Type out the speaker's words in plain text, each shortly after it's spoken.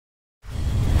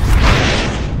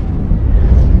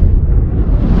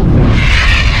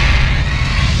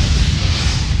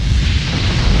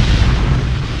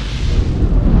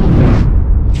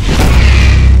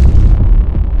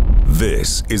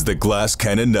the Glass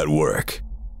Cannon Network.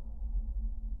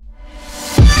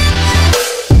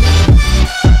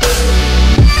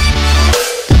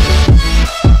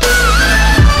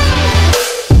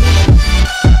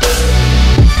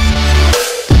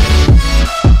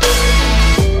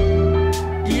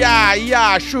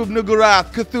 Yeah, Shub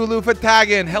Nugurath, Cthulhu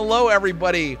Fatagan. Hello,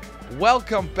 everybody.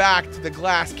 Welcome back to the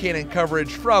Glass Cannon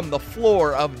coverage from the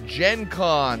floor of Gen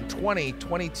Con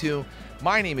 2022.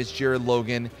 My name is Jared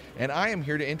Logan, and I am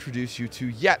here to introduce you to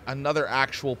yet another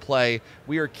actual play.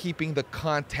 We are keeping the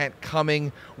content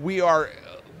coming. We are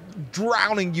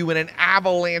drowning you in an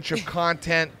avalanche of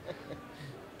content.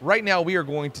 Right now, we are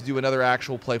going to do another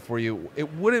actual play for you.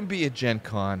 It wouldn't be a Gen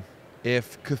Con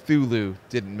if Cthulhu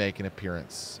didn't make an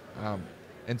appearance.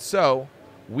 And so,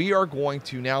 we are going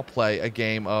to now play a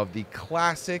game of the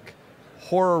classic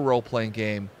horror role-playing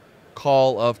game,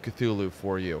 Call of Cthulhu,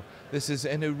 for you. This is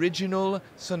an original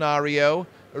scenario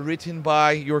written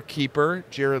by your keeper,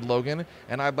 Jared Logan,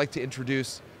 and I'd like to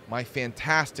introduce my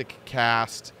fantastic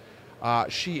cast.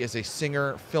 She is a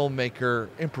singer, filmmaker,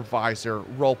 improviser,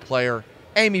 role-player,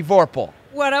 Amy Vorpahl.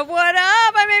 What up, what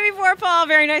up? I'm Amy Vorpahl.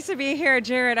 Very nice to be here.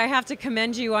 Jared, I have to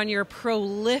commend you on your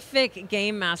prolific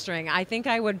game mastering. I think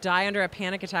I would die under a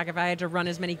panic attack if I had to run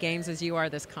as many games as you are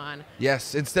this con.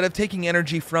 Yes, instead of taking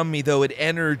energy from me, though, it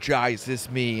energizes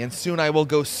me, and soon I will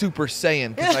go Super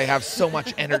Saiyan because I have so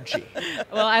much energy.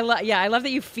 Well, I love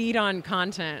that you feed on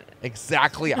content.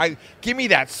 Exactly. Give me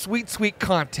that sweet, sweet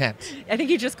content. I think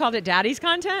you just called it Daddy's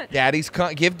content?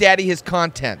 Give Daddy his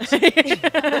content. That's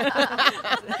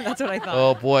what I thought.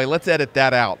 Oh, boy, let's edit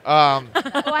that out. Oh,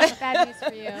 I have bad news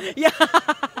for you. Yeah.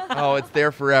 Oh, it's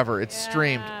there forever. It's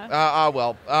streamed.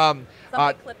 Somebody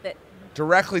clip it.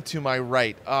 Directly to my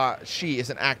right, she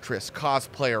is an actress,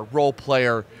 cosplayer, role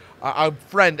player, a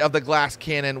friend of the Glass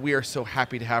Cannon. We are so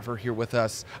happy to have her here with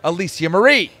us, Alicia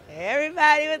Marie. Hey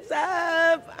everybody, what's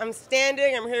up? I'm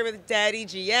standing. I'm here with Daddy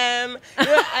GM.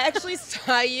 I actually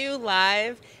saw you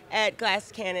live at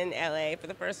Glass Cannon LA for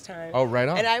the first time. Oh, right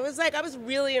on. And I was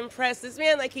really impressed. This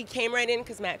man, he came right in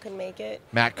because Matt couldn't make it.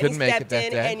 Matt couldn't make it that day.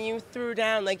 He stepped in and you threw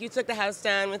down, you took the house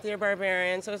down with your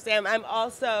barbarian. So Sam, I'm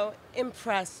also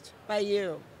impressed by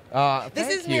you. This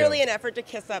is merely an effort to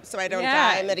kiss up so I don't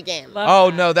die mid a game.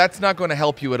 No, that's not going to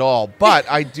help you at all. But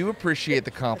I do appreciate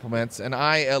the compliments, and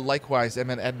I likewise am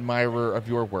an admirer of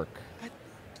your work. Thank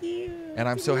you. And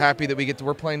I'm so happy that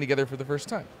we're playing together for the first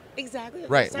time. Exactly.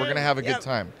 Right, we're going to have a good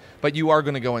time. But you are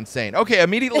going to go insane. Okay,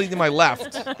 immediately to my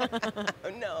left. Oh,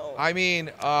 no. I mean,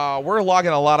 we're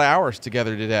logging a lot of hours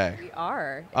together today. We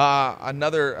are.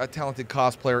 Another talented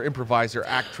cosplayer, improviser,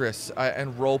 actress,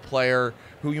 and role player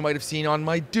who you might have seen on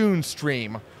my Dune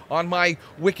stream, on my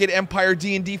Wicked Empire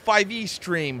D&D 5e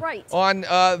stream, on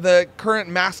the current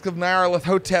Mask of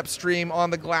Nyarlathotep stream on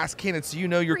the Glass Cannon, so you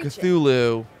know your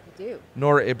Cthulhu. I do.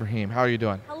 Noura Ibrahim, how are you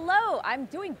doing? Hello, I'm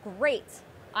doing great.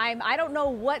 I don't know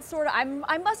what sort of,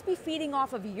 I must be feeding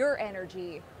off of your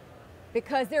energy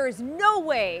because there is no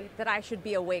way that I should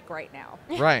be awake right now.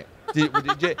 Right.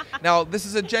 Now, this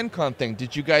is a Gen Con thing.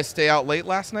 Did you guys stay out late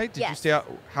last night? Did you stay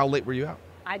out? How late were you out?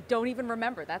 I don't even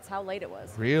remember. That's how late it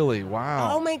was. Really?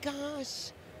 Wow. Oh my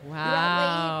gosh. Wow. You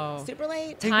out late? Super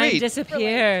late? Hey, Time wait.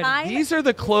 disappeared. These are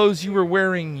the clothes you were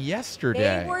wearing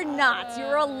yesterday. They were not. You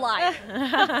were a liar.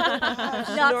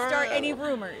 Not start any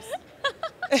rumors.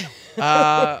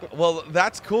 Well,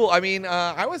 that's cool. I mean,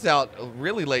 I was out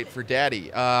really late for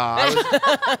Daddy.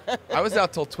 I was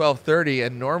out till 12:30,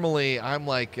 and normally I'm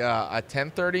like a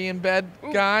 10:30 in bed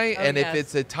guy, and if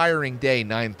it's a tiring day,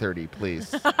 9:30,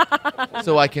 please,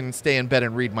 so I can stay in bed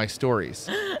and read my stories.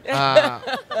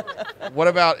 What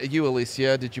about you,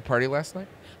 Alicia? Did you party last night?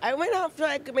 I went out for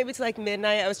maybe to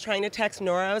midnight. I was trying to text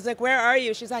Noura. I was like, where are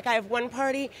you? She's like, I have one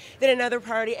party, then another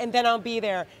party, and then I'll be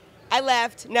there. I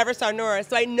left, never saw Noura,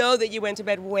 so I know that you went to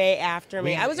bed way after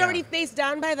me. I was already face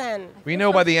down by then. We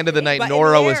know by the end of the night,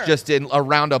 Noura was just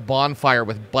around a bonfire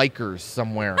with bikers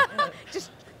somewhere.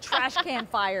 Just trash can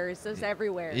fires just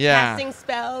everywhere. Yeah. Casting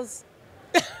spells.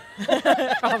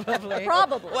 Probably.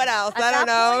 What else? I don't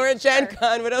know. We're at Gen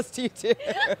Con. What else do you do?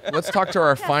 Let's talk to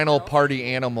our final party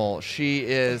animal. She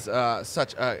is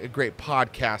such a great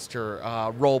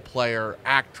podcaster, role player,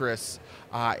 actress,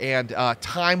 and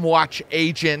time watch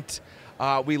agent.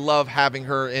 We love having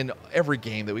her in every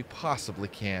game that we possibly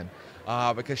can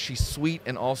because she's sweet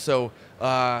and also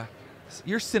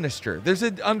you're sinister. There's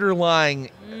an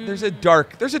underlying, there's a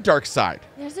dark side.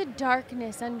 There's a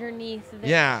darkness underneath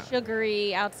the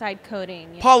sugary outside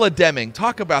coating. Paula Deming,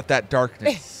 talk about that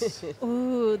darkness.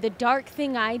 Ooh, the dark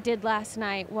thing I did last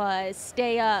night was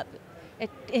stay up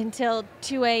until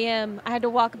 2 a.m. I had to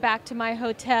walk back to my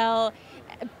hotel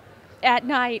at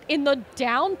night in the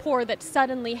downpour that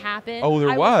suddenly happened. Oh,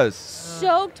 there was.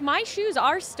 Soaked. My shoes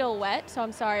are still wet, so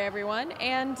I'm sorry, everyone.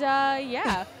 And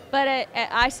yeah, but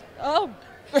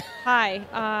hi.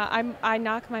 I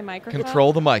knock my microphone.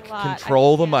 Control the mic.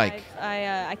 Control the mic.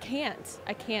 I can't.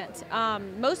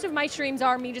 Most of my streams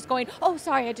are me just going, oh,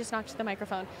 sorry, I just knocked the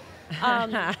microphone.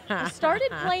 I started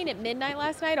playing at midnight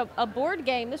last night, a board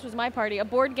game. This was my party, a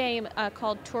board game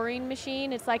called Turing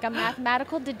Machine. It's like a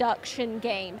mathematical deduction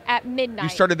game at midnight. You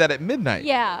started that at midnight?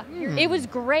 Yeah. It was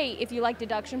great if you like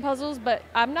deduction puzzles, but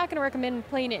I'm not going to recommend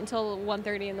playing it until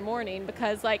 1:30 in the morning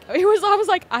because I was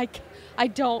like, I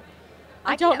don't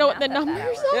know what the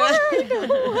numbers are.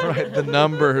 Right, the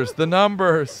numbers.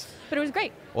 But it was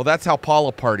great. Well, that's how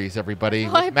Paula parties, everybody,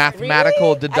 with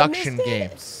mathematical deduction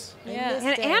games.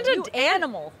 Yeah,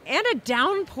 and a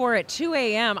downpour at 2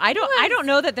 a.m. I don't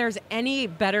know that there's any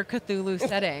better Cthulhu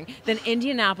setting than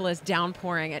Indianapolis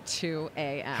downpouring at 2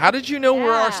 a.m. How did you know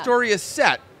where our story is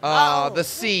set? The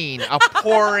scene, a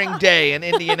pouring day in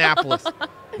Indianapolis.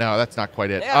 No, that's not quite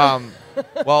it.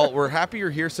 Well, we're happy you're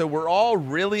here. So we're all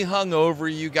really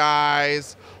hungover, you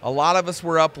guys. A lot of us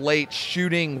were up late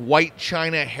shooting white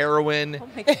china heroin,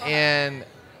 and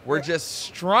we're just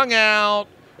strung out.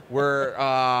 We're,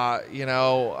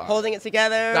 holding it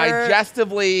together.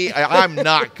 Digestively, I'm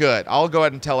not good. I'll go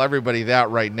ahead and tell everybody that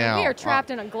right now. We are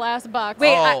trapped in a glass box.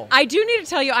 Wait, I do need to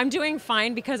tell you, I'm doing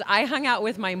fine because I hung out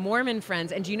with my Mormon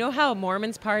friends, and do you know how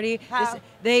Mormons party?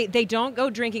 They don't go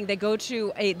drinking. They go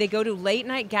to late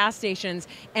night gas stations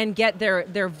and get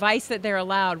their vice that they're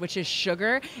allowed, which is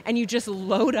sugar, and you just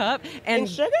load up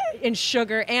and in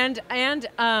sugar and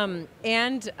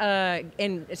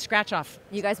scratch off.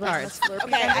 You guys want to slurp?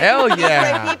 Okay. Hell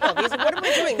yeah! What am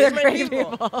I doing? These are my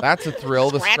people. That's a thrill.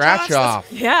 The scratch off.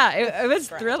 Yeah, it was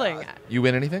thrilling. You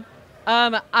win anything?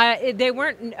 They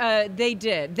weren't. They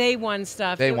did. They won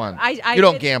stuff. They won. You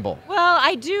don't gamble. Well,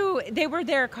 I do. They were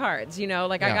their cards.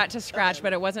 I got to scratch,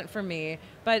 but it wasn't for me.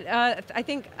 But I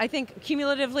think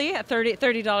cumulatively,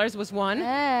 $30 was won.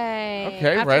 Hey.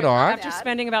 Okay, right on. After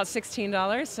spending about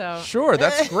 $16, so. Sure,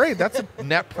 that's great. That's a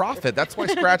net profit. That's why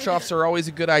scratch offs are always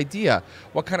a good idea.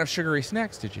 What kind of sugary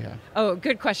snacks did you have? Oh,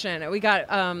 good question. We got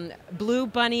Blue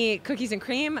Bunny cookies and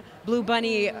cream, Blue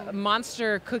Bunny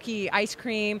monster cookie ice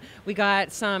cream. We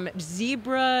got some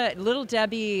Zebra Little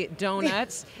Debbie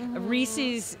donuts,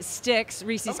 Reese's sticks,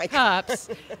 Reese's cups.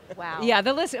 Wow. Yeah,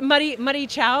 the list. Muddy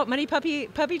chow, muddy puppy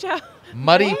chow.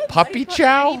 Muddy puppy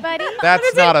chow? Muddy buddy?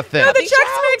 That's not a thing. No, the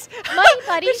Chex Mix. Muddy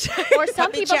buddy, or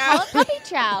some people call it puppy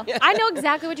chow. I know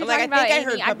exactly what you're talking about, I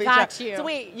heard Amy. puppy I got chow. you. So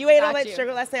wait, you ate all that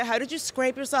sugar last night. How did you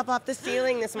scrape yourself off the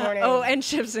ceiling this morning? And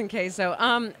chips and queso.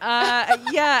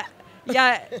 Yeah.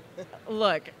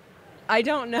 Look, I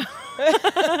don't know.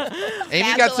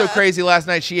 Amy got so crazy last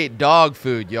night she ate dog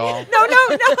food, y'all. No.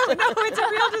 It's a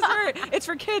real dessert. It's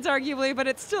for kids, arguably, but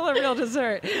it's still a real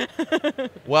dessert.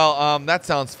 Well, that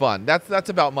sounds fun. That's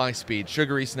about my speed.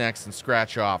 Sugary snacks and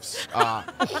scratch offs.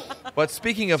 But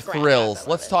speaking of thrills,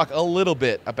 let's talk a little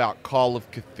bit about Call of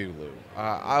Cthulhu.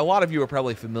 A lot of you are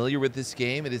probably familiar with this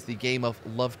game. It is the game of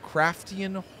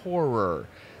Lovecraftian horror.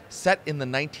 Set in the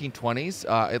 1920s,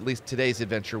 at least today's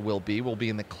adventure will be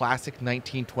in the classic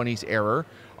 1920s era.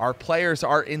 Our players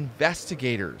are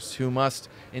investigators who must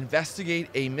investigate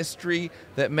a mystery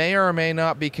that may or may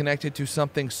not be connected to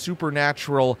something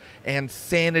supernatural and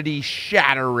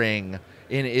sanity-shattering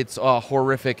in its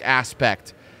horrific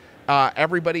aspect.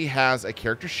 Everybody has a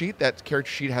character sheet. That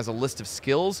character sheet has a list of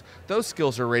skills. Those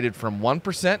skills are rated from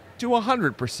 1% to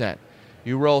 100%.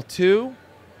 You roll 2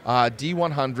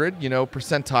 D100,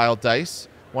 percentile dice.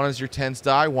 One is your 10s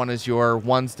die, one is your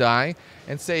 1s die.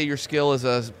 And say your skill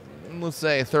is let's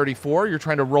say a 34. You're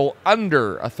trying to roll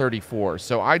under a 34.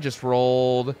 So I just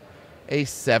rolled a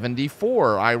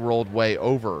 74. I rolled way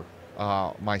over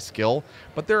my skill.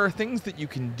 But there are things that you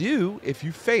can do if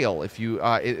you fail. If you,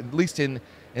 at least in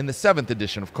the 7th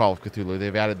edition of Call of Cthulhu,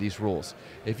 they've added these rules.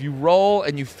 If you roll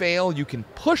and you fail, you can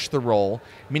push the roll,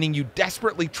 meaning you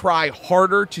desperately try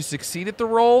harder to succeed at the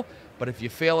roll. But if you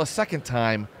fail a second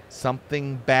time,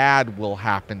 something bad will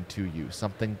happen to you.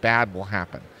 Something bad will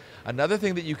happen. Another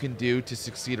thing that you can do to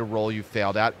succeed a roll you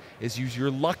failed at is use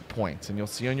your luck points. And you'll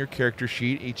see on your character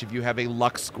sheet, each of you have a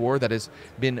luck score that has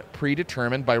been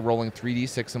predetermined by rolling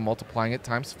 3d6 and multiplying it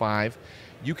times 5.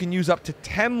 You can use up to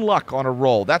 10 luck on a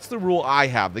roll. That's the rule I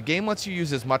have. The game lets you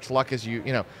use as much luck as you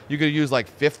could use like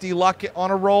 50 luck on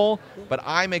a roll, but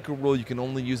I make a rule you can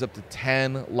only use up to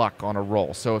 10 luck on a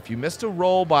roll. So if you missed a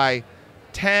roll by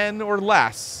 10 or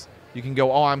less, you can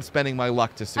go, I'm spending my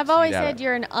luck to succeed. I've always said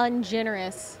you're an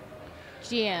ungenerous.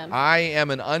 GM. I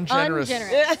am an ungenerous,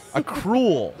 Ungenerous. a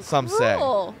cruel, some say.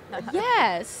 Cruel.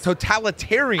 Yes.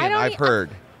 Totalitarian, I've heard.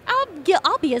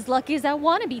 I'll be as lucky as I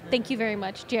want to be. Thank you very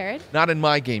much, Jared. Not in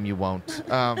my game, you won't.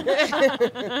 I'm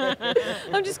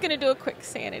just going to do a quick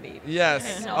sanity.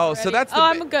 Yes. No, Oh, so ready? that's the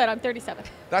I'm good. I'm 37.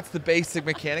 that's the basic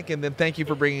mechanic, and then thank you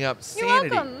for bringing up You're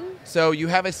sanity. welcome. So you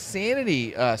have a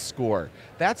sanity score.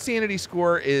 That sanity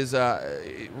score is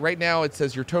right now it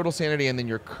says your total sanity and then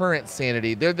your current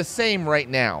sanity. They're the same right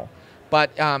now,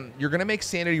 but you're going to make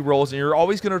sanity rolls, and you're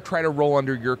always going to try to roll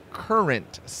under your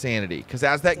current sanity, because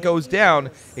as that goes down,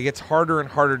 it gets harder and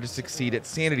harder to succeed at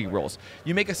sanity rolls.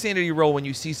 You make a sanity roll when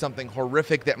you see something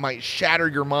horrific that might shatter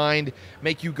your mind,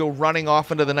 make you go running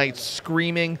off into the night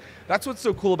screaming. That's what's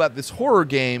so cool about this horror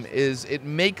game, is it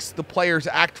makes the players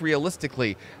act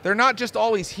realistically. They're not just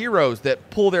always heroes that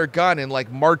pull their gun and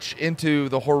like march into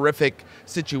the horrific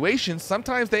situations.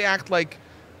 Sometimes they act like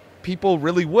people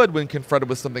really would when confronted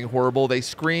with something horrible. They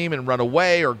scream and run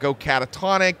away or go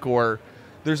catatonic, or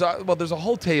there's a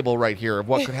whole table right here of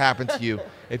what could happen to you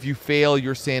if you fail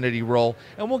your sanity roll.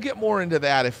 And we'll get more into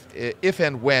that if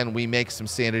and when we make some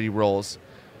sanity rolls.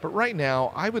 But right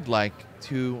now, I would like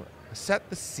to set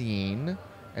the scene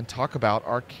and talk about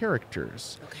our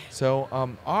characters. Okay. So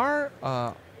our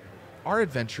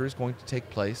adventure is going to take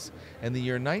place in the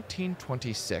year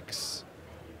 1926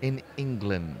 in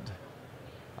England.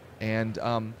 And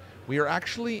we are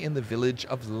actually in the village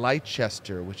of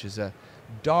Leicester, which is a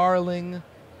darling,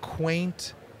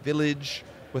 quaint village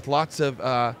with lots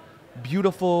of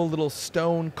beautiful little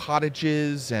stone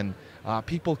cottages, and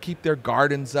people keep their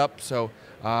gardens up. So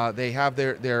they have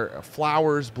their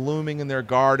flowers blooming in their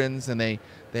gardens, and they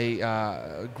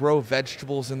grow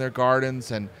vegetables in their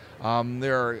gardens, and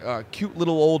there are cute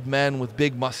little old men with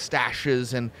big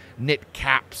mustaches and knit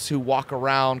caps who walk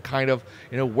around kind of,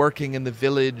 working in the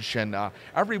village, and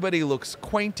everybody looks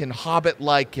quaint and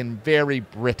hobbit-like and very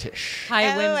British.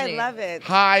 High whimsy. I love it.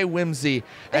 High whimsy.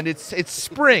 And it's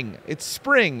spring. It's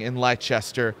spring in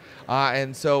Leicester.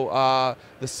 And so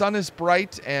the sun is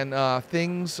bright, and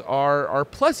things are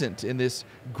pleasant in this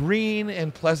green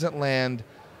and pleasant land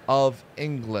of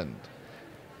England.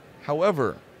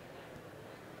 However,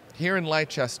 here in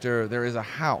Leicester, there is a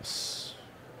house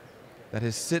that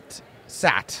has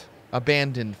sat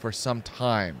abandoned for some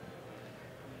time.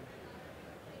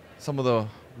 Some of the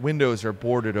windows are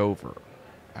boarded over.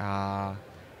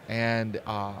 And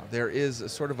there is a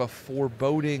sort of a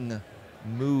foreboding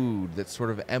mood that sort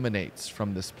of emanates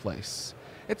from this place.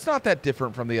 It's not that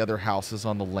different from the other houses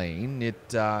on the lane.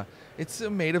 It's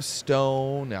made of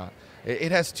stone.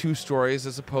 It has 2 stories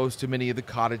as opposed to many of the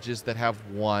cottages that have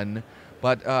 1.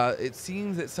 But it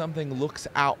seems that something looks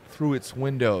out through its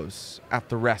windows at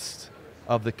the rest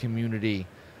of the community.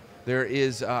 There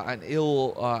is an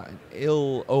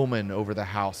ill omen over the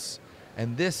house.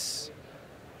 And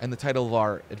the title of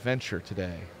our adventure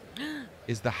today,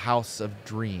 is The House of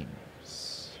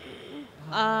Dreams.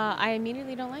 I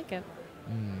immediately don't like it.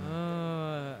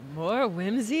 More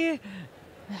whimsy?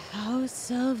 The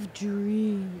House of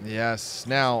Dreams. Yes.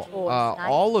 Now,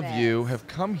 all of you have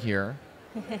come here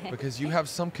because you have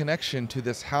some connection to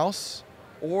this house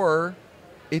or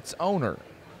its owner.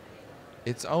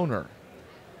 Its owner.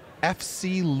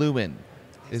 F.C. Lewin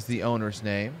is the owner's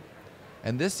name.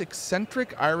 And this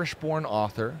eccentric Irish-born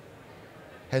author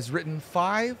has written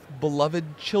 5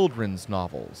 beloved children's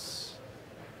novels.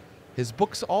 His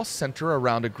books all center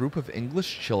around a group of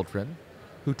English children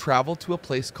who travel to a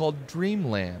place called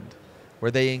Dreamland,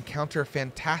 where they encounter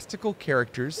fantastical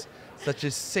characters such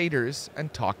as satyrs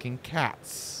and talking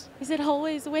cats. Is it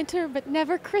always winter but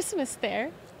never Christmas there?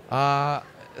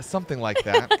 Something like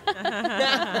that.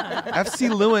 F.C.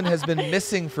 Lewin has been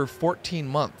missing for 14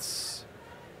 months.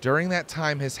 During that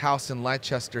time, his house in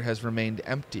Leicester has remained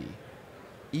empty.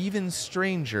 Even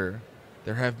stranger,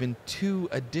 there have been 2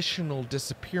 additional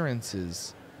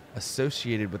disappearances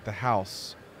associated with the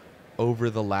house over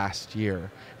the last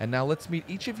year. And now let's meet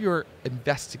each of your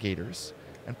investigators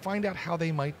and find out how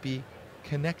they might be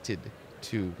connected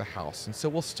to the house. And so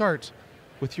we'll start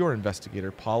with your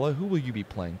investigator, Paula. Who will you be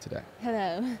playing today?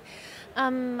 Hello.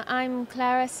 I'm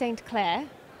Clara St. Clair.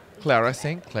 Clara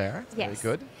St. Clair. Yes.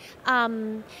 Very good.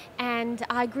 And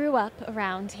I grew up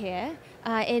around here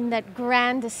in that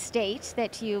grand estate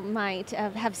that you might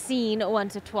have seen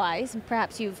once or twice, and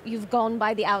perhaps you've gone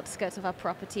by the outskirts of our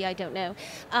property. I don't know.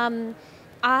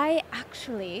 I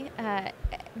actually,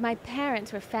 my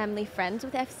parents were family friends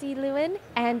with F.C. Lewin,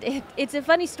 and it's a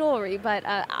funny story, but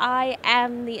I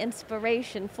am the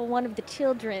inspiration for one of the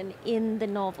children in the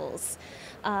novels.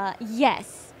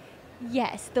 Yes.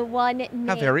 Yes, the one named...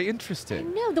 How very I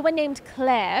interesting. know, the one named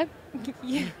Claire.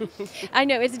 Yeah. I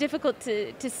know, it's difficult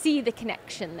to see the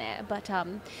connection there. But,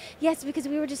 yes, because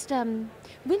we were just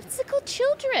whimsical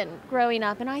children growing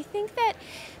up. And I think that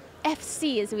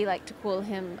FC, as we like to call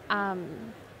him,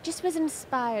 just was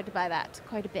inspired by that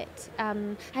quite a bit.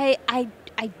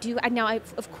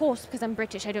 Of course, because I'm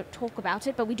British, I don't talk about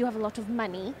it, but we do have a lot of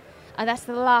money. That's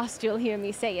the last you'll hear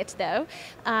me say it, though.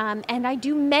 And I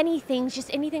do many things,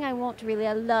 just anything I want, really.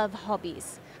 I love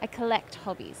hobbies. I collect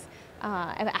hobbies.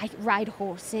 I ride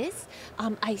horses.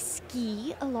 I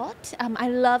ski a lot. I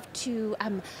love to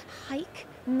hike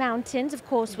mountains, of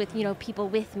course, with, people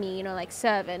with me, like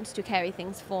servants to carry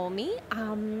things for me.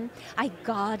 I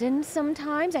garden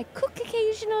sometimes. I cook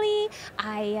occasionally.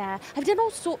 I've done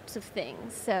all sorts of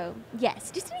things. So,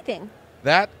 yes, just anything.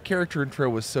 That character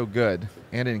intro was so good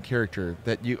and in character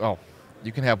that you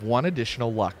can have one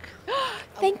additional luck.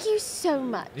 Thank you so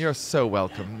much. You're so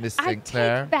welcome, Miss I St.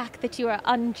 Clair. take back that you are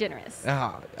ungenerous.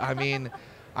 I mean,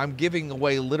 I'm giving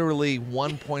away literally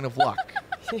 1 point of luck.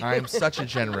 I'm such a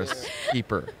generous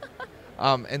keeper.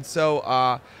 And so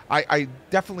I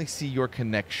definitely see your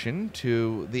connection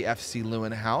to the FC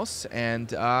Lewin house,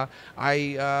 and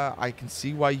I can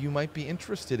see why you might be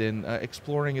interested in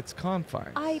exploring its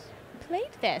confines. I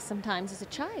played there sometimes as a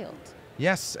child.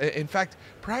 Yes, in fact,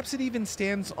 perhaps it even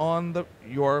stands on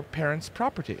your parents'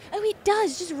 property. Oh, it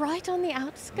does, just right on the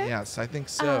outskirts? Yes, I think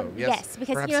so. Yes,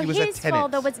 because perhaps he was his a tenant.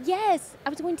 father was, yes, I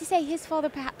was going to say his father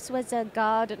perhaps was a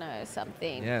gardener or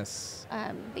something. Yes.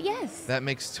 But yes. That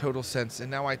makes total sense. And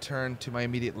now I turn to my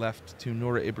immediate left to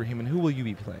Noura Ibrahim. And who will you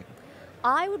be playing?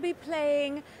 I will be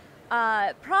playing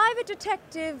Private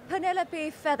Detective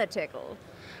Penelope Feathertickle.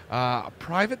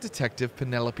 Private Detective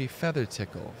Penelope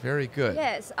Feathertickle. Very good.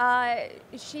 Yes,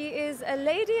 she is a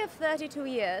lady of 32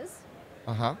 years.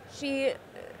 Uh-huh.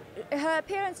 Her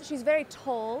appearance, she's very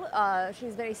tall,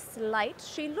 she's very slight.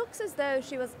 She looks as though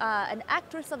she was an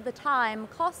actress of the time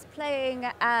cosplaying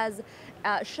as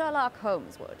Sherlock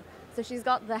Holmes would. So she's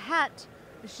got the hat,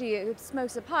 she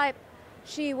smokes a pipe,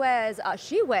 she wears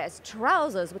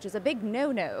trousers, which is a big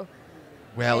no-no.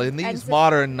 Well, in the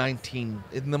modern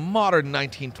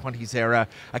 1920s era,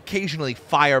 occasionally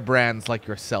firebrands like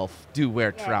yourself do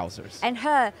wear trousers. And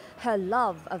her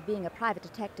love of being a private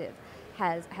detective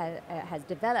has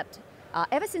developed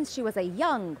ever since she was a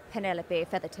young Penelope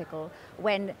Feathertickle,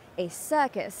 when a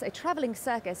traveling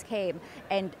circus came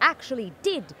and actually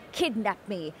did kidnap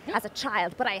me as a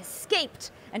child, but I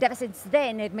escaped. And ever since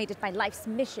then, it made it my life's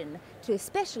mission to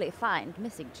especially find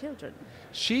missing children.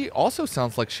 She also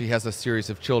sounds like she has a series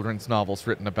of children's novels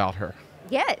written about her.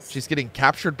 Yes. She's getting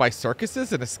captured by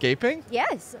circuses and escaping?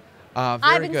 Yes.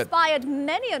 Very good. Inspired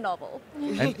many a novel.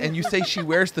 And you say she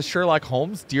wears the Sherlock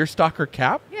Holmes deerstalker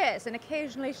cap? Yes, and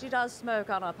occasionally she does smoke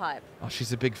on her pipe. Oh,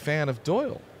 she's a big fan of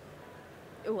Doyle.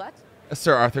 What?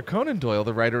 Sir Arthur Conan Doyle,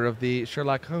 the writer of the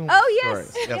Sherlock Holmes yes.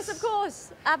 stories. Yes, of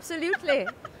course. Absolutely.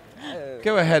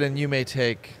 Go ahead and you may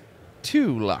take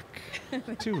 2 luck.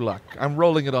 2 luck. I'm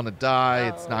rolling it on a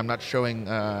die. I'm not showing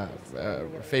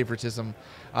favoritism.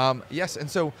 Yes,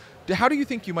 and so how do you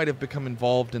think you might have become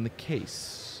involved in the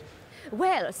case?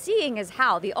 Well, seeing as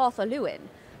how the author Lewin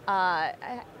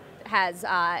has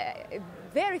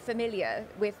very familiar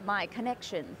with my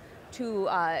connection to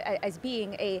as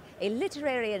being a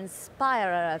literary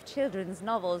inspirer of children's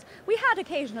novels, we had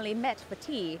occasionally met for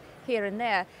tea here and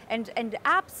there, and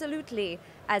absolutely,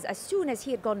 as soon as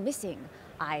he had gone missing,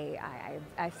 I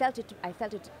felt it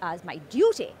as my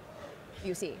duty.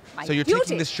 You see, my So you're duty.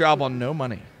 taking this job on no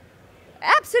money?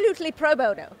 Absolutely pro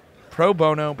bono. Pro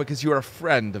bono because you are a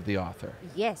friend of the author.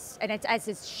 Yes, and it's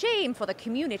a shame for the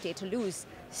community to lose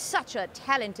such a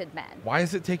talented man. Why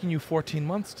is it taking you 14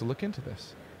 months to look into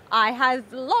this? I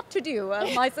have a lot to do.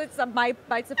 It's a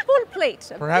full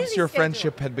plate. Perhaps your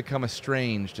friendship had become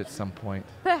estranged at some point.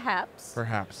 Perhaps.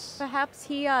 Perhaps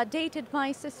he dated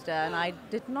my sister, and I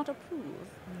did not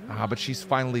approve. But she's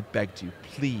finally begged you,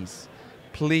 please,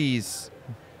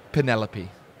 Penelope.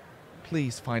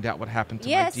 Please find out what happened to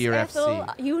my dear Ethel,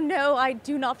 FC. You know I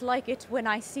do not like it when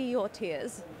I see your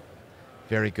tears.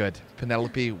 Very good.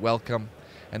 Penelope, welcome.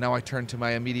 And now I turn to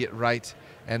my immediate right.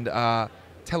 And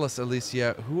tell us,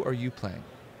 Alicia, who are you playing?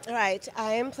 All right,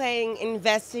 I am playing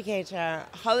Investigator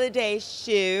Holiday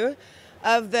Shoe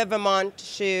of the Vermont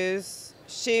Shoes.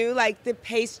 Shoe like the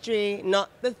pastry, not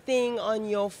the thing on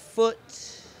your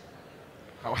foot.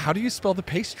 How do you spell the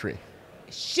pastry?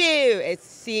 Shoe. It's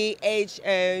C-H-O-U-X.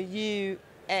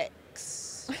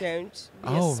 Don't be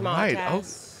a smart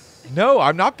ass. No,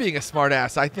 I'm not being a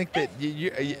smartass. I think that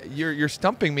you're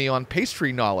stumping me on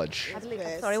pastry knowledge. I believe,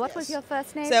 Yes, sorry, what yes. was your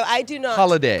first name? So I do not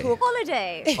Holiday. cook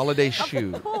Holiday. Holiday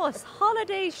shoe. Of course,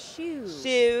 holiday shoes.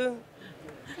 shoe.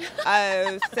 So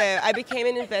I became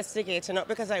an investigator not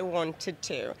because I wanted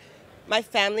to. My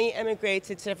family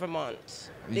emigrated to Vermont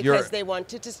because they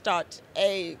wanted to start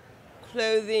a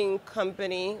clothing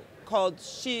company called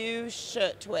Shoe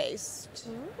Shirtwaist.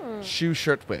 Shoe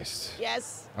shirtwaist.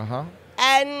 Yes. Uh-huh.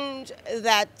 And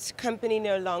that company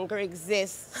no longer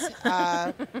exists.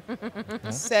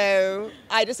 So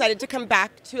I decided to come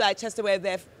back to Leicester, where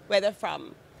they're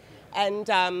from. And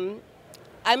I'm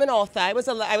an author.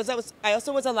 I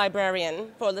also was a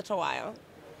librarian for a little while.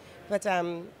 But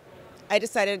I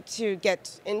decided to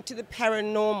get into the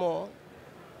paranormal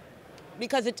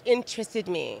because it interested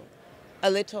me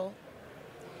a little.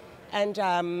 And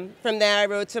from there, I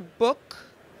wrote a book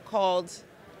called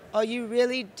Are You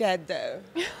Really Dead, Though?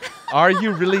 Are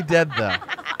You Really Dead, Though?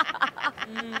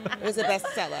 It was a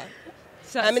bestseller.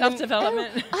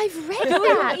 Self-development. I've read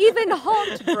that. Even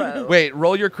hot, bro. Wait,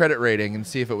 roll your credit rating and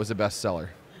see if it was a bestseller.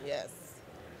 Yes.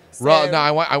 Roll, So- no,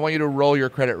 I want you to roll your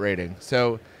credit rating.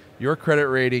 So your credit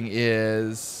rating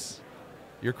is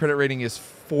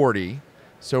 40.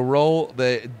 So roll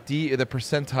the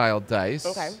percentile dice.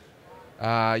 Okay.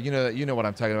 You know what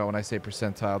I'm talking about when I say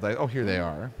percentile dice. Oh, here they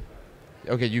are.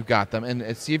 Okay, you got them.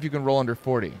 And see if you can roll under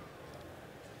 40.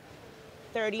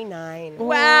 39.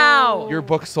 Wow. Your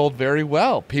book sold very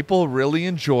well. People really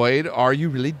enjoyed Are You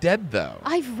Really Dead, Though?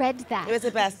 I've read that. It was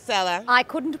a bestseller. I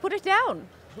couldn't put it down.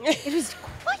 It was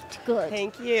quite good.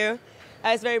 Thank you.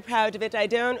 I was very proud of it. I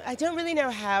don't really know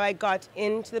how I got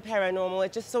into the paranormal.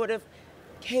 It just sort of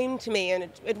came to me, and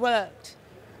it worked.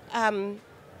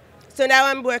 So now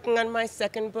I'm working on my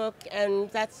second book, and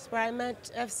that's where I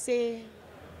met FC.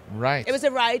 Right. It was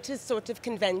a writer's sort of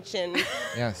convention,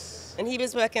 Yes. and he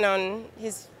was working on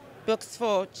his books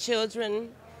for children.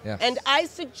 Yes. And I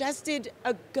suggested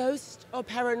a ghost or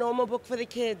paranormal book for the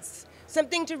kids,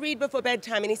 something to read before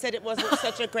bedtime, and he said it wasn't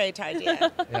such a great idea.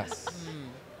 Yes.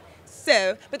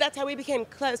 So, but that's how we became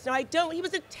close. Now, he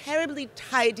was a terribly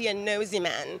tidy and nosy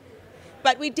man,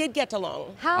 but we did get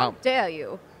along. How dare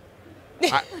you?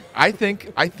 I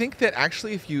think that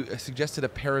actually, if you suggested a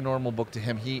paranormal book to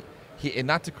him, he and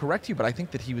not to correct you, but I think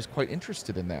that he was quite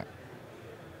interested in that.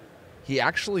 He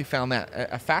actually found that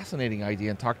a fascinating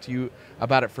idea and talked to you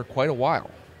about it for quite a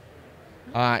while.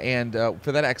 And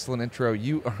for that excellent intro,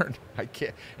 you earned,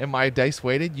 am my dice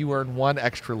weighted? You earned 1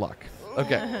 extra luck.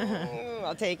 Okay.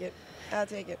 I'll take it. I'll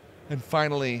take it. And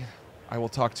finally, I will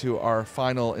talk to our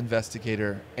final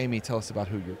investigator. Amy, tell us about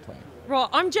who you're playing. Right,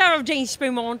 I'm Geraldine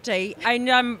Spumonte, and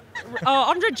I'm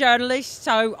a journalist,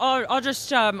 so I just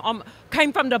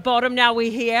came from the bottom. Now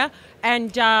we're here,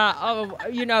 and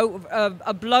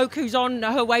a bloke who's on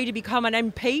her way to become an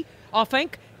MP, I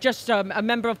think, just a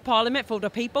member of Parliament for the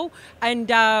people, and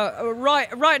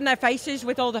right in their faces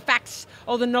with all the facts,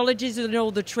 all the knowledges, and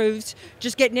all the truths,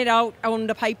 just getting it out on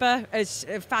the paper as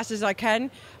fast as I can.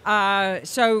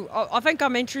 So I think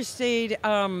I'm interested.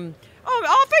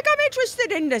 I think I'm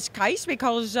interested in this case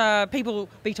because people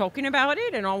be talking about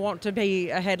it, and I want to be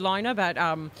a headliner. But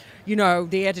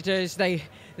the editors they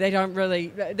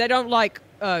don't like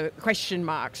question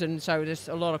marks, and so there's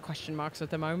a lot of question marks at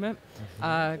the moment.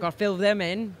 Got to fill them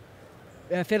in,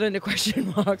 fill in the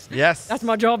question marks. Yes, that's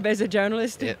my job as a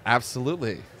journalist.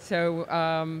 Absolutely. So,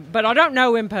 but I don't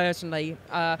know him personally.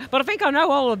 But I think I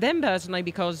know all of them personally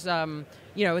because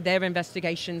their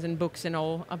investigations and books and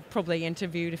all. I've probably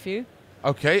interviewed a few.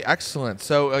 Okay, excellent.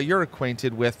 So you're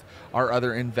acquainted with our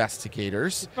other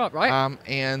investigators. Right.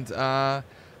 And I'm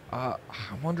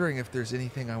wondering if there's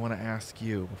anything I want to ask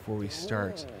you before we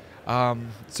start.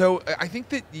 So I think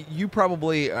that you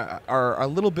probably are a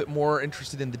little bit more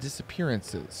interested in the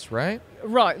disappearances, right?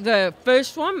 Right. The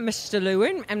first one, Mr.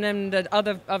 Lewin, and then the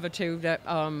other two that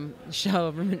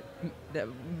shall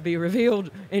be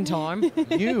revealed in time.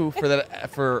 You for that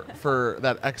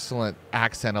excellent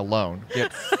accent alone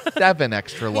get 7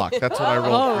 extra luck. That's what I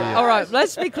rolled for you. All right.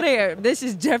 Let's be clear. This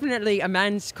is definitely a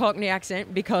man's Cockney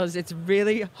accent because it's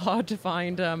really hard to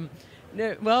find.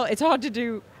 It's hard to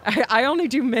do. I only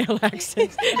do male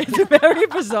accents. It's very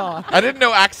bizarre. I didn't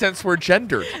know accents were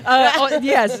gendered.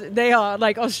 Yes, they are.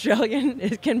 Like Australian,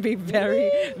 it can be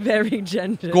very, very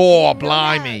gendered. Oh,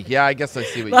 blimey. Yeah, I guess I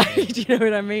see what you mean. Do you know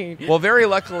what I mean? Well, very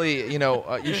luckily,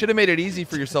 you should have made it easy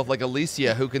for yourself like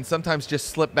Alicia, who can sometimes just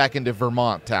slip back into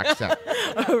Vermont accent.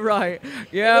 Right.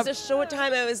 Yeah. It was a short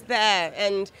time I was there,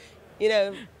 and,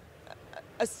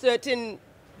 a certain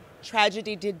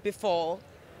tragedy did befall.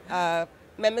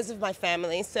 members of my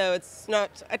family, so it's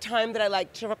not a time that I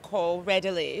like to recall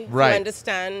readily. Right. You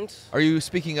understand? Are you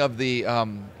speaking of the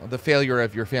failure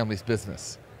of your family's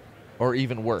business, or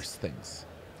even worse things?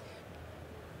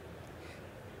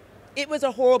 It was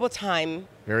a horrible time.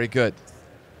 Very good.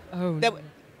 Oh,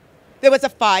 There was a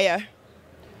fire.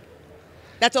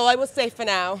 That's all I will say for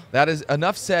now. That is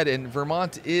enough said, and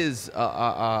Vermont is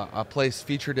a place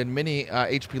featured in many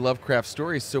H.P. Lovecraft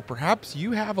stories, so perhaps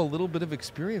you have a little bit of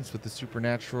experience with the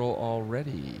supernatural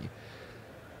already.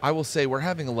 I will say we're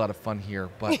having a lot of fun here,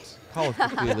 but Call of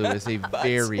Cthulhu is a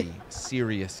very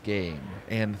serious game,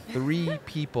 and 3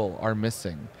 people are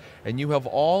missing. And you have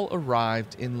all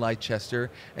arrived in Leicester,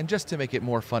 and just to make it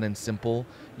more fun and simple,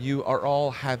 you are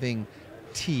all having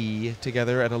tea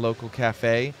together at a local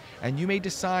cafe, and you may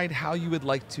decide how you would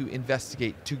like to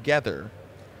investigate together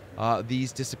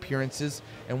these disappearances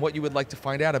and what you would like to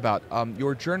find out about.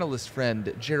 Your journalist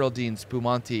friend, Geraldine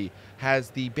Spumanti,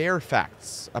 has the bare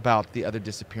facts about the other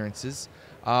disappearances.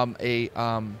 It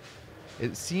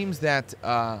seems that,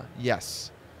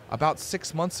 yes, about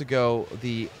 6 months ago,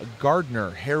 the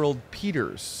gardener, Harold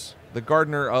Peters, the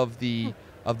gardener of the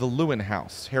Lewin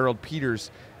house, Harold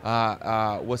Peters,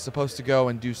 was supposed to go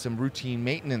and do some routine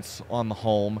maintenance on the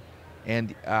home,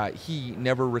 and he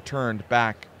never returned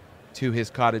back to his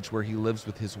cottage where he lives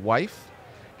with his wife.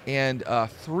 And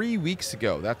 3 weeks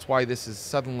ago, that's why this has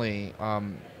suddenly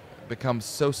become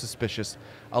so suspicious,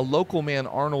 a local man,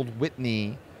 Arnold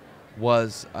Whitney,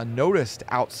 was noticed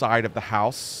outside of the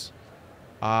house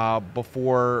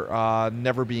before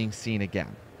never being seen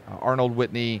again. Arnold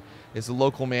Whitney is a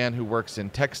local man who works in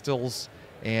textiles,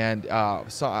 and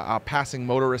a passing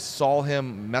motorist saw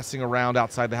him messing around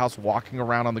outside the house, walking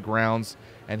around on the grounds,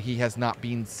 and he has not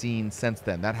been seen since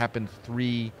then. That happened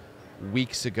 3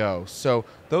 weeks ago. So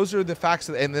those are the facts.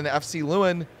 And then FC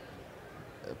Lewin,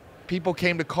 people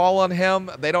came to call on him.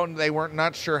 They weren't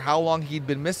not sure how long he'd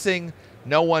been missing.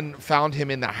 No one found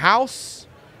him in the house.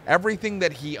 Everything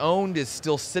that he owned is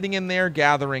still sitting in there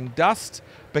gathering dust,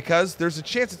 because there's a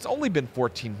chance it's only been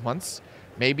 14 months.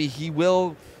 Maybe he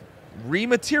will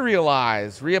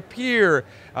rematerialize, reappear.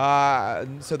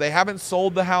 So they haven't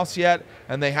sold the house yet,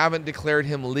 and they haven't declared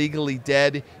him legally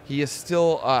dead. He is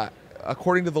still,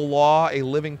 according to the law, a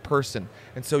living person.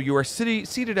 And so you are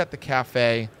seated at the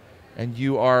cafe, and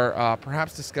you are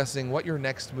perhaps discussing what your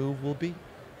next move will be.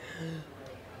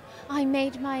 I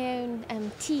made my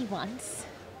own tea once.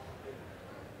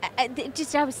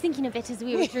 I was thinking of it as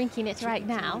we were drinking it right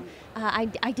now.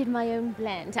 I did my own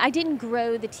blend. I didn't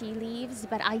grow the tea leaves,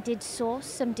 but I did source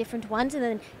some different ones,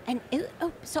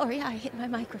 sorry, I hit my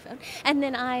microphone. And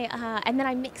then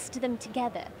I mixed them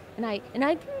together, and I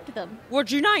brewed them.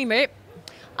 what'd you name it?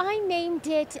 I named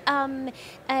it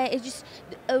just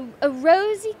a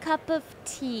rosy cup of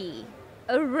tea.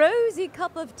 A rosy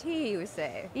cup of tea, you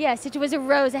say? Yes, it was a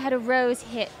rose. It had a rose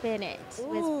hip in it.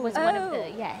 Was one of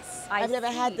the, yes. I've never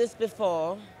had this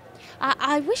before.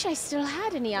 I wish I still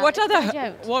had any of What it, but I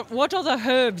other don't. what other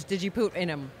herbs did you put in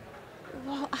them?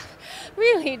 Well,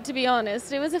 really, to be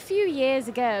honest, it was a few years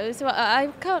ago, so I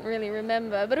can't really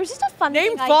remember. But it was just a fun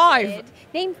Name thing 5. I did.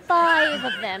 Name 5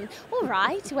 of them. All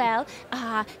right. Well,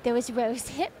 there was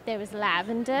rosehip, there was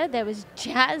lavender, there was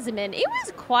jasmine. It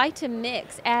was quite a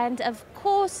mix, and of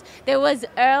course, there was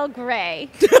Earl Grey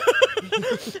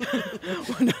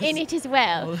in it as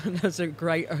well. Oh, that's a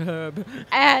great herb.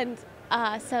 And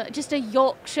so just a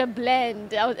Yorkshire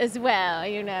blend as well.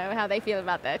 You know how they feel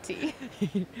about their tea.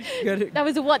 Good. That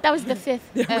was the 5th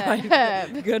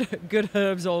herb. Good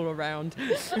herbs all around.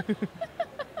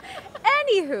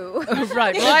 Anywho.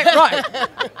 right.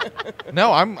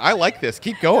 No, I like this.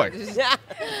 Keep going.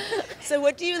 So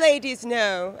what do you ladies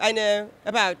know? I know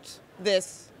about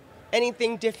this.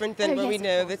 Anything different than what we yes, of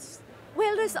know? course. That's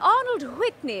Well, this Arnold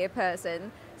Whitney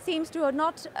person seems to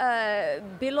not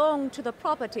belong to the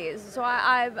properties, so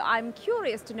I'm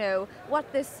curious to know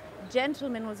what this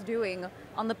gentleman was doing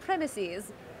on the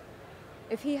premises.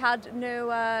 If he had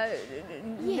no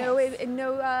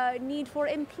need for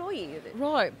employees.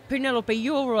 Right, Penelope,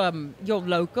 you're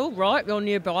local, right? You're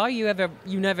nearby.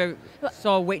 You never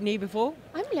saw Whitney before?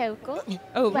 I'm local.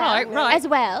 Oh, Well, right. As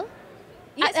well.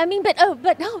 Yes. I mean,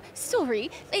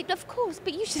 sorry. Of course,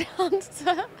 but you should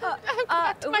answer.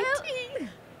 Back to my tea.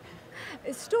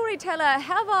 Storyteller,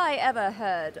 have I ever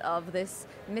heard of this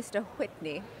Mr.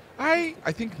 Whitney? I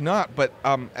think not, but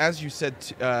as you said,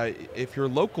 if you're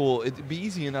local, it'd be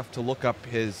easy enough to look up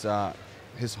his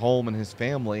home and his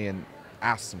family and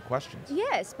ask some questions.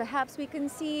 Yes, perhaps we can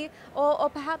see, or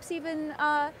perhaps even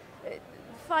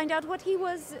find out what he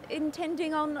was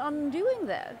intending on doing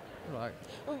there. Right.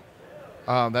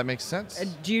 That makes sense.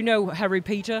 Do you know Harry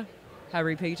Peter?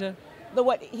 Harry Peter. The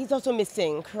what? He's also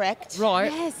missing, correct?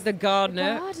 Right. Yes. The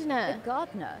gardener. Gardener. The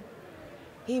gardener.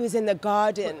 He was in the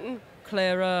garden.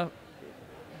 Clara.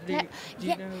 Do Yeah,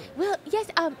 you know? Well, yes.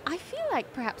 I feel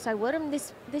like perhaps I would.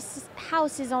 This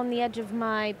house is on the edge of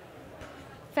my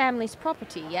family's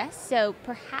property. Yes, so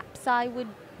perhaps I would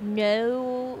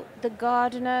know the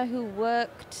gardener who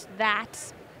worked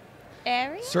that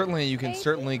area. Certainly, you can maybe?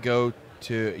 certainly go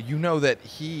to. You know that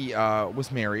he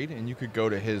was married, and you could go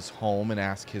to his home and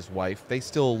ask his wife. They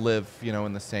still live,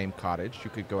 in the same cottage. You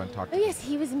could go and talk to. Oh yes,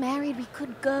 he was married. We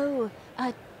could go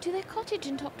to their cottage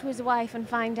and talk to his wife and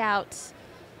find out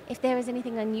if there is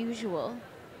anything unusual.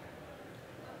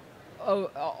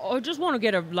 Oh, I just want to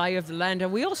get a lay of the land. Are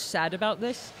we all sad about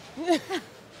this?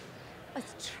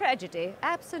 It's tragedy,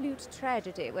 absolute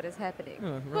tragedy, what is happening.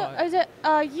 Oh, Well,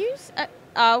 right.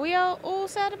 are we all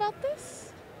sad about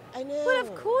this? I know. Well,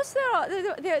 of course there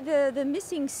are the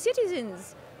missing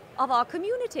citizens of our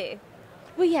community.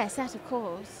 Well, yes, that of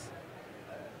course.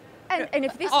 And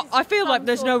if this I is feel like some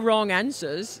there's sort no of- wrong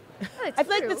answers. Well, it's I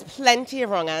feel like true. there's plenty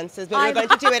of wrong answers, but we're going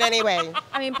to do it anyway.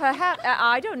 I mean, perhaps,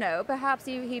 I don't know, perhaps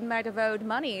he might have owed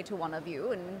money to one of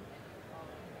you and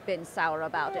been sour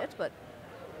about it, but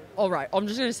All right, I'm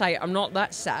just going to say I'm not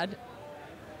that sad.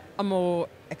 I'm more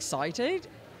excited,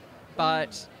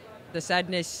 but the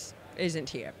sadness isn't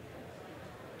here.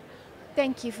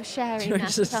 Thank you for sharing that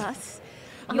with Just- us.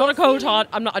 I'm Your not a cold feeling- heart.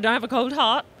 I don't have a cold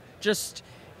heart. Just,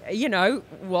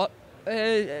 what?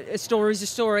 A story's a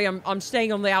story. I'm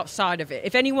staying on the outside of it.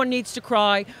 If anyone needs to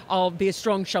cry, I'll be a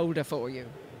strong shoulder for you.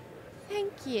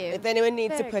 Thank you. If anyone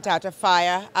needs to Very put out a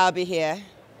fire, I'll be here.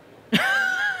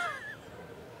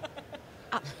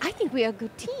 I think we are a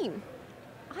good team.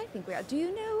 I think we are. Do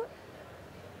you know,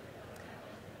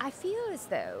 I feel as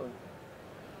though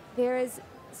there is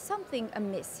something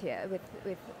amiss here with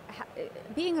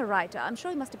being a writer. I'm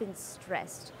sure he must have been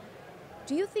stressed.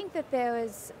 Do you think that there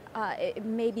is,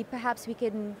 maybe perhaps we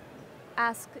can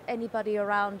ask anybody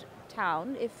around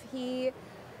town if he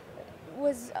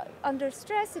was under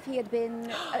stress, if he had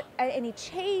been any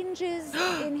changes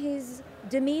in his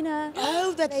demeanor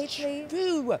Oh, that's lately?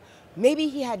 true. Maybe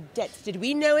he had debts. Did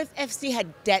we know if FC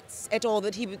had debts at all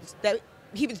that he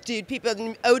was due people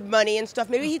and owed money and stuff?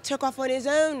 Maybe he took off on his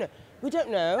own. We don't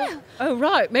know. Oh,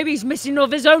 right. Maybe he's missing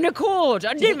of his own accord. I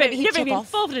think never maybe he took even off?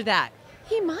 thought of that.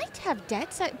 He might have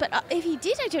debts, but if he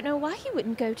did, I don't know why he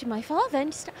wouldn't go to my father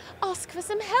and just ask for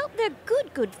some help. They're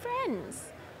good friends.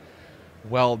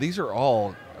 Well, these are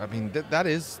all. I mean, that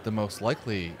is the most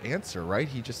likely answer, right?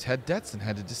 He just had debts and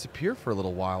had to disappear for a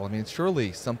little while. I mean,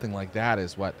 surely something like that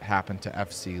is what happened to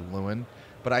FC Lewin.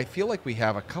 But I feel like we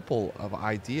have a couple of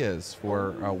ideas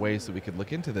for ways that we could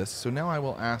look into this. So now I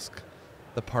will ask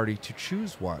the party to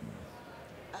choose one.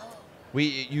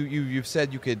 You've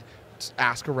said you could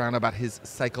ask around about his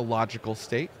psychological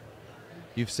state.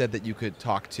 You've said that you could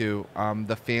talk to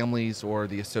the families or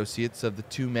the associates of the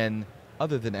two men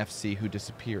other than FC who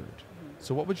disappeared.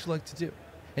 So what would you like to do?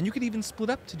 And you could even split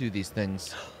up to do these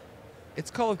things. It's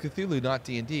Call of Cthulhu, not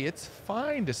D&D. It's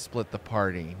fine to split the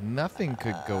party. Nothing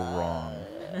could go wrong.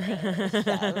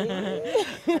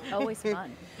 Always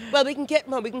fun. Well, we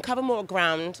can cover more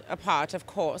ground apart, of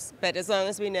course. But as long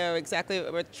as we know exactly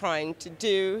what we're trying to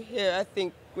do here, I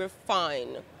think we're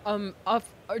fine.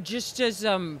 Just as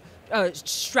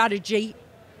strategy,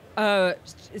 I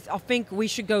think we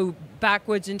should go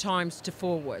backwards in times to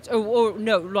forwards. Or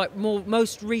no, like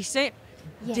most recent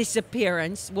Yes.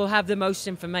 disappearance. We'll have the most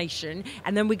information,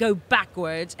 and then we go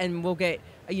backwards, and we'll get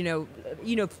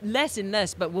less and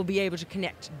less, but we'll be able to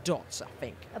connect dots. I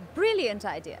think. A brilliant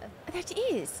idea. That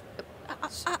is.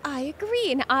 I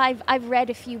agree, and I've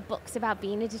read a few books about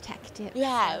being a detective. You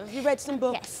have? You read some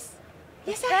books?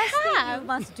 Yes, The I first thing you have.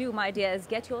 must do, my dear, is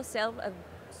get yourself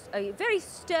a very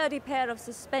sturdy pair of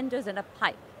suspenders and a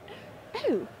pipe.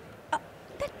 Oh,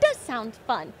 that does sound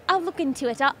fun. I'll look into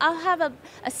it. I'll have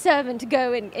a servant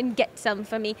go and get some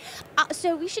for me.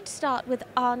 So we should start with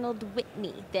Arnold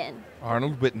Whitney then.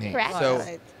 Arnold Whitney. Correct. So,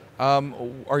 Right.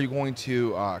 are you going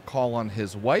to call on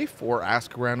his wife or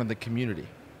ask around in the community?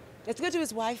 Let's go to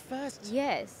his wife first.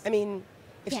 Yes. I mean,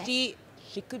 if Yes.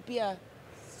 she could be a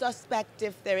suspect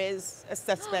if there is a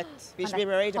suspect we An should be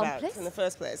worried accomplice? about in the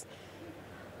first place.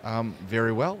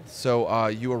 Very well. So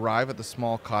you arrive at the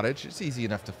small cottage. It's easy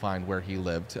enough to find where he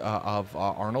lived, of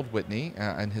Arnold Whitney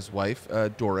and his wife,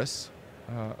 Doris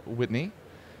Whitney.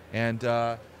 And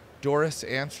Doris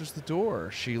answers the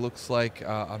door. She looks like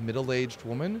a middle-aged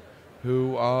woman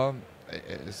who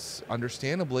is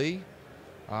understandably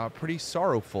pretty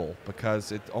sorrowful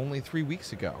because it's only 3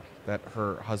 weeks ago that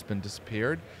her husband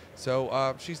disappeared.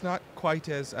 So she's not quite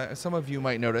as some of you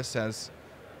might notice as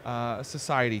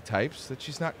society types, that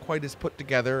she's not quite as put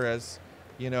together as,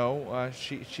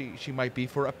 she might be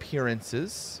for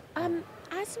appearances.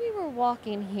 As we were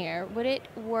walking here, would it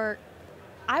work?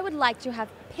 I would like to have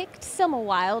picked some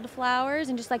wildflowers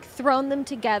and just like thrown them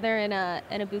together in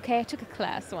a bouquet. I took a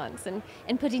class once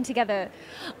and putting together.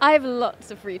 I have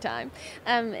lots of free time,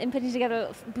 and putting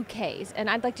together bouquets. And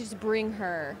I'd like to just bring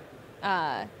her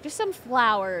just some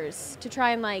flowers to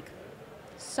try and like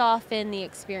soften the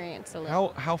experience a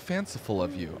little. How fanciful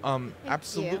of you.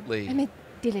 Absolutely. I'm a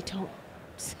dilettante.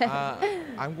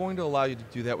 I'm going to allow you to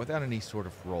do that without any sort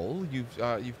of roll.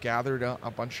 You've gathered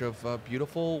a bunch of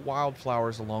beautiful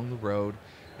wildflowers along the road,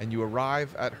 and you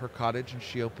arrive at her cottage, and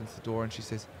she opens the door and she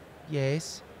says,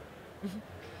 "Yes."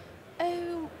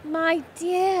 Oh, my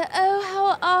dear. Oh,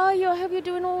 how are you? I hope you're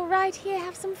doing all right. Here,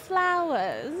 have some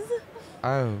flowers.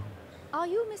 Oh, Are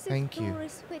you Mrs. Thank you.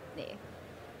 Doris Whitney?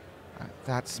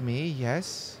 that's me.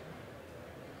 Yes,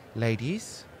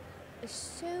 ladies.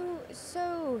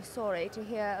 So sorry to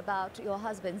hear about your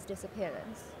husband's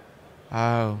disappearance.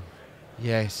 Oh,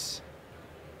 yes.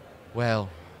 Well,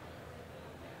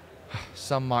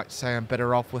 some might say I'm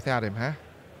better off without him, huh?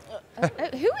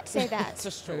 Who would say that? It's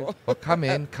a stroll. Well, come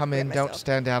in. Don't myself.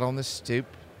 stand out on the stoop.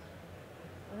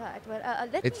 Right, well,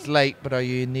 let It's me... late, but are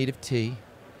you in need of tea?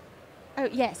 Oh,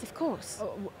 yes, of course.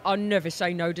 Oh, I'll never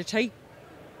say no to tea.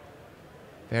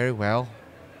 Very well.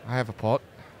 I have a pot.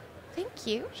 Thank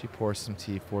you. She pours some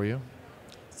tea for you.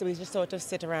 So we just sort of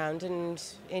sit around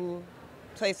and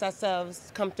place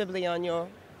ourselves comfortably on your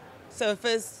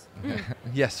sofas.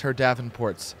 Yes, her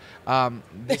Davenports.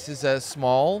 This is a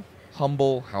small,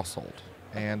 humble household,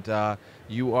 and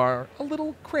you are a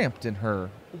little cramped in her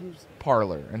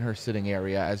parlor, in her sitting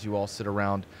area, as you all sit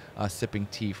around sipping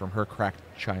tea from her cracked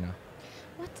china.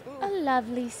 What a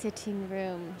lovely sitting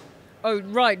room. Oh,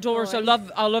 right, Doris, I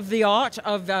Boys. love the art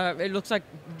of, it looks like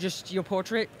just your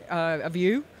portrait of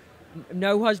you.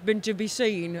 No husband to be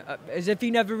seen, as if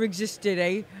he never existed,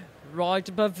 eh? Right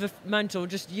above the mantle,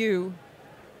 just you.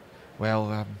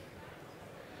 Well,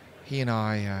 he and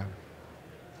I,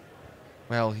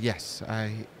 well, yes,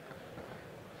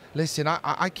 listen,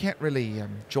 I can't really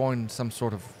join some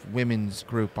sort of women's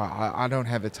group. I don't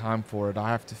have the time for it. I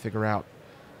have to figure out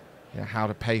how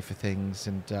to pay for things,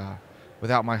 and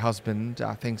without my husband,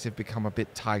 things have become a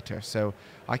bit tighter, so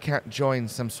I can't join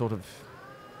some sort of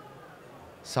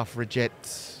suffragette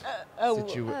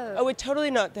situation. Oh, we're totally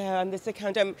not there on this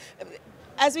account.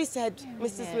 As we said,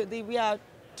 Mrs. Whitley, we are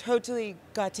totally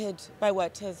gutted by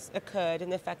what has occurred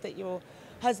and the fact that your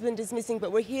husband is missing,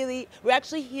 but we're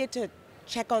actually here to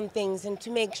check on things and to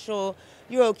make sure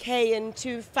you're okay and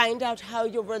to find out how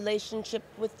your relationship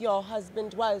with your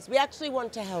husband was. We actually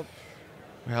want to help.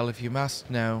 Well, if you must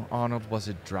know, Arnold was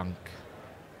a drunk.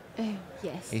 Oh,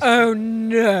 yes. He Oh,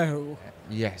 no.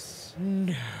 Yes.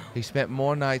 No. He spent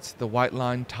more nights at the White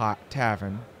Line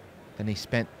Tavern than he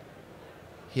spent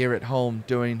here at home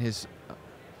doing his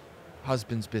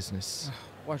husband's business.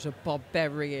 What a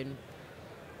barbarian.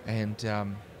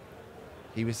 And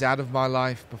he was out of my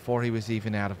life before he was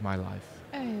even out of my life.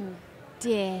 Oh,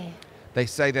 dear. They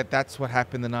say that that's what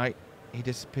happened the night he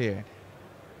disappeared.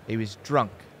 He was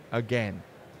drunk again.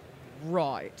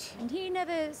 Right. And he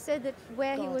never said that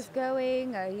where he was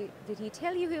going, or did he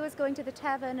tell you he was going to the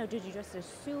tavern, or did you just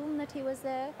assume that he was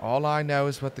there? All I know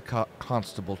is what the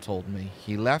constable told me.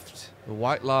 He left the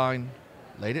White Line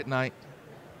late at night,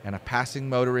 and a passing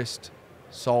motorist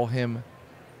saw him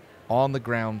on the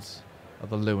grounds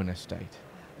of the Lewin estate.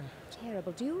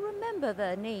 Terrible. Do you remember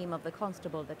the name of the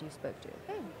constable that you spoke to?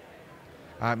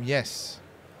 Yes,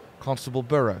 Constable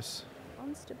Burroughs.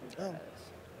 Constable Oh.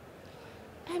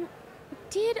 Burroughs.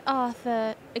 Did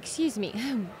Arthur, excuse me,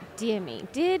 dear me,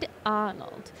 did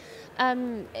Arnold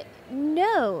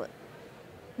know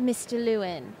Mr.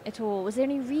 Lewin at all? Was there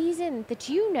any reason that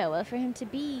you know of for him to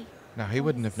be? No, he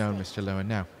wouldn't have known Mr. Lewin,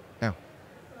 no. No.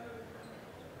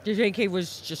 Do you think he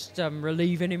was just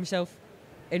relieving himself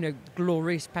in a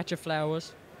glorious patch of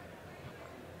flowers?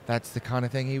 That's the kind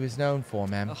of thing he was known for,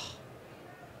 ma'am. Ugh.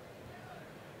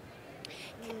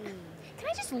 Can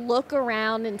I just look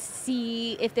around and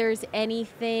see if there's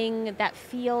anything that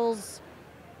feels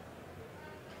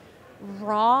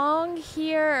wrong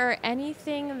here or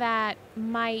anything that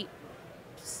might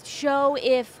show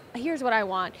if... Here's what I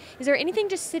want. Is there anything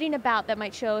just sitting about that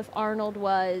might show if Arnold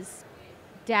was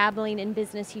dabbling in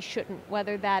business he shouldn't,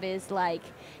 whether that is like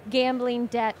gambling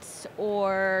debts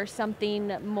or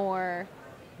something more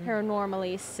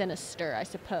paranormally sinister, I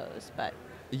suppose, but...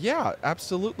 Yeah,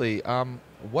 absolutely.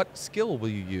 What skill will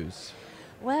you use?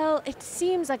 Well, it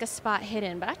seems like a spot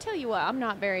hidden, but I tell you what, I'm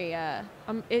not very,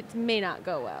 it may not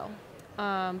go well.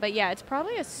 But yeah, it's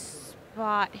probably a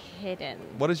spot hidden.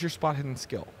 What is your spot hidden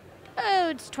skill? Oh,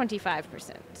 it's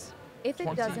 25%. If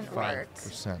it doesn't work,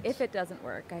 25%.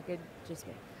 I could just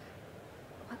go,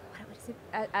 what is it?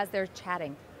 As they're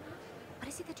chatting, what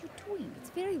is it that you're doing?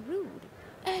 It's very rude.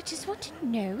 I just want to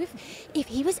know if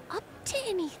he was up to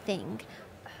anything.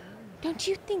 Don't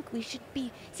you think we should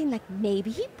be seeing like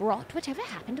maybe he brought whatever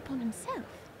happened upon himself?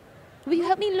 Will you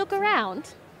help me look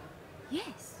around?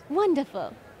 Yes.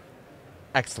 Wonderful.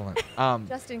 Excellent.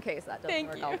 Just in case that doesn't Thank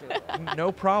work, you. I'll do it.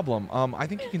 No problem. I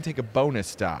think you can take a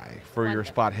bonus die for your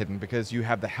Wonderful. spot hidden because you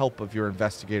have the help of your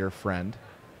investigator friend.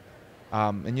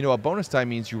 And a bonus die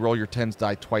means you roll your 10s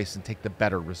die twice and take the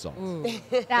better result.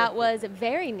 That was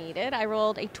very needed. I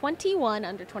rolled a 21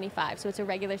 under 25, so it's a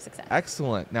regular success.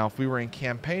 Excellent. Now, if we were in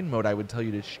campaign mode, I would tell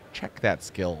you to check that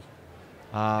skill.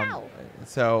 Ow.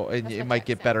 So That's it what might Jack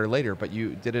get said. better later, but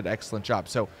you did an excellent job.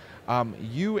 So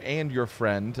you and your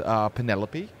friend,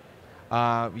 Penelope,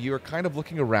 you are kind of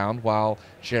looking around while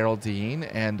Geraldine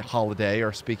and Holiday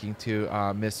are speaking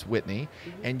to Miss Whitney,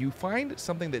 and you find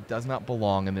something that does not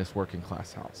belong in this working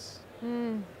class house.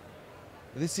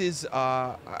 This is,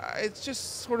 it's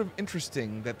just sort of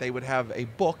interesting that they would have a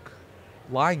book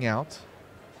lying out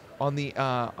on the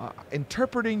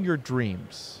interpreting your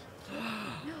dreams.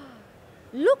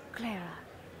 Look, Clara.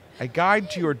 A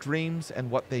guide to your dreams and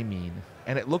what they mean.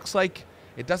 And it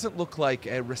doesn't look like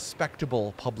a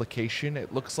respectable publication.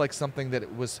 It looks like something that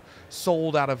it was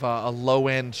sold out of a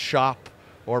low-end shop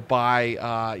or by,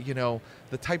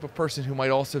 the type of person who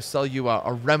might also sell you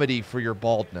a remedy for your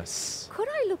baldness. Could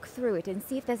I look through it and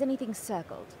see if there's anything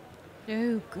circled?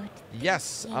 Oh, good.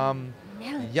 Yes, No.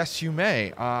 yes, you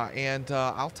may. And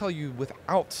I'll tell you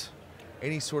without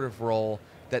any sort of roll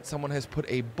that someone has put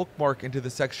a bookmark into the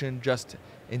section just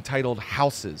entitled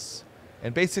Houses.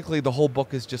 And basically the whole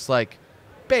book is just like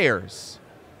bears,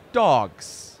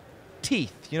 dogs,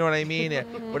 teeth. You know what I mean?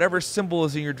 Whatever symbol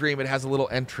is in your dream, it has a little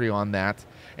entry on that.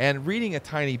 And reading a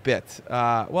tiny bit.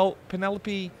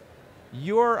 Penelope,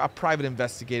 you're a private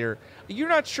investigator. You're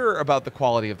not sure about the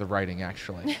quality of the writing,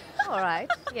 actually. All right.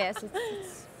 Yes,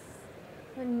 it's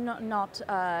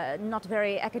not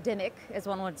very academic, as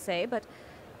one would say, but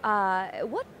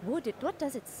what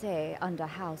does it say under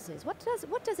houses? What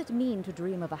does it mean to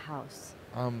dream of a house?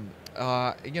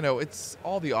 It's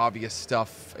all the obvious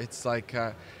stuff. It's like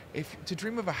if to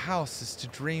dream of a house is to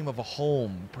dream of a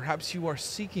home. Perhaps you are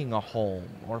seeking a home,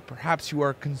 or perhaps you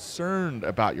are concerned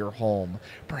about your home.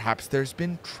 Perhaps there's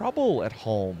been trouble at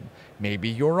home. Maybe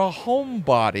you're a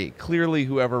homebody. Clearly,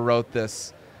 whoever wrote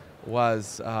this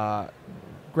was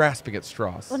grasping at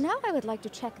straws. Well, now I would like to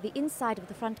check the inside of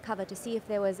the front cover to see if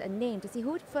there was a name, to see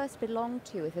who it first belonged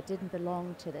to, if it didn't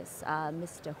belong to this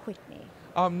Mr. Whitney.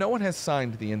 No one has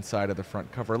signed the inside of the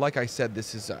front cover. Like I said,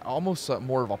 this is almost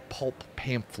more of a pulp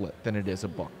pamphlet than it is a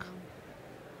book.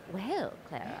 Well,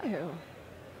 Clara.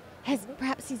 Oh.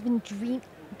 Perhaps he's been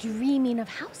dreaming of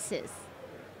houses.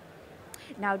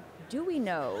 Now, do we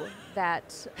know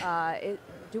that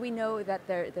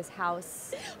this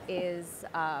house is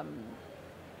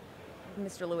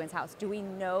Mr. Lewin's house? Do we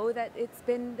know that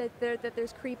that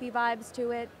there's creepy vibes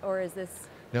to it, or is this?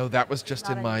 No, that was just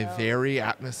Not in a my no. very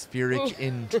atmospheric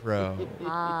intro.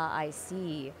 Ah, I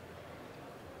see.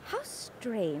 How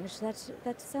strange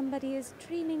that somebody is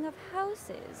dreaming of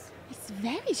houses. It's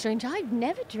very strange. I've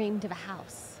never dreamed of a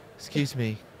house. Excuse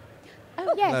me.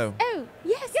 Oh, yes. Hello. Oh,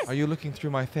 yes. Are you looking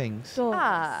through my things?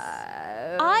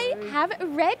 I have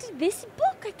read this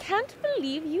book. I can't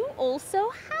believe you also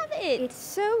have it. It's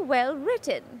so well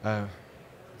written. Oh,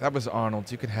 that was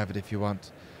Arnold's. You can have it if you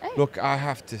want. Oh. Look, I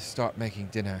have to start making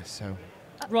dinner, so...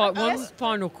 Right, one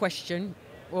final question,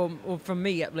 or from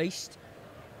me at least.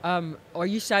 Are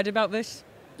you sad about this?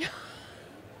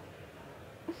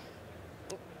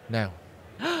 No.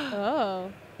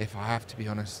 Oh. If I have to be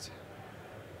honest,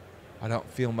 I don't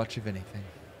feel much of anything.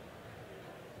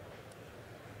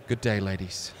 Good day,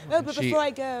 ladies. Oh, but before I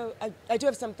go, I do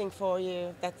have something for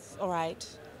you. That's all right.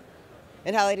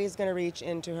 And Halliday's going to reach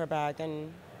into her bag,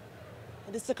 and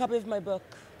this is a copy of my book.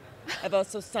 I've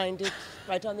also signed it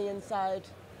right on the inside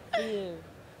for you.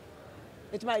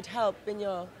 It might help in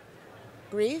your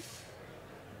grief.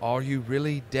 Are you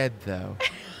really dead, though?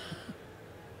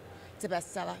 It's a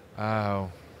bestseller.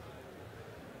 Oh.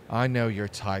 I know your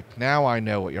type. Now I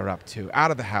know what you're up to. Out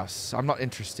of the house. I'm not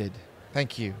interested.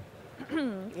 Thank you.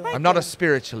 I'm not a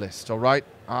spiritualist, all right?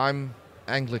 I'm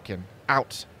Anglican.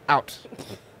 Out. Out.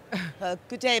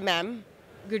 Good day, ma'am.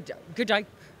 Good day.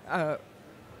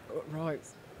 Right.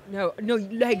 No,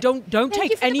 hey, don't Thank you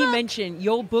take for the any book. mention.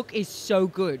 Your book is so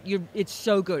good. It's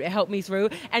so good. It helped me through,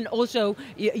 and also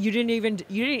you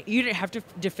didn't have to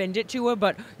defend it to her,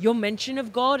 but your mention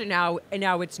of God and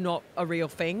how it's not a real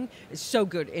thing is so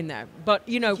good in there. But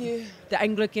you. the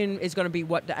Anglican is going to be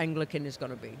what the Anglican is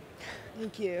going to be.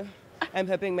 Thank you. I'm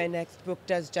hoping my next book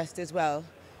does just as well.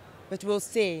 But we'll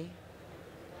see.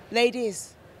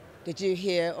 Ladies, did you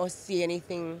hear or see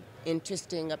anything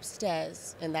interesting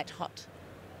upstairs in that hut?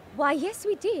 Why, yes,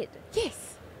 we did.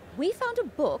 Yes. We found a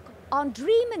book on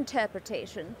dream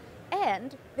interpretation,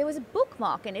 and there was a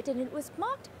bookmark in it, and it was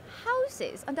marked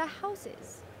houses, under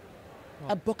houses.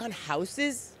 A book on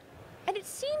houses? And it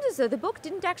seemed as though the book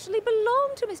didn't actually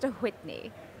belong to Mr.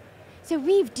 Whitney. So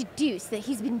we've deduced that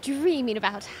he's been dreaming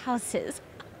about houses.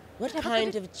 What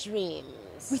kind of dreams?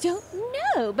 We don't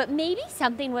know, but maybe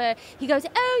something where he goes,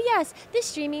 oh yes,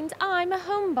 this dream means I'm a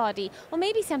homebody. Or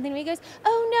maybe something where he goes,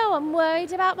 oh no, I'm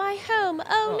worried about my home.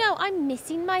 Oh no, I'm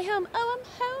missing my home. Oh, I'm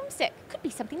homesick. Could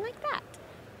be something like that.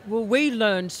 Well, we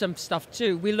learned some stuff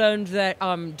too. We learned that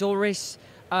Doris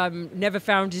never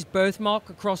found his birthmark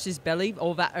across his belly,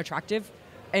 all that attractive.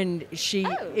 And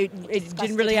it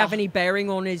didn't really have any bearing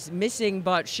on his missing,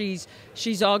 but she's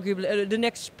arguably the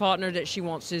next partner that she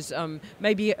wants is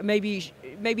maybe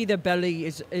the belly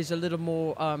is a little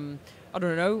more I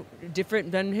don't know,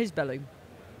 different than his belly.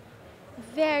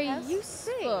 Very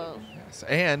useful. Yes,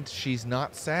 and she's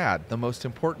not sad. The most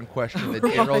important question that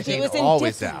She Geraldine was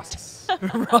always indifferent. asks.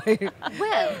 Right.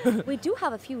 Well, we do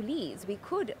have a few leads. We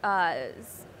could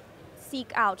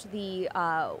seek out the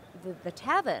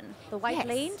tavern, the White Yes.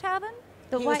 Lane Tavern,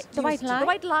 The He white was line. the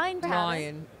White Line Tavern,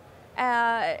 Lion.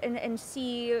 and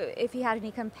see if he had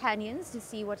any companions to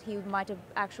see what he might have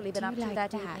actually been Do up you to like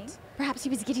that that? evening. Perhaps he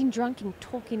was getting drunk and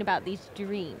talking about these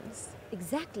dreams.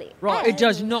 Exactly. Right. It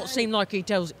does And- not seem like he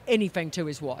tells anything to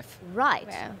his wife. Right.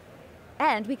 Well,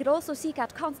 And we could also seek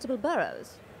out Constable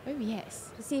Burrows oh yes.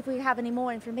 to see if we have any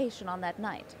more information on that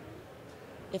night.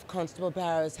 If Constable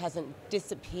Barrows hasn't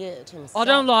disappeared himself. I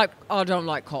don't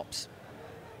like cops.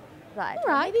 Right. All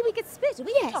Well, right. maybe we could split.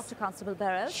 We can Yes. talk to Constable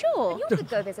Burrows. Sure. And you could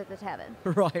go visit the tavern.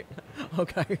 Right.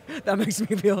 Okay. That makes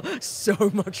me feel so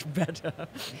much better.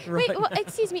 Right. Wait, well,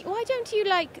 excuse me. Why don't you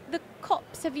like the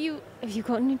cops? Have you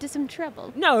gotten into some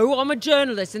trouble? No, I'm a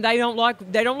journalist, and they don't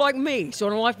like me, so I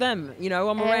don't like them.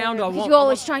 I'm around. I Because want, you're I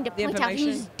always want trying to the point out information.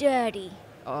 who's dirty.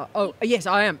 Oh yes,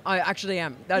 I am. I actually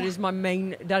am. That is my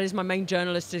main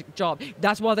journalistic job.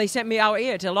 That's why they sent me out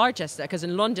here to Leicester, because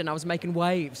in London I was making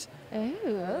waves.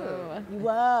 Oh. You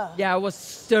were. Yeah, I was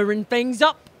stirring things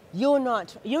up. You're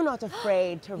not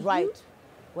afraid to write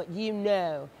what you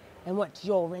know and what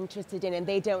you're interested in, and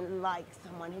they don't like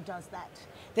someone who does that.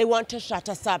 They want to shut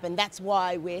us up, and that's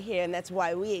why we're here, and that's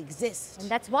why we exist. And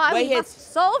that's why We're we here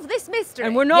must solve this mystery.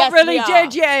 And we're not Yes, really we are.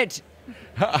 dead yet.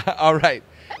 All right.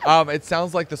 It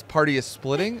sounds like this party is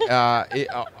splitting.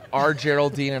 Are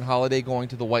Geraldine and Holiday going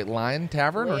to the White Lion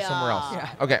Tavern or We somewhere else? are. Yeah.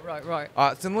 Okay. Right.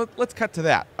 So let's cut to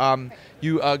that.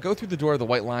 You go through the door of the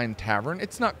White Lion Tavern.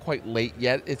 It's not quite late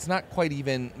yet. It's not quite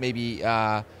even maybe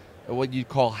what you'd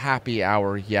call happy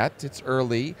hour yet. It's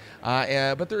early.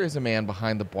 But there is a man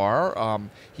behind the bar.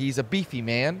 He's a beefy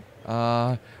man,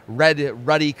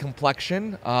 ruddy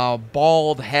complexion,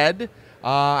 bald head.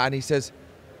 And he says,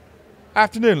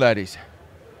 "Afternoon, ladies."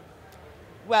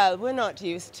 Well, we're not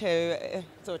used to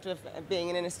sort of being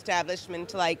in an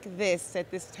establishment like this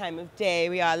at this time of day.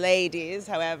 We are ladies,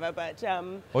 however, but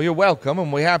Well, you're welcome,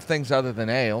 and we have things other than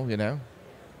ale,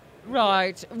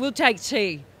 Right. We'll take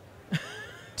tea.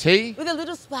 Tea? with a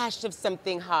little splash of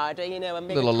something harder, a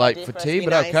Little light for tea,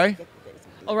 but okay.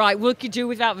 All right. We could do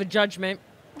without the judgment.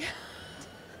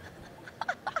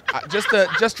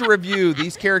 Just to review,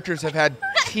 these characters have had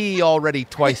tea already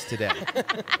twice today.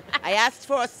 I asked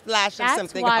for a splash of That's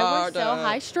something why harder. we're so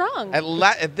high strung.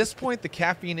 At this point, the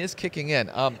caffeine is kicking in.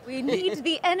 We need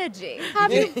the energy.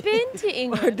 Have you been to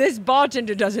England? This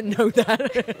bartender doesn't know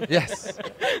that. Yes,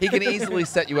 he can easily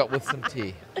set you up with some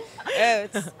tea. Oh,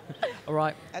 it's All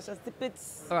right. that's just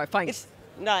it's All right. Thanks. it's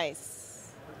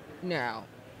nice. Now.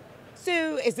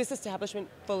 So, is this establishment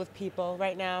full of people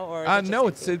right now, or? Is it just No,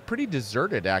 it's empty? pretty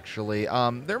deserted, actually.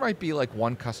 There might be like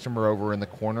one customer over in the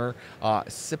corner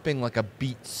sipping like a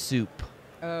beet soup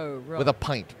Oh, right. with a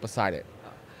pint beside it.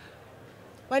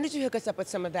 Why don't you hook us up with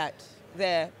some of that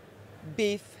there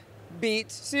beet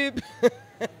soup?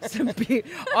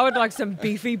 I would like some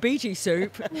beefy beety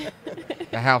soup.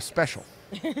 The house special.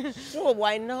 Sure,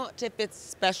 why not if it's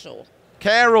special?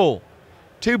 Carol,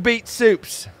 2 beet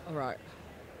soups. All right.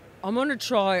 I'm gonna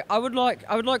try. I would like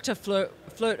to flirt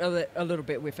a little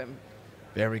bit with him.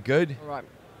 Very good. All right.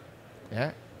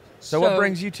 Yeah. So what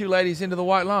brings you two ladies into the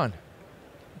White Line?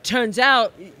 Turns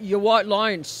out your White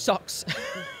Line sucks.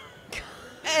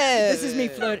 This is me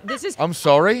flirting. This is. I'm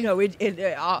sorry? No,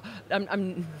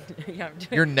 I'm yeah.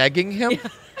 You're negging him?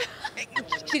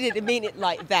 She didn't mean it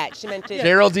like that. She meant it.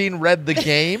 Geraldine read the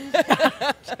game?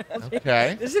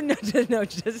 Okay. This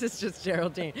is just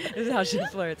Geraldine. This is how she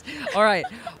flirts. All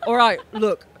right.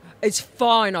 Look, it's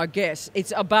fine, I guess.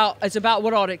 It's about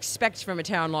what I'd expect from a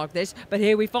town like this. But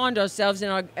here we find ourselves,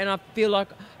 and I feel like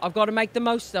I've got to make the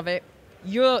most of it.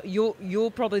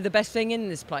 You're probably the best thing in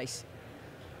this place.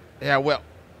 Yeah,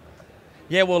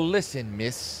 well, listen,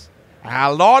 miss.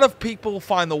 A lot of people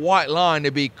find the White Line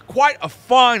to be quite a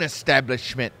fine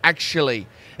establishment, actually.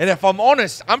 And if I'm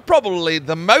honest, I'm probably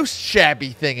the most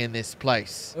shabby thing in this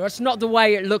place. That's not the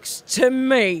way it looks to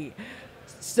me.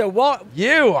 So what?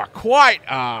 You are quite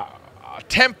a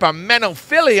temperamental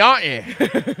filly, aren't you?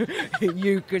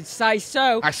 You could say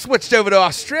so. I switched over to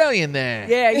Australian there.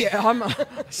 Yeah, I'm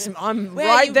Where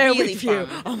are right you there really with you.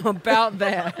 from? I'm about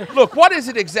there. Look, what is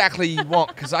it exactly you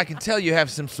want? Because I can tell you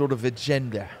have some sort of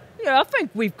agenda. Yeah, I think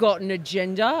we've got an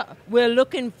agenda. We're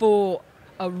looking for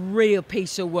a real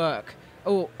piece of work.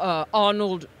 Oh,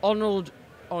 Arnold,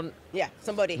 Yeah,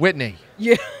 somebody. Whitney.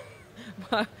 yeah.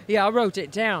 Yeah, I wrote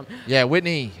it down. Yeah,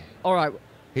 Whitney. All right.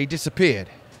 He disappeared.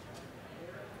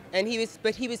 And he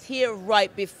was here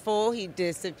right before he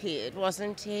disappeared,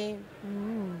 wasn't he?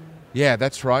 Yeah,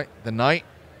 that's right. The night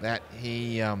that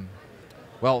he,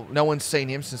 no one's seen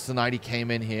him since the night he came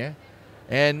in here.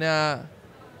 And,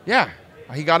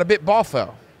 he got a bit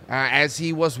boffo, as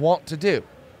he was wont to do.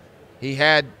 He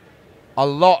had a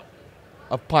lot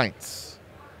of pints.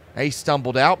 He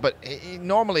stumbled out, but he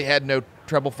normally had no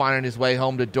trouble finding his way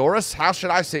home to Doris. How should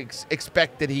I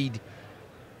expect that he'd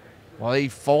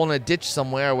fall in a ditch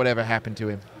somewhere or whatever happened to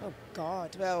him? Oh,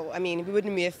 God. Well, I mean, we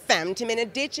wouldn't have found him in a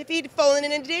ditch if he'd fallen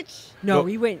in a ditch. No,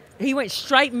 Look. he went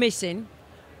straight missing,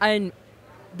 and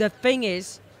the thing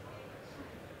is,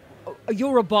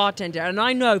 you're a bartender, and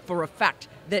I know for a fact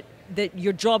that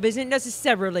your job isn't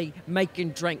necessarily making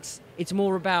drinks. It's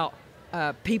more about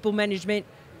people management,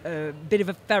 a bit of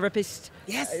a therapist,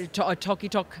 Yes. a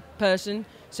talky-talk person.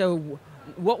 So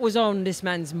what was on this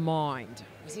man's mind?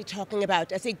 What was he talking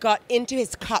about as he got into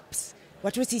his cups?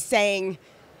 What was he saying?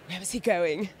 Where was he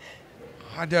going?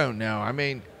 I don't know. I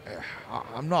mean,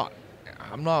 I'm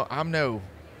no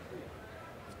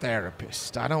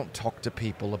therapist. I don't talk to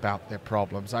people about their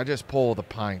problems. I just pour the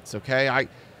pints, okay? I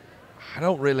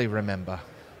don't really remember.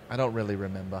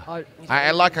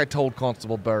 I like I told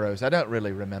Constable Burroughs, I don't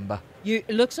really remember. It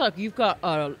looks like you've got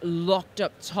a locked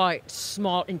up, tight,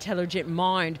 smart, intelligent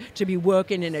mind to be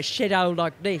working in a shithole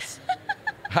like this.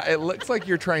 It looks like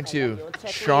you're trying to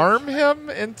charm him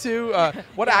into...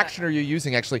 what action are you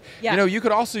using, actually? Yeah. You know, you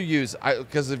could also use,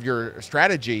 because of your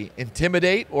strategy,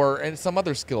 intimidate and some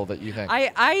other skill that you think.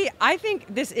 I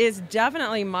think this is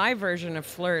definitely my version of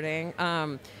flirting.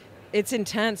 It's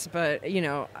intense, but,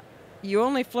 you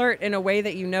only flirt in a way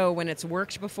that you know when it's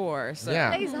worked before. So.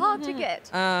 Yeah. It's hard to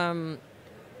get.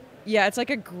 Yeah, it's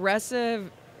like aggressive.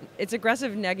 It's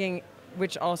aggressive negging,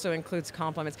 which also includes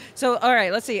compliments. So, all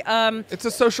right, let's see. It's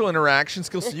a social interaction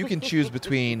skill, so you can choose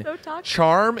between So toxic.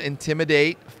 charm,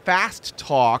 intimidate, fast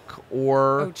talk,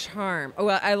 or... charm. Oh,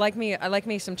 well, I like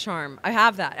me some charm. I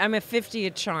have that. I'm a 50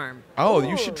 at charm. Oh,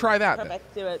 you should try that then.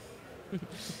 Perfect. Do it.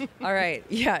 All right.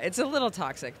 Yeah, it's a little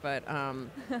toxic, but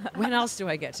when else do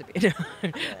I get to be?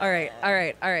 All right.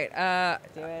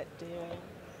 Do it.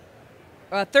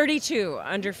 32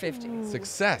 under 50.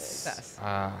 Success.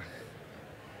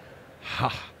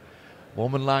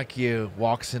 Woman like you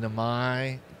walks into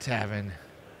my tavern.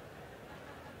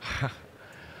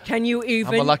 Can you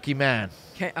even? I'm a lucky man.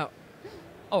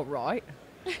 All right.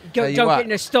 Tell you Don't what. get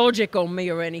nostalgic on me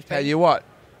or anything. Tell you what,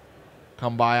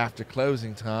 come by after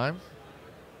closing time.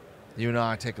 You and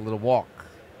I take a little walk.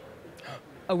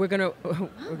 Oh, we're gonna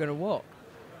walk.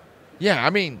 Yeah, I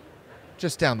mean,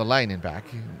 just down the lane and back.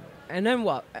 And then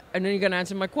what? And then you're gonna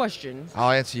answer my questions.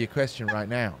 I'll answer your question right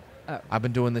now. Oh. I've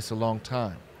been doing this a long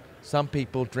time. Some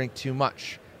people drink too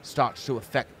much. Starts to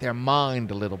affect their mind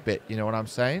a little bit. You know what I'm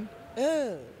saying?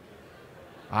 Oh.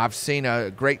 I've seen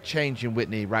a great change in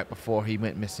Whitney right before he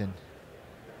went missing.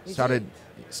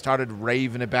 Started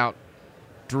raving about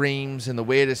dreams, and the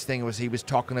weirdest thing was he was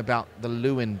talking about the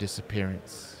Lewin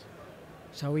disappearance.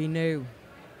 So he knew.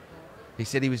 He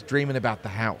said he was dreaming about the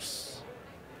house.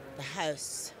 The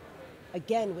house.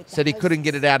 Again with the Said he couldn't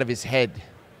get it out of his head.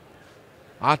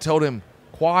 I told him,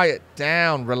 quiet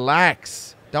down,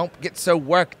 relax. Don't get so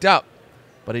worked up.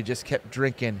 But he just kept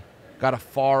drinking, got a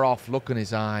far-off look in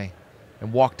his eye,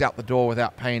 and walked out the door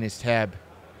without paying his tab.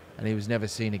 And he was never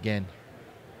seen again.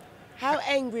 How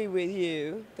angry were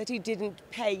you that he didn't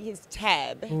pay his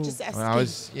tab? Just asking. Well, I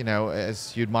was,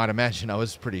 as you'd might imagine, I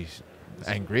was pretty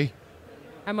angry.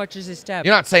 How much is his tab?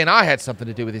 You're not saying I had something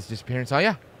to do with his disappearance, are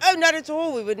you? Oh, not at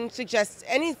all. We wouldn't suggest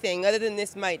anything other than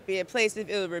this might be a place of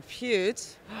ill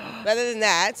repute. Other than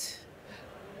that,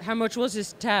 How much was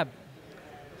his tab?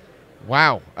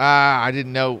 Wow. I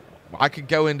didn't know. I could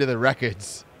go into the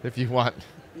records if you want.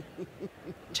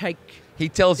 Take. He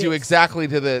tells you Yes. exactly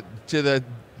to the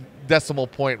decimal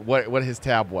point what his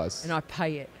tab was. And I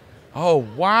pay it. Oh,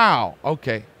 wow.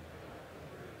 Okay.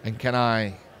 And can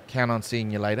I count on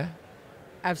seeing you later?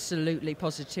 Absolutely,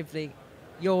 positively.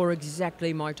 You're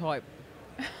exactly my type.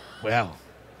 Well,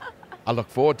 I look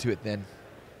forward to it then.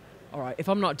 All right, if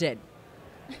I'm not dead.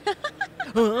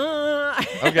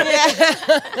 Okay.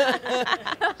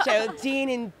 Geraldine,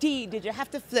 indeed, did you have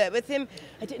to flirt with him?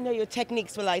 I didn't know your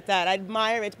techniques were like that. I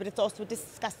admire it, but it's also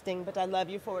disgusting, but I love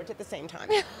you for it at the same time.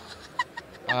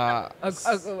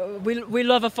 We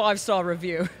love a 5-star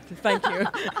review. Thank you.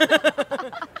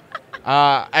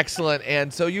 Excellent.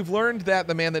 And so you've learned that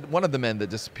one of the men that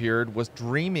disappeared was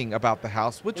dreaming about the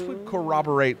house, which would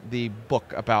corroborate the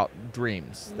book about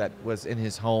dreams that was in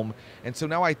his home. And so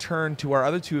now I turn to our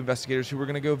other two investigators who were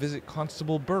going to go visit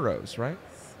Constable Burroughs, right?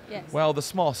 Yes. Well, the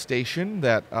small station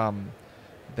that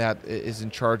is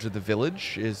in charge of the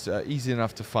village is easy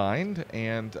enough to find,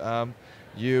 and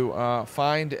you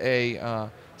find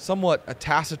a somewhat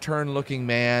taciturn-looking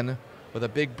man with a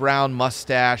big brown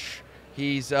mustache.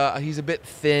 He's a bit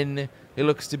thin. He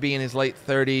looks to be in his late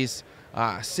 30s,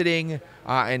 sitting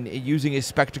and using his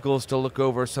spectacles to look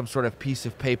over some sort of piece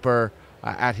of paper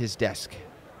at his desk.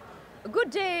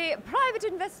 Good day, Private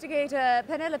Investigator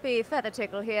Penelope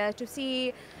Feathertickle here to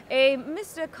see a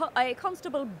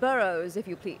Constable Burroughs, if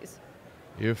you please.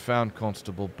 You found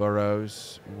Constable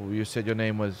Burroughs. You said your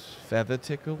name was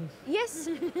Feathertickle? Yes,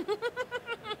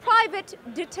 Private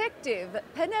Detective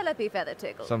Penelope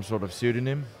Feathertickle. Some sort of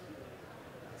pseudonym?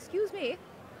 Excuse me.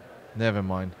 Never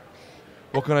mind.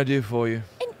 What can I do for you?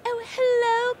 And oh,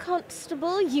 hello,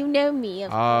 Constable. You know me,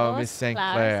 of course. Miss St.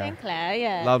 Clara Clair. St. Clair,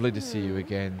 yeah. Lovely to see you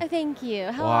again. Oh, thank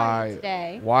you. How are you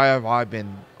today? Why have I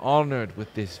been honored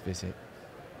with this visit?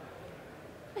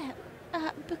 Well,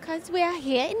 because we are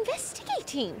here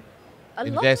investigating.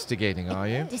 Investigating, are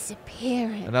you?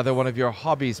 Disappearance. Another one of your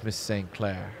hobbies, Miss St.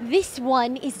 Clair. This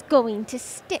one is going to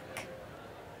stick.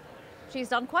 She's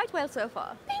done quite well so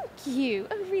far. Thank you.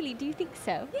 Oh, really? Do you think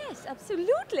so? Yes,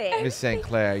 absolutely. Miss St.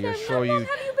 Clair, you're How sure long you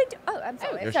have you been I'm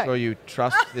sorry. you're sure you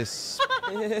trust this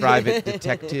private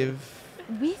detective?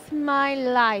 With my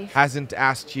life. Hasn't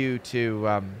asked you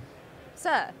to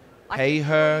Sir, I pay can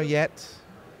her assure you- yet?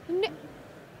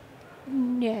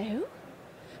 No.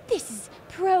 This is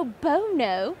pro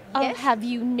bono, I'll Yes? have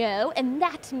you know, and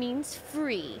that means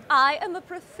free. I am a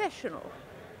professional.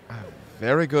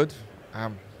 Very good.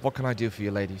 What can I do for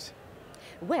you ladies?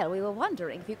 Well, we were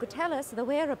wondering if you could tell us the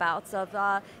whereabouts of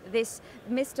this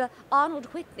Mr. Arnold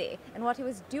Whitney and what he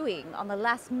was doing on the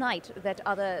last night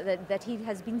that he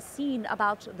has been seen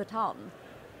about the town.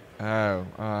 Oh,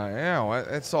 yeah, well,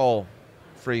 it's all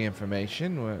free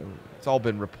information. It's all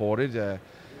been reported.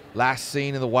 Last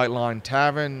seen in the White Line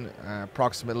Tavern,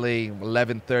 approximately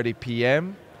 11:30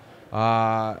 p.m.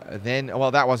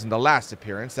 That wasn't the last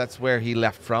appearance. That's where he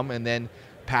left from. And then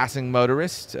passing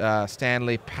motorist,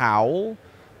 Stanley Powell,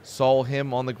 saw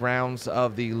him on the grounds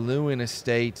of the Lewin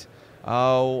estate,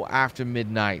 after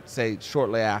midnight, say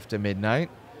shortly after midnight.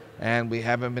 And we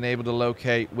haven't been able to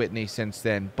locate Whitney since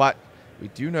then. But we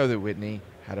do know that Whitney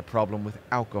had a problem with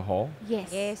alcohol.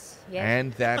 Yes. Yes.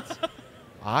 And that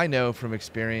I know from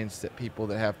experience that people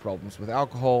that have problems with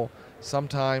alcohol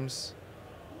sometimes,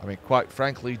 quite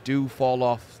frankly, do fall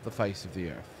off the face of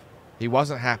the earth. He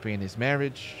wasn't happy in his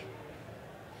marriage.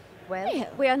 Well,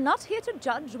 we are not here to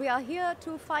judge. We are here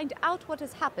to find out what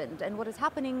has happened and what is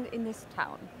happening in this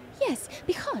town. Yes,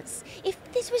 because if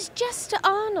this was just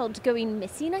Arnold going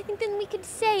missing, I think then we could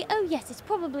say, oh yes, it's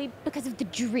probably because of the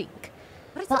drink.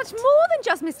 But it's much more than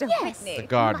just Mr. Yes. Whitney. The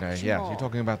gardener, Much yes, more. you're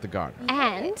talking about the gardener.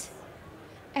 And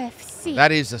FC.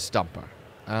 That is a stumper.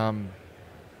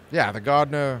 The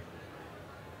gardener.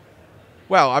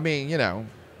 Well,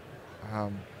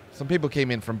 some people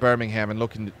came in from Birmingham and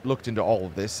looked into all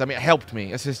of this. It helped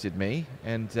me, assisted me,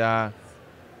 and I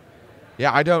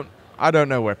don't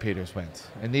know where Peters went,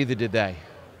 and neither did they.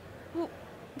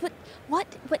 But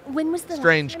when was the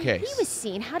Strange last time case. he was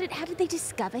seen? How did they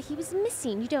discover he was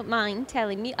missing? You don't mind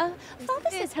telling me? Father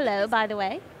says hello, by the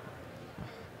way.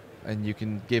 And you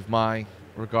can give my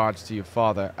regards to your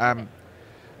father.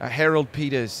 Harold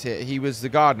Peters, he was the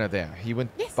gardener there. He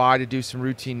went by to do some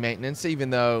routine maintenance.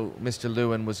 Even though Mr.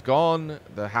 Lewin was gone,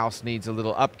 the house needs a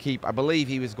little upkeep. I believe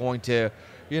he was going to,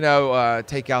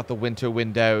 take out the winter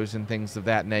windows and things of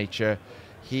that nature.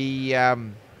 He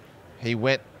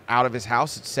went out of his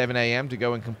house at 7 a.m. to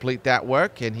go and complete that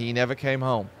work, and he never came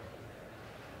home.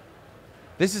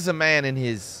 This is a man in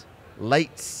his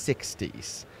late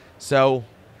 60s. So,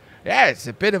 yeah, it's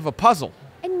a bit of a puzzle.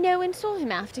 And no one saw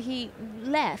him after he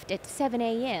left at 7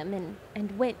 a.m.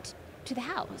 and went to the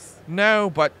house?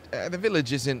 No, but the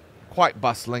village isn't quite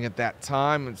bustling at that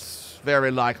time. It's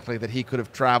very likely that he could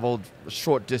have traveled a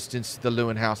short distance to the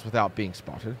Lewin house without being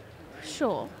spotted.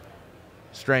 Sure.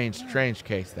 Strange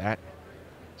case, that.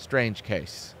 Strange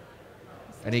case.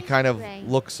 And he kind of Strange.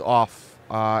 looks off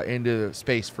into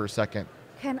space for a second.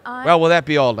 Can I? Well, will that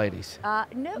be all, ladies?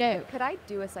 No. Could I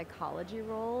do a psychology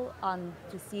roll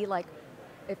to see, like,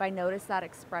 if I notice that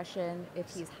expression,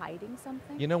 if he's hiding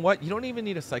something? You know what? You don't even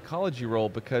need a psychology roll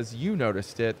because you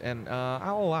noticed it, and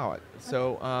I'll allow it.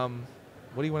 So,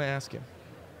 what do you want to ask him?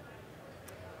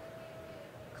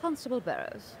 Constable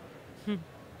Burrows,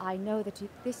 I know that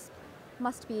this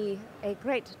must be a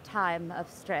great time of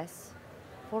stress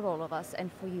for all of us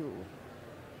and for you.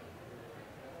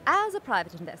 As a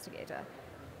private investigator,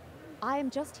 I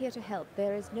am just here to help.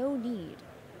 There is no need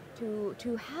to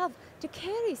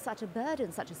carry such a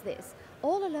burden such as this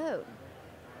all alone.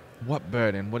 What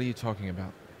burden? What are you talking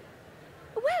about?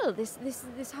 Well,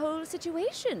 this whole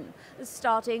situation,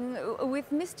 starting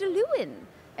with Mr. Lewin,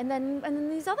 and then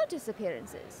these other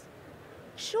disappearances.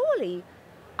 Surely,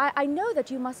 I know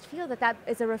that you must feel that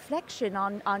is a reflection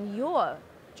on your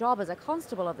job as a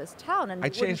constable of this town. And I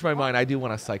changed my mind. I do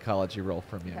want a psychology roll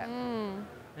from you.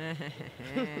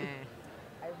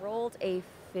 I rolled a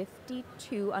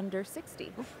 52 under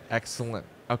 60. Excellent.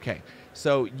 Okay,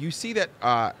 so you see that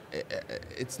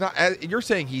it's not. You're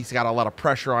saying he's got a lot of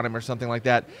pressure on him or something like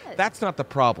that. Yes. That's not the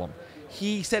problem.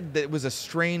 He said that it was a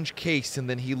strange case, and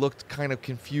then he looked kind of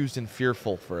confused and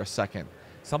fearful for a second.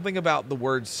 Something about the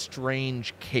word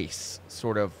 "strange case"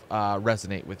 sort of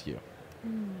resonate with you.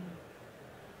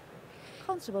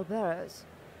 Constable Burrows,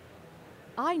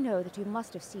 I know that you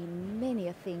must have seen many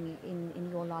a thing in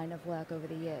your line of work over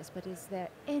the years, but is there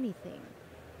anything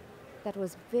that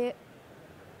was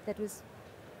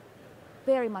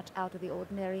very much out of the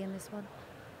ordinary in this one?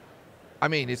 I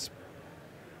mean, it's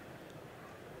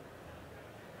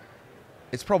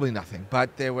probably nothing,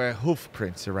 but there were hoof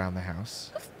prints around the house.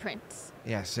 Hoof prints?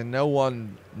 Yes, and no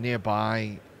one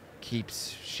nearby keeps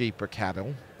sheep or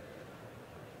cattle.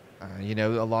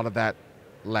 A lot of that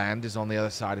land is on the other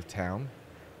side of town.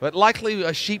 But likely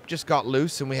a sheep just got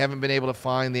loose and we haven't been able to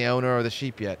find the owner of the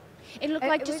sheep yet. It looked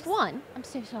like just one. I'm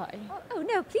so sorry. Oh,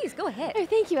 no, please, go ahead. Oh,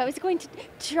 thank you. I was going to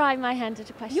try my hand at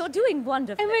a question. You're doing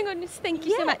wonderful. Oh my goodness, thank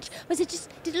you so much.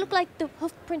 Did it look like the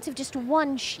hoof prints of just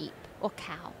one sheep or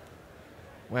cow?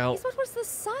 Well, What was the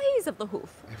size of the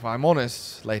hoof? if I'm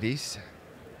honest, ladies,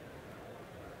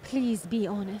 Please be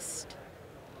honest.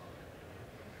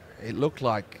 it looked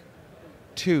like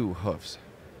 2 hoofs.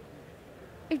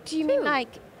 Oh, do you mean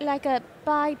like a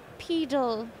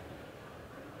bipedal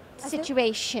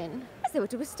situation? I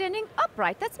thought it was standing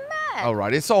upright. That's mad. All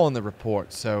right, it's all in the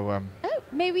report, so Oh,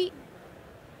 may we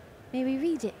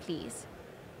read it, please?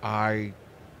 I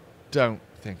don't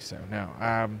think so,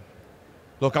 no.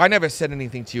 Look, I never said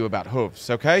anything to you about hooves,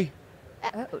 okay?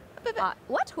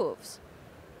 What hooves?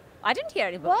 I didn't hear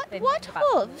anything. What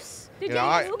hooves?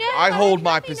 I hold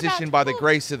my position by the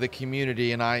grace of the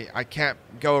community, and I can't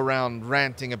go around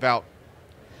ranting about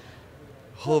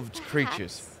hooved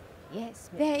creatures. Yes.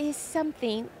 There is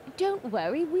something. Don't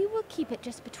worry, we will keep it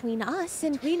just between us.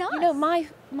 And Between us? You know,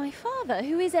 my father,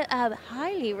 who is a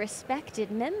highly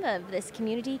respected member of this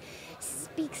community,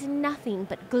 speaks nothing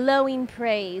but glowing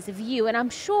praise of you, and I'm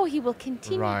sure he will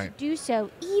continue to do so,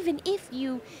 even if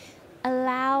you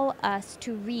allow us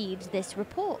to read this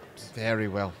report. Very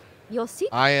well. Your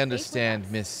secret. I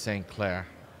understand, Miss St. Clair.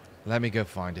 Let me go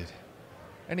find it.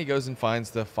 And he goes and finds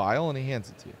the file, and he hands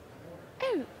it to you.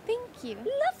 Oh, thank you.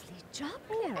 Lovely job,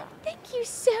 Clara. Thank you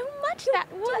so much. That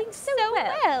went so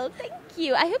well. Thank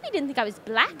you. I hope he didn't think I was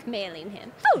blackmailing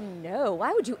him. Oh, no.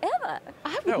 Why would you ever?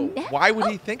 I would never. Why would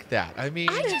he think that? I mean...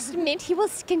 I just meant he will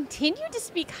continue to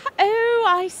speak. Oh,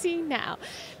 I see now.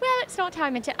 Well, it's not how I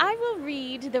meant it. I will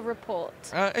read the report.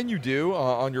 And you do,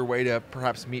 on your way to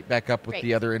perhaps meet back up with Great.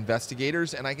 the other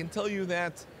investigators, and I can tell you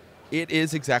that it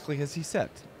is exactly as he said.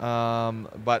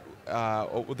 But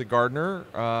the gardener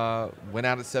went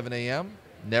out at 7 a.m.,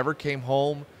 never came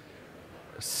home.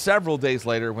 Several days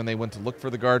later, when they went to look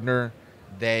for the gardener,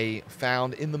 they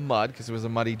found in the mud, because it was a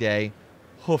muddy day,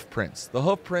 hoof prints. The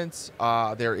hoof prints,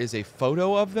 there is a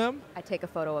photo of them. I take a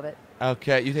photo of it.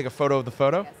 Okay, you take a photo of the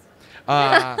photo?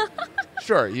 Yes.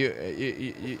 Sure.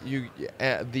 The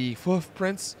hoof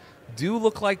prints do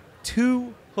look like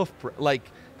two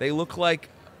they look like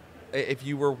if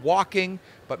you were walking,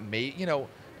 but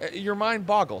your mind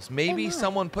boggles. Maybe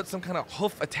someone put some kind of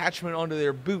hoof attachment onto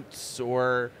their boots,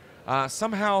 or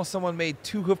somehow someone made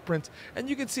two hoof prints, and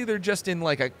you can see they're just in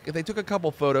they took a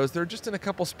couple photos. They're just in a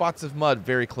couple spots of mud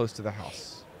very close to the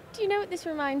house. Do you know what this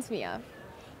reminds me of?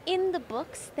 In the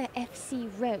books that FC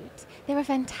wrote, there are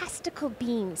fantastical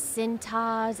beings,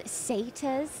 centaurs,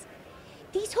 satyrs.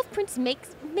 These hoof prints make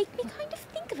me kind of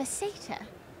think of a satyr.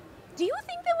 Do you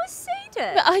think there was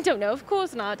Satan? But I don't know, of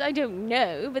course not. I don't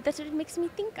know, but that's what it makes me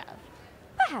think of.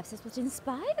 Perhaps that's what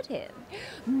inspired him.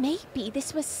 Maybe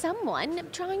this was someone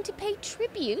trying to pay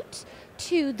tribute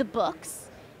to the books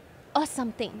or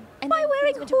something. And By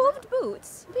wearing hooved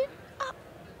boots?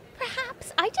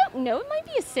 Perhaps. I don't know. It might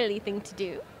be a silly thing to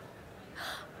do.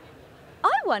 I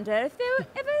wonder if there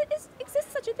ever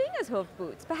exists such a thing as hooved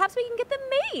boots. Perhaps we can get them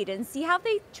made and see how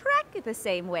they track the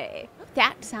same way.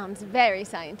 That sounds very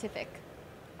scientific.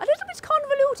 A little bit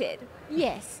convoluted,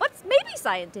 Yes. but maybe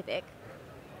scientific.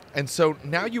 And so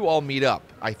now you all meet up,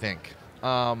 I think.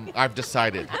 I've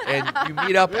decided. And you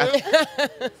meet up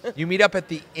at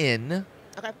the inn.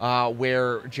 Okay.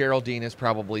 Where Geraldine is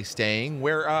probably staying,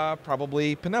 where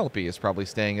probably Penelope is probably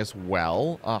staying as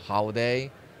well.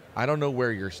 Holiday, I don't know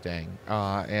where you're staying.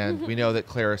 And we know that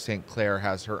Clara St. Clair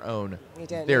has her own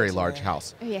very large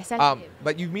house. Oh, yes, I do.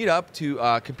 But you meet up to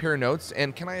compare notes,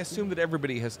 and can I assume that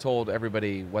everybody has told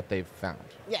everybody what they've found?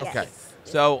 Yes. Okay.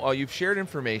 So you've shared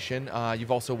information.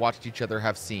 You've also watched each other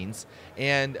have scenes.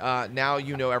 And now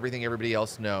you know everything everybody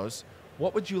else knows.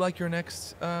 What would you like your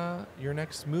next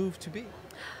move to be?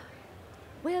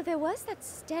 Well, there was that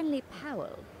Stanley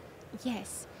Powell.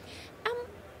 Yes.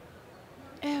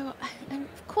 And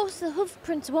of course the hoof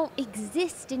prints won't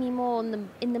exist anymore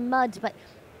in the mud, but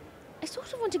I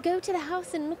sort of want to go to the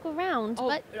house and look around.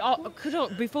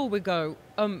 Before we go,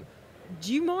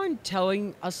 do you mind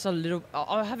telling us a little?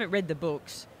 I haven't read the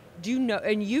books. Do you know?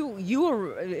 And you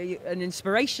are an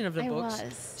inspiration of the books. I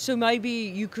was. So maybe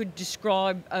you could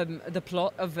describe the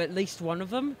plot of at least one of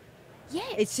them.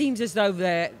 Yes. It seems as though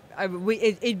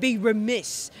it'd be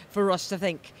remiss for us to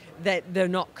think that they're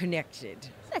not connected.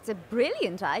 That's a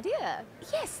brilliant idea.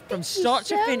 Yes. From thank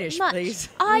start you to so finish, much. please.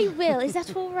 I will. Is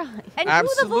that all right? And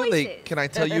Absolutely. do the voices. Can I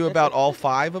tell you about all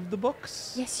 5 of the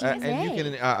books? Yes, you And you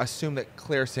may. can assume that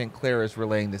Claire St. Clair is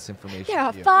relaying this information There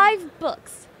are to you. 5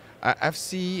 books.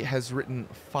 FC has written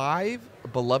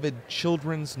 5 beloved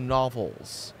children's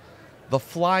novels. The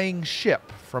Flying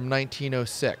Ship from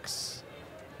 1906.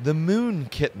 The Moon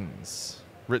Kittens,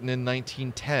 written in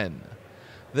 1910.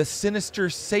 The Sinister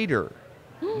Satyr,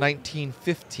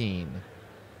 1915.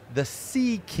 The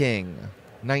Sea King,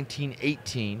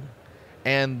 1918.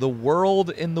 And The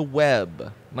World in the Web,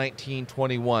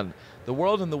 1921. The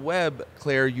World in the Web,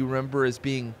 Claire, you remember as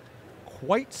being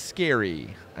quite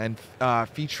scary and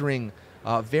featuring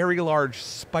very large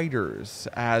spiders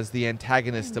as the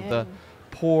antagonist of the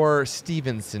poor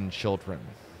Stevenson children.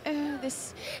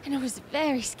 And it was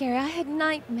very scary. I had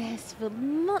nightmares for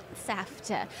months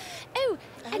after.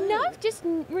 And now I've just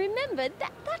remembered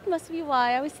that must be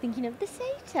why I was thinking of the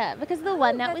satyr, because the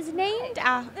one that was that's named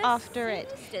right. after it.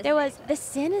 Sinister There was Satyr. the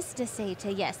Sinister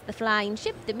Satyr, yes, the Flying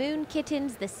Ship, the Moon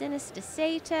Kittens, the Sinister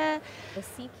Satyr, The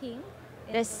Sea King.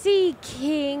 the Sea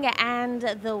King, and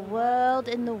the World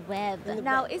in the Web.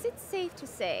 Now, is it safe to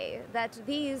say that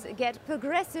these get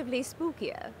progressively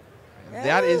spookier?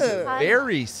 That is Oh.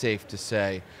 very safe to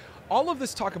say. All of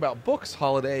this talk about books,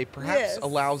 Holiday, perhaps Yes.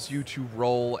 allows you to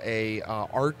roll a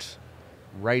art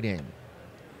writing.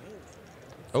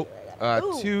 Oh,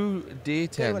 Ooh. 2 Good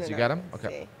D10s. one You enough. got them? Let's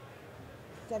Okay. see.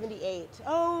 78.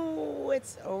 Oh,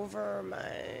 it's over my.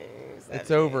 It's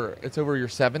 70. over. It's over your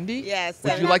 70? Yes.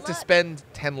 Would you like to spend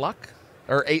 10 luck?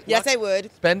 Or 8 Yes, luck? I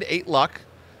would. Spend 8 luck.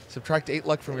 Subtract 8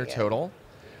 luck from There your we go. total.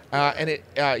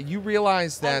 And you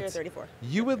realize that 134.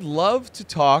 you would love to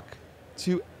talk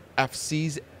to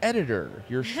FC's editor.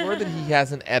 You're sure that he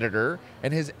has an editor,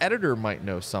 and his editor might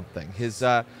know something.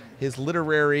 His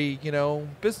literary,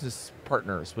 business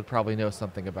partners would probably know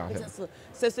something about him.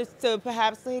 So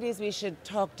perhaps, ladies, we should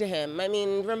talk to him. I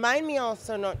mean, remind me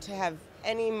also not to have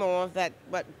any more of that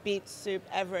beet soup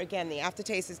ever again. The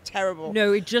aftertaste is terrible.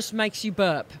 No, it just makes you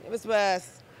burp. It was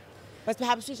worse. But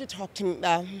perhaps we should talk to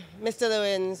Mr.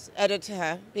 Lewin's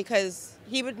editor, because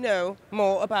he would know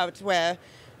more about where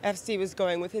FC was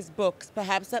going with his books.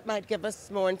 Perhaps that might give us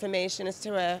more information as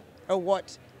to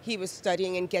what he was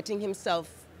studying and getting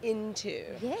himself into.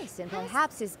 Yes, and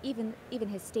perhaps even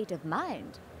his state of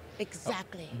mind.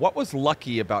 Exactly. What was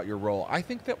lucky about your role? I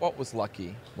think that what was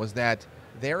lucky was that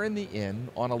there in the inn,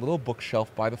 on a little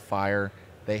bookshelf by the fire,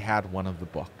 they had one of the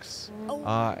books.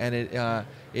 And it's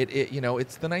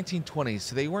the 1920s,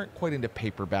 so they weren't quite into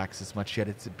paperbacks as much yet.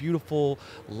 It's a beautiful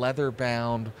leather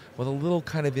bound with a little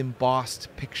kind of embossed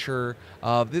picture.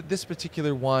 This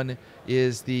particular one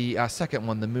is the second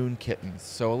one, the Moon Kittens.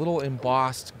 So a little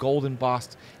embossed, gold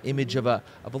embossed image of a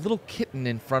little kitten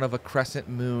in front of a crescent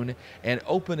moon, and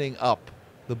opening up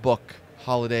the book,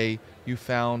 Holiday, you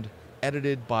found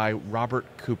edited by Robert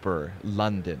Cooper,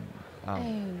 London.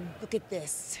 Look at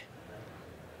this.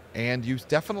 And you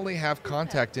definitely have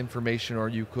contact information, or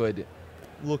you could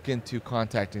look into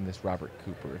contacting this Robert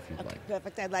Cooper if you'd like.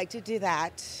 Perfect. I'd like to do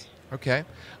that. Okay.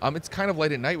 It's kind of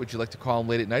late at night. Would you like to call him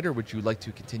late at night, or would you like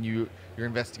to continue your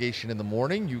investigation in the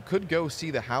morning? You could go see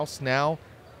the house now,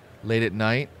 late at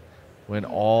night, when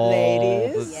all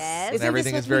Ladies. Yes. and Isn't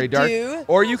everything this is what very we dark. do?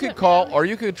 Or you could call, or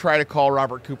you could try to call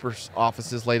Robert Cooper's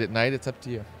offices late at night. It's up to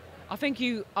you. I think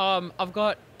I've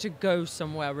got to go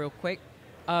somewhere real quick.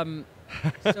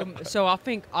 So I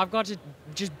think I've got to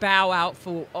just bow out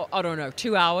for, I don't know,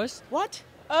 2 hours. What?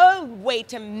 Oh,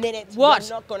 wait a minute. What? We're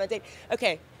not going to date.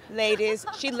 Okay, ladies,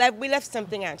 we left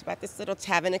something out about this little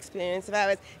tavern experience of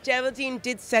ours. Geraldine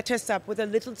did set us up with a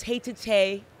little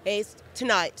tete-a-tete based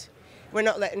tonight. We're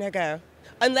not letting her go.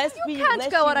 Unless You can't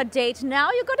go on a date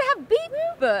now. You're going to have beep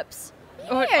burps.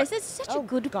 Yes, it's such a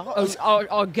good God.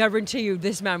 I'll guarantee you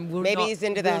this man will Maybe not, he's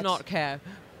into will that. not care.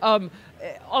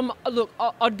 Look,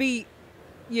 I'll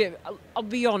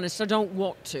be honest, I don't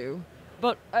want to.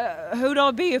 But who'd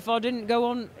I be if I didn't go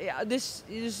on this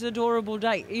adorable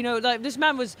date? You know, like this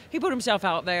man he put himself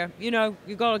out there. You know,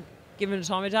 you got to give him the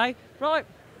time of day. Right.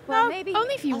 Well, No, maybe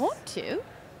Only if you want to.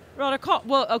 Right, I can't.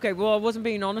 Well, okay. Well, I wasn't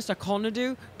being honest. I kind of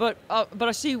do, but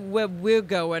I see where we're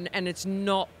going, and it's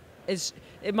not.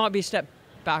 It might be a step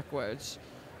backwards.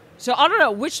 So I don't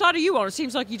know. Which side are you on? It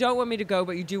seems like you don't want me to go,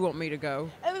 but you do want me to go.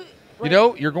 You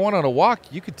know, you're going on a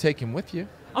walk. You could take him with you.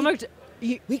 I'm like,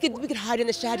 We could hide in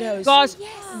the shadows. guys.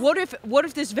 What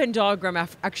if this Venn diagram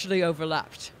actually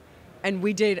overlapped, and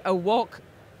we did a walk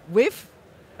with?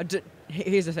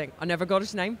 Here's the thing. I never got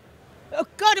his name. Oh,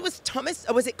 God, it was Thomas,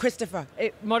 or was it Christopher?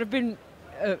 It might have been.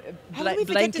 How did we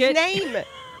forget his name?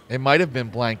 It might have been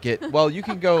Blanket. Well, you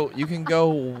can go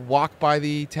walk by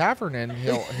the tavern, and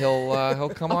he'll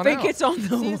come I on think out. it's on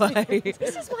the way.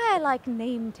 This is why I like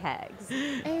name tags.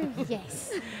 Oh,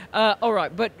 yes. All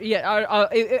right, but yeah,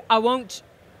 I won't.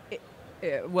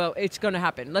 Well, it's going to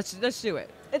happen. Let's do it.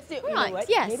 Let's do it. Right, You know what?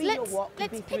 yes, Maybe your let's- walk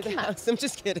could let's be through pick the him up. house. I'm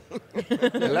just kidding.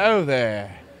 Hello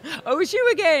there. Oh, it's you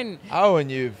again. Oh,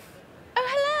 and you've Oh,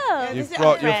 hello. Yeah, you've these are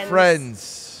brought our your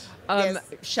friends. Yes.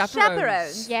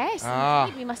 Chaperones. Yes, Ah.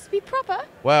 indeed, we must be proper.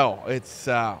 Well, it's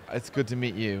good to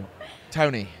meet you,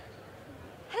 Tony.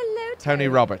 Hello, Tony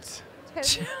Roberts.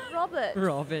 Tony Robert.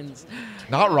 Robins.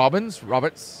 Not Robbins,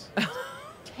 Roberts.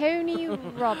 Tony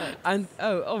Roberts. And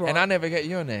all right. And I never get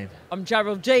your name. I'm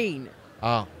Geraldine.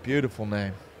 Ah, beautiful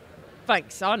name.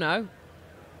 Thanks. I know.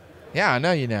 Yeah, I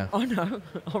know you know. I know.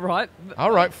 All right.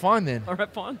 All right, fine then. All right.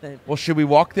 Fine then. Well, should we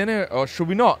walk then, or should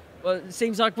we not? Well, it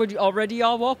seems like we already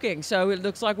are walking, so it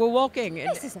looks like we're walking.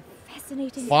 And This is a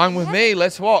fascinating. Fine with me.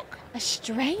 Let's walk. A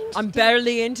strange. I'm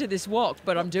barely into this walk,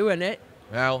 but I'm doing it.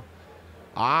 Well,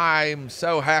 I'm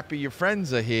so happy your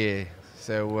friends are here,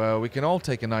 so we can all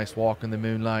take a nice walk in the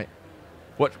moonlight.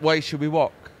 What way should we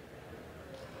walk?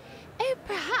 Oh,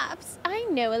 perhaps I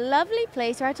know a lovely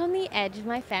place right on the edge of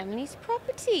my family's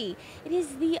property. It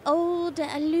is the old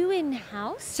Lewin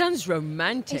house. Sounds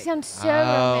romantic. It sounds so Oh,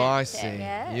 I romantic. see.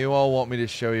 yeah. You all want me to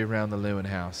show you around the Lewin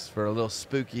house for a little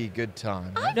spooky good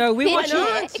time. I've No, we been want you-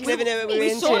 there. You never know what we're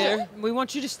It's into. Sort of. We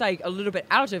want you to stay a little bit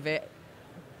out of it.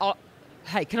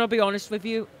 Hey, can I be honest with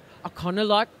you? I kind of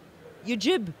like your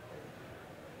jib.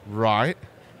 Right.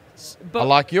 But I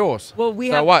like yours. Well, we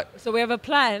so have. what? So we have a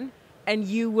plan, and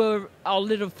our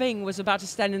little thing was about to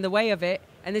stand in the way of it,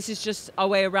 and this is just our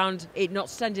way around it not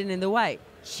standing in the way.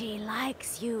 She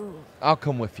likes you. I'll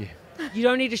come with you. You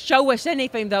don't need to show us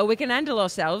anything, though. We can handle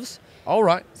ourselves. All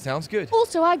right. Sounds good.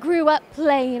 Also, I grew up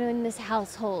playing in this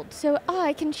household, so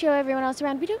I can show everyone else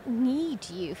around. We don't need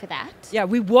you for that. Yeah,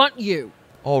 we want you.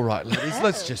 All right, ladies.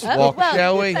 Let's just Oh, walk, well,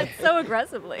 shall we? So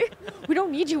aggressively. We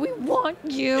don't need you. We want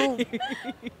you.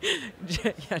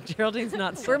 Yeah, Geraldine's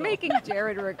not. We're subtle. making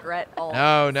Jared regret all.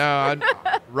 No.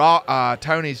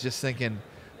 Tony's just thinking,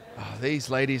 Oh, these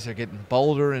ladies are getting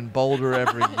bolder and bolder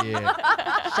every year.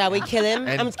 Shall we kill him?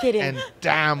 I'm kidding. And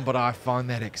damn, but I find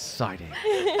that exciting.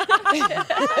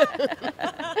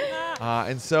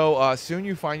 And so soon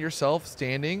you find yourself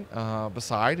standing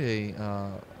beside a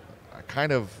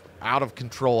kind of out of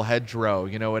control hedgerow.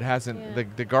 You know, it hasn't,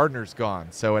 the gardener's gone,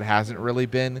 so it hasn't really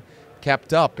been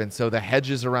kept up. And so the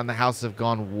hedges around the house have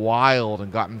gone wild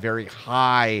and gotten very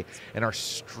high and are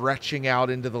stretching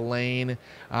out into the lane.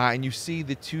 And you see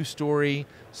the 2-story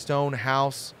stone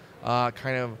house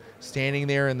kind of standing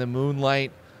there in the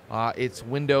moonlight. Its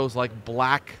windows like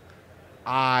black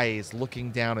eyes looking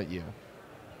down at you.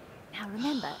 Now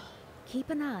remember, keep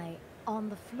an eye on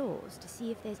the floors to see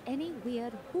if there's any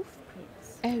weird hoof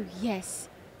prints. Oh, yes.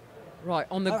 Right,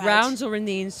 on the All right. grounds or in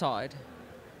the inside?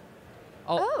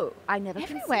 Oh, I never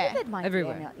Everywhere. considered my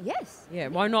Everywhere. Yes. Yeah,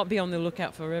 why not be on the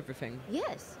lookout for everything?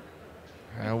 Yes.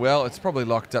 Well, it's probably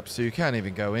locked up, so you can't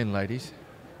even go in, ladies.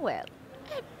 Well,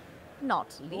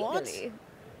 not legally,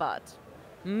 but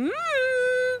Mm.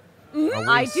 Are we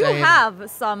I do saying- have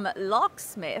some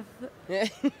locksmith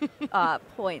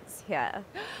points here.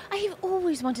 I've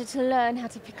always wanted to learn how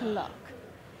to pick a lock.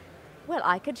 Well,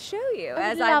 I could show you. I would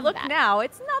As I love look that. now,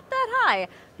 it's not that high,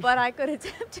 but I could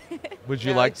attempt it. Would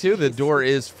you No, like to? The jeez. door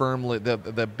is firmly, the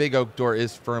big oak door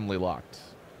is firmly locked.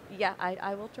 Yeah,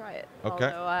 I will try it. Okay.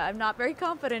 Although I'm not very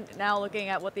confident now looking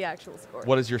at what the actual score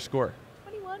What is your score?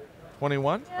 21.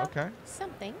 21? Yeah. Okay.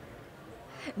 Something.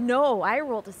 No, I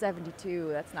rolled a 72.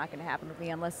 That's not going to happen with me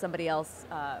unless somebody else.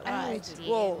 Right. dear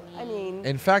Well, me. I mean,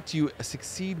 In fact, you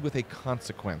succeed with a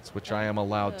consequence, which I am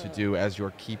allowed to do as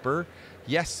your keeper.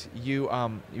 Yes, you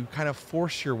kind of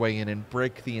force your way in and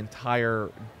break the entire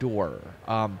door.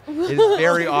 It is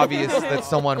very obvious that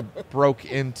someone broke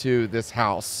into this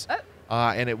house,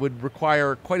 and it would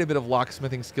require quite a bit of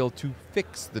locksmithing skill to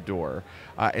fix the door.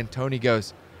 And Tony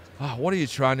goes, "Oh, what are you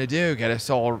trying to do? Get us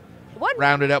all What?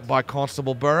 rounded up by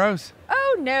Constable Burrows?"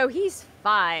 Oh no, he's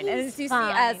fine. and He's as you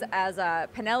fine. see, as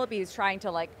Penelope is trying to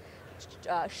like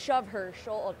shove her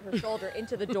shoulder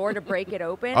into the door to break it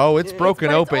open. Oh, it's broken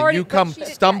but it's open. already- You but come she did-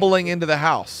 stumbling into the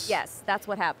house. Yes, that's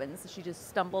what happens. She just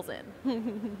stumbles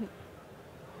in.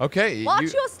 Okay.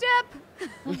 Watch your step.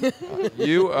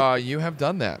 You have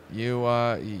done that.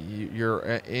 You're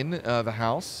in the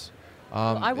house.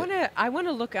 I want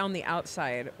to look on the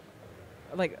outside,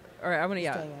 like, or I want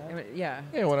to, Stay out. yeah.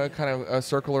 You want to kind of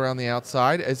circle around the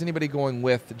outside. Is anybody going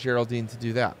with Geraldine to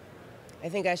do that? I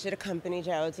think I should accompany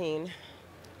Geraldine.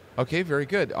 Okay, very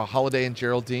good. Holiday and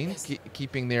Geraldine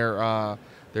keeping their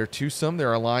twosome,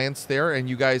 their alliance there, and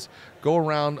you guys go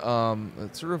around,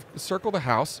 sort of circle the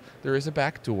house. There is a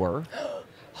back door,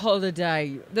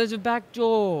 Holiday. There's a back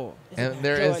door. and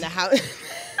there Door is. in the house.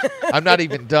 I'm not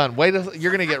even done. Wait,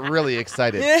 you're gonna get really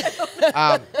excited.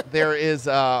 There is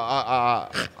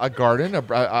a garden,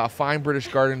 a fine British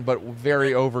garden, but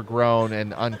very overgrown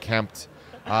and unkempt,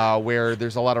 where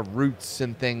there's a lot of roots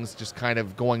and things just kind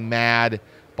of going mad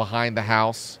behind the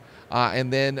house.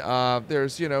 And then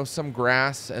there's some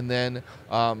grass, and then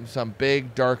some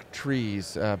big dark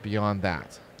trees beyond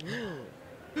that.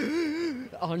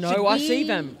 Oh no, I see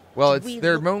them. Well, Should we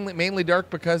they're look- mainly dark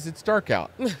because it's dark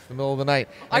out. It's the middle of the night,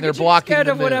 and I they're get too blocking scared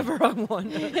the of moon. whatever I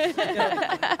want.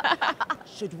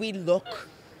 Should we look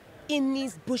in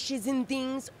these bushes and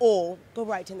things, or go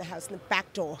right in the house in the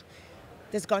back door?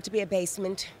 There's got to be a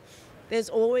basement. There's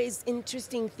always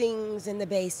interesting things in the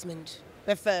basement.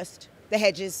 But first, the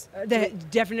hedges.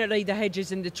 Definitely the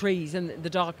hedges and the trees and the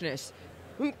darkness.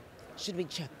 Should we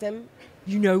check them?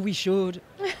 You know we should.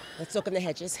 Let's look in the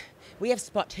hedges. We have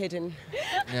spot hidden.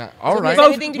 Yeah. All So right. there's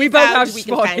anything to we be both found, have we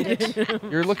can find spotted. it.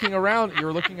 You're looking around.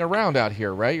 You're looking around out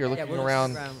here, right? You're looking we're looking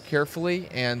around around. carefully,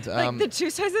 and Like the two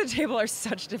sides of the table are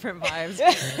such different vibes.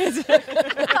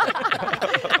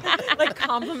 Like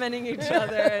complimenting each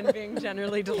other and being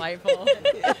generally delightful,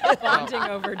 bonding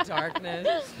over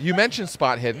darkness. you mentioned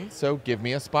spot hidden, so give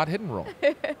me a spot hidden roll.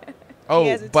 Oh,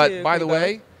 has a but two, by we the both.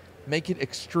 way, make it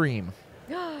extreme.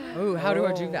 Oh, how do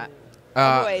I do that?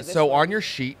 boy, this So one. on your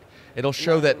sheet, it'll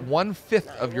show that 1/5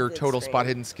 of Nine your is total extreme. spot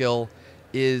hidden skill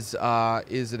is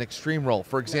an extreme roll.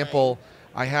 For example,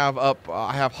 I have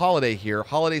Holiday here.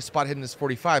 Holiday spot hidden is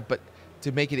 45, but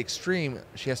to make it extreme,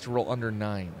 she has to roll under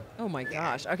 9. Oh my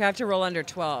gosh. Okay, I have to roll under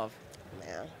 12.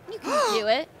 Yeah. You can do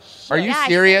it. Are you Yeah, I think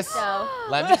serious? so.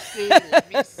 Let me see.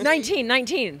 Let me see.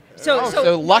 19.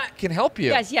 So luck can help you.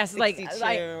 Yes, like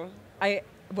 62.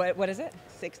 what is it?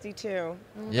 62.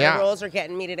 Yeah. My rolls are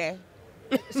getting me today.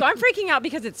 So I'm freaking out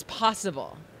because it's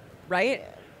possible, right?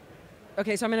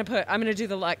 Okay, so I'm gonna do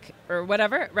the luck or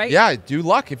whatever, right? Yeah, do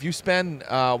luck. If you spend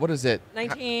what is it?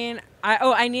 19.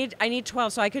 I need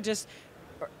 12, so I could just.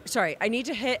 Sorry, I need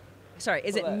to hit sorry,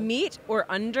 is it meet or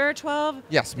under 12?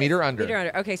 Yes, meter under. Meter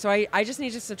under. Okay, so I just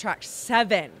need to subtract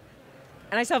 7.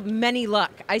 And I still have many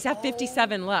luck. I still have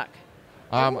 57 luck.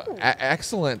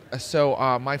 Excellent. So,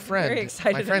 my friend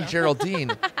now.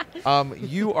 Geraldine,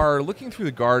 you are looking through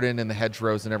the garden and the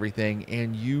hedgerows and everything,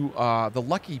 and you, the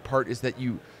lucky part is that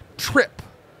you trip.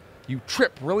 You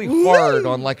trip really hard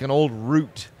on like an old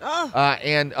root,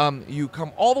 and you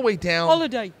come all the way down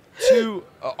to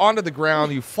onto the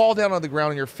ground. You fall down on the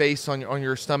ground on your face, on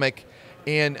your stomach,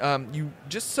 and you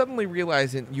just suddenly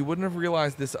realize, and you wouldn't have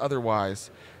realized this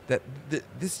otherwise, that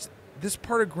this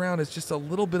part of ground is just a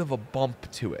little bit of a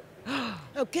bump to it.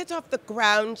 Oh, get off the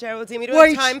ground, Geraldine. We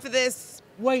don't have time for this.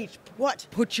 Wait. What?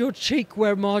 Put your cheek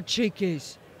where my cheek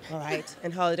is. All right.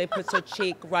 And Holiday puts her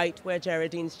cheek right where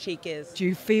Geraldine's cheek is. Do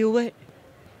you feel it?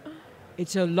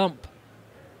 It's a lump.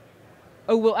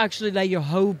 Oh, we'll actually lay your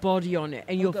whole body on it,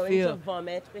 and you'll going feel. to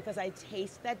vomit because I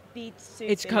taste that beet soup.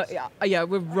 It's yeah,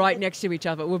 we're right next to each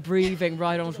other. We're breathing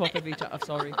right on top of each other.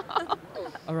 Sorry.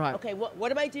 All right. Okay,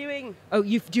 what am I doing? Oh, do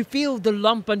you feel the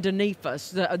lump underneath us,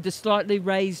 the slightly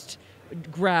raised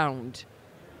ground?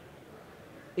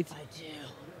 I do.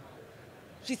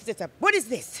 She sits up. What is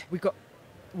this? We got.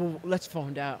 Well, let's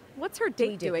find out. What's her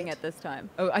date doing at this time?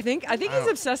 Oh, I think he's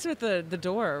obsessed with the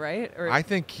door, right? Or I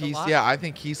think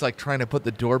he's like trying to put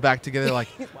the door back together. Like,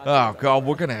 oh God,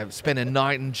 we're gonna spend a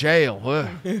night in jail.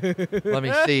 Let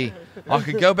me see. I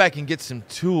could go back and get some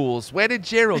tools. Where did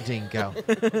Geraldine go?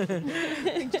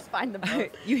 Just find them both.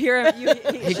 You hear him.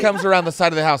 He comes around the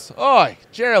side of the house. Oi,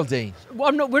 Geraldine.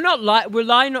 Well, we're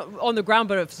lying on the ground,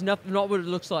 but it's not what it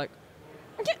looks like.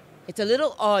 It's a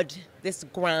little odd, this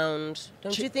ground,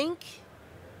 don't you think?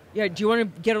 Yeah. Do you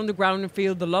want to get on the ground and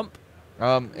feel the lump?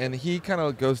 And he kind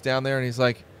of goes down there and he's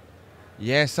like,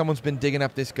 yeah, someone's been digging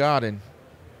up this garden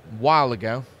a while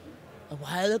ago. A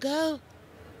while ago?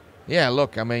 Yeah,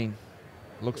 look, I mean,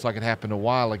 looks like it happened a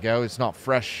while ago. It's not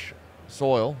fresh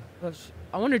soil.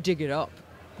 I want to dig it up.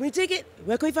 Can we dig it?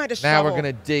 Where can we find a Now shovel? we're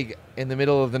going to dig in the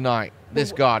middle of the night,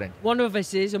 this garden. One of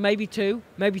us is, or maybe 2,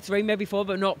 maybe 3, maybe 4,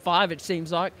 but not 5, it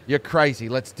seems like. You're crazy.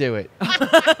 Let's do it. This is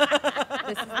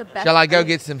the best. Shall I go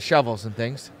get some shovels and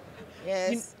things?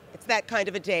 Yes, it's that kind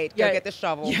of a date. Go get the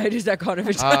shovel. Yeah, it is that kind of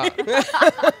a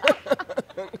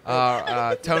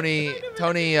Tony,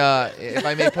 if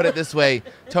I may put it this way,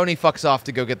 Tony fucks off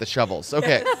to go get the shovels.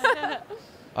 Okay.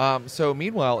 So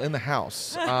meanwhile, in the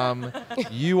house,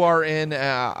 you are in,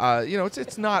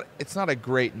 it's not a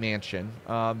great mansion.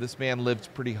 This man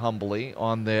lived pretty humbly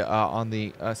on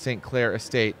the St. Clair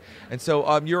estate, and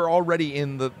so you're already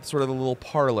in the sort of the little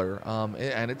parlor,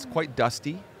 and it's quite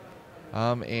dusty,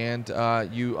 and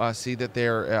you see that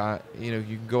there, you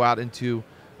can go out into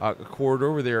a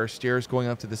corridor where there are stairs going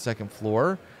up to the second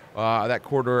floor. That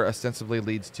corridor ostensibly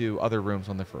leads to other rooms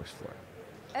on the first floor.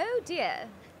 Oh dear.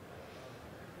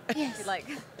 Yes. He like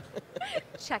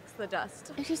checks the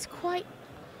dust. It is quite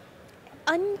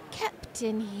unkept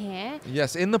in here.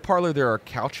 Yes, in the parlor there are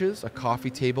couches, a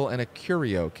coffee table, and a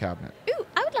curio cabinet. Ooh,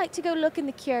 I would like to go look in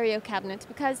the curio cabinet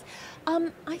because I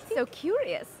think So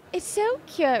curious. it's so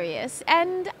curious,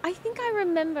 and I think I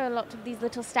remember a lot of these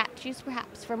little statues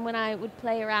perhaps from when I would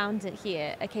play around it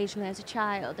here occasionally as a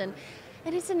child, and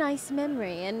it's a nice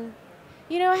memory, and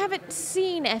I haven't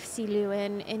seen FC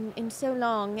Lewin in so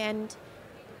long, and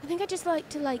I think I just like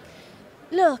to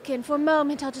look, and for a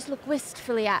moment I'll just look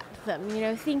wistfully at them,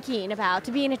 thinking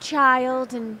about being a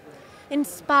child and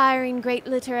inspiring great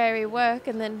literary work,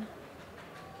 and then,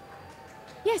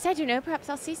 yes, I don't know, perhaps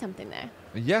I'll see something there.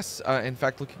 Yes, in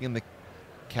fact, looking in the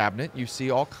cabinet, you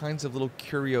see all kinds of little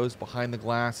curios behind the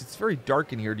glass. It's very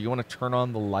dark in here. Do you want to turn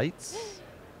on the lights?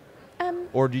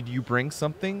 Or did you bring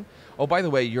something? Oh, by the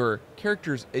way, your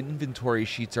character's inventory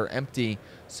sheets are empty,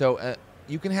 so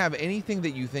you can have anything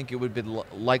that you think it would be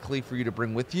likely for you to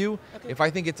bring with you. Okay. If I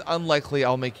think it's unlikely,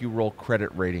 I'll make you roll credit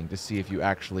rating to see if you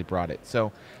actually brought it.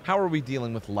 So how are we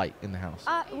dealing with light in the house?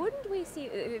 Wouldn't we see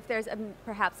if there's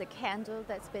perhaps a candle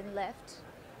that's been left?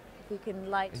 If we can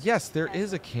light. Yes, there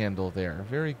is a candle there.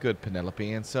 Very good,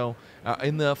 Penelope. And so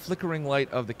in the flickering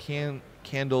light of the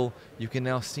candle, you can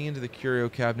now see into the curio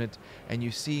cabinet, and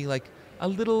you see like a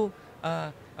little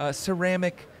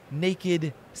ceramic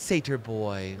naked satyr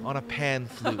boy on a pan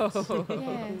flute,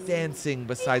 Yes. dancing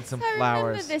beside some I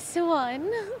flowers. remember this one.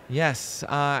 Yes,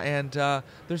 and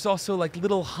there's also like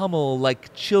little Hummel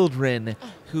like children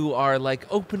who are like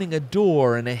opening a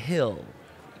door in a hill,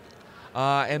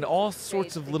 and all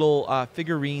sorts of little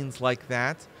figurines like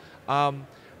that.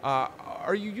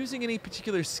 are you using any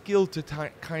particular skill to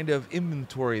kind of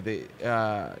inventory the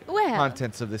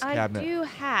contents of this cabinet? I do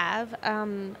have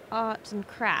art and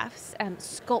crafts,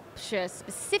 sculpture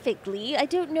specifically. I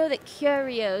don't know that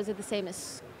curios are the same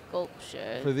as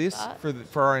sculptures. For this,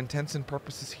 for our intents and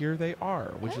purposes here, they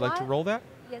are. Would you like to roll that?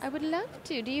 Yes. I would love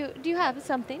to. Do you have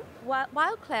something?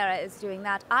 While Clara is doing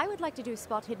that, I would like to do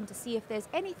spot hidden to see if there's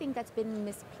anything that's been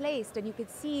misplaced, and you could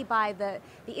see by the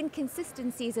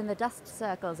inconsistencies in the dust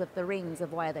circles of the rings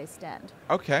of where they stand.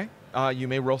 Okay. You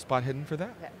may roll spot hidden for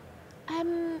that.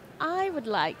 Okay. I would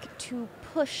like to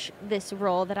push this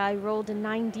roll that I rolled a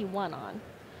 91 on.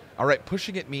 All right.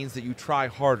 Pushing it means that you try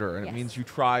harder, and it means you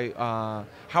try.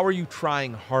 How are you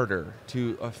trying harder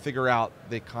to figure out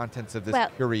the contents of this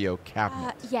curio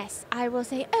cabinet? Yes, I will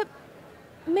say.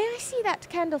 May I see that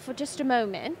candle for just a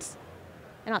moment?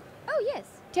 And I'll. Oh yes.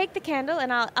 Take the candle,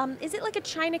 and I'll. Is it like a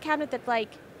china cabinet that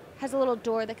like has a little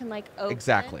door that can like open?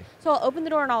 Exactly. So I'll open the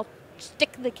door and I'll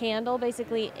stick the candle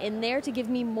basically in there to give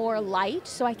me more light,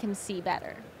 so I can see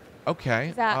better.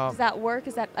 Okay. Does that work?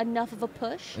 Is that enough of a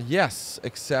push? Yes,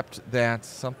 except that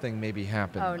something maybe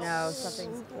happened. Oh no,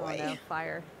 something's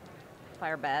fire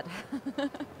bad.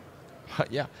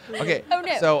 Yeah. Okay. Oh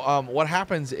no. So what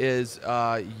happens is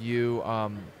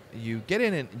you get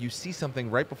in and you see something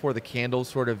right before the candle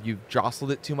you've jostled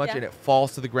it too much and it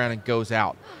falls to the ground and goes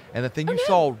out. And the thing you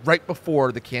saw right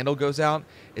before the candle goes out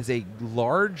is a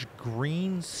large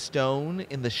green stone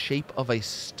in the shape of a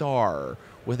star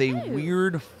with a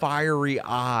weird fiery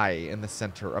eye in the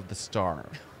center of the star.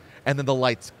 And then the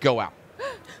lights go out.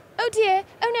 Oh dear.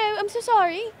 Oh no, I'm so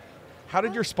sorry. How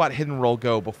did your spot hidden roll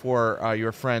go before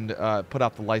your friend put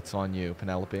out the lights on you,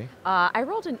 Penelope? I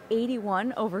rolled an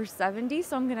 81 over 70,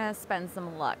 so I'm going to spend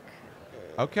some luck.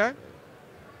 Okay.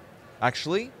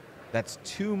 Actually, that's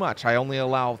too much. I only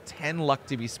allow 10 luck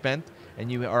to be spent,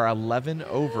 and you are 11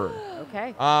 over.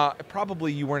 Okay.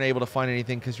 Probably you weren't able to find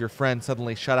anything because your friend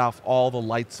suddenly shut off all the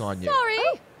lights on you.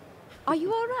 Sorry. Are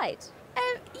you all right?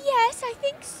 Yes, I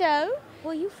think so.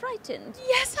 Were you frightened?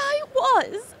 Yes, I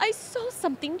was. I saw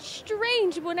something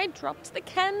strange when I dropped the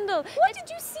candle. What did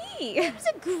you see? It was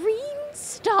a green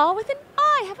star with an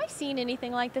eye. Have I seen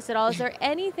anything like this at all? Is there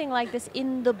anything like this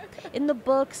in the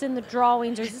books, in the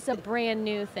drawings, or is this a brand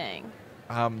new thing?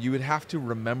 You would have to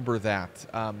remember that.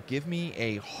 Give me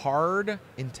a hard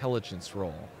intelligence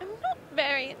roll. I'm not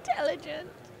very intelligent.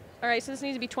 All right, so this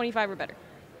needs to be 25 or better.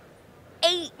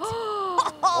 8.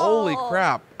 Holy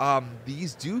crap.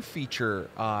 These do feature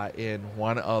in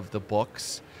one of the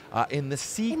books in the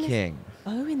Sea King.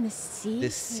 In the Sea King.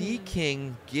 The Sea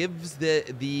King gives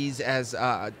these as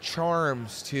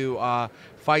charms to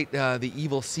fight the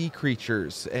evil sea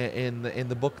creatures in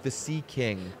the book The Sea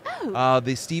King.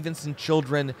 The Stevenson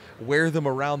children wear them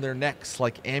around their necks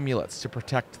like amulets to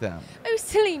protect them. Oh,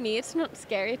 silly me. It's not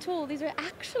scary at all. These are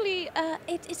actually,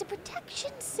 it is a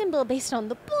protection symbol based on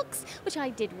the books, which I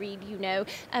did read,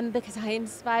 because I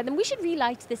inspired them. We should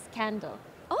relight this candle.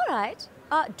 All right.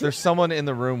 There's someone in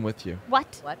the room with you.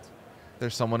 What?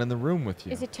 There's someone in the room with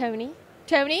you. Is it Tony?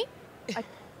 Tony?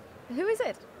 Who is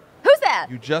it? Who's there?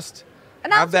 You just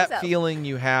Announce have that yourself. feeling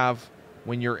you have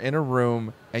when you're in a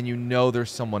room and you know there's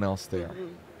someone else there. Mm-hmm.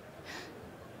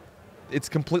 It's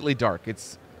completely dark.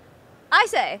 I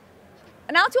say,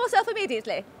 announce yourself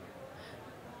immediately.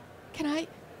 Can I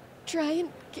try and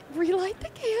relight the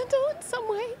candle in some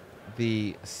way?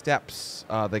 The steps,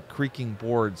 the creaking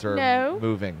boards are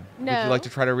moving. No. Would you like to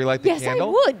try to relight the candle? Yes,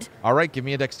 I would. All right, give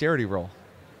me a dexterity roll.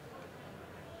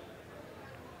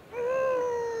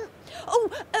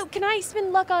 Oh, can I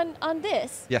spend luck on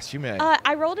this? Yes, you may.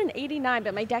 I rolled an 89,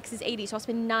 but my dex is 80, so I'll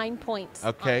spend 9 points.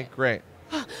 Okay, great.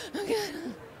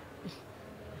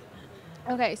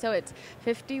 Okay, so it's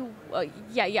 50.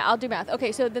 Yeah, I'll do math.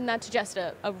 Okay, so then that's just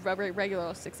a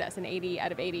regular success, an 80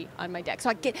 out of 80 on my deck.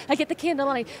 So I get the candle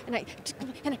and I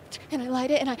light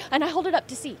it and I hold it up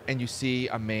to see. And you see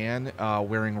a man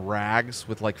wearing rags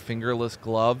with like fingerless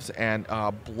gloves, and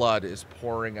blood is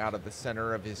pouring out of the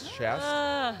center of his chest.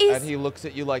 And he looks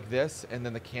at you like this, and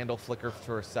then the candle flickers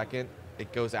for a second.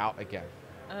 It goes out again.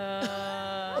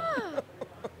 No.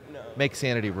 Make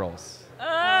sanity rolls. No.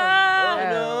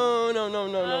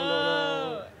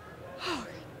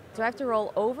 Do I have to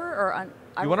roll over or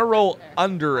You want to roll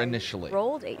under initially.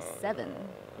 Rolled a 7.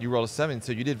 You rolled a 7,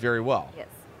 so you did very well. Yes.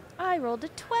 I rolled a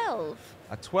 12.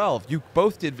 A 12. You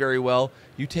both did very well.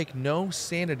 You take no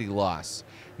sanity loss.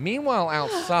 Meanwhile,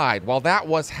 outside, while that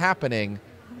was happening,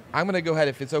 I'm going to go ahead,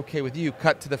 if it's okay with you,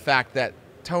 cut to the fact that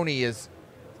Tony is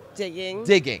digging.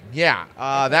 Yeah.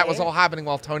 That was all happening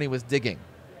while Tony was digging.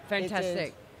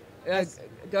 Fantastic.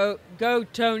 Go,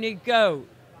 Tony, go.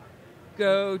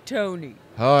 Go, Tony.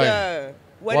 Hi. Go.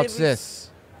 What's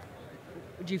this?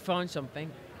 Did you find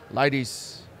something?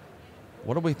 Ladies,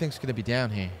 what do we think's going to be down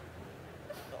here?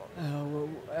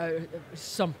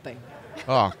 Something.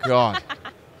 Oh, God.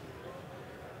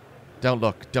 Don't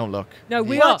look. Don't look. No,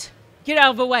 we What? are. Get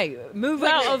out of the way. Move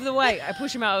out of the way. I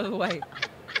push him out of the way.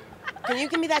 Can you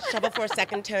give me that shovel for a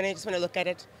second, Tony? I just want to look at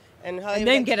it. And Holly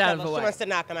then would get like out of shovel. the way. She wants to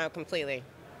knock him out completely.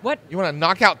 What? You want to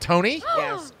knock out Tony?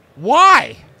 Yes.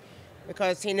 Why?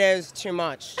 Because he knows too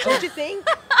much. Don't you think?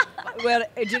 Well,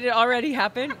 did it already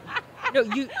happen? No,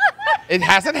 you. It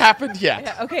hasn't happened yet.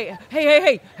 Yeah, okay.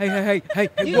 Hey.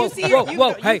 You Whoa, see whoa, her, you, whoa.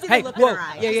 you Hey, see hey, the look whoa. in her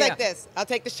eye. Yeah, She's yeah. like this. I'll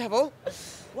take the shovel.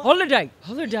 Holiday.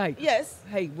 Yes.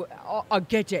 Hey, I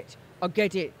get it.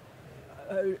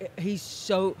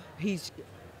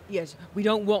 Yes, we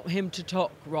don't want him to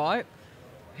talk, right?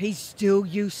 He's still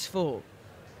useful.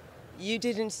 You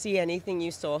didn't see anything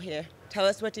you saw here. Tell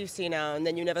us what you see now, and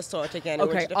then you never saw it again.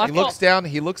 Okay, He I looks down,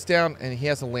 and he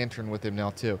has a lantern with him now,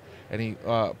 too. And he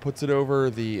puts it over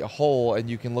the hole, and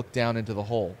you can look down into the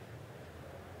hole.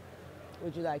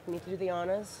 Would you like me to do the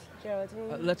honors,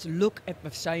 Geraldine? Let's look at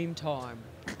the same time.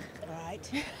 All right.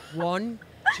 1,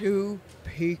 2,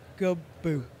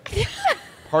 peekaboo.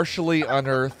 Partially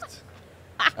unearthed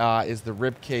is the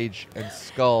rib cage and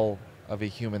skull of a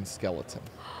human skeleton.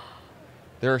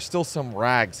 There are still some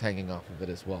rags hanging off of it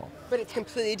as well. But it's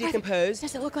completely decomposed.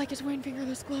 Does it look like it's wearing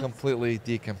fingerless gloves? Completely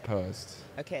decomposed.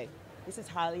 Okay. This is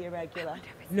highly irregular.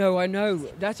 No, I know.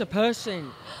 That's a person.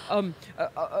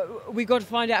 We got to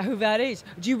find out who that is.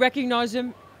 Do you recognize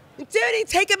him? Dirty,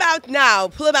 take him out now.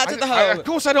 Pull him out to the hole. Of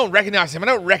course I don't recognize him. I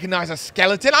don't recognize a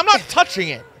skeleton. I'm not touching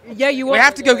it. Yeah, you We want.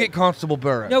 have to go get Constable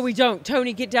Burroughs. No, we don't.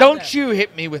 Tony, get down. Don't there. you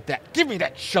hit me with that. Give me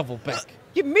that shovel back.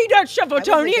 Give me that shovel,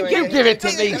 Tony, and doing give it.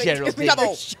 Give it to me, Geraldine.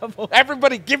 Shovel. shovel.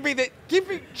 Everybody, give me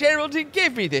Geraldine,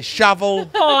 give me this shovel.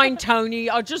 Fine, Tony.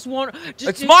 I just want.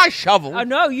 It's my shovel. I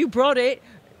know you brought it.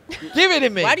 Give it to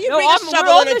me. Why do you No, bring we're a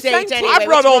shovel on on a the same date team. anyway? I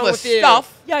brought What's all wrong the with you?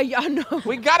 stuff. Yeah, I know.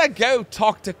 We gotta go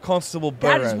talk to Constable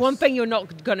Burroughs. That is one thing you're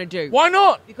not gonna do. Why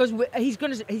not? Because he's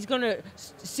gonna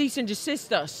cease and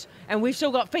desist us, and we've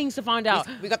still got things to find out.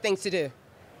 We got things to do.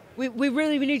 We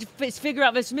really need to figure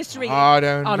out this mystery. I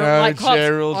don't know, like cops. I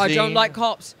Geraldine. don't like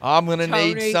cops. I'm gonna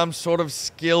need Tony. some sort of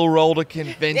skill roll to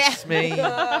convince me.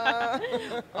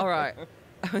 All right.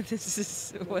 This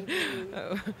is what.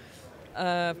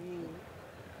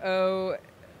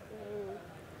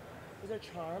 Is there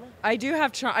charm? I do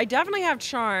have charm. I definitely have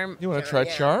charm. You want to try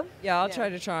Yeah. charm? Yeah, I'll try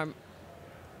to charm.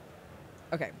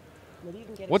 Okay. Maybe you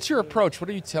can get What's it your to me. approach? What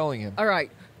are you telling him? All right,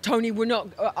 Tony. We're not.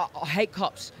 I hate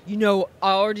cops. You know,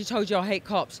 I already told you I hate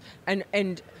cops, and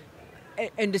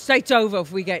the state's over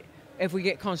if we get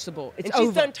Constable. It's And she's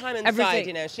over. done time inside, Everything.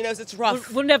 you know. She knows it's We'll,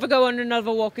 rough. we'll never go on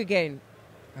another walk again.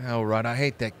 Oh, right. I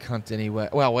hate that cunt anyway.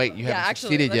 Well, wait. You haven't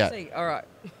actually, succeeded let's yet. see. All right.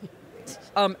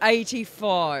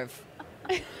 85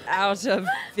 out of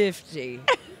 50.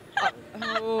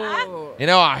 Oh. You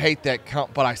know, I hate that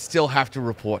cunt, but I still have to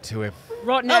report to him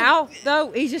Right now,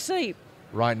 though, he's asleep.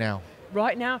 right now.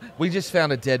 Right now, We just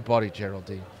found a dead body,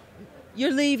 Geraldine.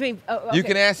 you're leaving. You okay.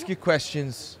 can ask your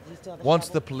questions still have a once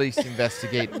shovel? the police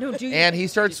investigate. No, do you- And he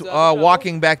starts You still have a shovel?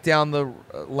 walking back down the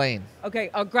lane. Okay,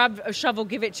 I'll grab a shovel,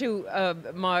 give it to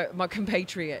my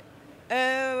compatriot.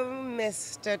 Oh,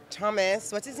 Mr.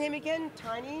 Thomas. What's his name again?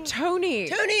 Tiny? Tony.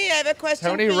 Tony, I have a question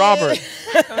Tony for Roberts.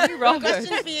 you. Tony Roberts.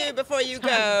 Question for you before you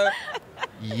go.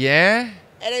 Yeah?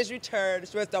 And as you turn,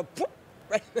 she was the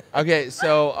right. Okay,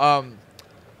 so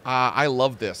I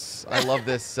love this. I love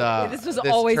this. This was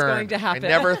this always turn. going to happen. I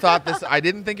never thought this. I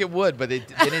didn't think it would, but it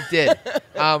did.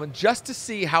 Just to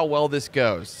see how well this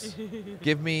goes,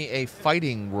 give me a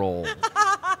fighting roll.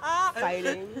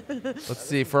 Fighting. Let's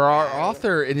see. For our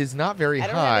author, it is not very I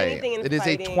don't have high. anything in It is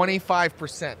fighting. a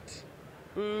 25%.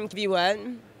 Give you what?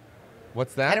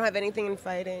 What's I don't that? have anything in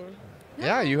fighting.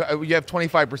 Yeah, you have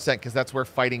 25% because that's where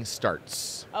fighting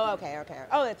starts. Oh, okay.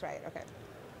 Oh, that's right. Okay.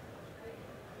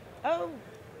 Oh.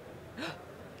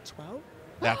 12?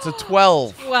 That's a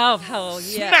 12. 12, hell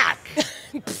yeah.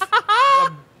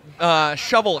 Smack!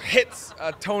 Shovel hits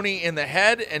Tony in the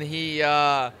head, and he,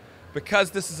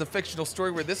 because this is a fictional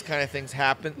story where these kind of things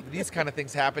happen,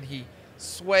 he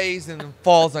sways and then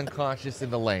falls unconscious in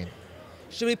the lane.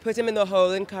 Should we put him in the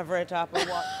hole and cover it up or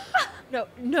what?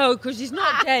 No, because he's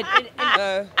not dead.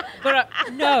 But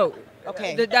no.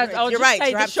 Okay. I'll You're just right. say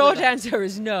You're the short absolutely right. answer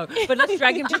is no. But let's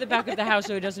drag him to the back of the house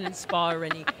so he doesn't inspire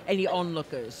any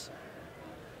onlookers.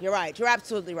 You're right. You're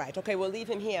absolutely right. Okay, we'll leave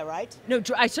him here, right? No,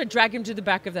 I said drag him to the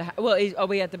back of the house. Well, are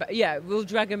we at the back? Yeah, we'll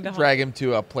drag him behind. Drag him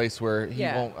to a place where he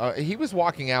Yeah. won't. He was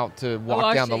walking out to walk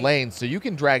I down the see. lane, so you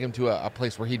can drag him to a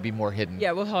place where he'd be more hidden.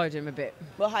 Yeah, we'll hide him a bit.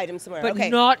 We'll hide him somewhere. But okay.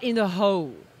 not in the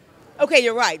hole. Okay,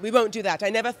 you're right. We won't do that. I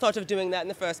never thought of doing that in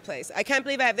the first place. I can't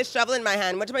believe I have this shovel in my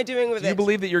hand. What am I doing with Do it? you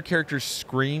believe that your character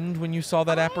screamed when you saw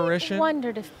that apparition? I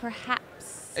wondered if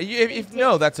perhaps. If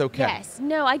no, that's okay. Yes.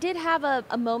 No, I did have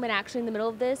a moment actually in the middle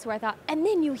of this where I thought, and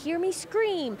then you hear me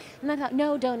scream. And I thought,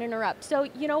 no, don't interrupt. So,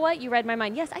 you know what? You read my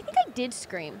mind. Yes, I think I did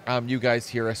scream. You guys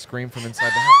hear a scream from inside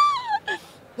the house.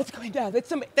 Let's go in now.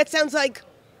 That sounds like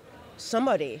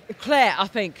somebody. Claire, I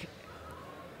think.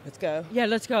 Let's go. Yeah,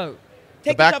 let's go.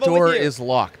 Take The back shovel door with you. is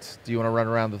locked. Do you want to run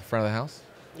around to the front of the house?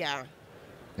 Yeah.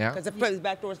 Yeah. Because the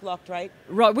back door's locked, right?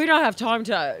 Right, we don't have time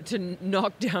to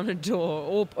knock down a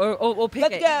door or pick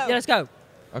Let's it. go. Yeah, let's go.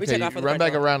 Okay, take you off with the run front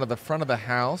back door. around to the front of the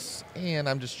house, and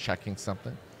I'm just checking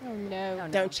something. Oh, no.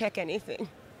 Don't check anything.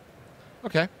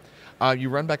 Okay. You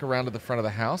run back around to the front of the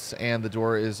house, and the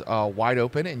door is wide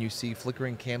open, and you see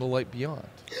flickering candlelight beyond.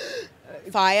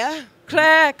 Fire?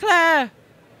 Claire!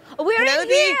 We're in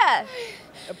Penelope? here.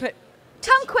 But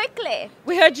Come quickly.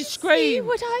 we heard you See scream.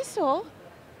 what I saw?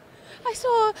 I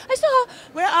saw.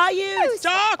 Where are you? It's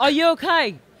dark. Are you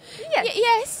okay?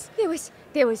 Yes. Yes.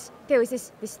 There was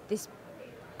this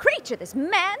creature, this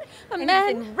man. A and man.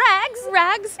 he was in rags.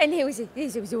 Rags. And there was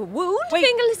a wound. Wait.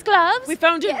 Fingerless gloves. We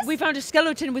found Yes. we found a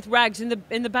skeleton with rags in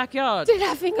the backyard. did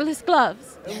have fingerless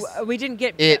gloves. We didn't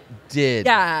get It did.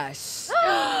 Yes.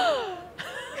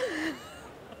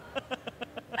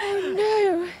 Oh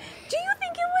no. Do you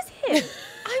think it was him?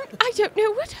 I don't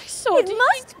know what I saw. It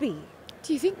must be.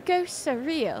 Do you think ghosts are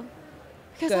real?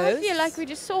 Because I feel Ghosts? like we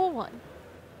just saw one.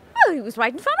 Oh, he was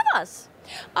right in front of us.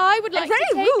 I would like And very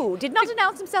to take rude. Did not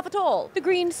announce himself at all. the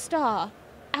green star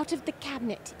out of the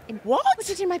cabinet and What? put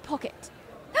it in my pocket.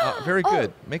 Very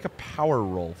good. Make a power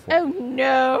roll for Oh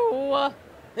no!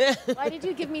 Why did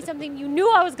you give me something you knew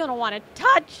I was gonna want to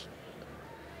touch?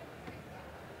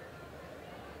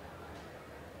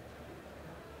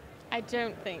 I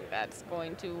don't think that's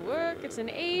going to work. It's an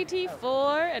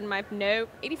 84 and my no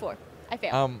 84. I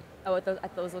failed. Oh,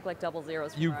 those look like double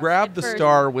zeros. You for us. grab the First.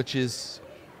 star, which is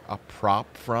a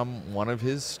prop from one of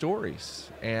his stories,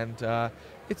 and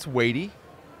it's weighty.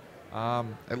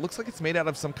 It looks like it's made out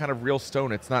of some kind of real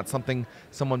stone. It's not something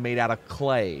someone made out of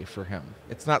clay for him.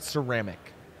 It's not ceramic.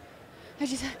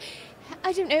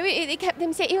 I don't know. It kept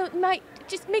them saying it might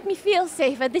just make me feel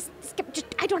safer.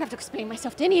 I don't have to explain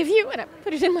myself to any of you, and I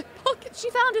put it in my pocket. She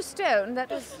found a stone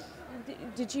that was.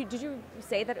 Did you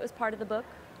say that it was part of the book?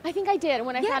 I think I did, and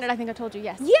when I Yes. found it, I think I told you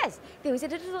yes. Yes, there was a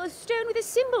little stone with a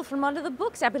symbol from one of the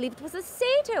books. I believe it was a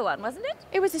satyr one, wasn't it?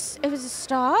 It was a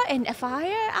star and a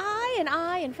fire eye, an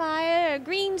eye and fire, a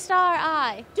green star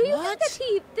eye. Do you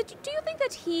think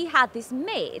that he had this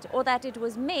made, or that it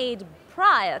was made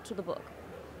prior to the book?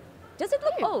 Does it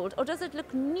look old, or does it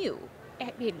look new?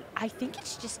 I think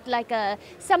it's just like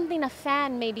something a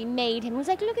fan maybe made him. It was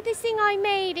like, look at this thing I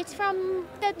made. It's from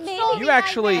the story You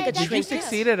actually I read. did you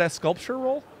succeed at a sculpture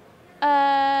roll?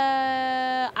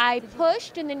 I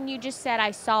pushed, and then you just said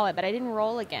I saw it, but I didn't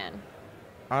roll again.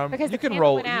 Because You the can candle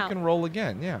roll. went You out. can roll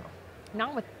again. Yeah.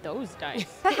 Not with those dice.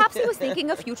 Perhaps he was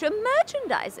thinking of future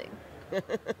merchandising.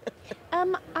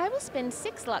 I will spend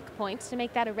 6 luck points to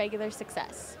make that a regular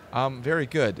success. Very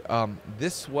good.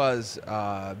 This was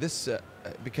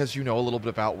because you know a little bit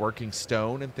about working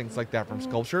stone and things like that from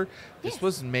sculpture. This Yes.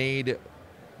 was made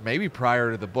maybe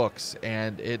prior to the books,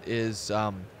 and it is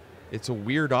it's a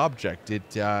weird object.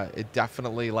 It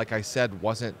definitely, like I said,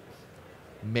 wasn't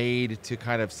made to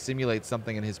kind of simulate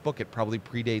something in his book. It probably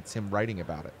predates him writing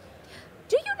about it.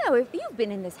 Do you know if you've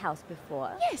been in this house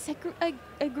before? Yes,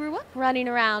 I grew up running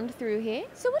around through here.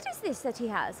 So what is this that he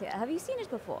has here? Have you seen it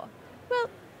before? Well,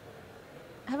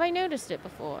 have I noticed it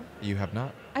before? You have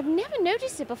not. I've never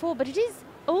noticed it before, but it is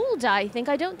old, I think.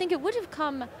 I don't think it would have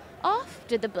come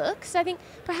after the books. I think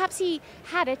perhaps he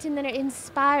had it and then it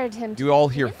inspired him to You all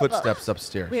hear write the book. footsteps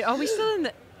upstairs. Wait, are we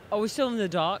still in the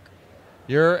dark?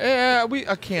 You're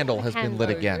a candle has been lit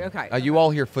candle. again. Okay. You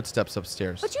all hear footsteps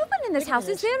upstairs. But you've been in this house.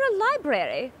 Is there a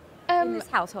library in this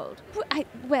household?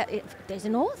 There's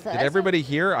an author. Did everybody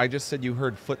hear? I just said you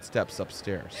heard footsteps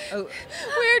upstairs. Oh,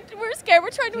 We're scared. We're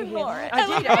trying to ignore it. I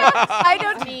did. I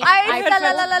don't. I La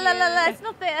la la la la la la. It's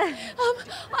not there.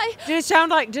 Does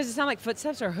it sound like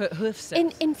footsteps or hoof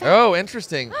steps? In fact. Oh,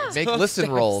 interesting. Make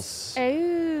listen rolls.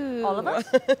 Oh. All of us.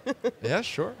 Yeah,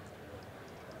 sure.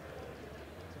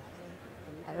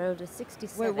 I rolled a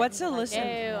 67. Wait, what's a listen?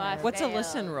 No, I What's a failed.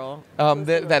 listen roll?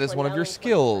 That is one of your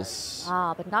skills.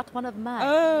 Ah, but not one of mine.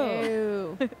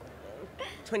 Oh,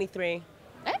 23.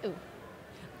 Oh.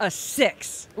 a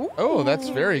 6. Oh, that's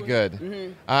very good.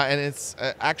 Mm-hmm. And it's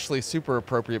actually super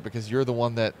appropriate because you're the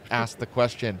one that asked the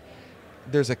question.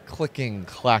 There's a clicking,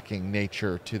 clacking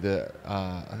nature to the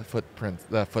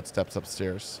footsteps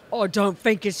upstairs. Oh, I don't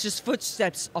think it's just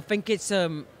footsteps. I think it's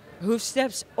hoof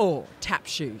steps or tap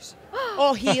shoes.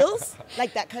 Or heels,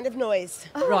 like that kind of noise.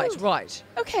 Right.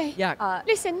 Okay. Yeah.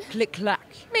 Listen, Click clack.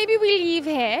 maybe we leave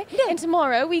here and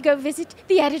tomorrow we go visit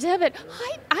the editor, but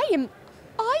I am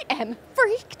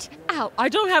freaked out. I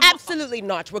don't have. Absolutely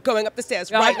not. We're going up the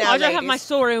stairs right now, I don't have my ladies.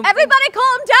 story. Everybody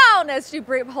calm down as she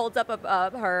holds up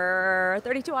her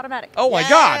 32 automatic. Oh my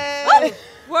God! Yay!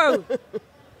 Whoa.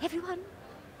 Everyone,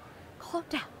 calm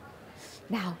down.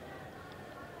 Now,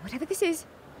 whatever this is,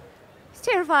 it's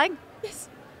terrifying. Yes.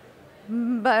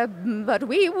 But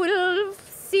we will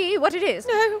see what it is.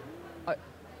 No.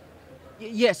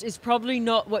 Yes, it's probably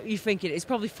not what you think it is. It's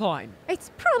probably fine.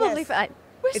 It's probably Yes. fine.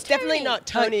 Where's It's definitely Tony? not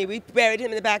Tony. We buried him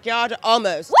in the backyard.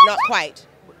 Almost. Not quite.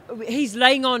 He's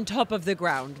laying on top of the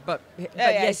ground, but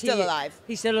yeah, he's still alive.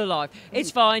 He's still alive.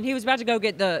 It's fine. He was about to go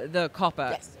get the copper.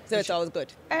 Yes. So it's always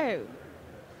good. Oh.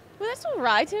 Well, that's all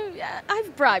right.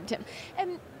 I've bribed him.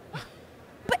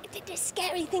 But the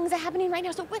scary things are happening right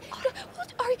now. So what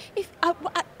are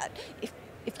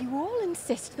if you all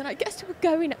insist, then I guess we're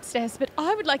going upstairs. But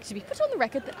I would like to be put on the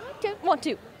record that I don't want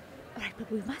to. All right,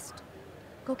 but we must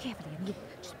go carefully and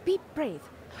just be brave.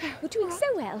 You're doing so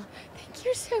well. Thank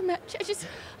you so much.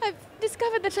 I've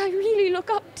discovered that I really look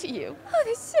up to you. Oh,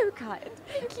 they're so kind.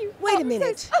 Thank you. Wait a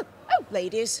minute.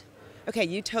 Ladies. Okay,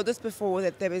 you told us before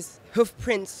that there was hoof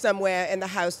prints somewhere in the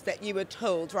house that you were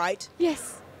told, right?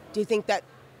 Yes. Do you think that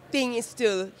thing is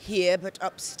still here but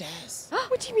upstairs?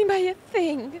 What do you mean by a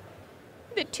thing?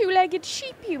 The two-legged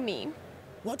sheep, you mean?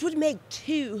 What would make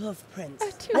two hoof prints? A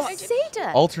A two-legged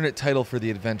satyr. Alternate title for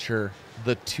the adventure: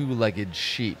 The Two-Legged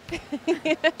Sheep.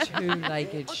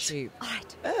 Two-legged sheep. All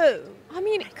right. Oh. I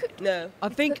mean, it could. No. I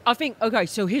think. Okay,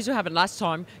 so here's what happened last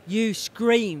time. You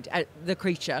screamed at the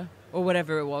creature or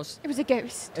whatever it was. It was a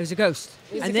ghost. It was a ghost.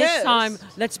 was And a this ghost. time,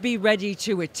 let's be ready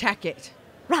to attack it.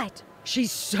 Right.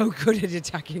 She's so good at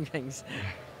attacking things.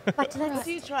 But What let's.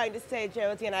 are you trying to say,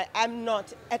 Geraldine? I'm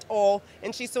not at all.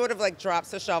 And she sort of like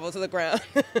drops her shovel to the ground.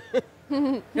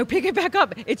 No, pick it back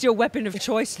up. It's your weapon of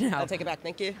choice now. I'll take it back.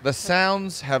 Thank you. The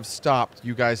sounds have stopped.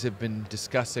 You guys have been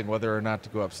discussing whether or not to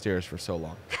go upstairs for so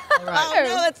long. Oh,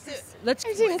 no, Let's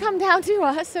It didn't come down to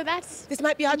us, so that's this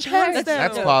might be our chance, though.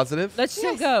 That's positive. let's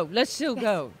still go. Let's still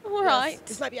go. all right.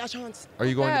 This might be our chance. Are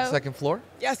you going to the No. second floor?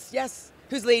 Yes.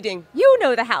 Who's leading? You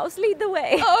know the house. Lead the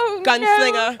way. Oh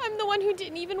Gunslinger. no! I'm the one who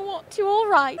didn't even want to. All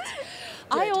right.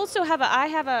 I also have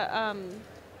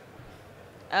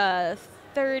a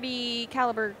 30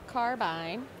 caliber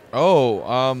carbine. Oh,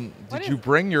 What did is- you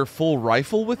bring your full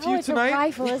rifle with you it's tonight? a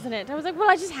rifle, isn't it? I was like, well,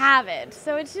 I just have it,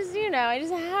 so it's just I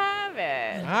just have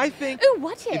it. I think Ooh,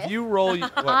 what if? if you roll,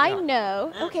 I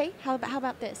know. Okay, how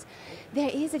about this? There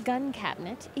is a gun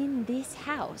cabinet in this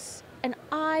house, and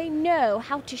I know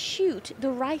how to shoot the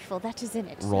rifle that is in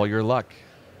it. roll your luck.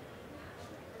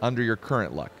 Under your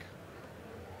current luck.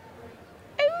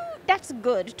 Ooh, that's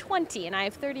good. 20, and I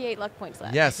have 38 luck points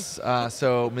left. Yes.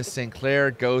 So Miss St. Clair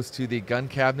goes to the gun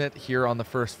cabinet here on the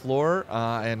first floor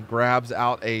and grabs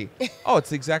out a. Oh, it's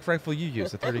the exact rifle you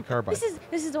use, a 30 carbine.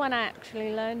 This is the one I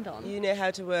actually learned on. You know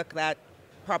how to work that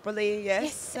properly,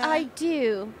 yes? Yes, I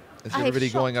do. Is I have everybody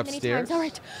shot going many upstairs? times. All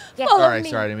right. Yes. Follow Sorry,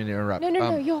 me. I didn't mean to interrupt.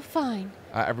 No, you're fine.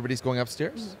 Everybody's going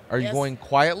upstairs? Are you Yes. going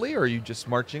quietly or are you just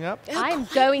marching up? I'm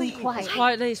going As quiet.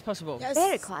 quietly as possible. Yes.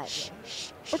 Very quietly.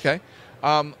 Okay.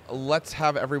 Let's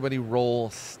have everybody roll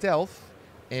stealth.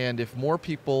 And if more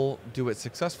people do it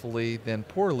successfully than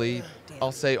poorly,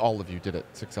 I'll say all of you did it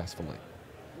successfully.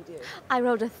 I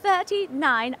rolled a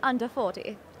 39 under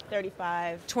 40.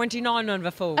 35. 29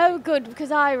 over 4. Oh, good, because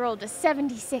I rolled a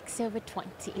 76 over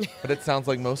 20. But it sounds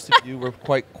like most of you were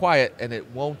quite quiet, and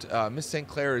it won't. Miss St.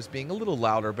 Clair is being a little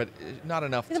louder, but not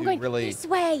enough And to I'm going, really.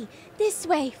 this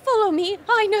way, follow me,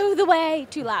 I know the way.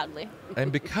 Too loudly.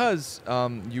 And because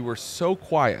you were so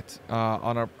quiet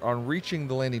on reaching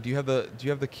the landing, do you have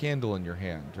the candle in your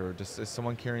hand, or just is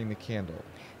someone carrying the candle?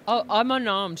 Oh, I'm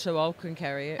unarmed, so I can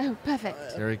carry it. Oh,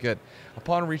 perfect. Very good.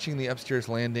 Upon reaching the upstairs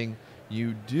landing,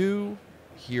 you do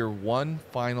hear one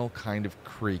final kind of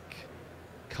creak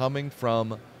coming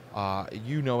from,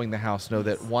 you knowing the house, know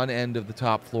that one end of the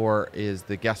top floor is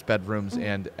the guest bedrooms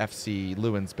and FC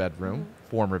Lewin's bedroom,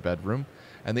 former bedroom,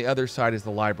 and the other side is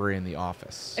the library and the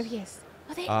office. Oh, yes.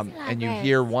 Oh, there's the and you library.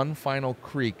 hear one final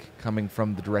creak coming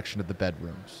from the direction of the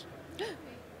bedrooms.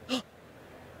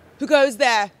 Who goes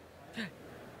there?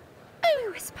 Oh,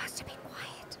 we're supposed to be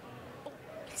quiet.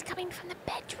 It's coming from the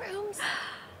bedrooms.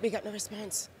 We got no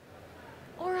response.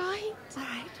 All right. All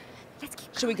right. Let's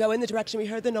keep Should we go in the direction we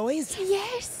heard the noise?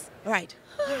 Yes. All right.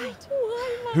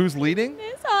 Who's leading?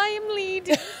 I am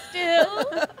leading still.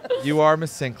 You are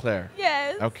Miss Sinclair.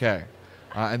 Yes. Okay.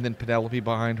 And then Penelope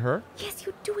behind her. Yes,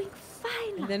 you're doing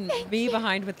fine. And then Thank me you.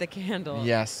 behind with the candle.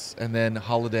 Yes. And then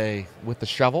Holiday with the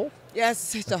shovel.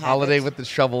 Yes, I still have Holiday it. with the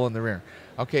shovel in the rear.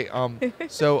 Okay,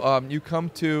 so you come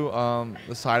to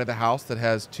the side of the house that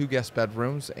has 2 guest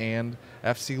bedrooms and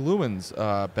FC Lewin's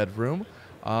bedroom.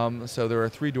 So there are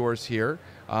 3 doors here.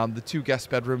 The 2 guest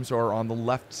bedrooms are on the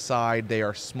left side. They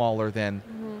are smaller than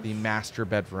the master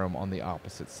bedroom on the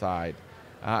opposite side.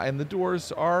 And the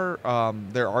doors are,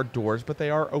 there are doors, but they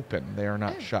are open. They are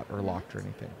not shut or locked or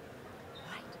anything.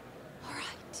 All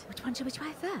right. Which one should we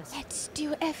try first? Let's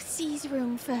do FC's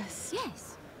room first.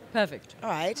 Yes. Perfect. All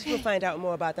right. We'll find out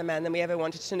more about the man than we ever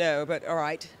wanted to know, but all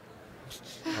right.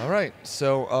 All right,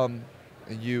 so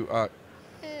you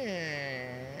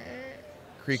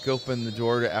creak open the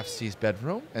door to FC's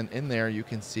bedroom, and in there you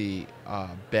can see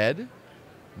bed,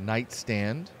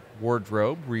 nightstand,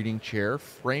 wardrobe, reading chair,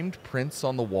 framed prints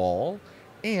on the wall,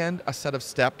 and a set of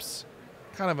steps.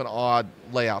 Kind of an odd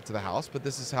layout to the house, but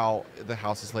this is how the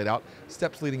house is laid out.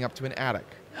 Steps leading up to an attic.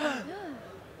 Oh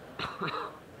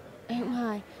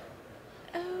my.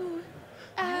 Oh.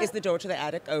 Is the door to the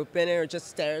attic open or just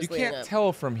stairs You leading can't up?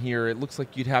 tell from here. It looks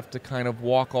like you'd have to kind of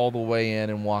walk all the way in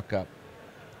and walk up.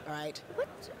 All right. What?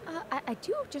 I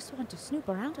do just want to snoop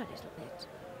around a little bit.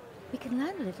 We can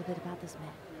learn a little bit about this man.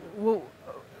 Well,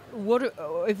 what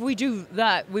if we do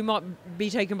that? We might be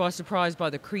taken by surprise by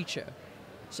the creature.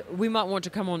 So we might want to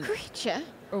come on. Creature?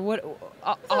 Or what?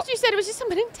 I thought you said it was just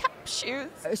someone in tap shoes.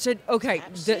 I said, okay,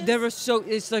 there are so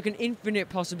it's like an infinite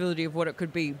possibility of what it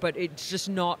could be, but it's just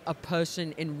not a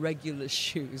person in regular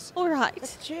shoes. All right.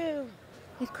 That's true.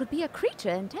 It could be a creature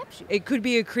in tap shoes. It could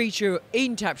be a creature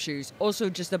in tap shoes, also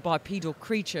just a bipedal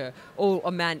creature, or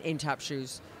a man in tap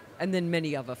shoes, and then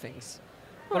many other things.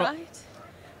 All But I- right.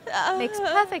 Makes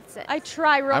perfect sense. I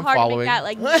try real I'm hard following. to make that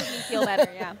like make me feel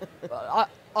better. Yeah.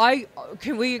 I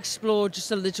can we explore just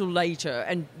a little later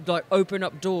and like open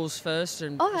up doors first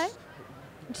and All right.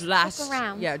 blast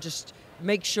around. Yeah, just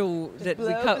make sure that we,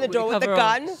 blow open the door we with the cover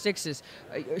our gun? sixes.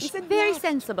 It's very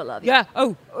sensible of you. Yeah.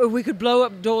 Oh, we could blow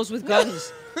up doors with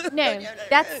guns. No.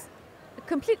 That's the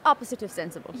complete opposite of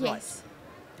sensible. Yes.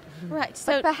 Right. But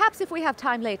So perhaps if we have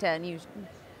time later and you...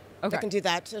 I Okay. can do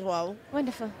that as well.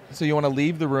 wonderful. So you want to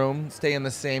leave the room, stay in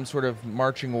the same sort of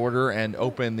marching order, and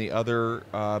open the other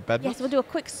bedrooms? Yes, we'll do a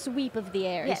quick sweep of the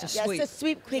area. Yes. Yes, Sweet. just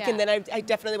sweep quick, Yeah. and then I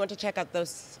definitely want to check out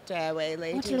those stairway I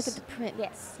ladies. want to look at the print.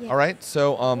 Yes. All right.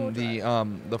 So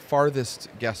the farthest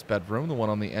guest bedroom, the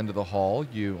one on the end of the hall,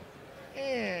 you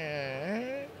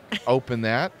open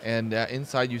that, and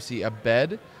inside you see a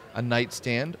bed, a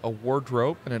nightstand, a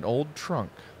wardrobe, and an old trunk.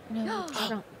 No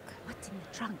trunk. What's in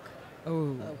the trunk?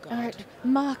 Oh. Oh, God. All right,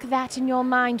 mark that in your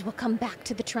mind. We'll come back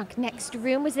to the trunk. Next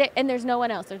room was it? And there's no one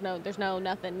else. There's no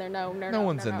nothing. No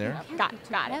one's in there. Got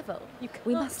it. Level. You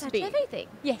We can't must touch be. everything.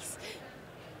 Yes.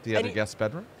 The other guest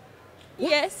bedroom.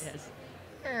 Yes.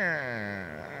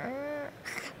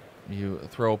 You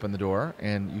throw open the door,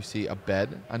 and you see a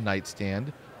bed, a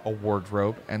nightstand, a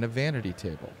wardrobe, and a vanity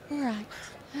table. Right.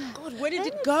 God, where did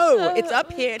it go? It's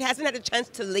up here. It hasn't had a chance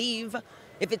to leave.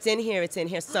 If it's in here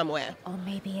somewhere. Or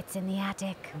maybe it's in the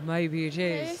attic. Maybe it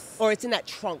is. Or it's in that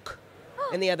trunk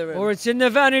in the other room. Or it's in the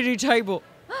vanity table.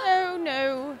 Oh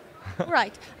no.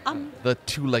 Right. The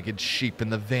two-legged sheep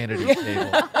in the vanity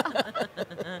table.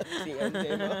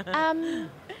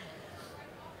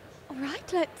 All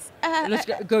right. Let's Let's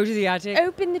go to the attic.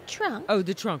 open the trunk. Oh,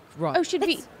 the trunk. Right. Oh, should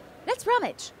we Let's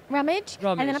rummage. rummage?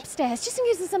 And then Rummage. upstairs, just in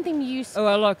case there's something useful. Oh,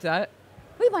 I like that.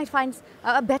 We might find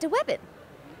a better weapon.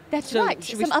 That's so right.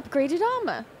 should we Some upgraded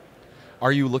armor.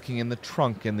 Are you looking in the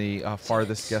trunk in the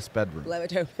farthest guest bedroom? Blow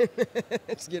it open.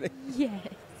 Just kidding. Yes.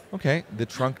 Okay, the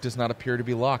trunk does not appear to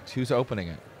be locked. Who's opening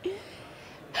it?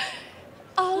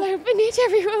 I'll open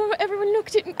it. Everyone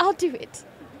looked at me. I'll do it.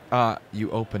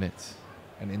 You open it,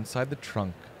 and inside the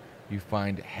trunk, you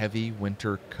find heavy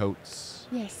winter coats,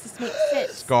 Yes, this makes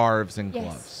sense. scarves, and Yes.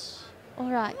 gloves.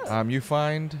 All right. You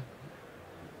find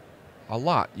a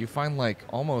lot. You find like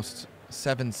almost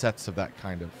 7 sets of that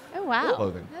kind of Oh wow.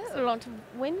 clothing. That's a lot of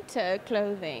winter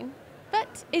clothing.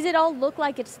 But is it all look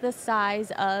like it's the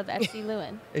size of FC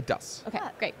Lewin? It does. Okay,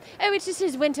 great. Oh, it's just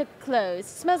his winter clothes.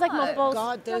 Smells like mothballs.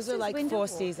 God, those Just are his like winter 4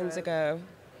 seasons wardrobe. ago.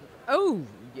 Oh,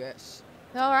 yes.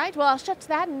 All right. Well, I'll shut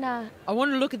that and I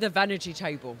want to look at the vanity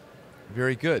table.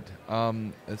 Very good.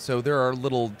 So there are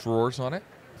little drawers on it.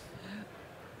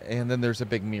 And then there's a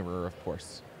big mirror, of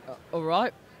course. All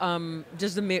right.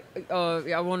 Does the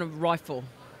I want a rifle.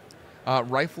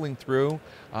 Rifling through,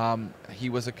 he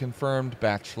was a confirmed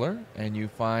bachelor, and you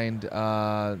find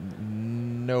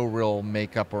no real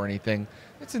makeup or anything.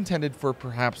 It's intended for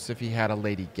perhaps if he had a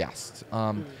lady guest.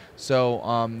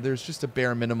 So there's just a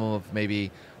bare minimum of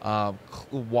maybe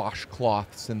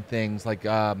washcloths and things like,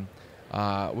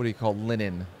 what do you call,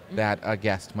 linen that a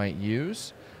guest might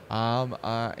use.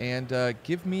 And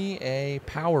give me a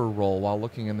power roll while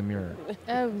looking in the mirror.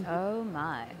 Oh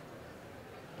my.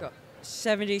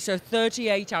 70, so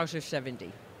 38 out of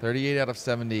 70. 38 out of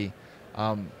 70.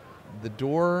 The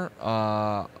door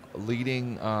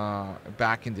leading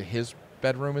back into his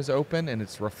bedroom is open, and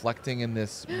it's reflecting in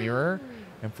this mirror.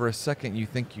 And for a second, you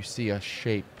think you see a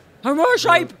shape. A more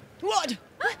shape! what?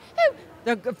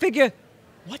 The figure.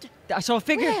 What? I saw a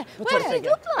figure. Where does it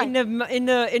look like?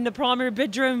 In the primary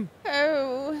bedroom.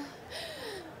 Oh.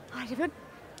 All right, everyone.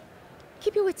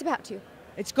 Keep your wits about you.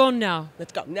 It's gone now.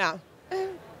 Let's go now.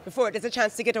 Before it has a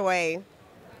chance to get away.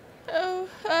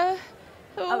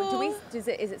 Is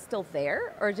it still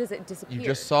there, or does it disappear? You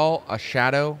just saw a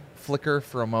shadow flicker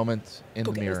for a moment in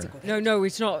the mirror. No,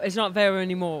 it's not. It's not there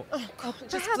anymore. Oh, God, it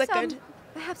just Perhaps flickered.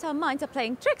 perhaps our minds are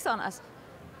playing tricks on us.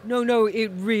 No,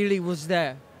 it really was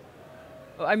there.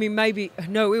 I mean, maybe.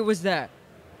 No, it was there.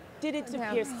 Did it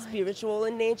appear spiritual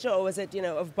in nature, or was it,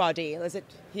 of body? Was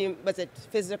it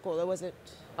physical, or was it?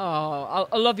 Oh,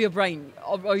 I love your brain.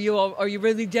 Are you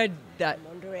really dead? I'm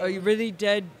wondering. Are you really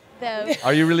dead? Though.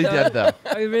 Are you really dead, though?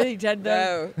 Are you really dead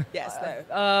though? No. Yes,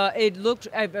 no. It looked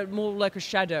more like a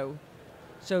shadow,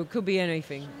 so it could be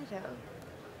anything. Shadow.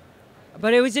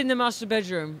 But it was in the master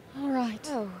bedroom. All right.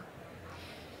 Oh.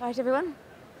 All right, everyone.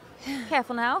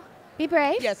 Careful now. Be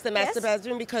brave. Yes, the master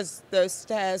bedroom, because those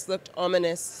stairs looked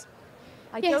ominous.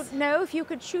 I Yes. don't know if you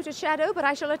could shoot a shadow, but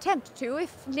I shall attempt to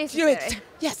if necessary.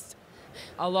 Yes.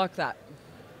 I like that.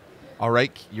 All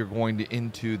right, you're going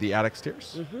into the attic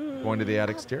stairs? Going to the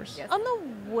attic stairs? Yes. On the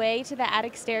way to the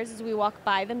attic stairs, as we walk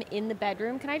by them in the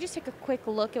bedroom, can I just take a quick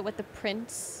look at what the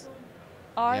prints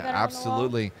are Yeah, that are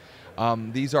absolutely.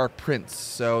 These are prints,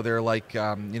 so they're like,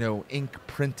 ink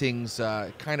printings,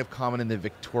 kind of common in the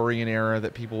Victorian era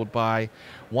that people would buy.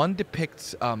 One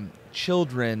depicts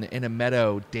children in a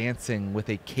meadow dancing with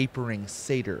a capering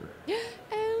satyr.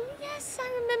 Oh, yes, I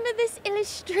remember this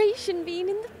illustration being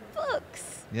in the books.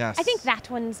 Yes. I think that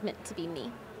one's meant to be me.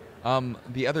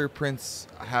 The other prints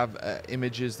have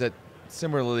images that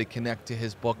similarly connect to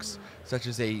his books, such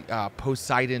as a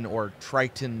Poseidon or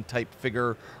Triton type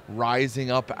figure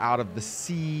rising up out of the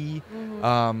sea,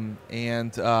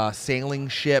 and sailing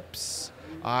ships,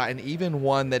 and even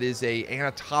one that is a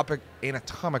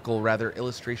anatomical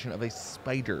illustration of a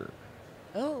spider.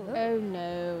 Oh. Oh,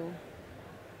 no.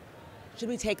 Should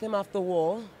we take them off the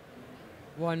wall?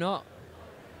 Why not?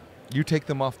 You take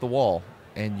them off the wall,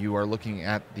 and you are looking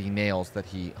at the nails that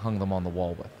he hung them on the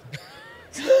wall with.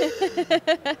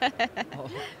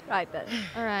 Right then.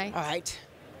 All right. All right.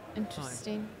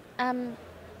 Interesting.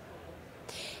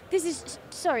 This is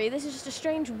just a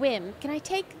strange whim. Can I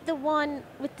take the one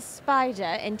with the spider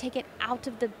and take it out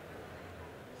of the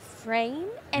frame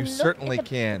and You look certainly at the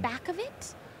can. back of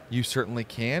it? You certainly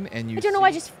can, and you I don't know.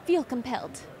 I see- just feel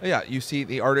compelled. Yeah, you see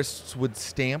the artists would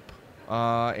stamp,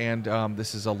 and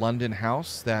this is a London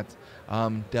house that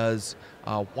does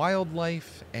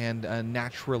wildlife and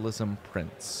naturalism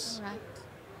prints.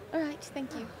 All right.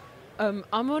 Thank you.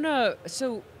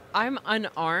 I'm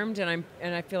unarmed, and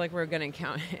I feel like we're gonna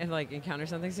encounter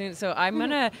something soon. So I'm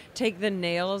gonna take the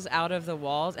nails out of the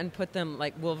walls and put them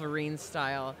like Wolverine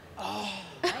style.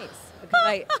 Nice.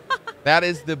 Because That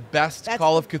is the best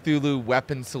Call of Cthulhu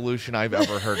weapon solution I've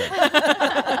ever heard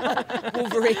of.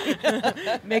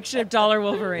 Wolverine. makeshift dollar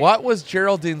Wolverine. What was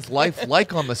Geraldine's life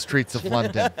like on the streets of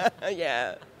London?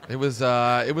 Yeah. It was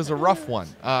a rough one.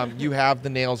 You have the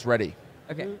nails ready.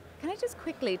 Okay. Can I just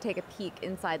quickly take a peek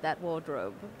inside that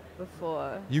wardrobe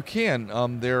before? You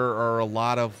can. There are a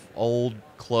lot of old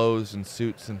clothes and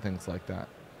suits and things like that.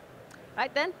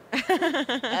 Right then.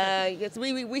 Yes,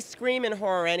 we scream in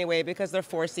horror anyway because they're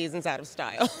 4 seasons out of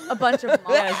style. A bunch of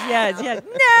moths. Yes.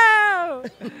 No.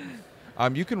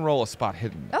 You can roll a spot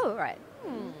hidden. Oh, right.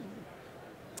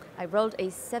 I rolled a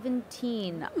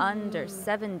 17 under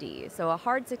 70, so a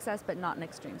hard success, but not an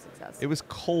extreme success. It was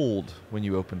cold when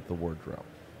you opened the wardrobe.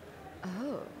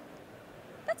 Oh,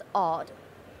 that's odd.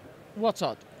 What's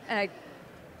odd? And I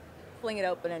fling it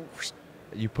open and whoosh,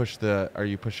 Are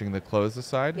you pushing the clothes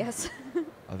aside? yes.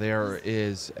 there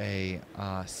is a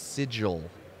sigil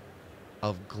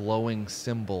of glowing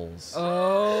symbols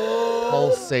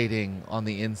pulsating on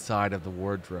the inside of the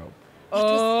wardrobe.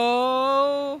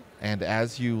 Oh. And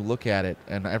as you look at it,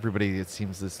 and everybody, it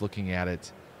seems, is looking at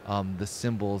it, the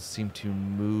symbols seem to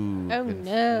move and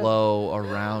flow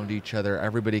around each other.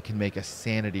 Everybody can make a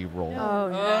sanity roll. Oh,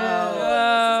 no.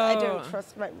 I don't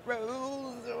trust my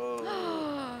rolls.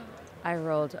 I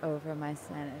rolled over my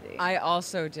sanity. I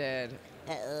also did.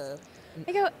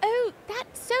 I go, oh,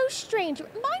 that's so strange. It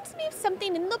reminds me of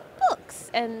something in the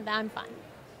books, and I'm fine.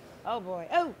 Oh, boy.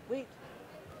 Oh, wait.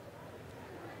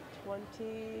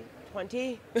 20?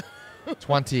 20.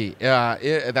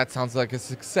 That sounds like a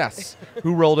success.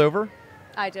 Who rolled over?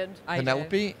 I did.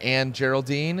 Penelope and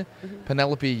Geraldine.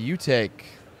 Penelope, you take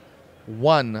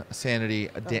 1 sanity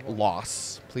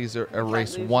loss. Please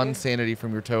erase 1 sanity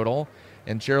from your total.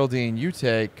 And Geraldine, you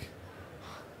take...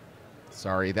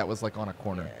 Sorry, that was like on a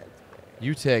corner.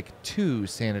 You take 2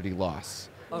 sanity loss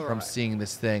from seeing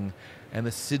this thing. And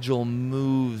the sigil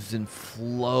moves and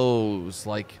flows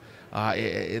like...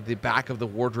 the back of the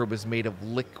wardrobe is made of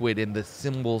liquid, and the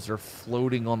symbols are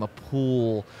floating on the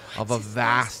pool of a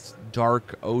vast,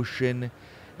 dark ocean.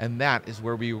 And that is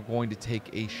where we are going to take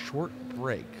a short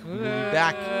break. We will be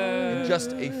back in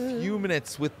just a few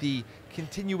minutes with the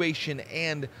continuation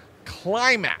and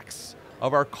climax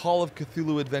of our Call of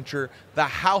Cthulhu adventure, The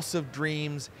House of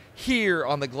Dreams, here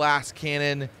on the Glass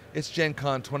Cannon. It's Gen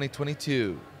Con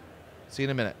 2022. See you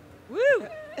in a minute. Woo!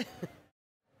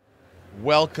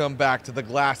 Welcome back to the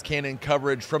Glass Cannon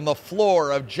coverage from the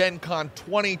floor of Gen Con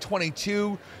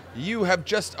 2022. You have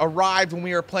just arrived when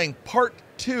we are playing part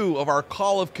 2 of our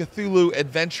Call of Cthulhu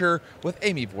adventure with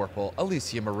Amy Vorpahl,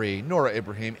 Alicia Marie, Noura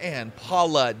Ibrahim, and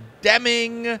Paula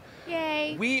Deming.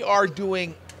 Yay. We are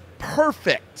doing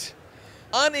perfect,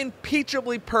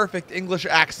 unimpeachably perfect English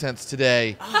accents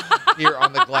today here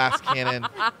on the Glass Cannon.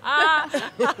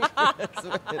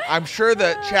 I'm sure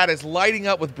the chat is lighting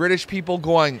up with British people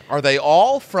going, are they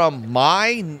all from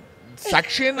my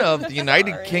section of the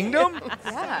United Kingdom?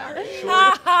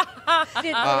 Yeah.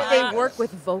 Did they work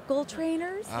with vocal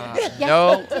trainers?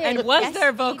 No. He did. And was Yes,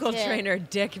 their he vocal did. trainer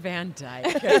Dick Van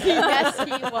Dyke? Yes,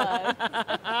 he was.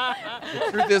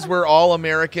 The truth is, we're all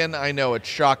American. I know, it's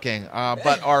shocking.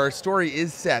 But our story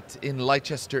is set in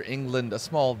Leicester, England, a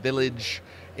small village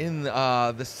in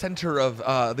the center of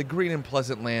the green and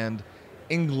pleasant land,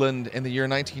 England, in the year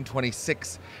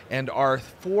 1926. And our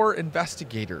 4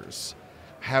 investigators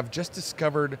have just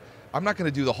discovered... I'm not going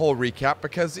to do the whole recap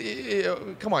because,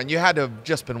 come on, you had to have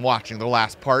just been watching the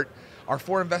last part. Our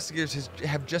 4 investigators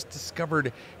have just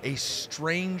discovered a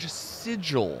strange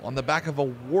sigil on the back of a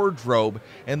wardrobe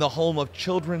in the home of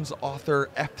children's author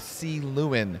F.C.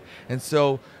 Lewin. And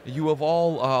so you have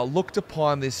all looked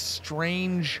upon this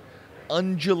strange,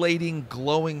 undulating,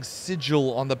 glowing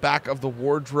sigil on the back of the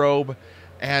wardrobe,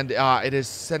 and it has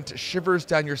sent shivers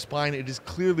down your spine. It is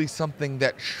clearly something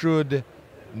that should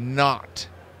not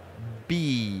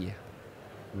be.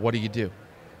 What do you do?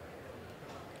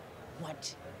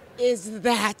 What is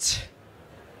that?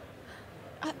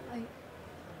 I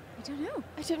don't know.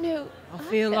 I don't know. I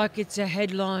feel like it's a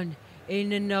headline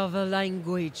in another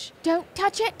language. Don't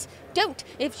touch it. Don't.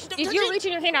 If you're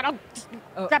reaching your hand out,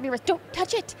 I'll grab your wrist. Don't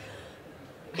touch it.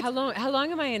 How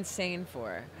long am I insane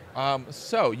for?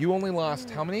 So you only lost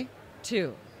how many?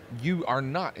 2. You are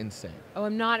not insane. Oh,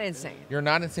 I'm not insane. You're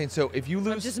not insane. So if you I'm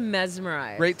lose, just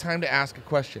mesmerized. great time to ask a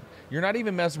question. You're not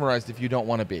even mesmerized if you don't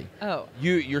want to be. Oh.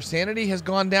 Your sanity has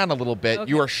gone down a little bit. Okay.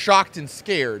 You are shocked and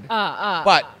scared.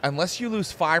 But unless you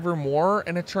lose 5 or more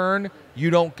in a turn, you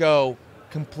don't go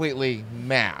completely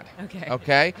mad. Okay.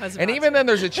 Okay? I was And about even to. then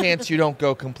there's a chance you don't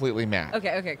go completely mad.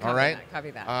 Okay. All right.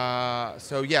 Copy that.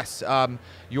 So yes,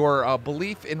 your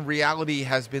belief in reality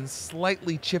has been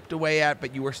slightly chipped away at,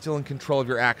 but you are still in control of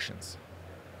your actions.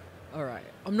 All right.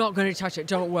 I'm not going to touch it.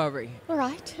 Don't worry. All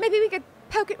right. Maybe we could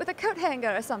poke it with a coat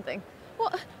hanger or something.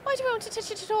 What? Why do I want to touch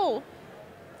it at all?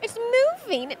 It's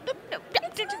moving.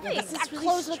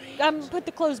 Put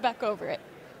the clothes back over it.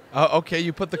 Okay,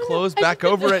 you put the clothes back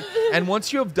over it, and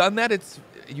once you have done that,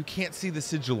 you can't see the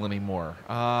sigil anymore.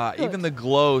 Even the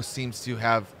glow seems to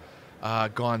have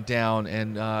gone down,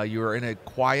 and you are in a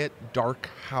quiet, dark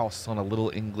house on a little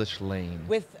English lane.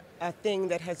 With a thing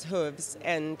that has hooves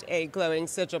and a glowing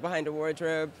sigil behind a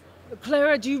wardrobe.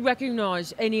 Clara, do you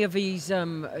recognize any of these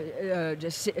sigils?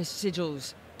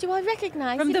 Do I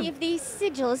recognize From any the- of these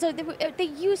sigils? Are they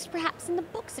used perhaps in the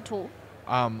books at all?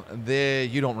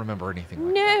 You don't remember anything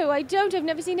like that. No, I don't. I've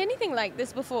never seen anything like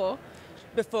this before.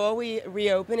 Before we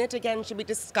reopen it again, should we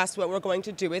discuss what we're going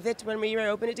to do with it when we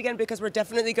reopen it again? Because we're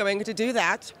definitely going to do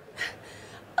that.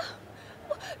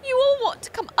 You all want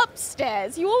to come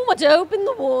upstairs. You all want to open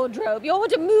the wardrobe. You all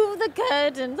want to move the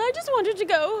curtains. I just wanted to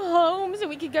go home so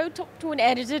we could go talk to an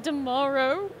editor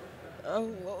tomorrow.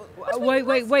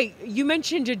 Wait. You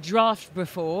mentioned a draft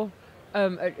before.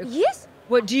 Yes?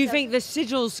 What do you think the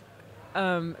sigils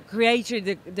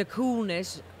created the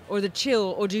coolness or the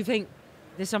chill, or do you think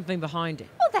there's something behind it?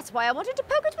 Well, that's why I wanted to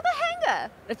poke it with a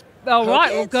hanger. That's all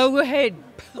right. Well, it. go ahead.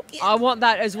 I want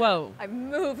that as well. I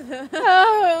move the...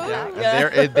 Yeah,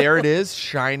 and there it is,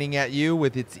 shining at you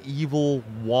with its evil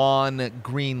wan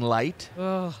green light.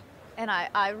 Ugh. And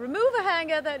I remove a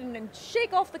hanger then and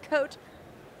shake off the coat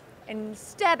and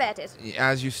stab at it.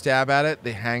 As you stab at it,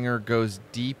 the hanger goes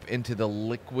deep into the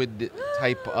liquid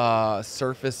type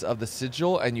surface of the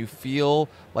sigil, and you feel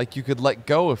like you could let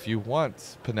go if you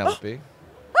want, Penelope.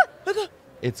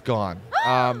 It's gone.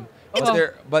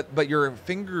 But your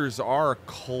fingers are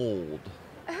cold,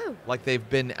 Oh, like they've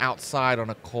been outside on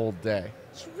a cold day.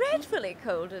 dreadfully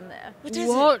cold in there. What is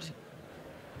What?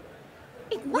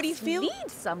 It What do you must feel? lead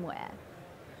somewhere.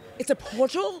 it? It's a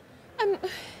portal?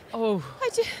 Oh.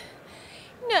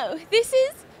 No, this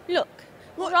is, look,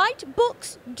 all right,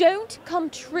 books don't come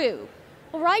true.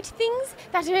 All right, things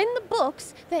that are in the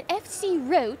books that FC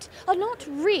wrote are not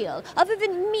real, other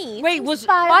than me. Wait, was-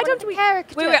 inspired why one don't of we- the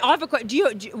characters. Wait. I have a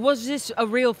question. Was this a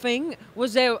real thing?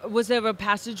 Was there a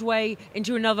passageway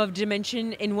into another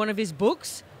dimension in one of his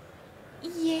books?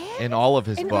 Yeah. In all of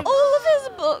his In books, all of his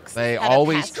books. they Have a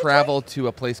always passageway? travel to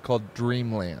a place called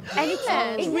Dreamland. And it's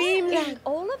Dreamland. in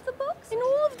all of the books? In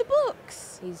all of the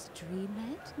books. Is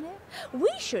Dreamland there?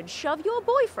 We should shove your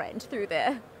boyfriend through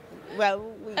there.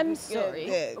 Well, I'm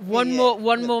sorry. One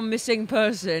more missing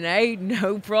person, eh?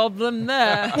 No problem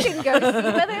there. We can go see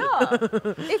where they are.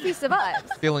 If he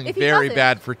survives. Feeling If he very doesn't-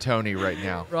 bad for Tony right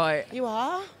now. Right. You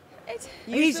are?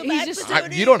 He's bad just. for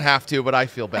Tony? You don't have to, but I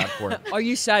feel bad for him. Are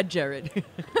you sad, Jared?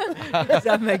 Does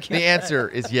that make you? The answer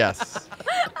is yes.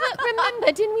 But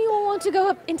remember, didn't we all want to go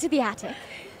up into the attic?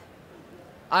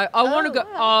 I want to go.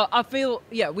 I feel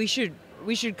we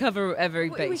should cover every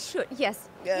We base, should, yes.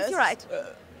 Yes. You're right.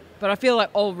 but I feel like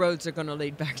all roads are going to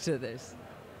lead back to this.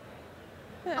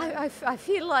 I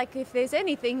feel like if there's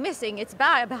anything missing, it's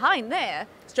behind there.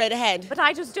 Straight ahead. But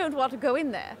I just don't want to go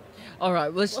in there. All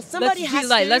right, somebody let's has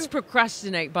delay. to. Let's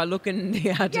procrastinate by looking in the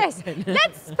attic. Yes, then.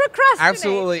 let's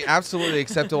procrastinate. Absolutely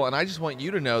acceptable. And I just want you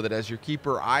to know that as your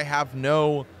keeper, I have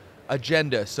no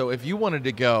agenda. So if you wanted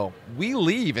to go, we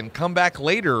leave and come back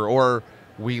later, or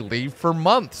we leave for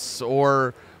months,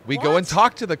 or we go and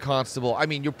talk to the constable. I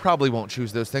mean, you probably won't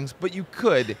choose those things, but you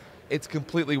could. It's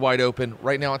completely wide open.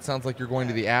 Right now, it sounds like you're going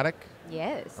to the attic.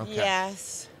 Yes. Okay.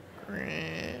 Yes.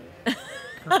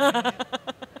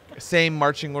 Same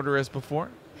marching order as before.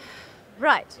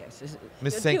 Right.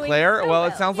 Miss You're St. doing Clair, so well,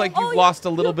 well. it sounds like Oh, you've lost a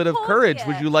little you bit of poor courage. dear.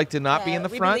 Would you like to not be in the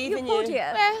we front? believe You in poor you.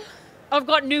 dear. I've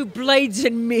got new blades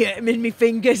in me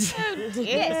fingers.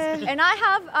 Yes. And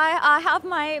I have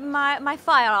my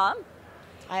firearm.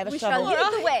 I have a We shall shovel.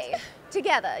 lead the way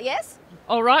together, yes?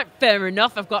 All right, fair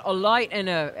enough. I've got a light and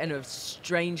a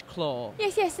strange claw.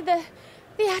 Yes,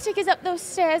 the attic is up those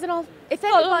stairs, and I'll If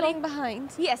follow anybody along behind.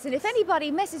 Yes, and if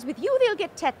anybody messes with you, they'll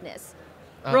get tetanus.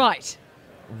 Right.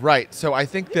 Right. So I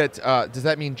think that does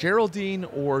that mean Geraldine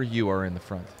or you are in the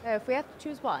front? If we have to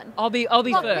choose one. I'll be Rock,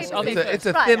 first. paper, I'll be scissors. first. It's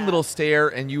a Right thin now. little stair,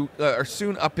 and you are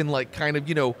soon up in like kind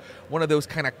of one of those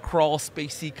kind of crawl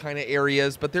spacey kind of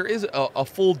areas. But there is a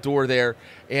full door there,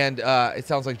 and it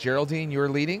sounds like Geraldine, you're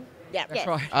leading. Yeah. That's Yes.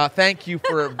 right. Thank you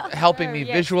for helping me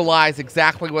Yes. visualize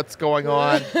exactly what's going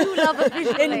on. You love a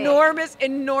visually.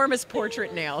 Enormous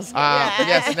portrait nails.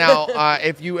 Yes. Now,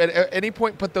 if you at any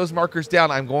point put those markers down,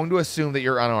 I'm going to assume that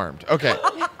you're unarmed. Okay.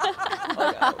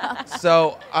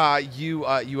 So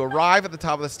you arrive at the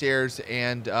top of the stairs,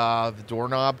 and the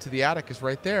doorknob to the attic is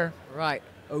right there. Right.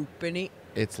 Open it.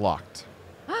 It's locked.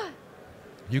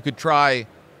 You could try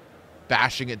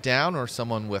bashing it down, or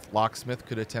someone with locksmith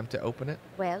could attempt to open it.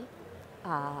 Well,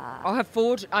 I have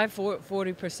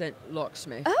 40%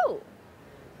 locksmith. oh,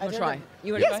 I'll try.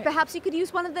 You want to yes, try? perhaps you could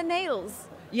use one of the nails.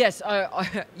 Yes, I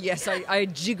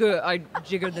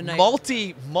jigger the nail.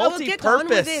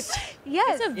 Multi-purpose.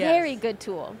 Yes, It's a very good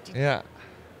tool. Yeah.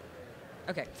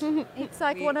 Okay. it's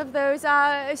like one of those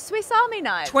Swiss Army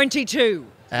knives. 22.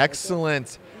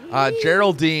 Excellent.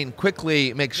 Geraldine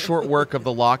quickly makes short work of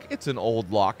the lock. It's an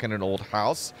old lock in an old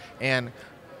house, and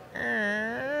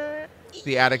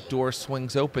the attic door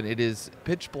swings open. It is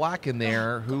pitch black in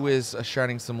there. Who is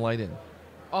shining some light in?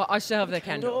 Oh, I still have the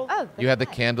candle. Oh, You had the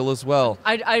candle as well.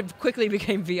 I quickly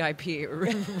became VIP.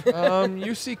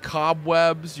 You see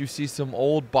cobwebs, you see some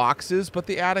old boxes, but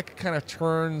the attic kind of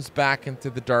turns back into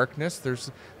the darkness.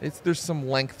 There's some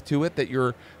length to it that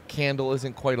your candle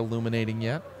isn't quite illuminating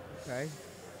yet. Okay.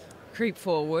 Creep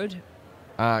forward.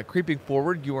 Creeping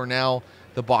forward,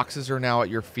 the boxes are now at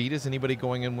your feet. Is anybody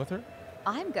going in with her?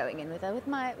 I'm going in with her with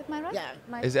my right.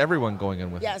 Yeah. Is everyone going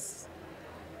in with her? Yes.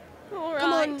 All right.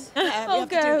 Come on. Yeah, we I'll have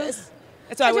to do go. this.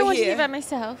 That's why I don't we're want to be here. by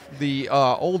myself. The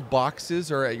old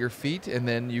boxes are at your feet, and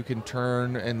then you can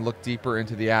turn and look deeper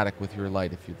into the attic with your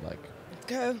light if you'd like.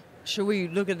 Go. Shall we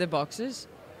look at the boxes?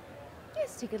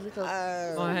 Yes, take a little.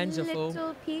 My hands are full.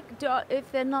 Little peek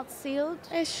if they're not sealed.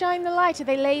 Shine the light. Are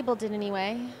they labeled in any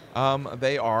way?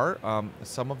 They are.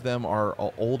 Some of them are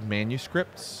old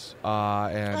manuscripts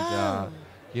and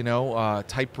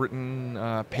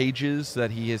typewritten pages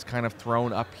that he has kind of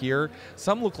thrown up here.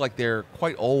 Some look like they're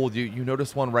quite old. You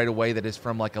notice one right away that is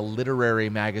from like a literary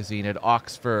magazine at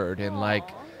Oxford in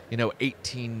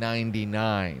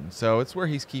 1899. So it's where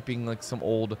he's keeping like some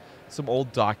old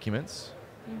documents.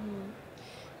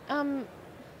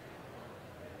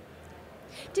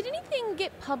 Did anything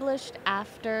get published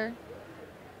after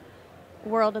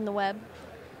World in the Web?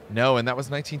 No, and that was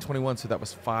 1921, so that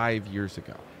was 5 years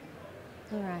ago.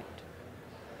 All right.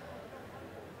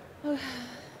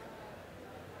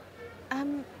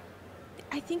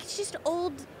 I think it's just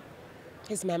old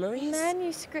His memories?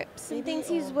 manuscripts and Maybe, things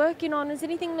he's or- working on. Does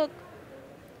anything look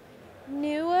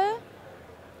newer?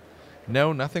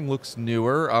 No, nothing looks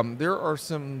newer. There are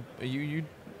some. You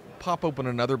pop open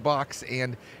another box,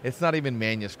 and it's not even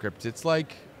manuscript. It's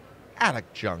like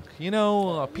attic junk.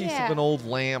 A piece of an old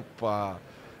lamp,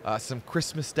 some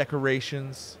Christmas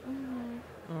decorations.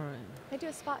 All right. Can I do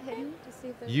a spot hidden to see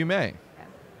if there's. You may.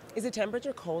 Is the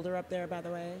temperature colder up there, by the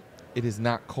way? It is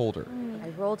not colder. I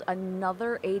rolled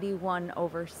another 81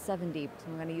 over 70, so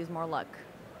I'm going to use more luck.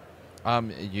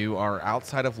 You are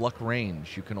outside of luck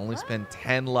range. You can only spend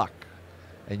 10 luck,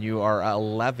 and you are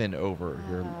 11 over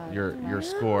your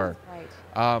score.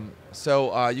 Right.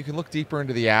 So you can look deeper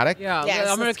into the attic. Yeah, Yes,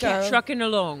 I'm going let's to keep go. trucking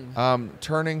along.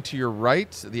 Turning to your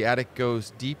right, the attic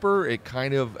goes deeper. It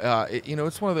kind of,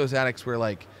 it's one of those attics where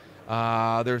like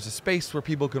there's a space where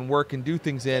people can work and do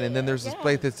things in, and then there's this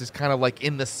place that's just kind of like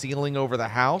in the ceiling over the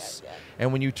house.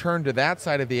 And when you turn to that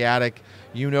side of the attic,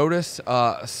 you notice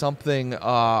something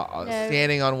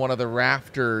standing on one of the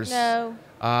rafters. No.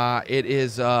 It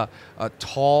is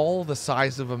tall, the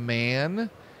size of a man.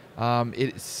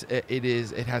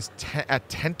 It has a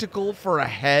tentacle for a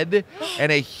head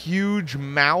and a huge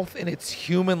mouth in its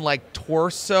human-like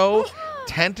torso.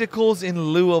 Tentacles in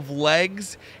lieu of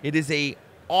legs. It is a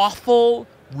awful,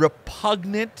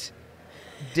 repugnant,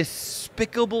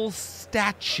 despicable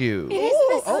statue. It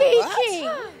is the Sea King.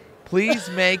 Please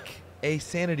make a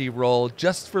sanity roll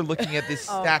just for looking at this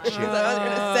statue. I was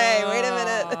going to say, wait a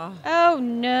minute. Oh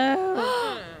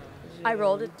no. I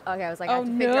rolled it. Okay, I was like, I Oh, have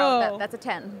to figure out no. that's a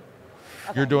 10.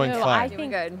 You're doing No, fine. I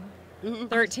Doing think good.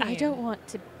 13. I don't want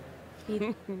to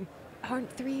be.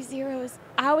 Aren't 3 zeros?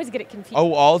 I always get it confused.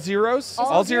 Oh, all zeros? All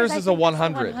All zeros I is a think it's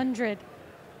 100. 100.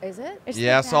 Is it? It's the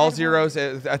Yes, all bad zeros.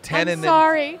 one. A 10 I'm and then.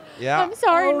 sorry. Yeah. I'm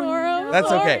sorry, Noura. I'm That's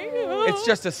sorry. okay. It's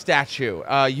just a statue.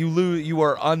 You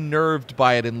are unnerved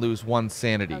by it and lose 1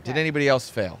 sanity. Did Okay. anybody else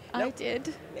fail? I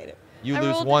did. Made it. You I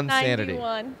lose rolled a 1 sanity.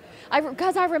 91.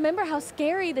 Because I remember how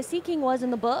scary the Sea King was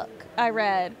in the book I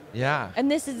read. Yeah.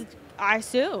 And this is, I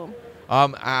assume.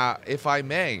 If I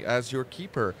may, as your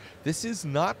keeper, this is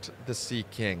not the Sea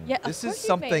King. Yeah, of this course is you may,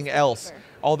 something Sir else. Keeper.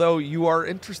 Although you are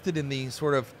interested in the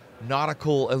sort of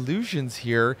nautical illusions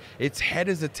here, its head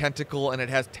is a tentacle and it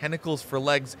has tentacles for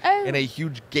legs Oh. and a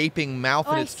huge gaping mouth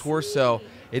in I its torso. see.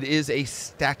 It is a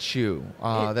statue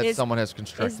that Is- someone has Is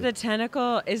constructed. the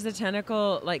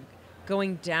tentacle like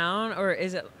going down, or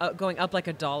is it going up like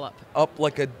a dollop? Up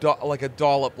like a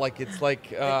dollop, like it's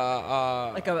like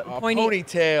a pointy-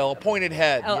 ponytail, a pointed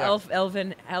head. Yeah.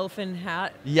 Elfin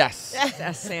hat, Yes.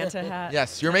 a Santa hat.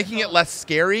 Yes, you're making it less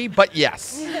scary, but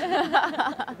yes.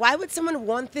 Why would someone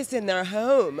want this in their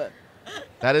home?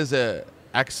 That is a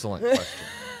excellent question.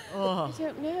 I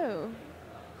don't know.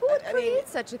 Who would create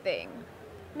such a thing?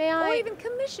 May Or I even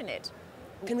commission it?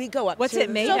 Can we go up What's to it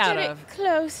made filter out it of?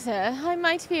 closer? I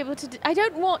might be able to. I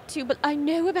don't want to, but I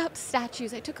know about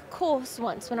statues. I took a course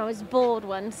once when I was bored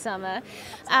one summer.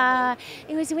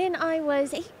 It was when I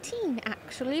was 18,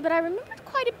 actually, but I remembered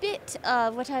quite a bit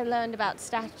of what I learned about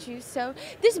statues. So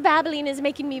this babbling is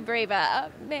making me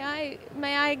braver. May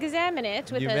I examine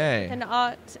it with You may. an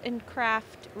art and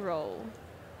craft roll?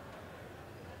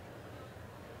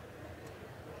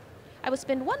 I will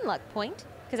spend 1 luck point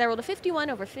because I rolled a 51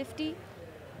 over 50.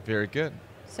 Very good.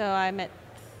 So I'm at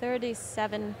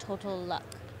 37 total luck.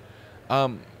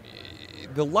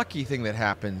 The lucky thing that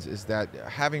happens is that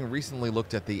having recently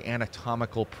looked at the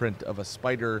anatomical print of a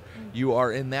spider, you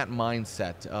are in that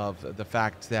mindset of the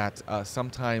fact that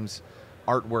sometimes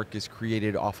artwork is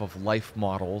created off of life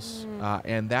models,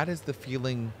 and that is the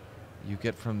feeling you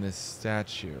get from this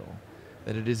statue,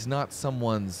 that it is not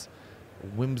someone's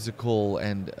whimsical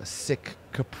and sick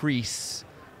caprice,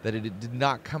 that it did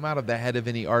not come out of the head of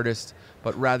any artist,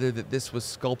 but rather that this was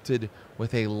sculpted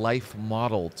with a life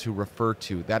model to refer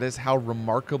to. That is how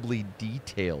remarkably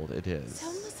detailed it is. It's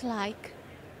almost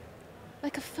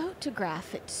like a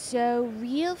photograph. It's so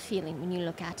real feeling when you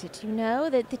look at it, you know?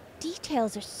 That the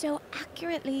details are so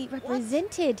accurately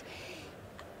represented.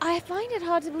 I find it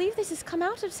hard to believe this has come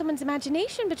out of someone's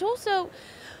imagination, but also,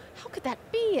 how could that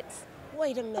be? It's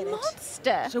Wait a a minute.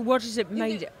 monster. So what is it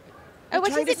made of? Oh,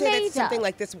 what trying is to it say made that something of?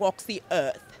 like this walks the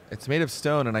earth. It's made of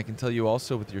stone, and I can tell you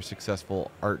also with your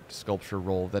successful art sculpture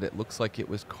roll that it looks like it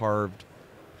was carved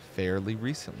fairly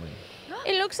recently.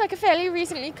 It looks like a fairly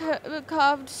recently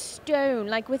carved stone,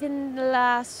 like within the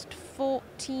last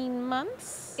 14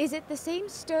 months. Is it the same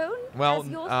stone Well, as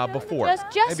your stone? before.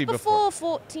 Just Maybe before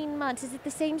 14 months. Is it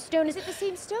the same stone? Is it the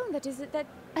same stone that is it that?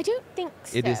 I don't think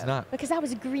so. It is not. Because that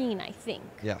was green, I think.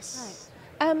 Yes.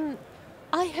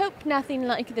 I hope nothing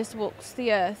like this walks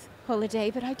the earth,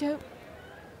 Holiday, but I don't.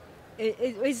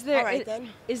 Is there? All right, then.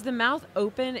 Is the mouth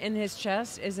open in his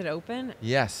chest? Is it open?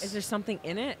 Yes. Is there something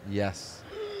in it? Yes.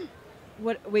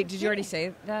 What? Wait, did you already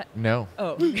say that? No.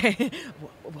 Oh, okay.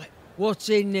 What's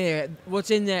in there? What's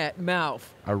in that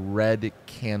mouth? A red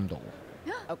candle.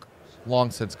 Long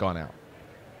since gone out.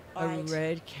 A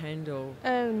red candle.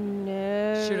 Oh,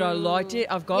 no. Should I light it?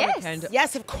 I've got Yes. a candle.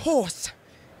 Yes, of course.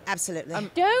 Absolutely.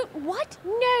 Don't. What?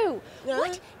 No. No?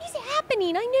 What is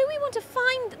happening? I know we want to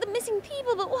find the missing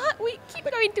people, but what? We keep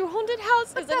going through haunted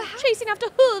houses and chasing after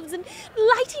hooves and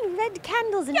lighting red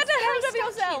candles and Get a hold of scary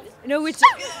yourself. statues. No, it's.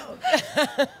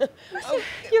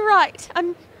 You're right.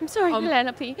 I'm sorry,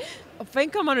 Penelope. I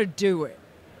think I'm gonna do it.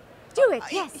 Do it.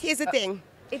 Yes. Here's the thing.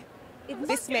 It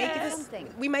This may give us,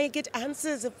 something. we may get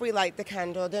answers if we light the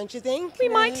candle, don't you think? We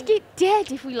might get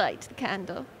dead if we light the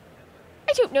candle.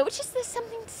 I don't know. It's just there's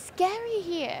something scary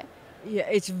here. Yeah,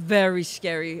 it's very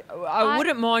scary. I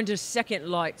wouldn't mind a second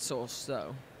light source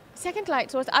though. Second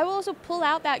light source. I will also pull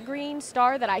out that green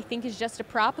star that I think is just a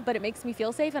prop, but it makes me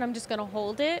feel safe, and I'm just going to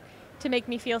hold it to make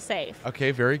me feel safe.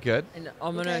 Okay, very good. And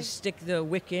I'm gonna Okay. stick the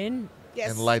wick in Yes.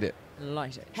 And light it. and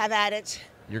light it. Have at it.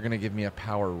 You're going to give me a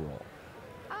power roll.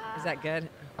 Is that good?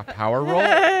 A power roll?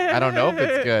 I don't know if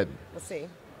it's good. We'll see.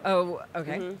 Oh,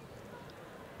 okay.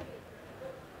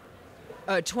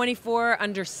 24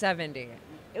 under 70.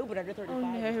 Oh, but under 35. Oh,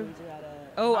 no. which means you had a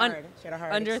Oh, hard, she had a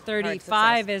hard under hard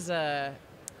 35 success. is a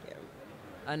Yeah.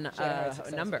 a She had a hard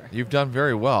success. number. You've done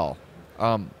very well.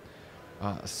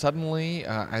 Suddenly,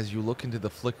 as you look into the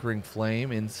flickering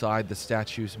flame inside the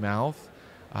statue's mouth,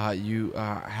 you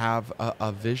have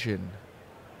a vision,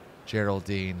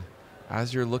 Geraldine.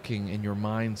 As you're looking in your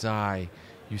mind's eye,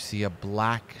 you see a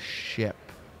black ship,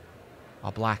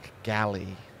 a black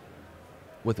galley,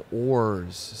 with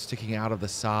oars sticking out of the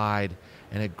side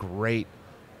and a great,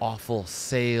 awful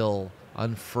sail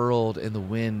unfurled in the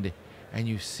wind. And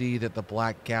you see that the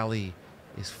black galley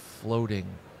is floating,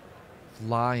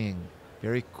 flying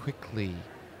very quickly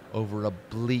over a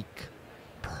bleak,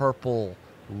 purple,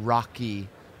 rocky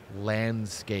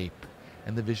landscape.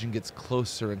 And the vision gets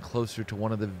closer and closer to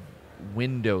one of the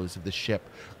windows of the ship,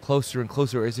 closer and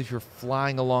closer, as if you're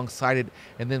flying alongside it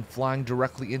and then flying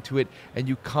directly into it, and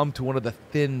you come to one of the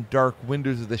thin, dark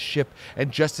windows of the ship,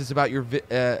 and just as about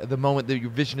the moment that your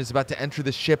vision is about to enter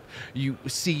the ship, you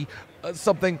see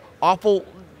something awful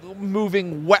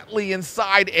moving wetly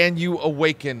inside, and you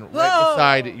awaken right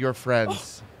beside your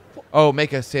friends. Oh,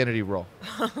 make a sanity roll.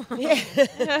 Oh, yes.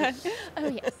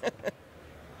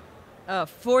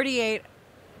 48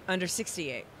 under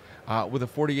 68. With a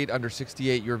 48 under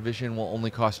 68, your vision will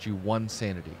only cost you 1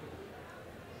 sanity.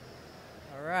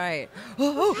 All right.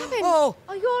 Oh,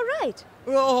 are you all right?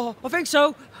 Oh, I think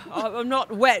so. I'm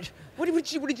not wet. What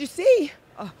did you see?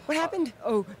 What happened?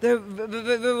 Oh, there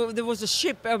was a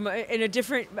ship in a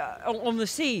different on the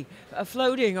sea,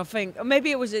 floating. I think, or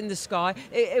maybe it was in the sky.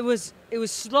 It was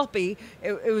sloppy.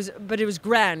 But it was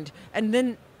grand. And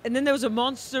then there was a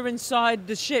monster inside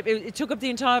the ship. It took up the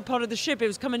entire part of the ship. It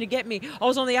was coming to get me. I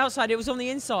was on the outside. It was on the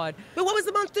inside. But what was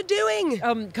the monster doing?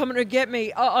 Coming to get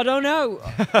me. I don't know.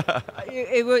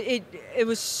 it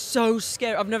was so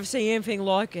scary. I've never seen anything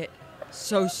like it.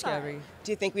 So scary.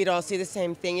 Do you think we'd all see the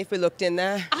same thing if we looked in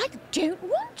there? I don't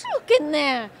want to look in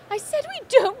there. I said we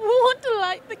don't want to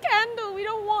light the candle. We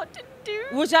don't want to do.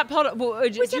 Was that part of? Well,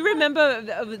 do you remember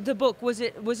the book? Was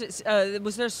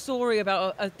there a story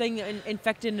about a thing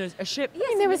infecting a ship? I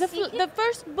mean, there was the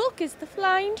first book is The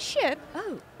Flying Ship.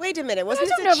 Oh. Wait a minute,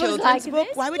 wasn't I don't know this if a it was children's like book?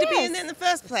 this. Why would it be in Yes. there in the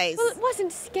first place? Well, it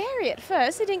wasn't scary at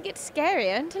first. It didn't get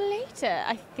scarier until later,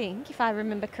 I think, if I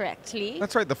remember correctly.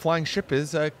 That's right. The flying ship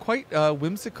is quite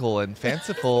whimsical and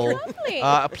fanciful, Lovely.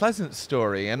 a pleasant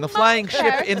story. And the flying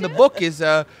ship in the book is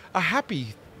a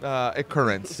happy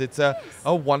occurrence. It's a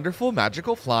wonderful,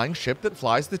 magical flying ship that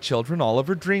flies the children all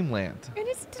over dreamland. And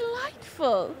it's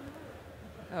delightful.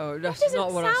 Oh, It that's doesn't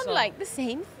not what I sound saw. like the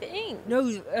same thing.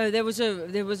 No, there was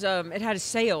it had a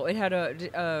sail. It had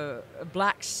a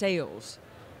black sails.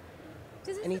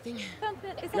 Does it Anything?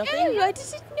 Is that No,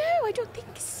 I don't think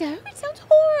so. It sounds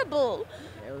horrible.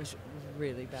 It was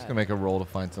really bad. Just gonna make a roll to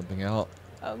find something out.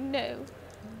 Oh no.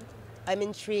 I'm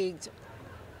intrigued.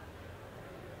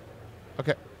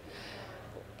 Okay.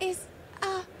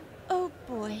 Oh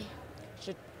boy.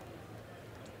 Should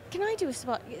Can I do a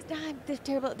spot? I'm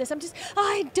terrible at this.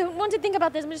 I don't want to think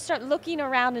about this. I'm going to start looking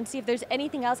around and see if there's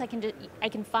anything else I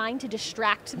can find to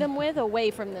distract them with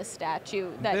away from the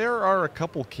statue. There are a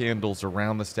couple candles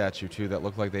around the statue, too, that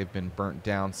look like they've been burnt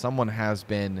down. Someone has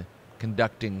been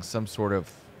conducting some sort of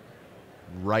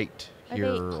rite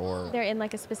here, They're in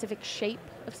like a specific shape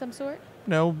of some sort?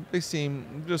 No, they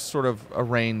seem just sort of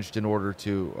arranged in order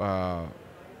to,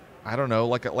 I don't know,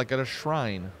 like at a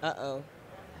shrine. Uh-oh.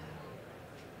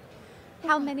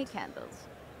 How many candles?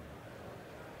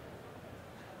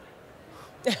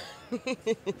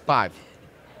 5.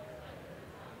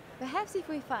 Perhaps if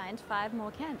we find 5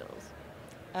 more candles.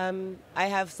 I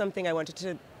have something I wanted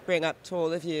to bring up to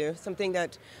all of you, something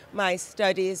that my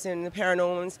studies in the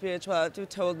paranormal and spirituality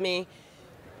told me.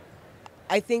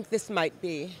 I think this might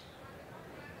be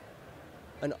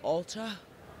an altar.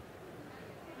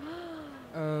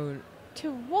 Oh,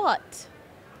 To what?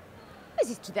 Is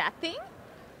it to that thing?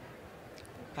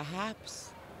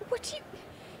 Perhaps. What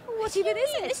even is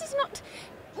it? This is not.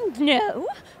 No.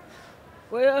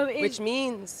 well, Which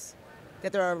means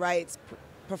that there are rites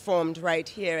performed right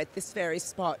here at this very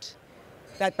spot.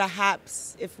 That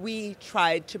perhaps if we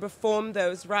tried to perform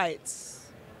those rites,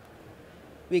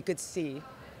 we could see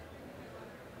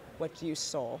what you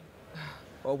saw,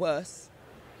 or worse.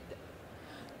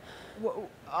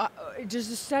 does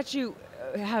the statue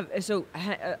have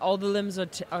all the limbs are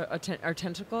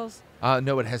tentacles?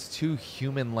 No, it has 2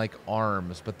 human-like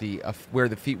arms, but where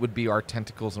the feet would be are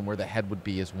tentacles, and where the head would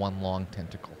be is one long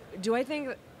tentacle. Do I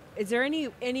think? Is there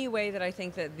any way that I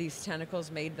think that these tentacles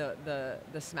made the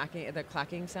smacking, the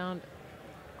clacking sound?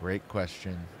 Great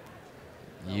question.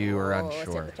 You are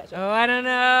unsure. Oh, I don't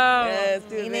know. Yes,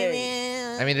 do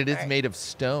this. I mean, it is made of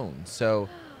stone, so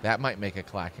that might make a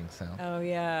clacking sound. Oh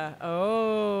yeah.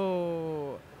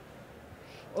 Oh.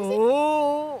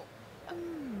 Oh.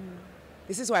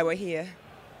 This is why we're here.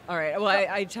 All right. Well,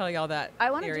 I tell y'all that. I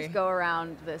want to theory. just go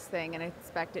around this thing and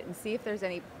inspect it and see if there's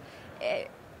any.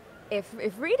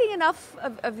 If reading enough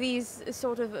of these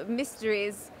sort of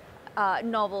mysteries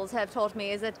novels have taught me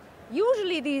is that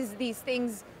usually these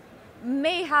things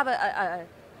may have a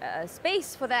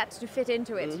space for that to fit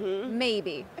into it. Mm-hmm.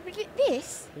 Maybe.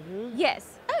 This?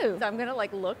 Yes. Oh. So I'm gonna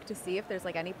look to see if there's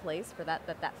any place for that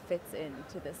fits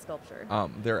into this sculpture.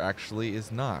 There actually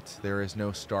is not. There is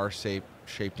no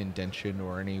star-shaped indention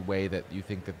or any way that you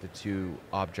think that the 2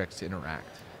 objects interact.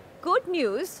 Good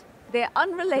news. They're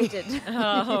unrelated.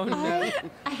 Oh no.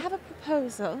 I have a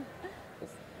proposal.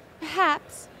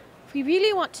 Perhaps, if we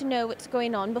really want to know what's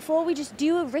going on before we just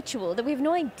do a ritual that we have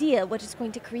no idea what it's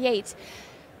going to create,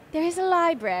 there is a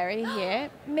library here.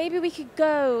 Maybe we could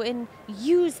go and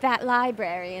use that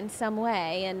library in some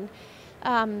way and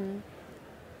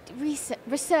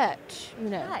research,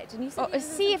 Right, and you said or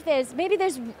see if there's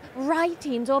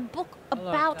writings or a book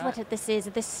about what this is,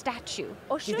 this statue.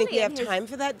 Or Do you think we have time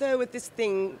for that, though, with this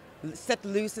thing set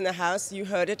loose in the house? You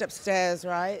heard it upstairs,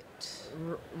 right?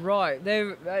 Right.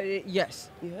 Yes.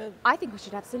 You heard? I think we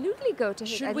should absolutely go to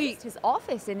Should at we- least his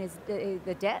office in his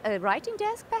writing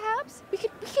desk, perhaps. We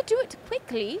could do it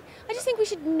quickly. I just think we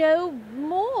should know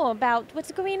more about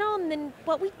what's going on than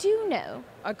what we do know.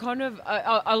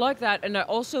 I like that, and I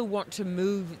also want to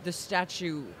move the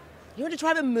statue You want to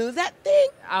try to move that thing?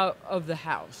 out of the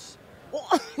house.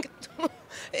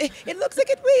 It looks like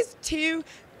it weighs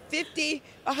 250,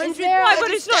 100. Why?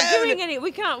 But it's not doing any.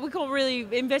 We can't really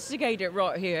investigate it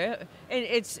right here. And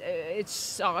it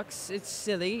sucks. It's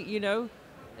silly,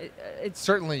 It's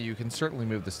Certainly, you can certainly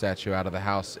move the statue out of the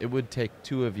house. It would take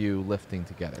 2 of you lifting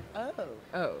together. Oh.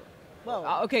 oh.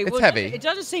 Whoa. Okay, It's well, heavy. It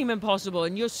doesn't seem impossible,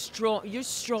 and you're strong. You're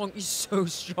strong. You're so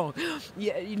strong.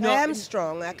 Yeah, you're I am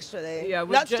strong, actually. Yeah,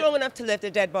 we're not ju- strong enough to lift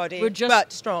a dead body, we're just-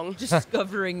 but strong.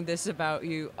 discovering this about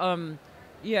you.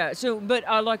 Yeah. So, but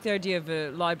I like the idea of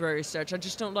a library search. I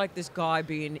just don't like this guy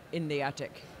being in the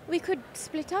attic. We could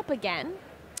split up again,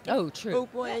 Oh, true. Oh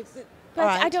boy. but All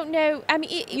right. I don't know. I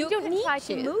mean, You don't can need try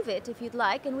to move it if you'd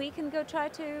like, and we can go try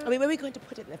to. I mean, where are we going to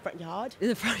put it in the front yard? In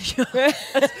the front yard.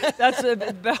 That's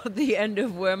about the end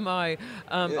of where my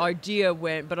idea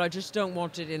went, but I just don't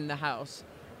want it in the house.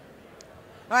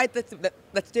 All right,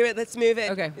 let's do it. Let's move it.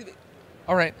 Okay.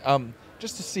 All right.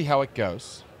 Just to see how it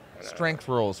goes. Strength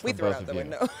rolls for We threw it both out of the you.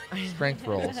 window. Strength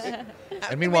rolls. Out And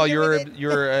the meanwhile, window with it.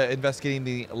 you're investigating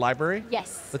the library.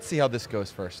 Yes. Let's see how this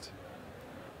goes first.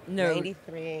 No.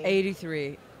 93.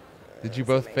 83. Did you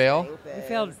both fail? We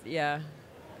failed. Yeah.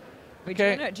 Wait,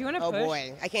 Okay. Do you want to Oh push?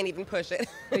 boy, I can't even push it.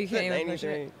 Oh, you can't even push it?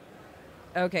 93.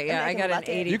 Okay. Yeah, I I can got an let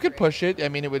it. 80. You could push it. I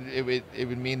mean, it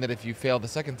would mean that if you fail the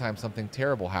second time, something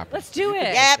terrible happens. Let's do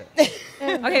it. Yep.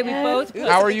 Okay, we both. Ooh,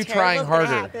 How are something you trying terrible's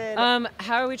gonna harder? happen.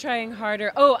 How are we trying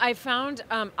harder? Oh, I found.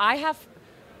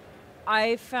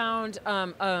 I found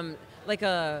like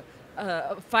a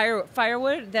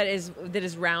firewood that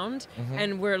is round,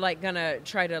 and we're like gonna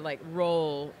try to like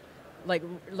roll,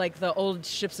 like the old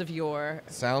ships of yore.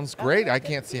 Sounds great. I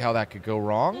can't see how that could go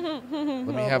wrong.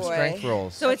 Let me have boy. strength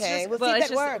rolls. So it's Okay, just we'll see well, if it's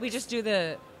that just works. we just do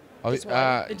the Oh, the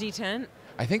D10.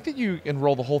 I think that you can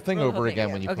roll the whole thing Roll the over whole thing, again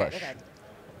yeah. when you Okay, push. Okay.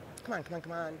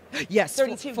 Come on. Yes,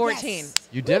 32. 14. Yes.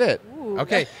 You did it.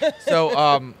 Okay,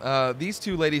 so these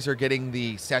two ladies are getting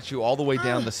the statue all the way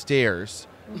down the stairs.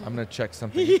 I'm going to check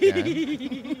something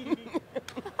again.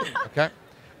 Okay.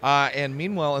 And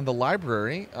meanwhile, in the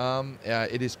library,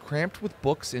 it is cramped with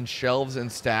books in shelves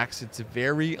and stacks. It's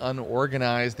very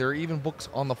unorganized. There are even books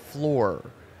on the floor.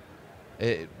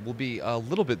 It will be a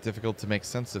little bit difficult to make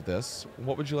sense of this.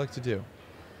 What would you like to do?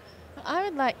 I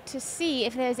would like to see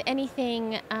if there's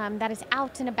anything that is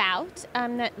out and about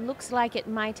that looks like it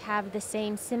might have the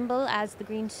same symbol as the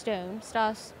green stone,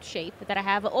 star shape that I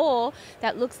have, or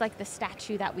that looks like the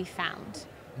statue that we found,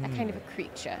 that kind of a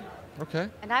creature. Okay.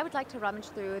 And I would like to rummage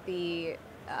through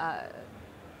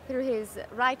through his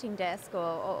writing desk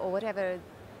or whatever.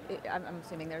 I'm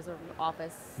assuming there's an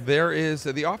office. There is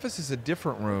the office is a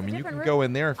different room, and you different can room? go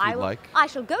in there if you'd like. I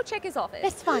shall go check his office.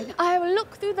 That's fine. I will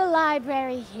look through the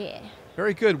library here.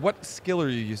 Very good. What skill are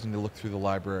you using to look through the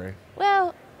library?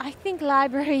 Well, I think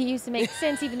library used to make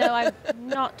sense, even though I'm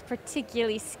not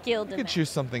particularly skilled You in could that. choose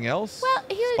something else. Well,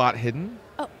 here- Spot hidden.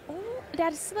 Oh,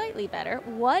 that is slightly better.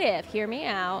 What if, hear me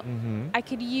out, I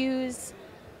could use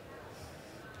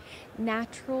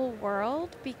natural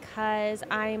world because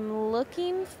I'm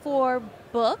looking for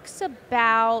books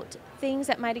about things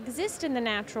that might exist in the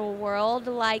natural world,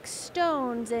 like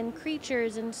stones and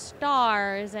creatures and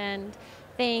stars and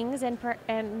things, and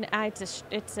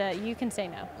you can say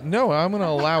no. No, I'm going to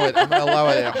allow it. I'm going to allow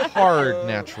it a hard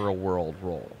natural world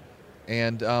roll.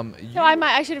 And you, So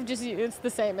I should have just used, it's the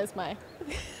same as my,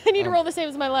 I need to roll the same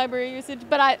as my library usage,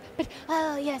 but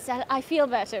oh yes, I feel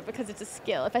better because it's a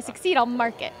skill. If I succeed, I'll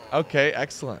mark it. okay,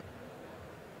 excellent.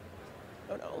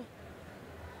 Oh no.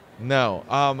 No.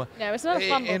 No, it's not a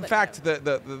fumble. In but fact,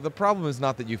 the problem is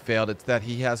not that you failed. It's that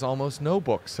he has almost no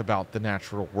books about the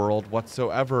natural world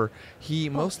whatsoever. He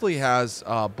mostly has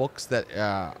books that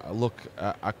look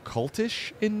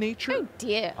occultish in nature. Oh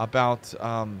dear. About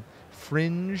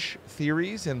fringe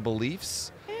theories and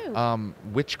beliefs, Oh.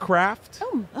 witchcraft,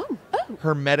 Oh.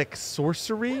 hermetic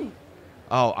sorcery.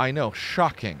 Oh, I know.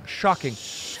 Shocking.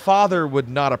 Father would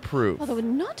not approve. Father would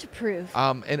not approve.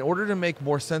 In order to make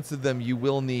more sense of them, you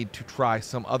will need to try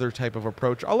some other type of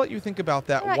approach. I'll let you think about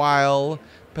that All right. while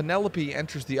Penelope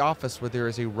enters the office where there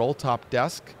is a roll-top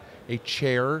desk, a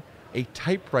chair, a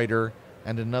typewriter,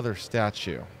 and another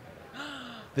statue.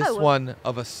 This Oh, well- one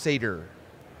of a satyr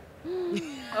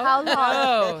How long?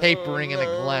 Oh, capering in a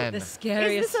glen. the Is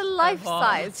scariest. this a of all.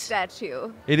 life-size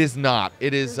statue? It is not.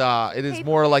 It is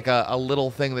more like a little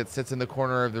thing that sits in the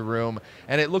corner of the room,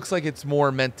 and it looks like it's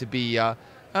more meant to be a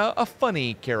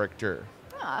funny character.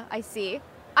 Ah, I see.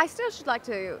 I still should like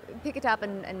to pick it up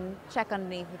and check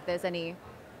underneath if there's any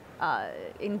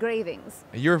engravings.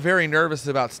 You're very nervous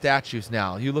about statues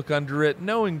now. You look under it,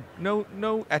 no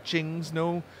etchings,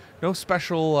 no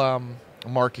special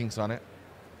markings on it.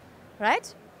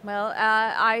 Right? Well,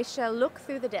 I shall look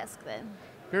through the desk then.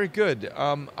 Very good.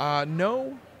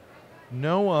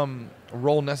 No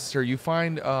roll necessary. You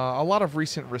find a lot of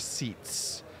recent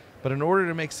receipts, but in order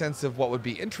to make sense of what would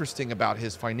be interesting about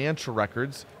his financial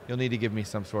records, you'll need to give me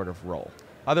some sort of roll.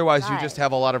 Otherwise, you just Right.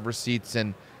 have a lot of receipts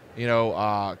and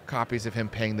copies of him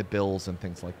paying the bills and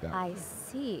things like that. I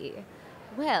see.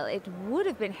 Well, it would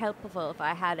have been helpful if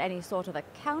I had any sort of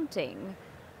accounting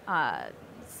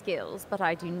skills, but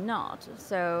I do not.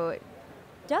 So,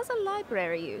 does a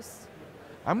library use?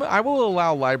 I will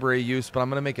allow library use, but I'm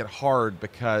going to make it hard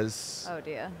because... Oh,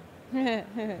 dear.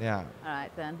 Yeah. All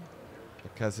right, then.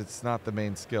 Because it's not the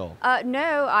main skill.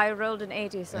 No, I rolled an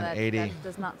 80, so An that 80.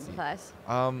 does not suffice.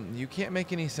 You can't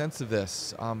make any sense of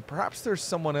this. Perhaps there's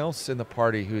someone else in the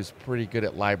party who's pretty good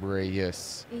at library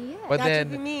use. Yeah. But That then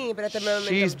could be me, but at the moment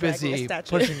she's I'm dragging a busy statue.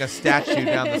 pushing a statue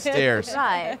down the stairs.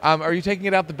 Right. Are you taking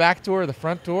it out the back door or the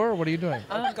front door? What are you doing?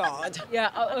 Oh, God. Yeah.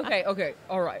 Okay.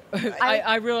 All right.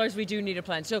 I realize we do need a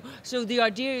plan. So the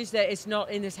idea is that it's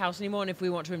not in this house anymore, and if we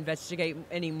want to investigate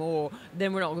any more,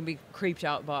 then we're not going to be creeped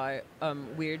out by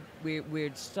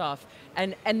weird stuff,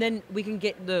 and then we can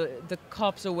get the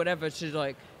cops or whatever to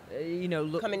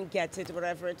look. Come and get it,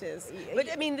 whatever it is. But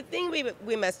I mean, the thing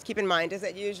we must keep in mind is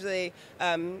that usually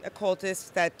occultists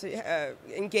that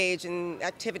engage in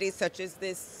activities such as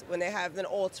this, when they have an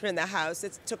altar in the house,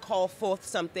 it's to call forth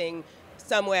something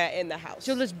somewhere in the house.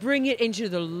 So let's bring it into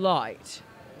the light,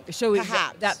 so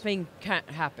Perhaps. that thing can't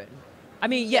happen. I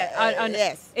mean,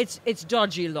 yes. It's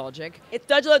dodgy logic. It's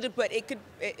dodgy logic, but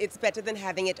it's better than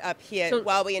having it up here So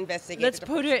while we investigate. Let's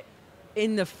put it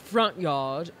in the front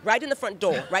yard, right in the front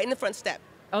door, right in the front step.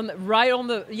 on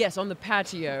the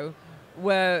patio,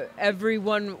 where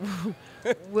everyone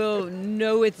will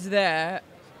know it's there,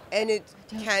 And it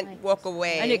can't walk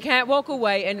away. and it can't walk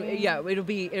away, and it'll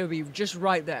be just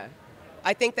right there.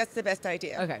 I think that's the best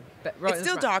idea. Okay, but right It's in the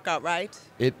still front. dark out, right?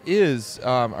 It is.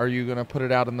 Are you going to put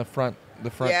it out in the front?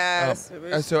 Yes, it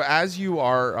was- So as you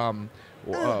are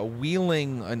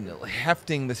wheeling and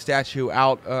hefting the statue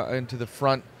out into the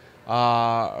front,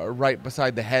 right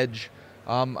beside the hedge,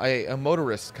 a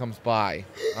motorist comes by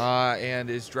and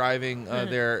is driving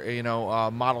their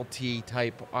Model T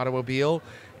type automobile,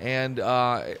 and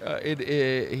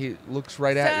he looks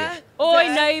right at you. Oi,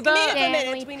 Sir, neighbour. Come here for a Can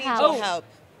minute. we We need help? your help.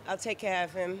 I'll take care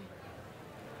of him.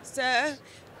 Sir,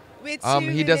 we're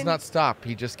He does not stop.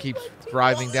 He just keeps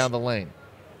driving down the lane.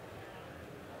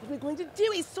 What are we going to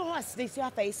do? He saw us. They see our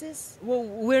faces. Well,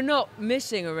 we're not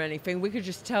missing or anything. We could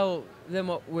just tell them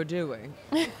what we're doing.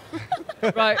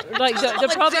 Right? Like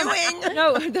the problem. doing?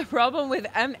 No, the problem with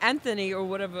Anthony or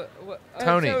whatever.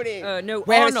 Tony. No,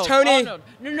 Where's Arnold. Tony? Arnold.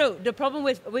 No. The problem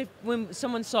with when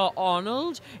someone saw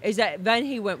Arnold is that then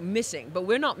he went missing. But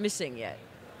we're not missing yet.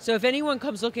 So if anyone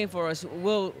comes looking for us,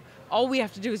 all we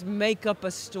have to do is make up a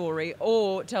story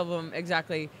or tell them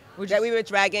exactly. That we were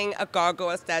dragging a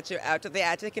gargoyle statue out of the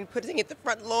attic and putting it in the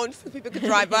front lawn so people could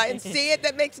drive by and see it.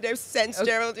 That makes no sense,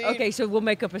 Geraldine. Okay, so we'll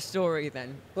make up a story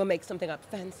then. We'll make something up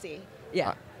fancy.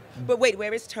 Yeah. But wait,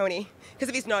 where is Tony? Because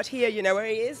if he's not here, you know where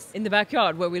he is? In the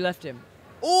backyard where we left him.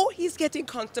 Or he's getting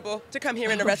Constable to come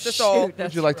here and arrest us shoot. all. Would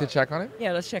That's you like to right. check on him?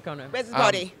 Yeah, let's check on him. Where's his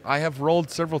body? I have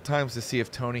rolled several times to see if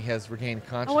Tony has regained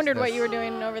consciousness. I wondered what you were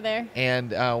doing over there.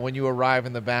 And when you arrive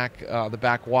in the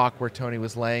back walk where Tony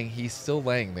was laying, he's still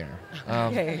laying there.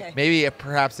 Okay. Maybe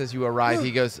perhaps as you arrive, he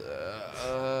goes,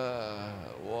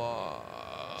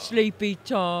 Sleepy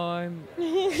time.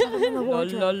 La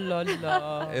la la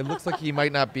la. It looks like he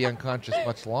might not be unconscious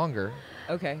much longer.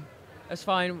 Okay, that's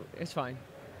fine. It's fine.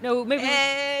 No, maybe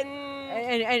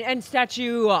And and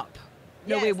statue up.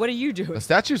 No, Yes. wait. What are you doing? The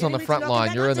statue's on the Maybe we front should knock him line.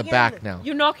 back You're in the once back again. now.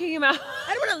 You're knocking him out.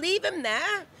 I don't want to leave him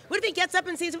there. What if he gets up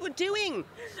and sees what we're doing?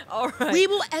 All right. We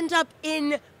will end up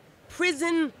in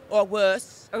prison or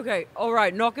worse. Okay. All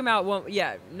right. Knock him out.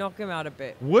 Knock him out a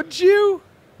bit. Would you?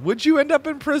 Would you end up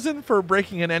in prison for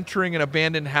breaking and entering an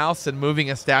abandoned house and moving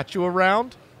a statue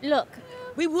around? Look,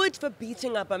 We would for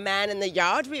beating up a man in the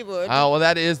yard, we would. Oh, well,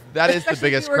 that is the Especially if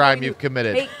biggest you were crime going you've to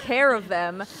committed. Take care of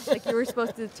them, like you were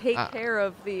supposed to take care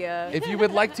of the. If you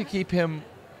would like to keep him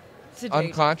Sedate.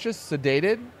 unconscious,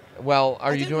 sedated, well,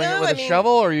 are you don't doing it know, with I a mean-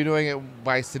 shovel or are you doing it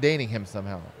by sedating him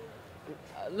somehow?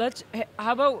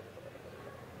 How about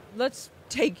let's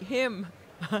take him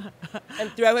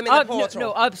And throw him in the up,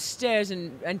 portal. upstairs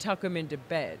and tuck him into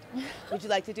bed. Would you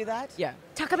like to do that? Yeah.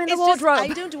 tuck him in the It's just, wardrobe.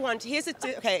 I don't want.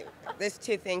 Okay, there's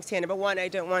two things here. Number one, I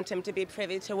don't want him to be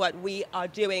privy to what we are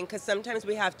doing because sometimes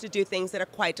we have to do things that are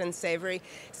quite unsavory.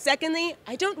 Secondly,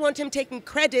 I don't want him taking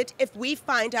credit if we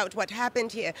find out what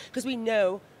happened here because we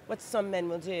know what some men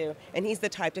will do, and he's the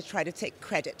type to try to take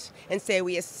credit and say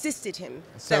we assisted him.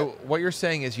 So what you're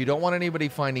saying is you don't want anybody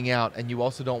finding out, and you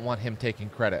also don't want him taking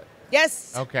credit.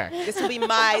 yes, Okay. this will be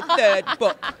my third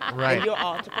book Right. in your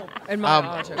article. And my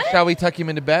article. Shall we tuck him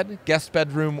into bed? Guest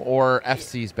bedroom or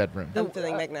FC's bedroom? I'm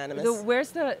feeling magnanimous.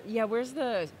 Where's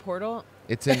the portal?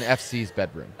 It's in FC's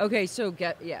bedroom. Okay, so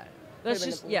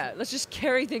let's just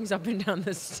carry things up and down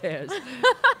the stairs.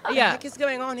 What the Yeah. heck is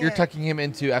going on here? You're tucking him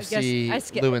into FC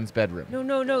Lewin's bedroom.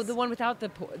 No, the one without the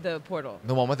portal.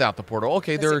 The one without the portal.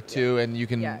 Okay, there are two, and you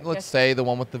can, let's say, the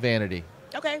one with the vanity.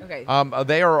 Okay.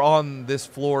 They are on this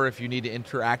floor if you need to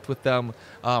interact with them,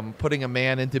 putting a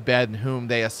man into bed whom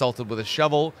they assaulted with a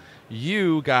shovel.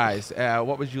 You guys,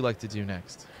 what would you like to do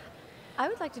next? I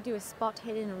would like to do a spot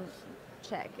hidden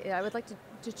check. I would like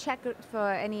to check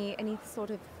for any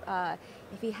sort of,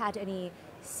 if he had any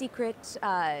secret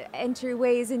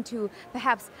entryways into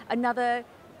perhaps another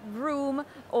room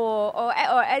or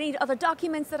any other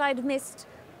documents that I'd missed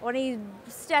or any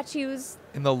statues.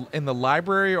 In the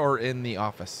library or in the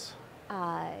office?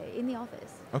 In the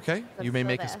office. Okay, That's you may still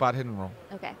make a there. spot hidden roll.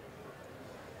 Okay.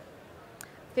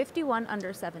 51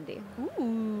 under 70.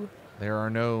 Ooh. There are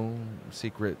no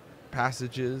secret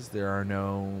passages. There are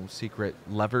no secret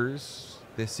levers.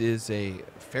 This is a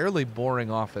fairly boring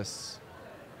office.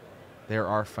 There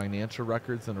are financial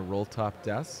records on a roll-top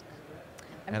desk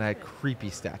and a creepy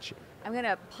statue. I'm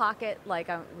gonna pocket like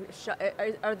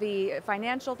are the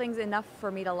financial things enough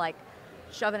for me to like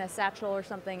shove in a satchel or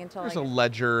something until There's a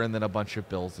ledger and then a bunch of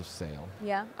bills of sale.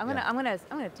 Yeah, I'm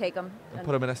gonna take them. And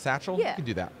put them in a satchel? Yeah. You can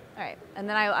do that. All right, and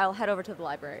then I'll head over to the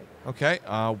library. Okay,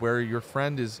 where your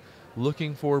friend is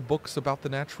looking for books about the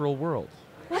natural world.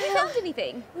 Have you found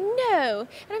anything? No,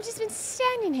 and I've just been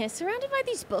standing here surrounded by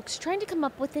these books trying to come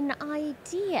up with an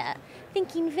idea,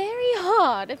 thinking very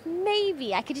hard if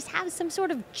maybe I could just have some sort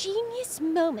of genius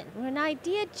moment where an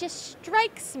idea just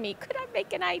strikes me. Could I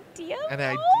make an idea An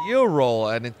roll? idea roll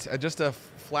and just a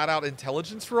flat-out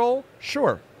intelligence roll?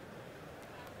 Sure.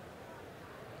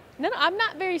 No, I'm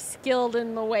not very skilled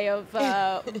in the way of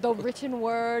the written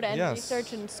word and Yes.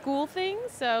 research and school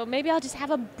things, so Maybe I'll just have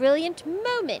a brilliant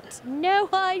moment. No,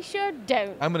 I sure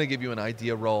don't. I'm going to give you an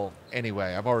idea roll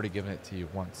anyway. I've already given it to you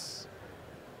once.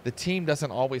 The team doesn't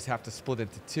always have to split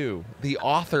into two. The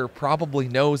author probably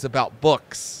knows about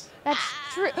books. That's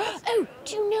true. Oh,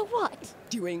 do you know what?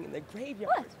 Doing in the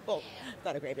graveyard. What? Well, it's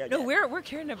not a graveyard. No, yet. we're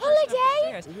carrying a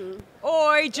Holiday?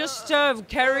 Oi, just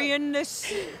carrying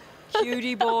this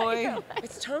cutie boy.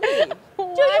 It's Tony. Do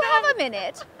you have a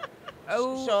minute?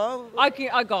 Oh, Sure.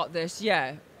 I got this.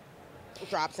 Yeah.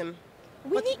 Drops him.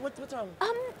 We What's need- what's wrong?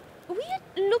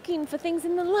 We're looking for things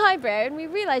in the library, and we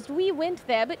realized we went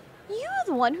there, but you're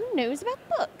the one who knows about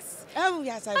books. Oh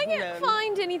yes, I've I can't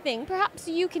find anything. Perhaps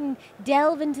you can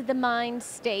delve into the mind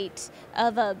state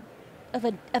of a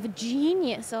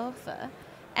genius author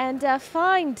and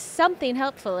find something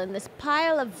helpful in this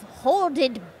pile of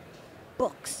hoarded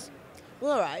books.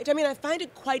 Well, all right. I mean, I find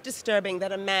it quite disturbing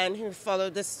that a man who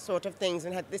followed this sort of things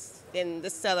and had this in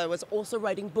the cellar was also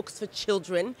writing books for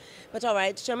children. But all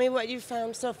right, show me what you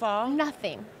found so far.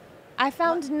 Nothing. I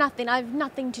found nothing. I have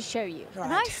nothing to show you. All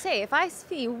And I right. say, if I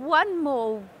see one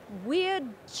more weird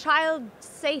child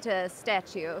satyr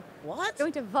statue, I'm What?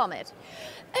 going to vomit.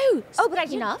 Oh, but I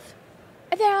speaking did- of,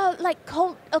 there are like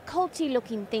occulty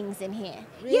looking things in here.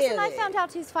 Yes, and I Really? found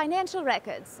out his financial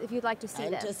records, if you'd like to see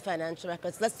And them. just financial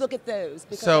records. Let's look at those.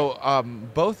 Because So,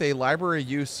 both a library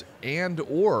use and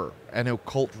or an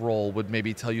occult roll would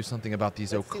maybe tell you something about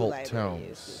these let's do occult library tomes.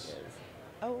 uses.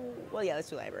 Oh, well, yeah, let's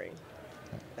do library.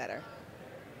 Better.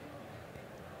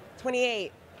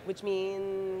 28, which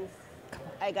means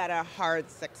I got a hard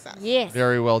success. Yes.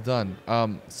 Very well done.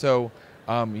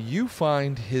 You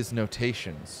find his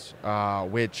notations,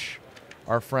 which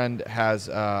our friend has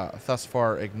thus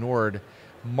far ignored.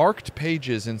 Marked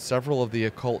pages in several of the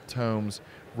occult tomes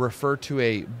refer to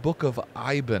a Book of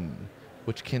Iban,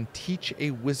 which can teach a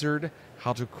wizard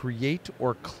how to create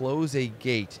or close a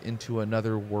gate into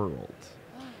another world.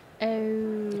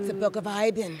 Oh. It's a book of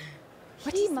Iban.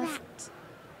 What is that?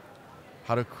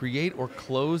 How to create or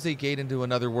close a gate into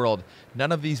another world.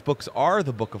 None of these books are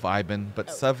the Book of Iban,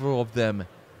 but several of them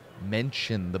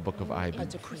mention the Book of How Iban.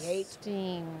 to create.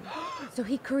 Interesting. So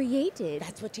he created.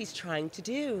 That's what he's trying to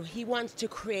do. He wants to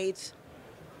create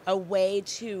a way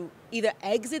to either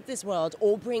exit this world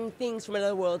or bring things from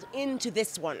another world into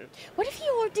this one. What if he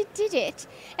already did it?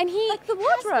 And he Like the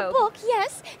has wardrobe. the book,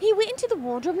 yes. He went into the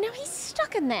wardrobe, now he's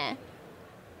stuck in there.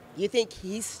 You think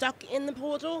he's stuck in the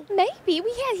portal? Maybe.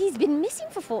 He's been missing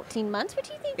for 14 months. What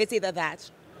do you think? It's either that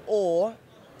or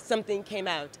something came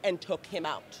out and took him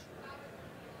out.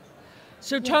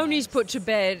 So Tony's put to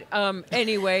bed.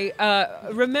 Anyway,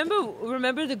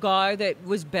 remember the guy that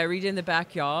was buried in the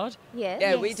backyard? Yes.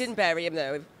 Yeah, we didn't bury him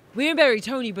though. We didn't bury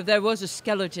Tony, but there was a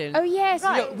skeleton. Oh, yes.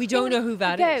 Right. We don't know who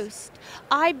that the is. ghost.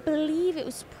 I believe it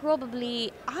was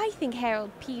probably, I think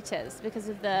Harold Peters, because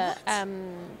of the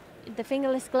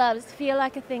fingerless gloves feel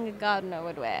like a thing a gardener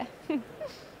would wear.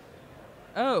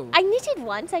 Oh, I knitted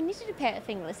once. I knitted a pair of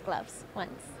fingerless gloves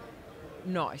once.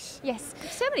 nice. Yes.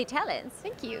 So many talents.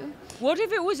 Thank you. What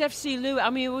if it was FC Lou? I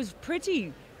mean, it was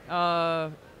pretty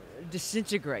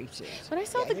disintegrated. When I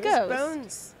saw Yeah, the he was ghost,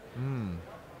 bones.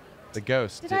 The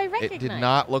ghost. Did I It did recognize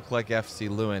not look like FC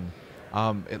Lewin.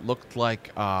 It looked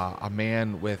like a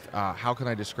man with, how can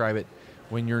I describe it?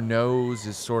 When your nose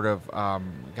is sort of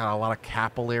got a lot of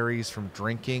capillaries from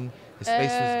drinking. His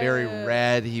face was very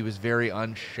red. He was very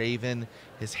unshaven.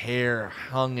 His hair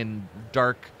hung in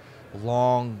dark,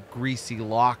 long, greasy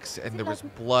locks, and there was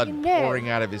blood you know. pouring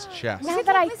out of his chest. now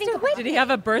that I think about Did he have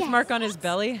a birthmark Yes. on his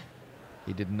belly?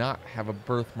 He did not have a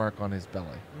birthmark on his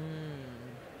belly.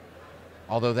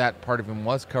 Although that part of him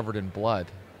was covered in blood.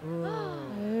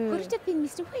 Could it have been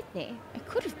Mr. Whitney? it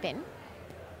could have been.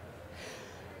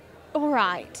 All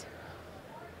right.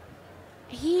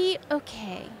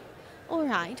 Okay. All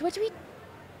right. What do we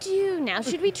do now?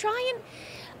 Should we try and?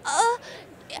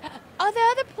 Are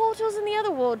there other portals in the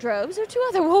other wardrobes, or 2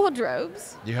 other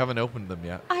wardrobes? You haven't opened them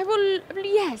yet. I will.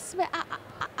 Yes, but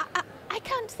I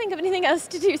can't think of anything else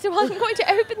to do, so I'm going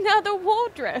to open the other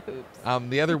wardrobes.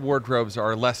 The other wardrobes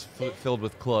are less filled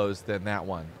with clothes than that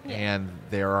one, and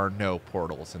there are no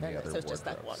portals in the other so it's wardrobes. just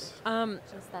that one.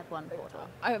 Just that one portal.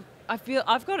 I feel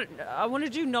I've got. I want to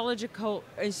do knowledge occult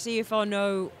and see if I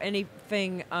know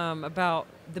anything about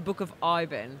the Book of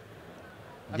Ivan.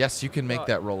 Yes, you can make Got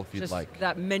that roll if you'd just like.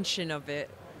 that mention of it.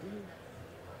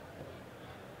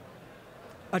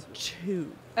 A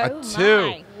 2. A Oh 2.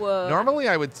 my. Whoa. Normally,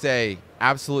 I would say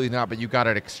absolutely not, but you got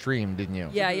it extreme, didn't you?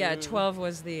 Yeah. 12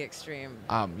 was the extreme.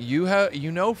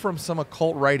 You know from some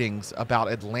occult writings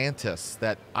about Atlantis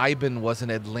that Ivan was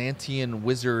an Atlantean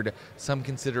wizard. Some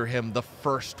consider him the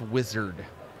first wizard,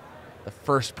 the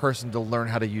first person to learn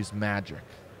how to use magic.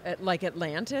 Like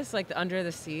Atlantis, like the under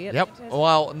the sea. Yep. Atlantis?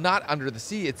 Well, not under the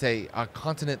sea. It's a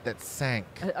continent that sank.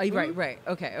 Right.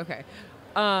 Okay.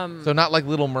 So not like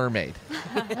Little Mermaid.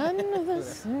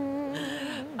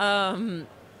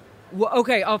 Well,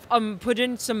 okay, I'm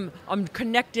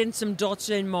connecting some dots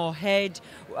in my head.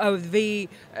 The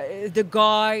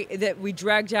guy that we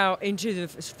dragged out into the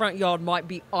front yard might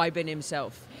be Ivan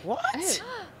himself. What?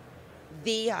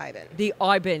 The Ivan. The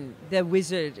Ivan, the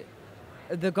wizard,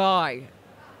 the guy,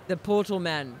 the portal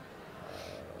man.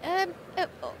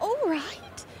 All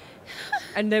right.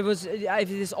 And there was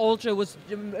this altar was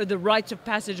the rites of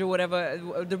passage or whatever.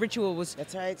 The ritual was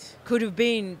That's right. could have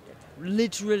been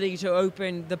literally to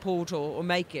open the portal or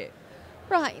make it.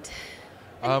 Right.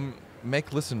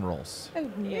 Make listen rolls. Oh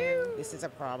no. This is a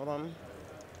problem.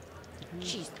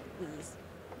 Jeez Louise.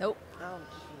 Nope. Oh,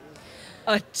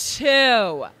 A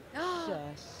 2.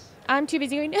 I'm too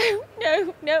busy going, no,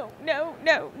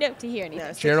 to hear anything.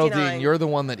 No, Geraldine, 69. you're the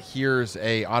one that hears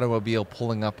a automobile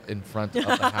pulling up in front of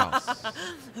the house.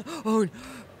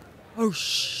 Oh,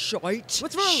 shite.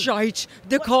 What's wrong? Shite.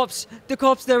 The cops,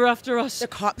 they're after us. The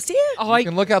cops here? You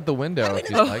can look out the window if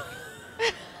you'd like.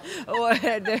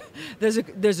 There's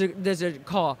a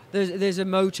car. There's a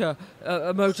motor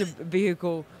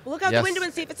vehicle. Well, look out Yes. the window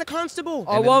and see if it's a constable.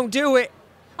 I won't do it.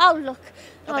 I'll look.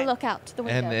 Okay. I'll look out the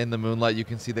window. And in the moonlight, you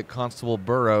can see that Constable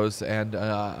Burrows and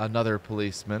another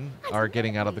policeman are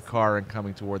getting out of the car and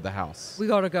coming toward the house. We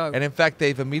gotta go. And in fact,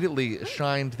 they've immediately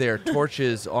shined their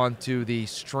torches onto the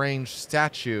strange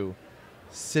statue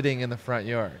sitting in the front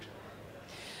yard.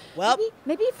 Well,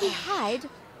 Maybe if we hide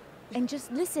and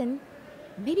just listen,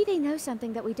 maybe they know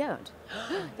something that we don't.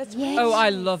 that's Yes. Oh, I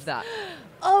love that.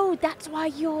 Oh, that's why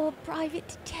you're a private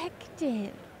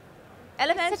detective.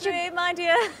 Elementary, my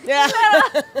dear. yeah.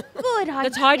 Good idea.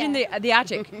 Let's hide in the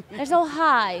attic. Let's all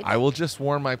hide. I will just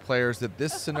warn my players that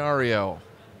this scenario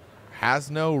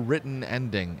has no written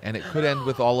ending, and it could end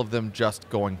with all of them just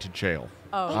going to jail.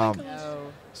 Oh, Um,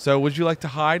 So would you like to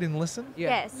hide and listen?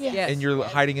 Yes. Yes. And you're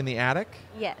hiding in the attic?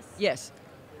 Yes. Yes.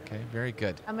 Okay, very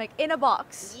good. I'm like in a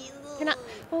box. Can I?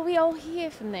 Well, we all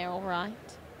hear from there, all right?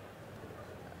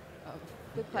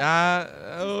 Good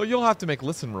question. You'll have to make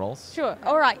listen rolls. Sure.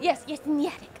 All right. Yes. Yes, in the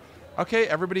attic. Okay,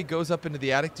 everybody goes up into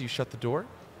the attic. Do you shut the door?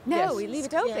 No, Yes. we leave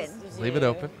it open. Yes. Leave it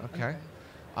open. Okay.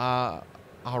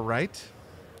 All right.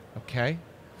 Okay.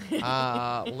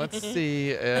 Let's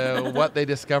see what they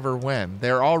discover when.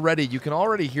 You can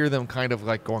already hear them kind of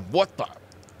like going, what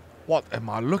am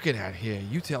I looking at here?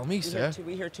 You tell me, sir.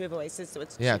 We hear two voices, so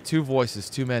it's Yeah, two voices,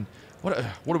 two men. What are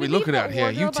we we looking leave at the here?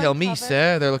 You wardrobe tell me, uncovered?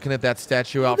 sir. They're looking at that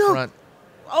statue out front.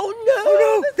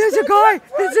 Oh no! There's a guy.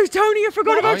 There's a Tony. I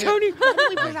forgot about yeah. Tony. Why didn't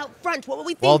we put it out front? What were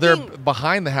we thinking? Well, they're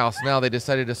behind the house now. They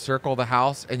decided to circle the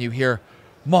house, and you hear,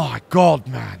 "My God,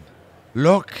 man,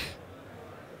 look!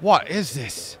 What is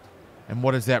this? And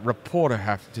what does that reporter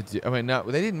have to do?" I mean, no,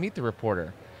 they didn't meet the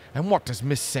reporter. And what does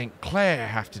Miss St. Clair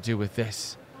have to do with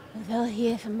this? They'll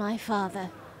hear from my father.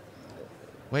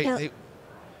 Wait, He'll-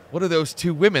 what are those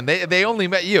two women? They only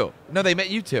met you. No, they met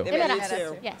you two. They met met you us.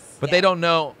 too. Yes. But they don't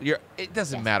know you're. It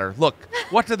doesn't matter. Look,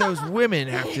 what do those women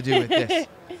have to do with this?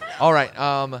 All right.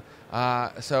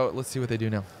 So let's see what they do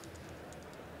now.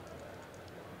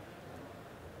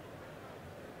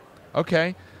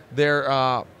 Okay,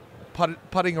 they're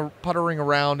puttering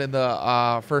around in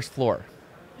the first floor.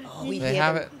 Oh, we They hear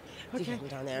have them. it. We hear them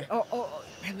down there.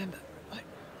 Remember,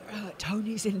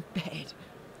 Tony's in bed.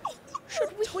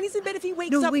 Tony's in bed. If he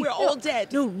wakes No, up, wait, we're all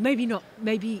dead. No, maybe not.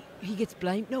 Maybe he gets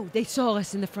blamed. No, they saw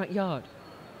us in the front yard.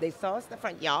 They saw us in the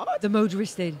front yard. The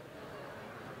motorist did.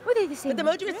 Were they the same? But the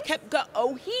motorist kept going.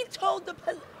 Oh, he told the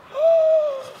police.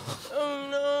 Oh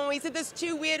no, he said there's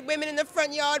two weird women in the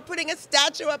front yard putting a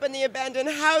statue up in the abandoned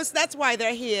house. That's why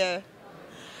they're here.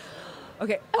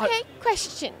 Okay. Okay,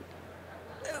 question.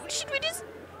 Should we just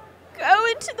go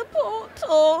into the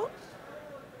portal?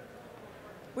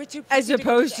 We're too As busy to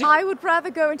go opposed to- I would rather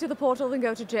go into the portal than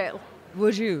go to jail.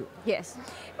 Would you? Yes.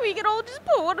 We could all just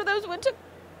put one of those winter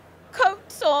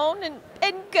coats on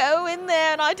and go in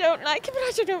there, and I don't like it, but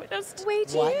I don't know what else to Wait,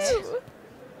 do. What?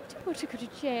 Do you want to go to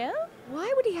jail?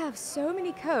 Why would he have so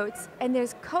many coats and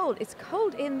there's cold? It's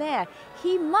cold in there.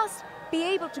 He must be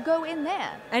able to go in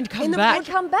there And come In the back. and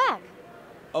come back.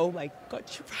 Oh my God,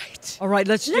 you're right. All right,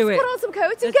 let's Let's do it. put on some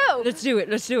coats and go. Let's do it.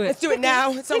 Let's do it. Let's do it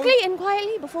now. Someone- Quickly and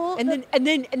quietly before. And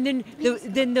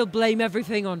then they'll blame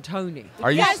everything on Tony.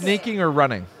 Are you Yes. sneaking or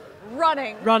running?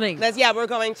 Running. Running. We're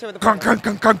going to the Clunk, portal.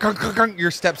 clunk, clunk, clunk, clunk, clunk.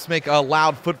 Your steps make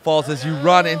loud footfalls as you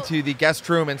run into the guest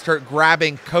room and start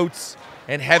grabbing coats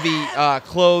and heavy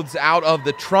clothes out of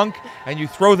the trunk, and you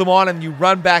throw them on, and you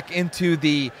run back into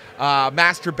the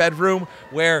master bedroom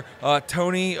where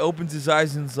Tony opens his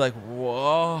eyes and is like,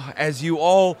 whoa, as you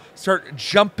all start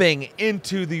jumping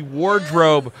into the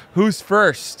wardrobe. Who's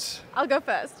first? I'll go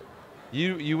first.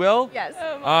 You will? Yes.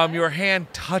 Your hand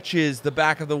touches the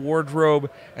back of the wardrobe,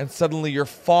 and suddenly you're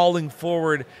falling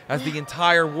forward as the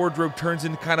entire wardrobe turns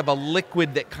into kind of a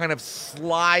liquid that kind of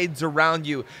slides around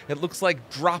you. It looks like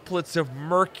droplets of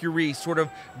mercury sort of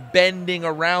bending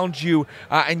around you,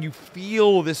 and you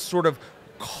feel this sort of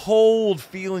cold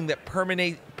feeling that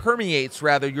permeates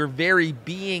your very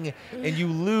being, and you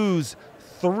lose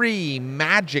 3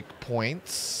 magic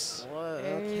points.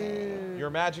 Okay. Your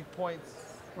magic points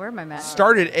Where am I at?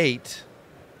 start at 8,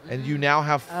 and you now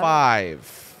have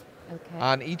 5. Okay.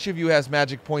 And each of you has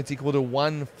magic points equal to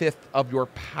 1/5 of your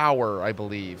power, I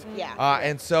believe. Yeah.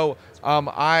 And so,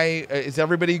 is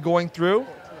everybody going through?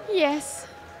 Yes.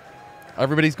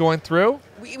 Everybody's going through?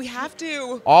 We have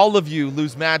to. All of you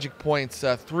lose magic points,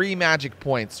 3 magic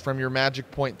points from your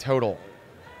magic point total.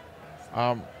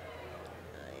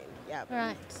 Yep.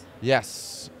 Right.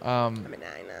 Yes. I'm at 9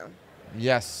 now.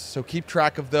 Yes, so keep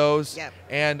track of those. Yep.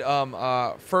 And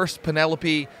first,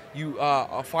 Penelope, you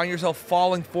find yourself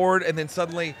falling forward, and then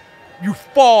suddenly you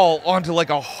fall onto like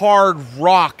a hard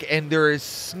rock, and there is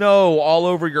snow all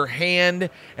over your hand,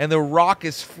 and the rock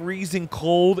is freezing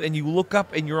cold, and you look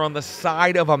up, and you're on the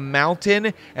side of a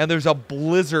mountain, and there's a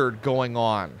blizzard going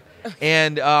on.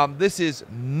 And this is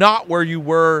not where you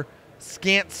were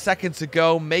scant seconds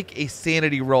ago. Make a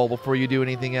sanity roll before you do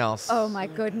anything else. Oh my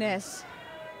goodness.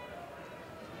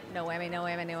 No whammy, no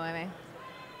whammy, no whammy.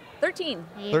 13.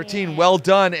 13, well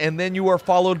done. And then you are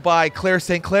followed by Claire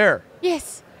St. Clair.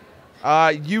 Yes.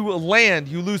 You land,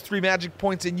 you lose 3 magic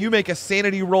points, and you make a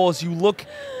sanity roll as you look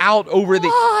out over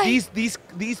Why?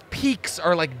 these peaks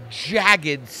are like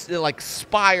jagged, like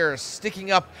spires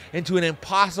sticking up into an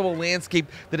impossible landscape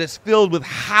that is filled with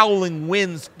howling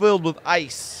winds, filled with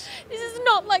ice. This is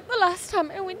not like the last time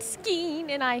I went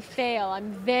skiing and I fail.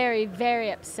 I'm very,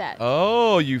 very upset.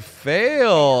 Oh, you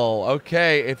fail.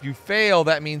 Okay, if you fail,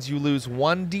 that means you lose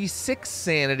 1d6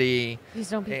 sanity. Please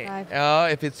don't be 5.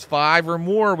 If it's 5 or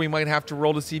more, we might have to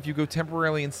roll to see if you go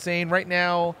temporarily insane. Right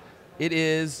now, it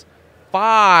is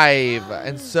 5.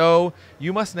 And so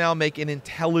you must now make an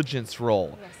intelligence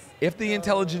roll. Yes. If the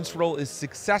intelligence roll is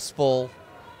successful,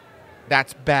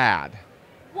 that's bad.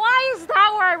 Why is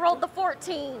that where I rolled the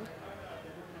 14?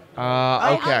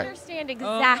 I Okay. understand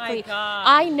exactly. God.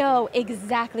 I know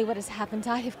exactly what has happened.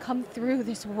 I have come through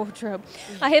this wardrobe.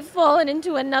 I have fallen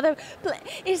into another.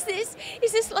 Is this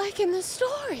like in the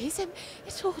stories? And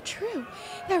it's all true.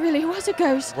 There really was a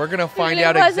ghost. We're going to find There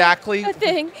out really was exactly a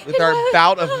thing. with It our was-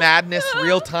 bout of madness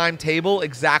real-time table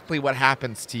exactly what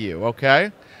happens to you,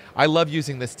 okay? I love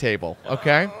using this table,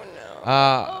 okay?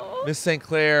 Miss St.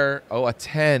 Clair, a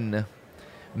 10.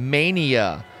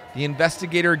 Mania. The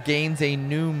investigator gains a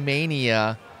new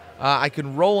mania. I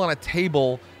can roll on a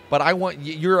table but I want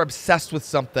you're obsessed with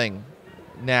something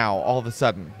now. All of a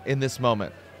sudden, in this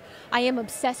moment. I am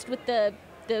obsessed with the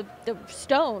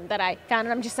stone that I found,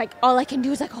 and I'm just like, all I can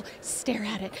do is like, stare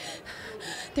at it.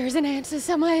 There's an answer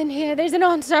somewhere in here. There's an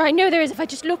answer. I know there is. If I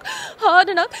just look hard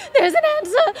enough, there's an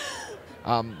answer.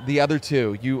 The other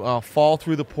two, you fall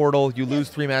through the portal, you lose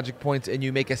 3 magic points, and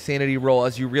you make a sanity roll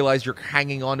as you realize you're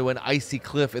hanging onto an icy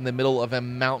cliff in the middle of a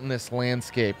mountainous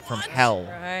landscape from hell.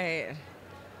 Right.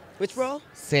 Which roll?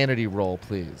 Sanity roll,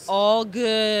 please. All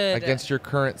good. Against your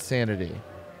current sanity.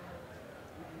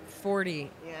 40.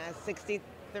 Yeah,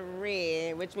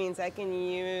 63, which means I can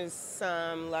use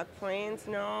some luck points.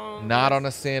 No. Not on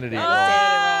a sanity roll.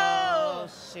 Oh,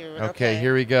 shoot. Okay,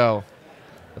 here we go.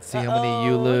 Let's see how many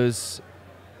you lose.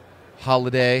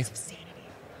 Holiday.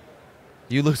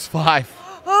 You lose 5.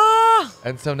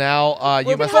 And so now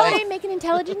you must Make an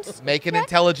intelligence make an check?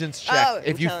 intelligence check. Oh,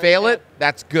 if you intelligence. fail it,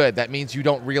 that's good. That means you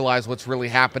don't realize what's really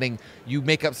happening. You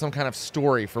make up some kind of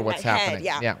story for what's my head,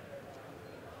 happening. yeah.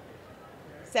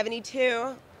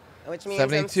 72, which means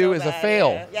 72 I'm so is a bad.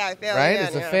 fail. Yeah, I failed. Right? again,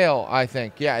 It's a yeah. fail, I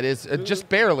think. Yeah, it is just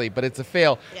barely, but it's a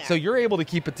fail. Yeah. So you're able to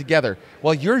keep it together.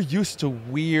 Well, you're used to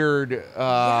weird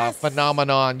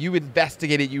phenomenon. You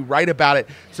investigate it. You write about it.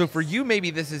 So for you,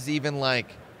 maybe this is even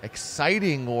like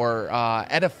exciting or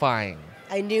edifying.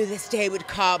 I knew this day would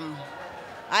come.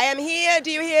 I am here. Do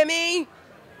you hear me?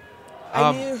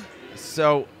 I knew.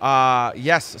 So,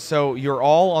 yes. So you're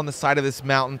all on the side of this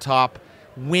mountaintop.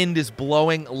 Wind is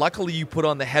blowing. Luckily, you put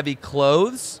on the heavy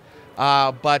clothes,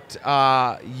 but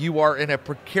you are in a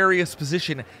precarious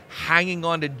position, hanging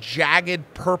onto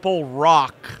jagged purple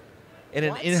rock in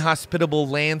an inhospitable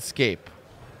landscape.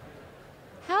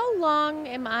 How long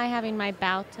am I having my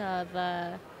bout of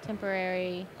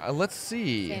temporary Let's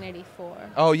see. sanity for?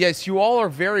 Oh, yes. You all are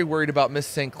very worried about Miss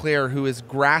St. Clair, who is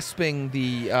grasping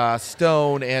the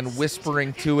stone and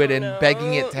whispering to it and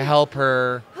begging it to help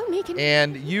her. Oh, making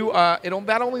And you,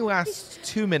 that only lasts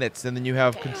 2 minutes, and then you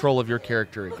have control of your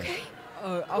character again.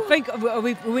 I think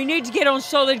we need to get on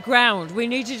solid ground. We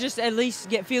need to just at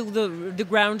least feel the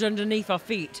ground underneath our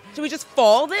feet. Should we just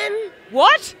fall then?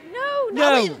 What? No,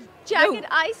 No. not jagged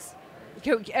ice.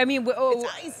 I mean, It's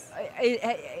ice.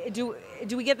 do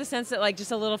we get the sense that like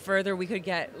just a little further we could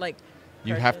get like?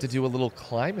 You have to do a little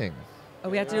climbing. Oh,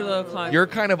 we have to do a little climb. You're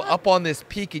kind of up on this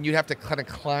peak, and you'd have to kind of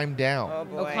climb down. Oh,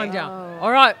 boy. climb down.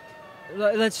 All right,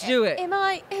 let's do it.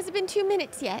 Has it been 2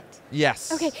 minutes yet?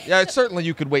 Yes. Okay. Yeah, certainly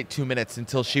you could wait 2 minutes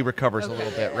until she recovers a little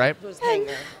bit, right? Just hang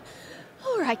there.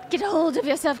 All right, get a hold of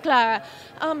yourself, Clara.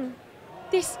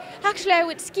 Actually, I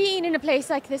went skiing in a place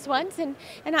like this once, and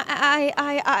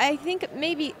I think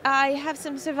maybe I have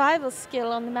some survival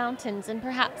skill on the mountains, and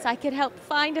perhaps I could help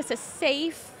find us the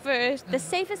safest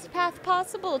path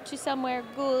possible to somewhere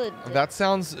good. That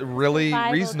sounds really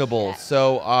Survival reasonable. check.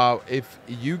 So if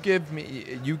you give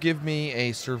me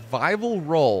a survival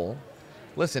roll,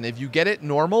 listen, if you get it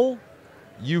normal,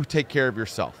 you take care of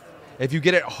yourself. If you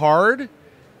get it hard,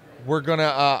 we're going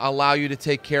to allow you to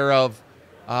take care of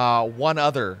one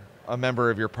other a member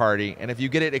of your party. And if you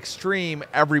get it extreme,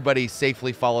 everybody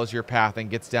safely follows your path and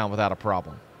gets down without a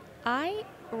problem. I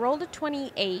rolled a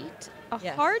 28. A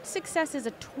Yes. hard success is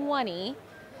a 20.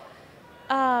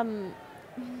 I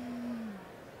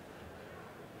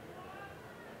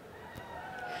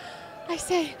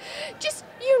say, just,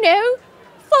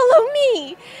 follow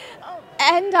me.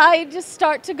 And I just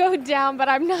start to go down, but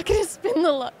I'm not going to spend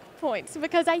the luck points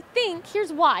because I think,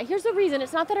 here's why. Here's the reason.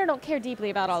 It's not that I don't care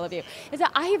deeply about all of you. Is that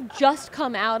I have just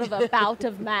come out of a bout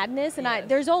of madness, and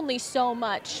there's only so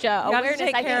much awareness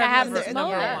take I think care I of have in this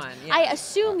number moment. one, yeah. I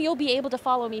assume you'll be able to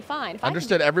follow me fine. If I can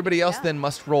Understood. do it. Everybody else then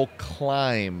must roll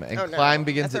climb, and Oh, no. climb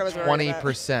begins That's at what I was worried about.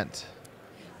 20%.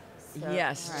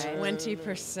 Yes,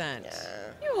 20%.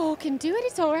 You all can do it.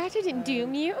 It's all right. I didn't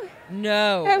doom you.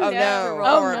 No. Oh, You have to no. roll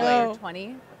Oh, under no.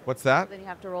 20. What's that? Then you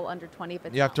have to roll under 20 if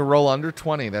it's You have to roll under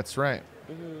 20. That's right.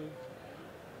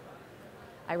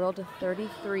 I rolled a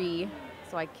 33,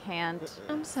 so I can't.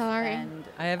 I'm sorry. And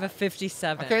I have a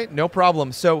 57. Okay, no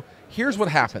problem. So here's what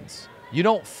happens. You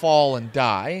don't fall and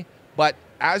die, but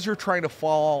as you're trying to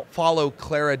follow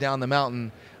Clara down the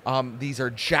mountain, these are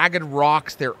jagged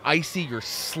rocks. They're icy. You're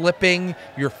slipping.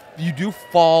 You do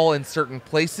fall in certain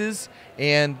places.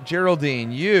 And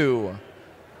Geraldine, you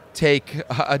take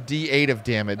a D8 of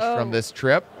damage from this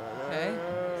trip. Okay.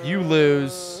 You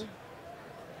lose.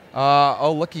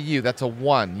 Look at you. That's a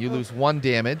 1. You lose 1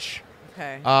 damage.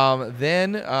 Okay.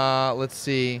 Then let's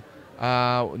see.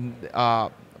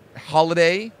 Holiday.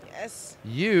 Yes.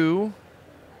 You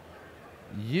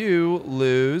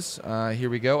lose. Here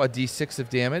we go. A D6 of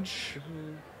damage.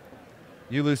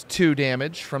 You lose 2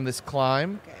 damage from this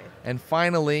climb. Okay. And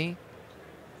finally,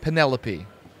 Penelope,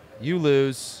 you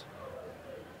lose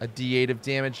a D8 of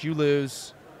damage. You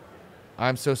lose.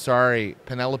 I'm so sorry.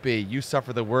 Penelope, you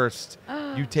suffer the worst.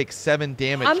 You take 7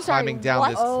 damage I'm sorry, climbing down what?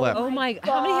 this cliff. Oh my!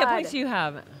 How many hit points do you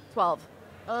have? 12.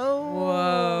 Oh.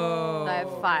 Whoa! I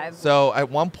have 5. So at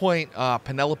one point,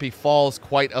 Penelope falls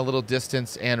quite a little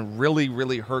distance and really,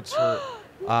 really hurts her.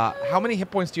 How many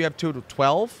hit points do you have total?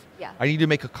 12? Yeah. I need to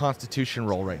make a Constitution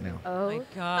roll right now. Oh my Oh,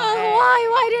 god!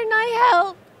 why didn't I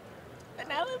help?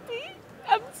 Penelope,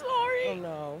 I'm sorry. Oh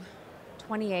no.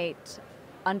 28,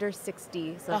 under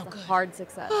 60, so it's good. a hard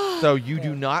success. So you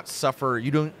do not suffer.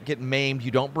 You don't get maimed. You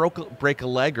don't break a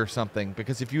leg or something.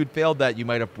 Because if you had failed that, you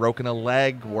might have broken a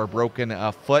leg or broken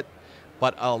a foot.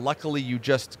 But luckily, you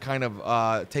just kind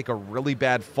of take a really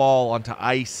bad fall onto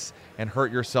ice and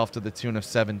hurt yourself to the tune of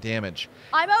 7 damage.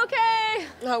 I'm okay.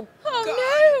 Oh,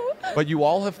 Oh But you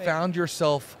all have found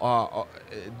yourself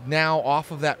now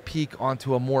off of that peak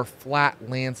onto a more flat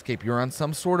landscape. You're on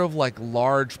some sort of like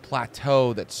large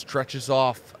plateau that stretches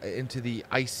off into the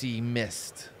icy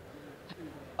mist.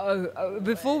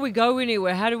 Before we go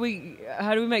anywhere, how do we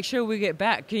make sure we get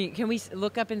back? Can we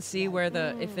look up and see where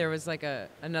if there was like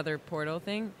another portal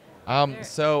thing?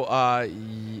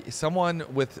 Someone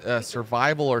with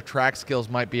survival or track skills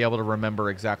might be able to remember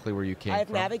exactly where you came I have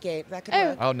from. navigate. That could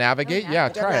work. Oh, navigate? Yeah, I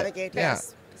don't try navigate, it. Yeah.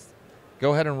 yes.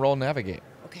 Go ahead and roll navigate.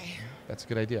 Okay. That's a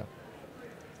good idea.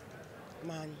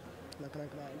 Come on. Come on.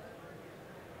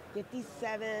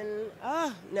 57.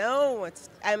 Oh, no.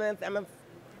 I'm a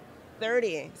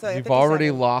 30. So You've 57. already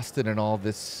lost it in all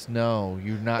this snow.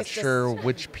 You're not It's sure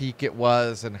which peak it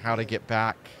was and how to get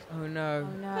back. Oh no!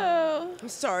 no. I'm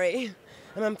sorry.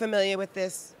 I'm unfamiliar with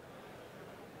this.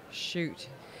 Shoot!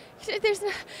 There's no.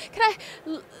 Can I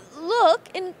look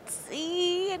and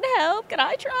see and help? Can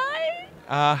I try?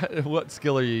 What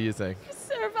skill are you using?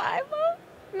 Survival?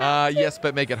 Yes,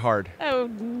 but make it hard. Oh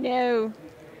no.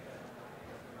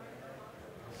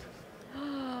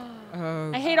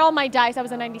 Oh, I hate all my dice. I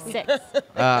was a 96.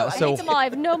 I hate them all. I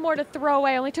have no more to throw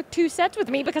away. I only took 2 sets with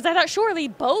me because I thought surely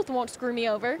both won't screw me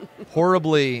over.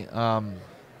 Horribly,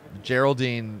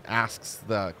 Geraldine asks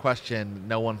the question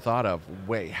no one thought of.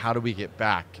 Wait, how do we get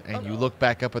back? And you look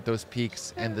back up at those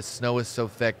peaks, and the snow is so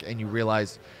thick, and you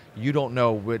realize you don't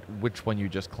know which one you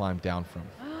just climbed down from.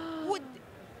 What?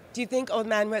 Do you think old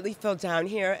man Whitley fell down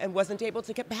here and wasn't able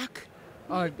to get back?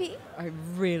 I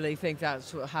really think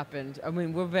that's what happened. I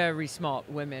mean, we're very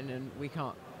smart women, and we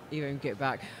can't even get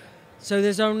back. So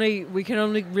we can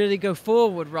only really go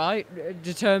forward, right?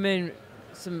 Determine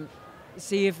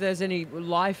see if there's any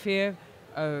life here,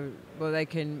 where they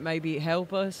can maybe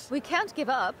help us. We can't give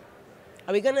up.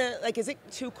 Are we gonna, is it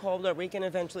too cold? Are we gonna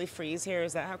eventually freeze here?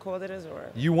 Is that how cold it is? Or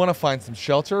You want to find some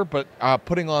shelter, but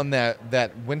putting on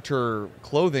that winter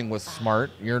clothing was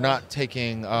smart. You're not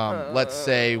taking, let's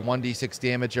say, 1d6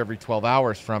 damage every 12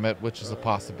 hours from it, which is a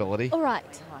possibility. All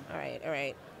right. All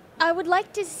right. I would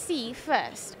like to see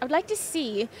first.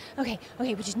 Okay,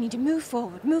 we just need to move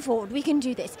forward. We can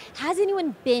do this. Has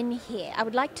anyone been here? I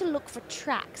would like to look for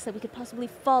tracks that we could possibly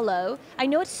follow. I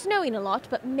know it's snowing a lot,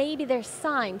 but maybe there's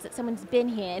signs that someone's been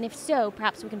here, and if so,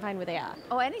 perhaps we can find where they are.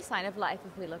 Oh, any sign of life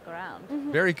if we look around.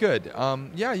 Very good.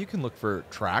 Yeah, you can look for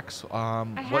tracks.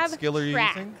 What have skill are you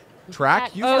track. using?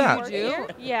 Track? Use Oh, that. you do?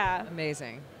 Yeah.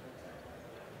 Amazing.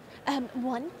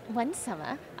 One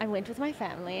summer, I went with my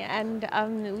family, and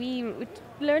we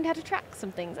learned how to track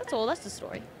some things. That's all. That's the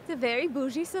story. It's a very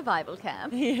bougie survival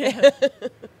camp.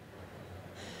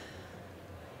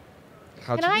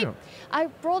 How'd you do? I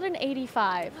rolled an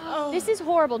 85. This is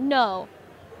horrible. No.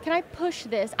 Can I push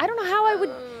this? I don't know how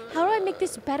how do I make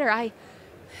this better?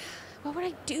 What would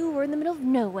I do? We're in the middle of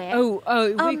nowhere.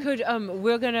 We could.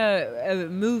 We're gonna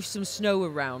move some snow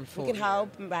around for we you. can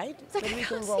help, right? It's like Maybe I we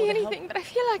can can't roll see to help. anything, but I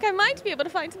feel like I might be able to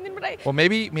find something, but I... Well,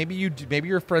 maybe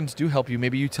your friends do help you.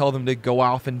 Maybe you tell them to go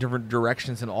off in different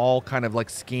directions and all kind of like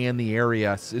scan the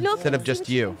area Look instead of and see just what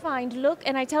you. can find. Look,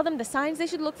 and I tell them the signs they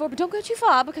should look for, but don't go too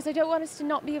far because I don't want us to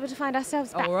not be able to find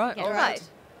ourselves back. All right. again. All Right.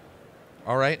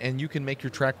 All right, and you can make your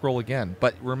track roll again.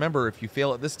 But remember, if you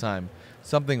fail it this time,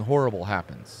 something horrible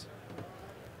happens.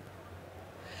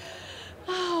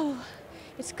 Oh,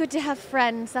 it's good to have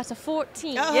friends. That's a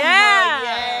 14. Oh, Yeah.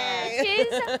 yay.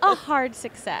 It is a hard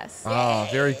success. Ah,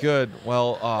 very good.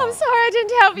 Well, I'm sorry I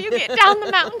didn't help you get down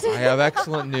the mountain. I have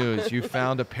excellent news. You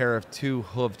found a pair of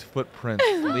 2-hooved footprints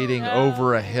leading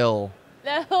over a hill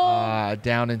No.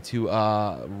 down into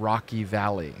a rocky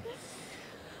valley.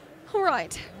 All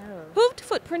right. Hooved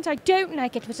footprints, I don't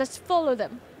like it, but just follow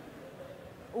them.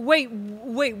 Wait.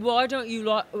 Why don't you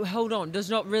like? Hold on. There's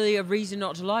not really a reason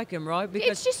not to like him, right?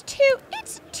 Because It's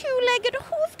two-legged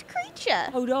hoofed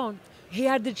creature. Hold on. He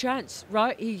had the chance,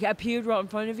 right? He appeared right in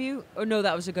front of you. Or no,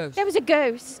 that was a ghost. There was a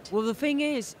ghost. Well, the thing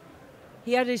is,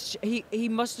 he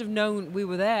must have known we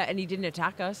were there, and he didn't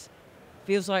attack us.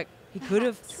 Feels like he could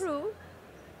have. True.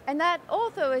 And that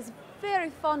author is very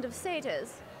fond of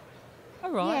satyrs.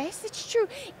 All right. Yes, it's true.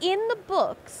 In the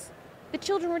books, the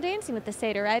children were dancing with the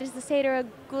satyr, right? Is the satyr a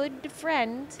good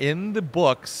friend? In the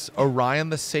books, Orion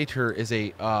the satyr is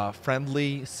a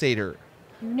friendly satyr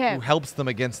No. who helps them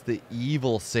against the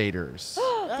evil satyrs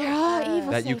There are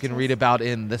evil that you can satyrs. read about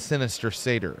in The Sinister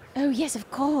Satyr. Oh, yes, of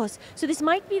course. So this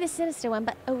might be the sinister one,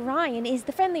 but Orion is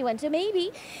the friendly one. So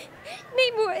maybe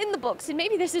we're in the books, and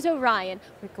maybe this is Orion.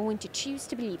 We're going to choose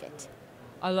to believe it.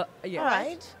 Yeah. All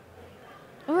right.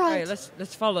 All All right. right,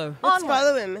 let's follow. Let's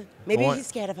follow him. Maybe Go on. he's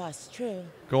scared of us. True.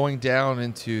 Going down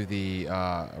into the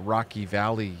rocky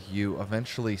valley, you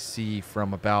eventually see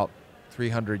from about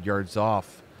 300 yards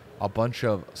off a bunch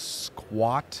of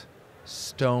squat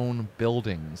stone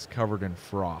buildings covered in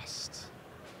frost.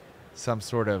 Some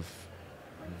sort of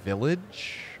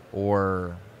village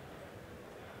or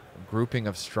grouping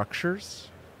of structures?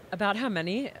 About how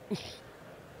many?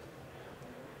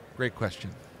 Great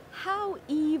question. How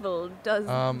evil does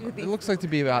do It these looks like to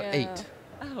be about Yeah. 8.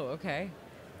 Oh, okay.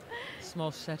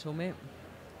 Small settlement.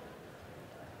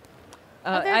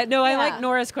 Are there- I yeah. like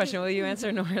Nora's question. Will you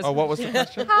answer Nora's? Oh, what was the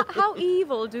question? How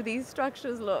evil do these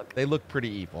structures look? They look pretty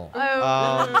evil.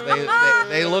 Oh.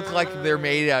 They look like they're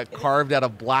made carved out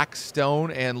of black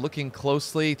stone, and looking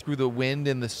closely through the wind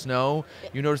and the snow,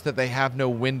 you notice that they have no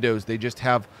windows. They just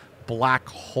have black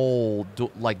hole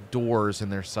like doors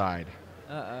in their side.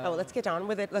 Oh, let's get on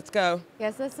with it. Let's go.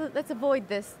 Yes, let's avoid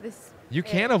this. You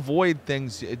can't avoid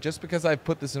things just because I've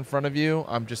put this in front of you.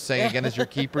 I'm just saying again, as your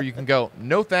keeper, you can go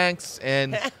no thanks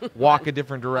and walk a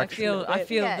different direction. I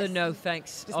feel Yes. the no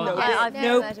thanks. Just Oh, no Yeah, I've No,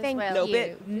 done that as thank well. No you.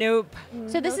 bit. Nope.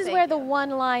 So this No, is thank where you. the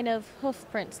one line of hoof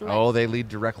prints lives. Oh, they lead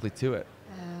directly to it.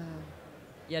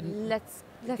 Yeah. Let's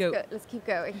Go. go. Let's keep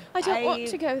going. I don't I- want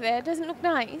to go there. It doesn't look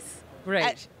nice.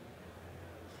 Great.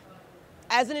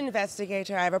 As an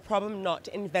investigator, I have a problem not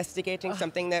investigating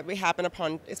something that we happen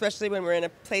upon, especially when we're in a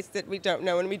place that we don't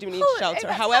know and we do need shelter.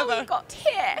 That's However, how we got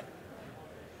here.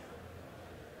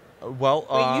 Well,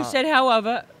 Wait, you said,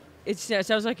 however, it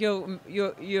sounds like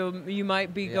you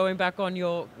might be going back on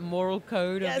your moral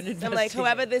code of an yes, I'm investigator. like,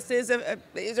 however,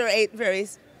 these are 8 very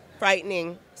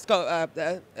frightening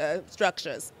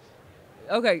structures.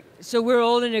 Okay, so we're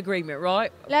all in agreement,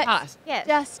 right? Let's Pass. Yes.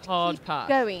 just Hard keep pass.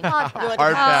 going. Hard pass.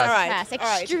 Hard pass. All right. Pass. All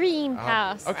right. Extreme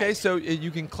pass. Okay, so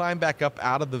you can climb back up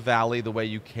out of the valley the way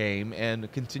you came and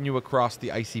continue across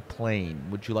the icy plain.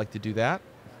 Would you like to do that?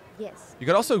 Yes. You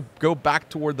could also go back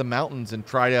toward the mountains and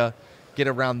try to get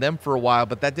around them for a while,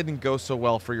 but that didn't go so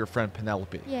well for your friend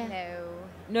Penelope. Yeah.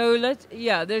 No. No,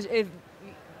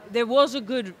 there was a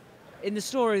good in the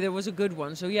story. There was a good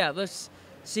one. So yeah, let's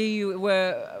see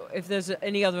if there's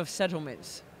any other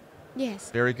settlements.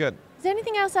 Yes. Very good. Is there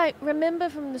anything else I remember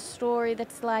from the story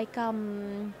that's like,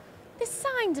 the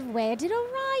signs of where did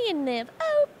Orion live?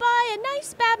 Oh, by a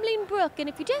nice babbling brook, and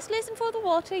if you just listen for the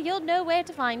water, you'll know where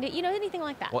to find it. You know, anything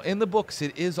like that. Well, in the books,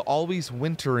 it is always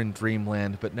winter in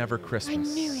Dreamland, but never Christmas.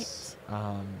 I knew it.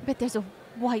 But there's a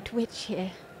white witch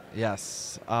here.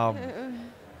 Yes. But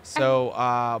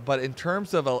in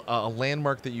terms of a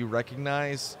landmark that you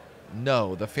recognize,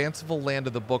 no, the fanciful land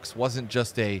of the books wasn't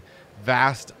just a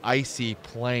vast icy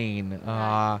plain.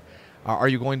 Are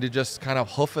you going to just kind of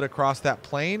hoof it across that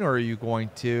plain, or are you going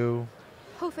to?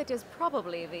 Hoof it is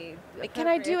probably the. Can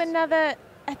I do appropriate- another,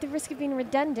 at the risk of being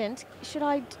redundant, should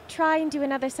I try and do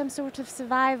another, some sort of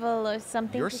survival or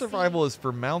something? Your to see? survival is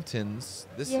for mountains.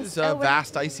 This Yes. is a Oh, we're-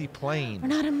 vast icy We're plain.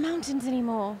 not in mountains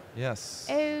anymore. Yes.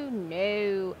 Oh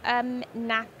no.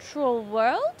 Natural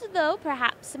world though.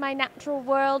 Perhaps my natural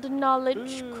world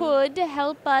knowledge could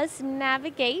help us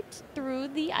navigate through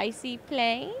the icy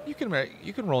plain. You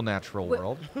can roll natural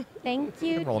world. Thank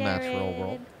you. can roll natural Jared.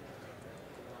 world.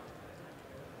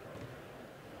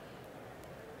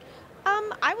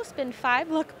 I will spend 5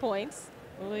 luck points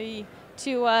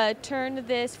to turn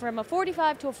this from a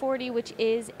 45 to a 40, which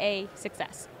is a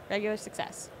success, regular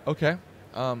success. Okay.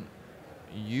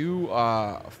 You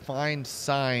find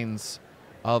signs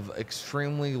of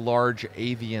extremely large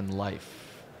avian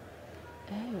life.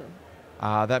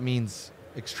 Oh. That means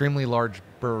extremely large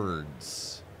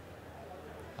birds.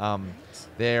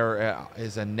 There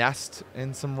is a nest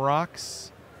in some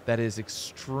rocks that is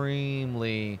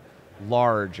extremely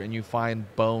large, and you find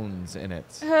bones in it.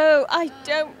 Oh, I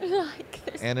don't like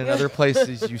this. And in other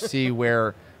places, you see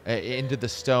where into the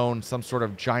stone, some sort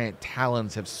of giant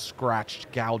talons have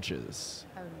scratched gouges.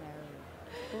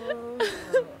 Oh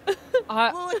no.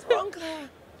 What's wrong, Clara?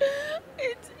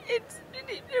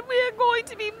 We're going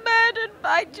to be murdered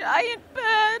by giant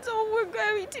birds, or we're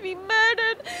going to be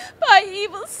murdered by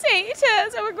evil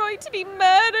satyrs, or we're going to be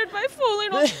murdered by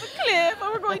falling off the cliff,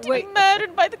 or we're going to be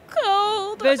murdered by the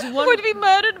cold, There's we're one- going to be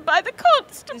murdered by the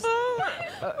constable,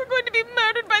 we're going to be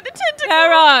murdered by the tentacle.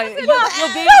 Tara,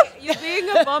 you're being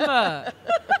a bummer.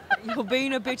 You're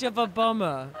being a bit of a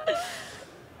bummer.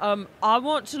 I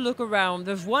want to look around.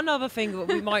 There's one other thing that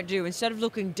we might do. Instead of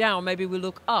looking down, maybe we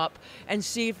look up and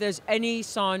see if there's any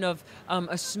sign of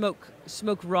a smoke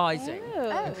rising.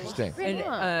 Interesting.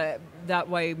 And that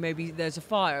way, maybe there's a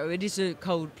fire. It is a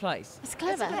cold place. It's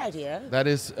That's clever. a good idea. That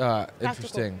is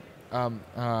interesting.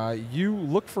 You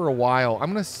look for a while.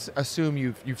 I'm going to assume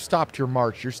you've stopped your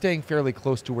march. You're staying fairly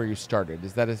close to where you started.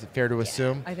 Is it fair to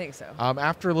assume? I think so.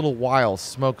 After a little while,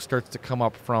 smoke starts to come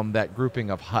up from that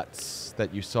grouping of huts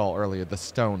that you saw earlier, the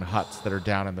stone huts that are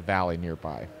down in the valley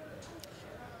nearby.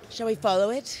 Shall we follow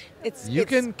it? You it's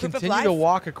can proof of continue to life.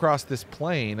 walk across this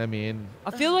plain. I mean,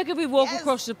 I feel like if we walk Yes.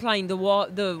 across the plain, the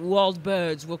wild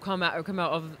birds will come out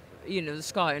of the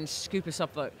sky and scoop us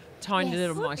up like tiny Yes.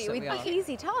 little Would mice be. that We'd we are. be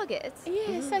easy targets.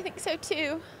 Yes, I think so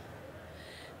too.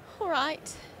 All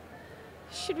right.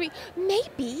 Should we?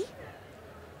 Maybe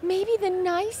the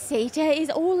nice satyr is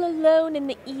all alone in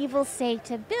the evil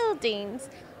satyr buildings,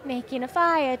 making a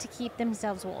fire to keep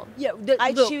themselves warm. Yeah,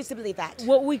 I look, choose to believe that.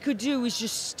 what we could do is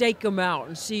just stake them out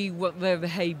and see what their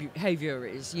behavior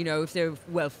is. You know, if they're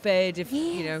well fed, if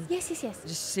you know, Yes.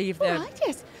 just see if All they're. right.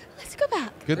 Yes. Let's go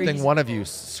back. good thing one of you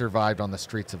survived on the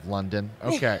streets of London.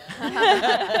 Okay.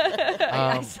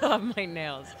 I still have my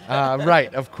nails.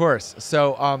 Right, of course.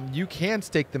 So you can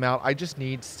stake them out. I just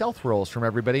need stealth rolls from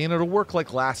everybody, and it'll work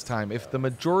like last time. If the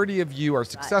majority of you are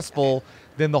successful,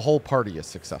 then the whole party is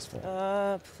successful.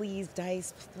 Please,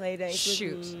 dice, play dice.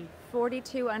 Shoot. With me.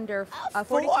 42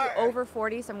 over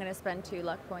 40, so I'm going to spend 2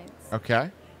 luck points. Okay.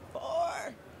 4.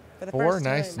 For the 4, first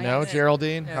nice. time. No,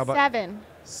 Geraldine. How about 7.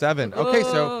 7? Okay,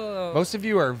 so Whoa. most of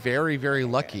you are very, very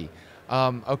lucky.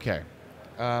 Okay.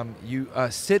 You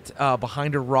sit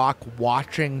behind a rock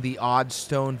watching the odd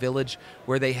stone village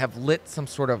where they have lit some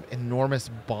sort of enormous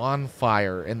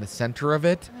bonfire in the center of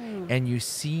it. And you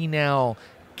see now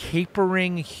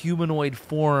capering humanoid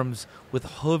forms with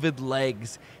hooved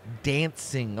legs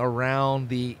dancing around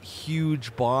the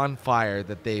huge bonfire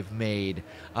that they've made.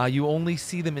 You only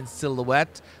see them in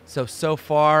silhouette, so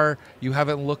far you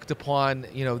haven't looked upon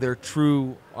their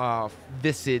true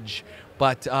visage,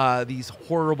 but this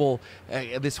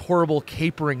horrible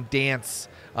capering dance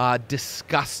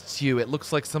disgusts you. It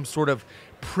looks like some sort of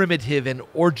primitive and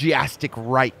orgiastic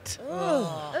rite.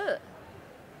 What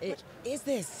is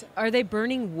this? Are they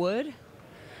burning wood?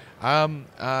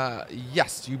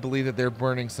 Yes, you believe that they're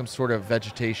burning some sort of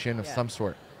vegetation of some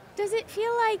sort. Does it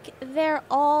feel like they're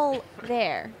all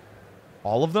there?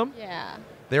 All of them? Yeah.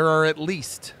 There are at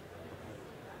least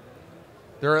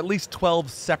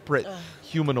 12 separate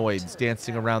humanoids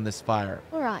dancing around this fire.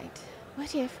 All right.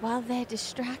 What if, while they're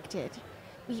distracted,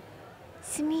 we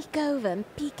sneak over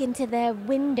and peek into their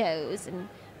windows and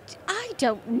I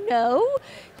don't know.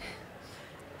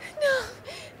 No,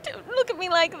 don't look at me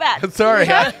like that. Sorry.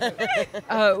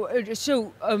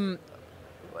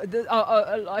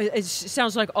 It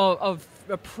sounds like a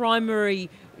primary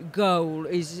goal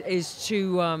is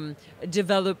to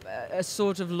develop a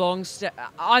sort of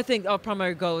I think our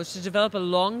primary goal is to develop a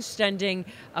long-standing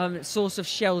source of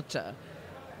shelter,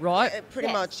 right?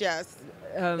 Pretty much, yes.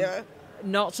 Yeah.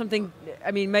 Not something.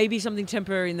 I mean, maybe something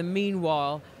temporary in the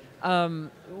meanwhile.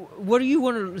 What do you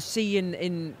want to see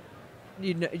in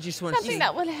just want to Something see?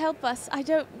 that will help us. I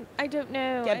don't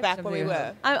know. Get back where we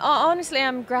were. Honestly,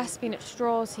 I'm grasping at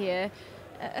straws here.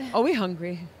 Are we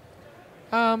hungry?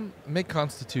 Make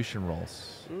constitution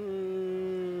rolls.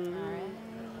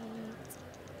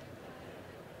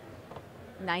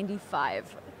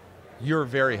 95. You're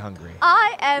very hungry.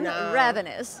 I am No.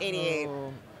 ravenous. 88.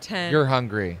 10. You're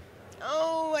hungry.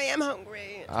 Oh, I am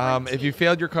hungry. If you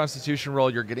failed your constitution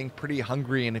roll, you're getting pretty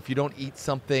hungry, and if you don't eat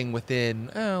something within,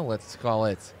 let's call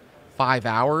it 5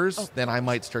 hours, then I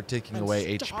might start taking I'm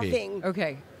away starving.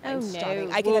 Okay. I'm Oh, starving.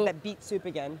 no. I can Well- have that beet soup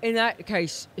again. In that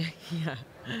case, yeah,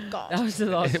 God. that was the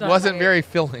last HP. It time. wasn't very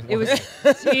filling. It was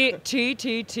was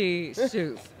TTT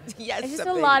soup. Yes, It's just a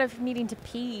something. lot of needing to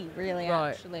pee, really,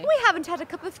 Right. actually. We haven't had a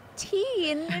cup of tea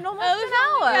in almost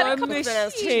Oh, an hour. I cup of miss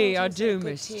bananas. tea. I Good do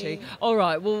miss tea. tea. All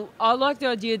right. Well, I like the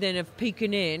idea then of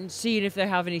peeking in, seeing if they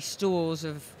have any stores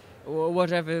of or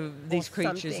whatever these Or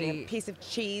creatures something, eat. A piece of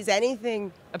cheese,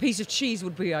 anything. A piece of cheese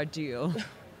would be ideal.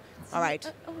 All right,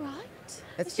 All right.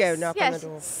 let's go. Knock on the Yes.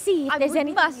 door. See if I there's would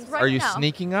anything. must right Are you now.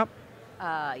 sneaking up?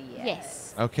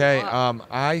 Yes. Okay.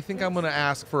 I think I'm going to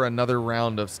ask for another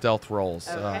round of stealth rolls.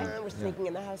 We're sneaking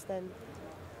in the house then.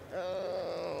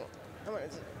 I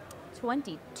want to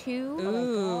 22.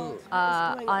 Ooh.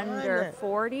 Under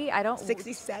 40. I don't.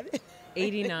 67.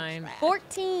 89.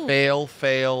 14.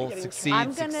 Fail, Getting succeed,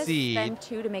 I'm gonna succeed. spend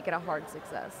 2 to make it a hard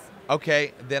success.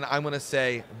 Okay, then I'm going to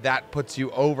say that puts you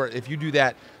over. If you do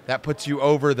that, that puts you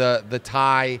over the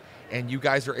tie, and you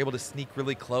guys are able to sneak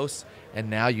really close, and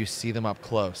now you see them up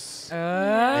close.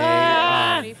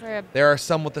 Ready for a There are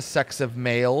some with the sex of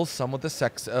males, some with the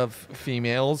sex of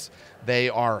females. They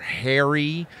are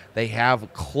hairy. They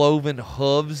have cloven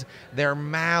hooves. Their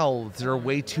mouths are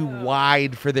way too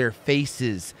wide for their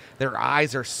faces. Their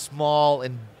eyes are small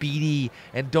and beady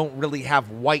and don't really have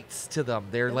whites to them.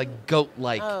 They're like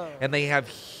goat-like. And they have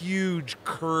huge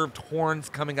curved horns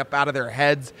coming up out of their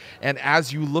heads. And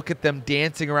as you look at them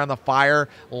dancing around the fire,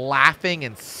 laughing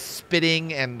and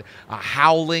spitting and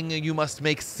howling, you must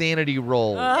make sanity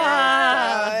rolls.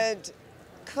 God.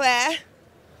 Claire.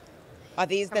 Are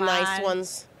these the Come nice on.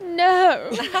 ones? no.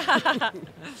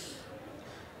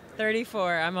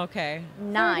 34. I'm okay.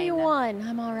 9. 31.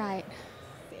 I'm all right.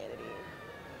 Sanity.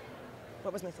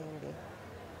 What was my sanity?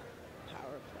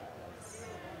 Power plus.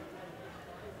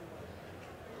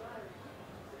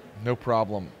 No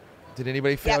problem. Did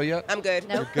anybody fail yet? I'm good.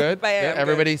 Nope. You're good? But yeah, Yeah, I'm good.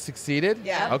 everybody succeeded?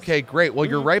 Yeah. Okay, great. Well,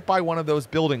 you're right by one of those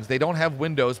buildings. They don't have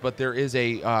windows, but there is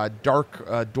a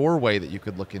dark doorway that you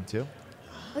could look into.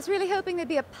 I was really hoping there'd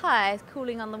be a pie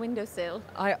cooling on the windowsill.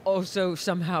 I also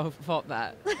somehow thought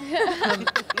that.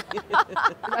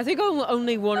 I think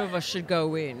only one of us should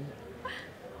go in.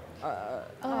 All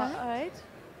right.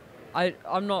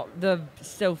 I'm not the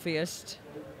stealthiest.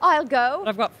 I'll go. But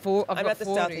I've got four. I've I'm got not the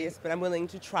 40. stealthiest, but I'm willing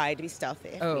to try to be stealthy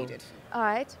if Oh. needed. All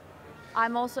right.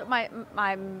 I'm also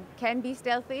I can be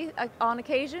stealthy on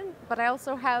occasion, but I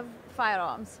also have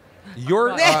firearms.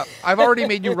 I've already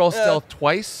made you roll stealth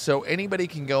twice, so anybody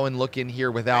can go and look in here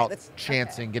without let's-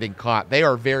 chancing getting caught. They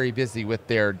are very busy with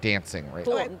their dancing right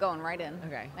Oh, now. I'm going right in.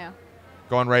 Okay. Yeah.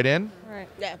 Going right in. Right.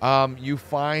 Yeah. You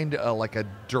find like a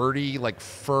dirty like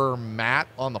fur mat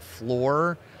on the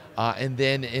floor, and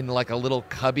then in like a little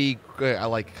cubby,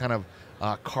 like kind of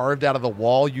carved out of the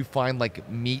wall, you find like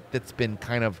meat that's been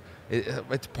kind of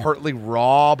it's partly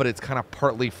raw, but it's kind of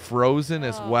partly frozen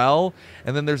as well.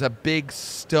 And then there's a big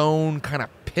stone kind of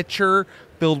pitcher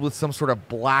filled with some sort of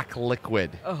black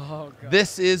liquid. Oh God.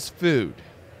 This is food.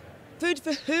 Food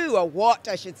for who or what,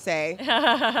 I should say.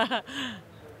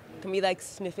 Can we like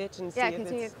sniff it and see Yeah, I if can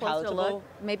it's take a closer palatable? look.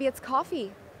 Maybe it's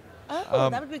coffee. Oh,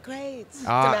 that would be great.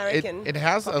 American. It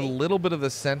has coffee. a little bit of the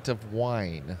scent of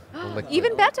wine. the liquid.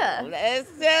 Even better.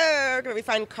 Let's go. Can we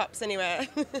find cups anywhere?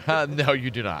 No, you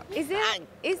do not. Is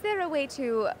there a way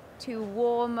to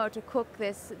warm or to cook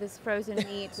this frozen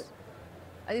meat?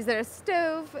 Is there a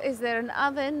stove? Is there an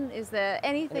oven? Is there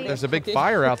anything? There's a big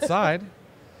fire outside.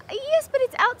 Yes, but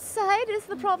it's outside is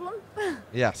the problem.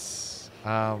 Yes.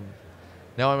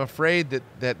 Now I'm afraid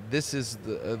that this is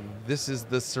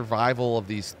the survival of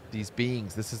these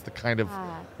beings. This is the kind of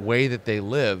way that they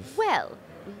live. Well,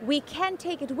 we can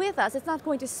take it with us. It's not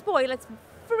going to spoil. It's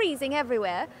freezing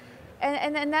everywhere.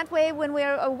 And that way, when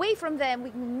we're away from them, we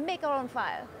can make our own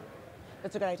fire.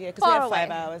 That's a good idea because we Far have 5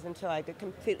 away. hours until I get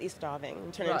completely starving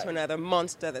and turn Right. into another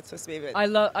monster that's supposed to be a bit. I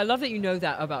love that you know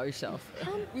that about yourself.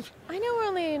 I know we're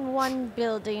only in one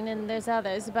building and there's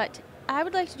others, but I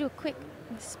would like to do a quick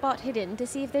spot hidden to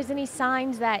see if there's any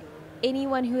signs that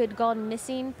anyone who had gone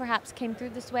missing perhaps came through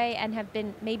this way and have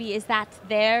been, maybe is that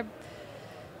their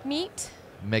meat?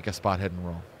 Make a spot hidden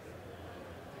roll.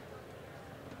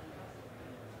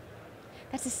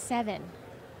 That's a 7.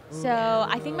 So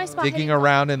I think my spot Digging hidden was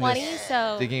around in 20, this,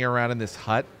 so digging around in this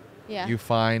hut, yeah. you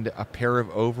find a pair of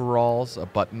overalls, a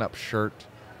button-up shirt,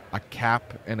 a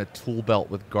cap, and a tool belt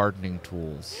with gardening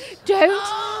tools.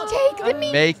 Don't take the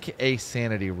meat. Make a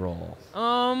sanity roll.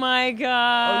 Oh my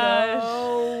gosh.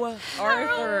 Oh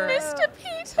Arthur. Mr.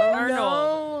 Peter.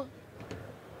 Arnold.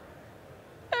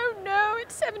 Oh no,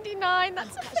 it's 79.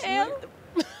 That's a fail.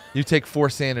 You take 4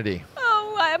 sanity.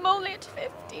 Oh, I'm only at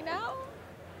 50 now.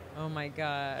 Oh my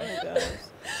god.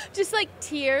 Just like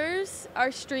tears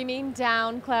are streaming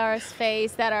down Clara's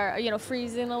face that are,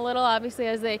 freezing a little, obviously,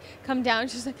 as they come down.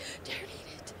 She's like, don't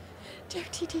eat it.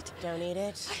 Don't eat it. Don't eat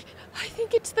it. I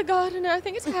think it's the gardener. I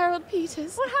think it's Harold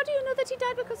Peters. Well, how do you know that he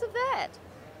died because of that?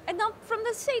 And not from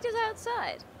the satyrs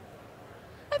outside?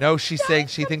 No, she's saying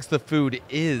she thinks the food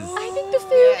is. I think the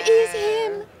food is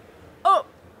him. Oh,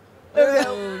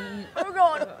 we're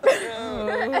going.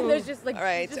 And there's just like All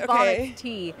right, just okay. vomit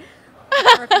tea.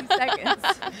 for a few seconds.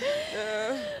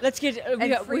 Let's get. We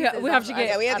have to get. Yeah, we have to get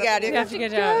out of We here. have to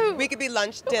get out. We could be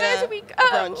lunch, Where dinner, do we go?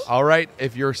 brunch. All right,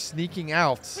 if you're sneaking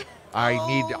out, I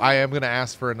am going to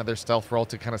ask for another stealth roll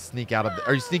to kind of sneak out of.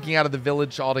 Are you sneaking out of the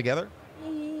village altogether?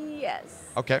 Yes.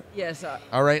 Okay. Yes.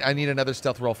 All right, I need another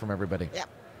stealth roll from everybody. Yeah.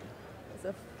 It's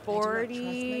a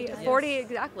 40. trust my 40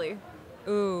 exactly.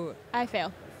 Ooh, I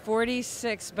fail.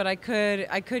 46. But I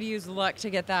could use luck to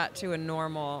get that to a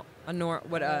normal.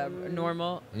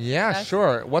 Normal. Yeah, That's-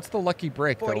 sure. What's the lucky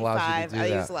break that allows you 45. to do I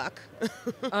that? use luck.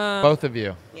 Both of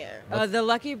you. Yeah. The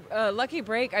lucky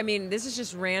break. I mean, this is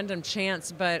just random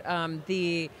chance, but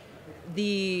the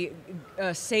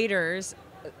satyrs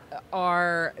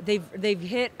are they've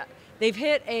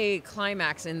hit a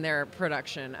climax in their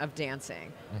production of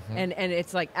dancing, and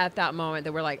it's like at that moment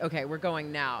that we're like, okay, we're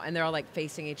going now, and they're all like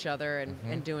facing each other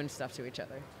and doing stuff to each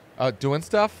other. Doing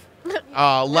stuff?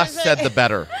 Less said the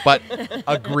better, but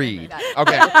agreed.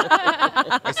 Okay.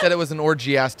 I said it was an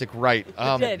orgiastic rite.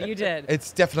 You did.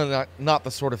 It's definitely not the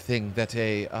sort of thing that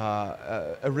a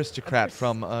aristocrat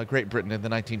from Great Britain in the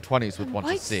 1920s would want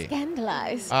to Quite see.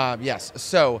 scandalized. Yes.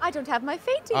 So, I don't have my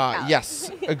fainting count.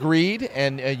 yes, agreed.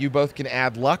 And you both can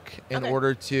add luck in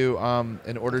order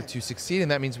to succeed,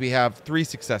 and that means we have 3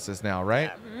 successes now,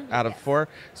 right? Out of 4.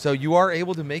 So you are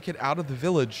able to make it out of the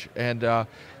village, and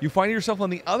you find yourself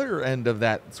on the other end of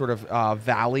that sort of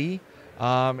valley,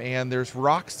 and there's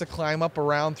rocks to climb up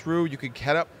around through. You could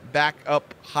head back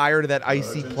up higher to that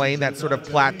icy plain, that sort of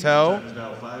plateau.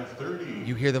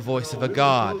 You hear the voice of a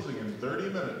god.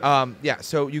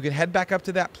 So you can head back up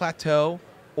to that plateau,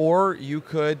 or you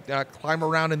could climb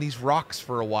around in these rocks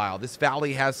for a while. This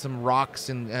valley has some rocks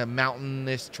and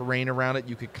mountainous terrain around it.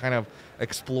 You could kind of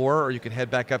explore, or you could head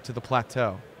back up to the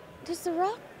plateau. Does the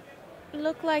rock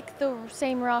look like the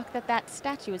same rock that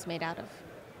statue is made out of?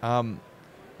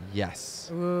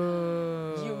 Yes.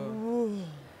 Ooh.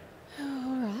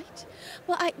 All right.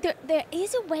 Well, there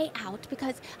is a way out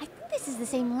because I think this is the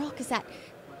same rock as that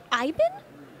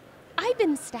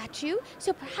Ivan statue.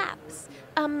 So perhaps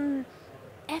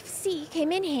FC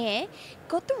came in here,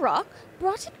 got the rock,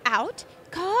 brought it out,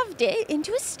 carved it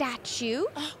into a statue.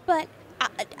 But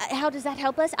how does that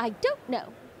help us? I don't know.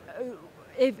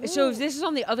 If this is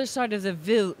on the other side of the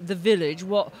village,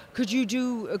 what could you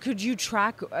do? Could you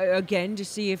track again to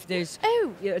see if there's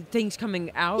things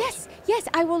coming out? Yes,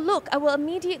 I will look. I will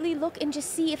immediately look and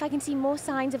just see if I can see more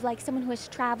signs of like someone who has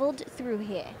traveled through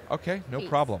here. Okay, no Please.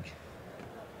 problem.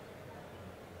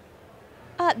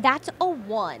 That's a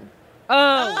 1.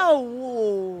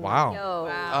 Oh. Wow.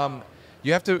 Yo.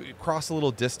 You have to cross a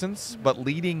little distance, but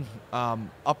leading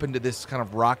up into this kind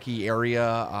of rocky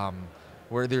area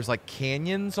where there's like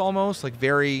canyons almost, like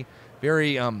very,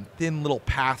 very thin little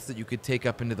paths that you could take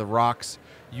up into the rocks.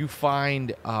 You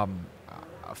find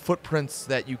footprints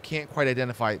that you can't quite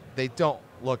identify. They don't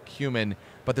look human,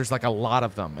 but there's like a lot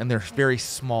of them, and they're very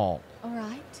small. All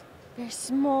right. Very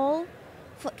small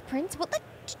footprints. Well,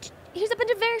 here's a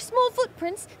bunch of very small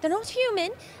footprints. They're not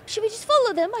human. Should we just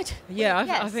follow them? I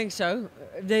Yes. think so.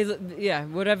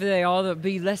 Whatever they are, they'll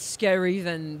be less scary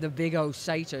than the big old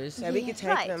satyrs. Yeah, we could take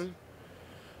Right. them.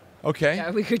 Okay. Yeah,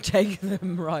 we could take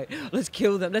them. Right. Let's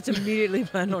kill them. Let's immediately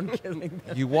plan on killing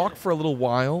them. You walk for a little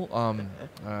while,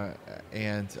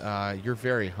 and you're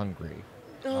very hungry,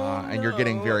 and you're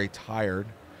getting very tired.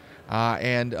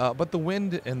 But the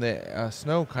wind and the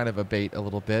snow kind of abate a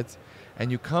little bit,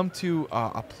 and you come to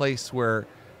a place where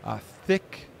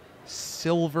thick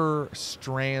silver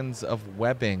strands of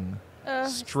webbing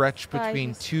stretch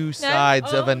between spiders. two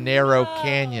sides of a narrow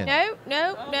canyon.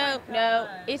 No.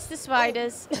 It's the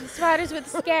spiders. The spiders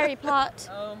with the scary part.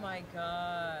 Oh my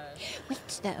gosh.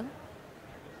 Wait, though.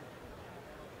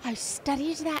 I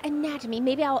studied that anatomy.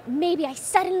 Maybe I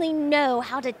suddenly know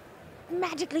how to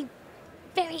magically,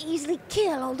 very easily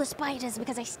kill all the spiders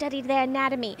because I studied their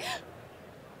anatomy.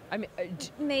 I mean,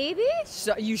 Maybe?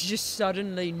 so you just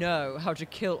suddenly know how to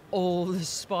kill all the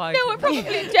spiders. No, I probably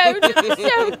don't. I'm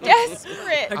so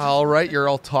desperate. All right, you're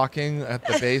all talking at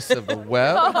the base of the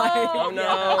web. Oh, no.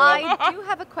 I do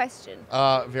have a question.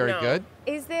 Very No. good.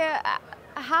 Is there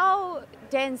how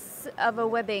dense of a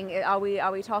webbing are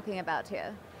we talking about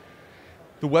here?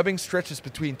 The webbing stretches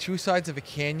between two sides of a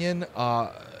canyon,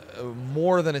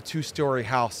 more than a 2-story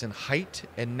house in height.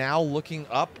 And now looking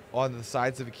up on the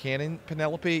sides of a canyon,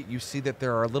 Penelope, you see that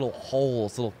there are little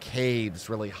holes, little caves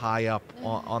really high up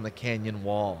on the canyon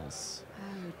walls.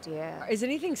 Oh dear. Is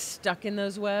anything stuck in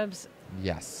those webs?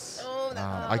 Yes. Oh,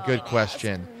 A good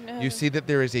question. You see that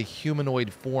there is a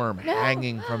humanoid form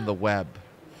hanging from the web.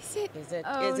 Is it? Is it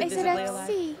Oh, Is it visibly alive?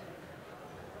 FC?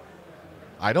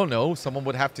 I don't know. Someone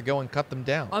would have to go and cut them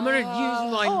down. I'm gonna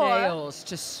use my Or- nails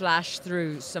to slash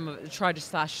through try to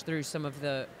slash through some of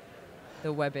the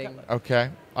webbing. Okay.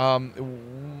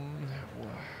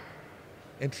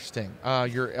 Interesting.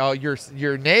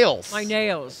 Your nails. My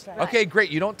nails. Okay,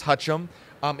 great. You don't touch them.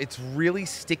 It's really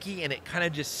sticky, and it kind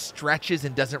of just stretches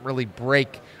and doesn't really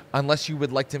break unless you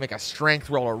would like to make a strength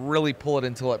roll or really pull it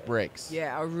until it breaks.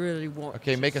 Yeah, I really want.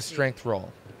 Okay, to make a see. strength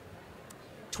roll.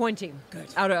 20. Good.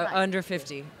 Out of under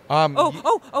 50. Um,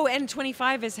 And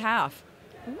 25 is half.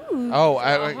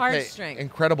 hard strength.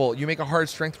 Incredible. You make a hard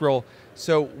strength roll.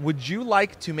 So would you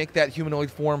like to make that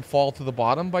humanoid form fall to the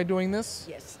bottom by doing this?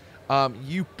 Yes.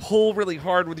 You pull really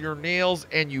hard with your nails,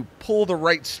 and you pull the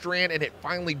right strand, and it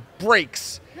finally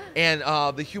breaks. And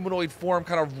the humanoid form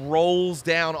kind of rolls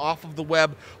down off of the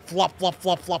web, flop, flop,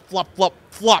 flop, flop, flop, flop,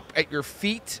 flop at your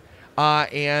feet.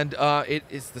 It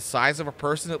is the size of a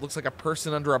person. It looks like a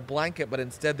person under a blanket, but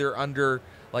instead they're under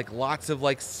like lots of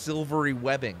like silvery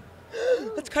webbing.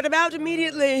 Let's cut him out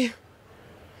immediately.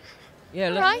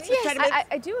 Yeah. Right, yes.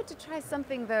 I do want to try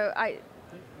something though.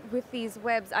 With these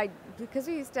webs, because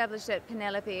we established that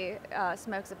Penelope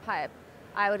smokes a pipe,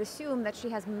 I would assume that she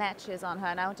has matches on her,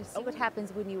 and I want to see what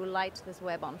happens when you light this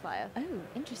web on fire. Oh,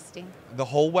 interesting. The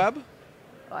whole web?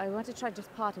 I want to try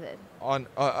just part of it. On you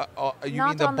Not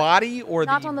mean the on body or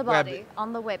Not the on the web? body,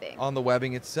 on the webbing. On the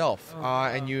webbing itself.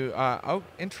 Oh,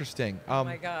 Interesting. Oh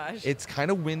my gosh. It's kind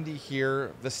of windy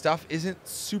here. The stuff isn't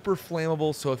super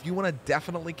flammable, so if you want to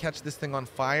definitely catch this thing on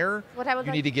fire, What I would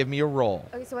you like- need to give me a roll.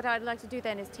 Okay, so what I'd like to do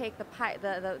then is take the pipe,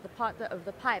 the part of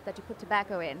the pipe that you put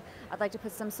tobacco in. I'd like to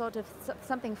put some sort of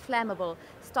something flammable,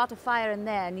 start a fire in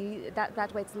there, and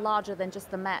that way it's larger than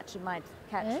just the match. It might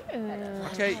catch.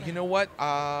 Okay, you know what?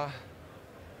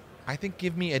 I think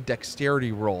give me a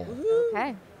dexterity roll.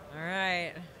 Okay. All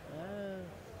right.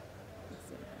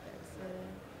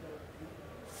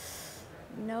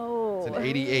 No. It's an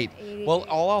 88. Well,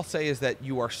 all I'll say is that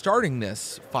you are starting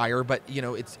this fire, but you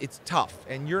know it's tough,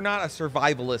 and you're not a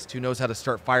survivalist who knows how to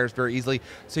start fires very easily.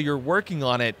 So you're working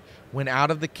on it when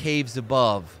out of the caves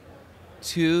above,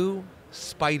 2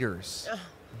 spiders,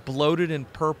 bloated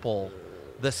and purple,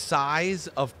 the size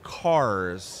of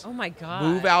cars, Oh my god.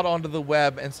 move out onto the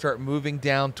web and start moving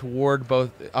down toward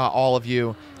all of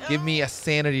you. Give me a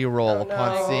sanity roll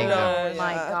upon seeing them. Oh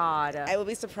my God. I will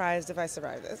be surprised if I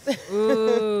survive this.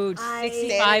 Ooh, I-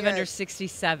 65 under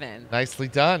 67. Nicely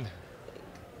done.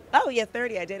 Oh, yeah,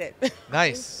 30. I did it.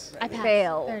 Nice. I passed.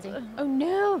 Failed. 30. Oh,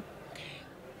 no.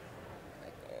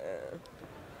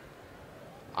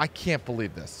 I can't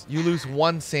believe this. You lose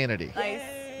 1 sanity.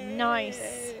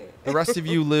 Nice. The rest of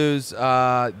you lose.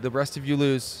 You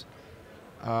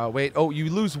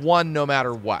lose 1 no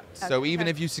matter what. So Okay. even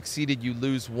if you succeeded, you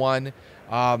lose 1.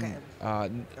 Okay. Oh,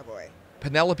 boy.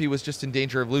 Penelope was just in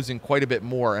danger of losing quite a bit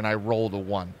more, and I rolled a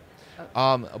 1.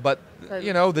 But So-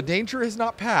 you know the danger has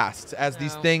not passed as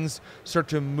these No. things start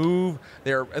to move.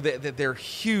 They're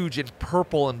huge and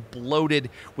purple and bloated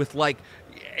with like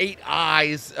 8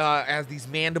 eyes as these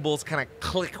mandibles kind of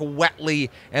click wetly,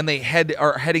 and they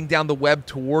are heading down the web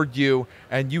toward you,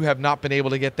 and you have not been able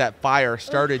to get that fire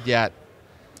started yet.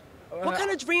 What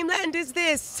kind of dreamland is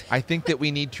this? I think that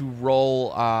we need to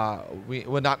roll.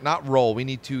 Not roll. We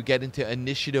need to get into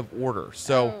initiative order.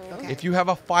 So, Okay. if you have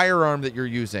a firearm that you're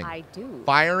using, I do.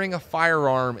 firing a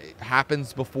firearm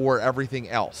happens before everything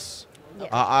else.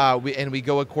 Yes. We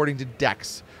go according to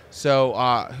dex. So,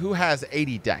 who has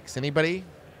 80 dex? Anybody?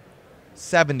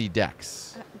 70 dex.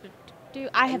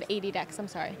 I have 80 decks. I'm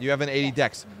sorry. You have an 80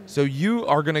 dex. So you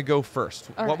are going to go first.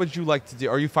 All What right. would you like to do?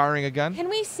 Are you firing a gun? Can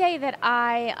we say that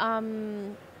I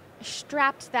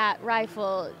strapped that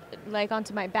rifle like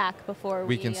onto my back before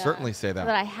We can certainly say that.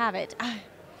 That I have it.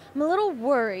 I'm a little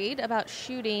worried about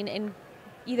shooting and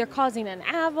either causing an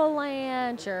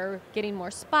avalanche or getting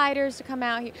more spiders to come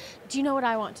out here. Do you know what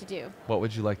I want to do? What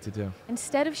would you like to do?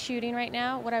 Instead of shooting right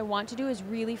now, what I want to do is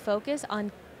really focus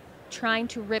on trying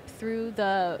to rip through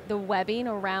the webbing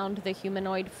around the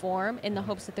humanoid form in the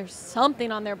hopes that there's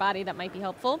something on their body that might be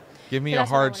helpful. Give me So a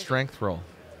that's what I hard wanna do. strength roll.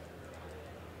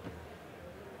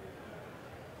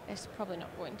 It's probably not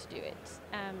going to do it.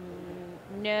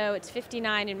 No, it's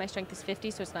 59 and my strength is 50,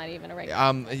 so it's not even a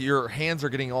regular. Your hands are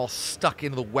getting all stuck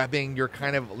into the webbing. You're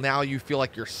kind of, now you feel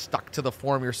like you're stuck to the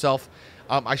form yourself.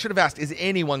 I should have asked, is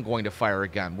anyone going to fire a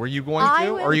gun? Were you going I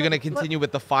to, or are will, you going to but- continue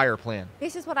with the fire plan?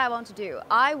 This is what I want to do.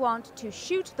 I want to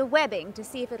shoot the webbing to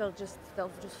see if they'll just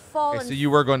fall. Okay, and so you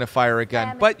were going to fire a gun,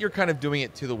 Slam it. but you're kind of doing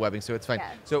it to the webbing, so it's fine.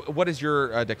 Yeah. So what is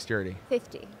your dexterity?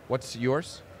 50. What's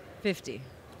yours? 50.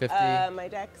 50? My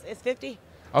dex is 50.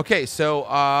 Okay, so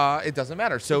it doesn't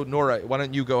matter. So Noura, why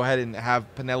don't you go ahead and have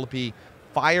Penelope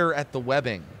fire at the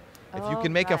webbing. If you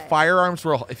can make a Okay. firearms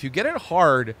roll, if you get it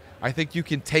hard, I think you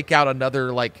can take out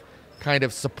another like kind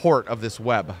of support of this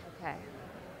web. Okay.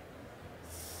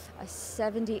 A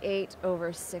 78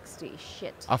 over 60.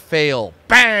 Shit. A fail.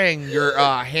 Bang! Your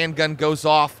handgun goes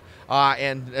off,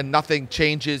 and nothing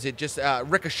changes. It just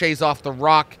ricochets off the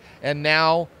rock, and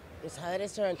now It's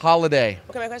Holiday's turn. Holiday.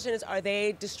 Okay, my question is, are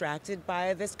they distracted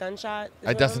by this gunshot?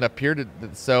 as It doesn't well? appear to,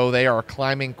 so they are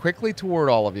climbing quickly toward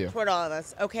all of you. Toward all of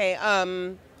us. Okay,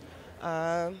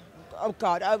 oh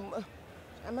God,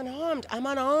 I'm unarmed. I'm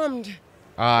unarmed.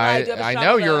 I do have a I know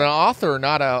shovel, you're though. an author,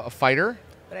 not a fighter.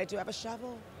 But I do have a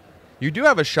shovel. You do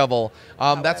have a shovel.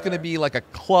 That's going to However. be like a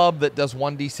club that does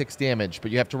 1d6 damage,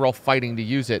 but you have to roll fighting to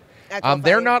use it. Actual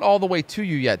They're fighting. not all the way to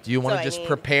you yet. Do you want So to I just need-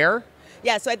 prepare?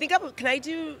 Yeah, so I think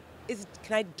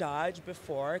can I dodge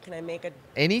before? Can I make a,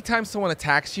 Anytime someone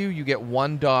attacks you, you get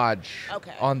one dodge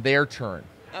Okay. on their turn.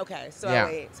 okay, so Yeah.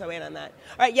 I wait on that.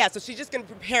 All right, yeah, so she's just going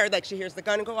to prepare, like she hears the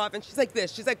gun go off and she's like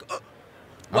this. She's like,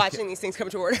 watching these things come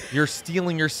toward her. You're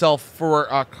steeling yourself for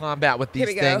combat with Here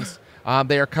these we go. things.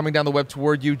 They are coming down the web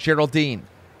toward you. Geraldine.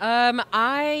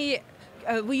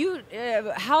 Will you?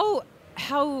 How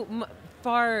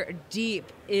far deep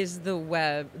is the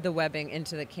webbing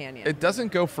into the canyon? It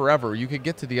doesn't go forever. You could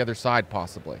get to the other side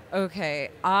possibly. Okay,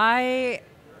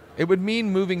 It would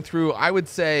mean moving through, I would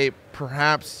say,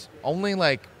 perhaps only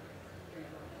like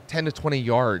 10 to 20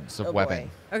 yards of Oh, boy.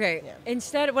 webbing. Okay. Yeah.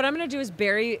 Instead, what I'm going to do is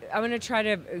I'm going to try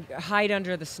to hide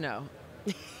under the snow.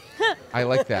 I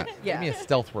like that. Yeah. Give me a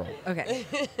stealth roll. Okay.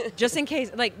 Just in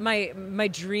case, like my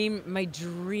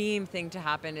dream thing to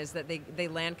happen is that they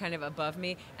land kind of above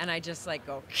me, and I just like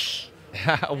go,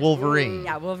 Wolverine.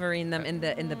 yeah, Wolverine them in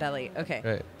the belly. Okay.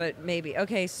 Right. But maybe.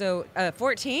 Okay. So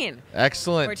 14.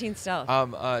 Excellent. 14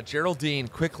 stealth. Geraldine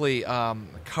quickly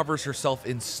covers herself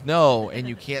in snow, and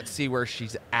you can't see where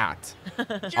she's at.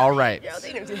 All right.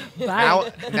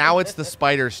 Now it's the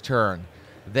spider's turn.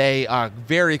 They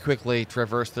very quickly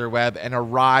traverse their web and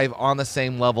arrive on the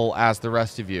same level as the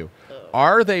rest of you.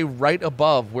 Are they right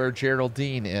above where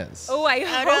Geraldine is? Oh, I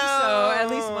hope so. At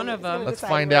least one of them. Let's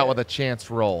find out with a chance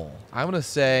roll. I'm going to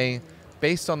say,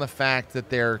 based on the fact that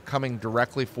they're coming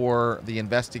directly for the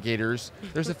investigators,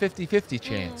 there's a 50-50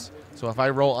 chance. So if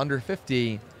I roll under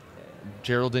 50,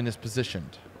 Geraldine is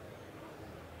positioned.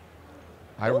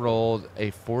 I rolled a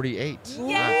 48.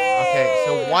 Okay,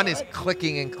 so one is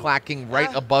clicking and clacking right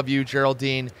above you,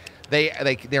 Geraldine. They're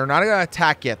not going to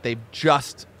attack yet. They've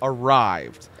just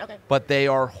arrived. Okay. But they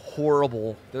are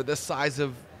horrible. They're the size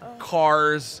of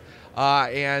cars,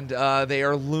 and they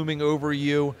are looming over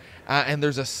you. And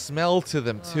there's a smell to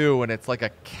them, too, and it's like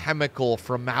a chemical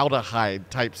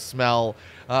formaldehyde type smell.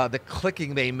 The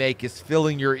clicking they make is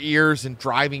filling your ears and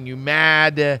driving you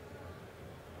mad.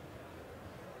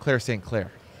 Claire St.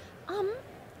 Clair.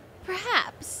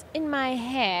 Perhaps in my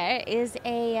hair is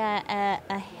a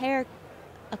hair,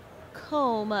 a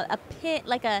comb, a pin,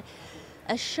 like a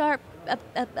sharp,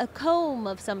 a comb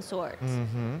of some sort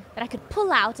that I could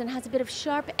pull out and has a bit of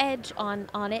sharp edge on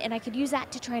it, and I could use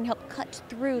that to try and help cut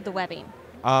through the webbing.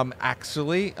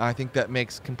 Actually, I think that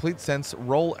makes complete sense.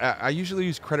 Roll. I usually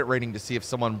use credit rating to see if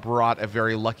someone brought a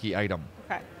very lucky item.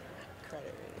 Okay.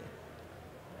 Credit.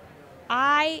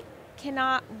 I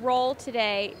cannot roll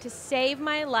today to save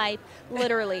my life,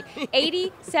 literally.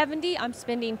 80, 70, I'm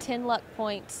spending 10 luck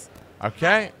points.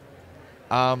 Okay.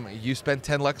 You spend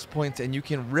 10 Lux points, and you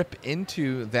can rip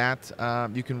into that.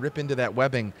 You can rip into that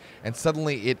webbing, and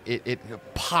suddenly it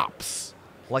pops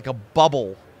like a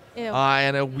bubble, Ew.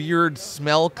 and a weird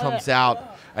smell comes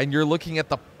out, and you're looking at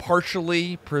the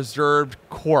partially preserved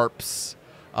corpse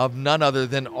of none other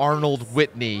than Arnold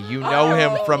Whitney. You know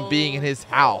him from being in his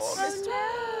house.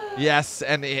 Yes,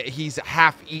 and he's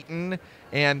half eaten,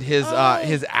 and his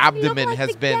abdomen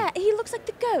has been. He looks like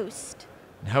the ghost.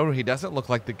 No, he doesn't look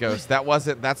like the ghost.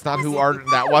 That's not who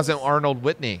that wasn't Arnold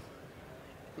Whitney.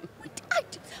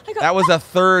 That was a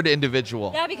third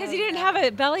individual. Yeah, because he didn't have a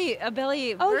belly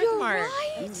birthmark.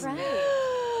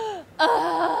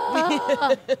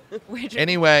 Right.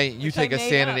 Anyway, you take I a made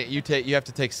sanity. up. You have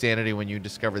to take sanity when you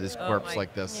discover this corpse my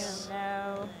like this.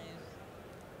 No.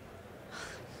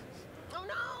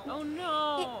 Oh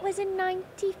no. It was a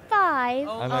 95,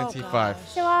 A 95.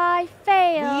 so I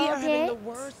failed We are having the it.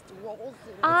 worst rolls.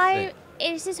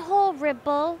 This is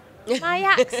horrible. My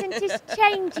accent is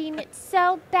changing. It's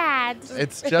so bad.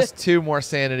 It's just 2 more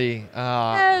sanity.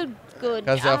 Oh, good.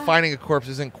 Because finding a corpse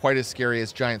isn't quite as scary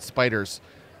as giant spiders.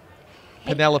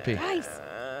 Penelope. Christ.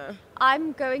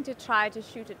 I'm going to try to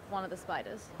shoot at one of the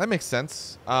spiders. That makes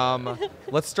sense.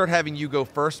 Let's start having you go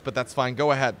first, but that's fine.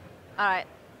 Go ahead. All right.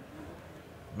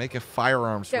 Make a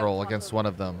firearms Don't roll want against to- one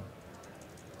of them.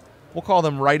 We'll call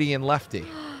them righty and lefty.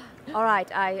 All right,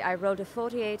 I rolled a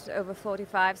 48 over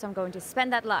 45, so I'm going to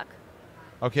spend that luck.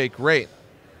 Okay, great.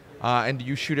 And do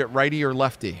you shoot at righty or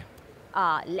lefty?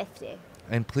 Lefty.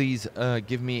 And please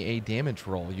give me a damage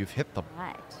roll. You've hit them.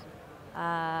 Right.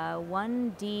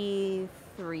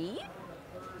 1d3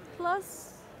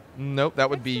 plus. Nope, that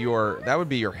would be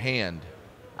your hand.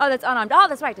 Oh, that's unarmed. Oh,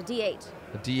 that's right, a d8.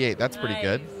 A D8. That's pretty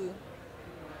good.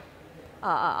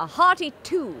 A hearty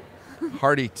 2.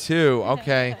 Hearty 2.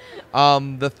 Okay.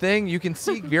 The thing you can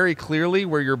see very clearly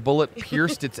where your bullet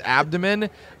pierced its abdomen,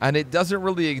 and it doesn't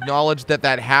really acknowledge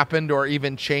that happened or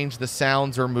even change the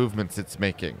sounds or movements it's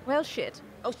making. Well, shit.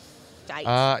 Oh,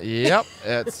 shite. Yep.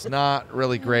 It's not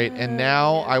really great. And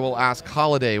now I will ask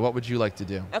Holiday, what would you like to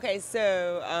do? Okay,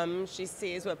 so she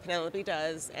sees what Penelope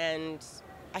does, and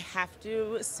I have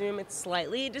to assume it's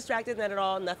slightly distracted, not at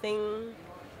all. Nothing.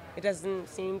 It doesn't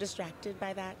seem distracted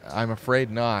by that. I'm afraid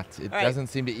not. It All right. doesn't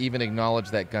seem to even acknowledge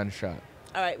that gunshot.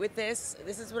 All right, with this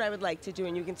is what I would like to do,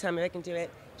 and you can tell me if I can do it.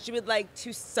 She would like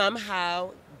to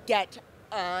somehow get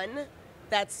on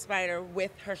that spider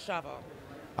with her shovel.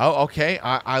 Oh, okay.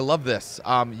 I love this.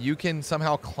 You can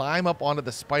somehow climb up onto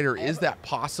the spider. Is that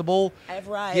possible? I've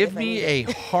tried. Give me a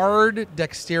hard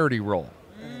dexterity roll.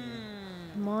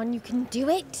 Come on, you can do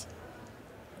it.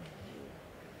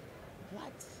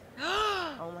 What?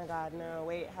 Oh my God, no!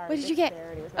 Wait, hard What did you get?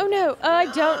 dexterity was Oh my- no, I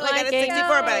don't I got like a it. 64,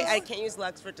 but I can't use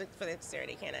Lux for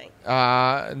dexterity, can I?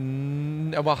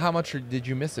 Well, how much did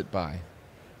you miss it by?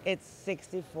 It's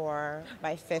 64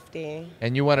 by 50.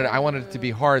 And I wanted it to be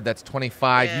hard. That's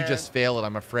 25. You Yeah. just fail it,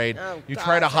 I'm afraid. Oh, you gosh,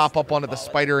 try to that's hop up onto the solid.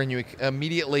 spider and you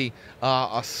immediately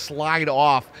slide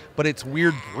off, but its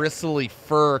weird bristly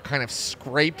fur kind of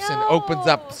scrapes and opens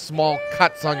up small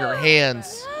cuts on your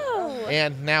hands.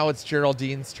 And now it's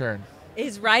Geraldine's turn.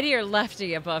 Is righty or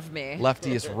lefty above me?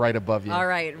 Lefty is right above you. All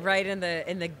right, right in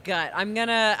the gut.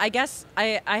 I guess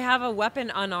I have a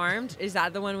weapon unarmed. Is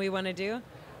that the one we want to do?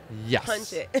 Yes.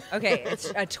 Punch it. Okay,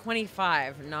 it's a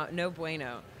 25. No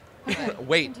bueno.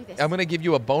 Wait, do this. I'm going to give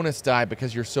you a bonus die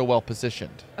because you're so well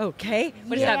positioned. Okay.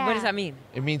 What does that mean?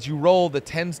 It means you roll the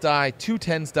tens die, 2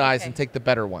 tens dies, Okay. and take the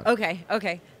better one.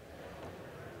 Okay.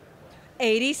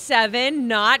 87,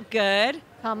 not good.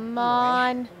 Come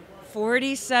on.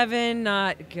 47,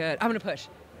 not good. I'm gonna push.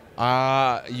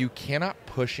 You cannot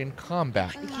push in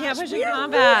combat. You can't push in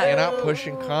combat. Cannot push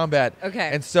in combat. Okay.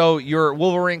 And so your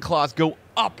Wolverine claws go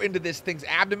up into this thing's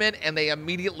abdomen, and they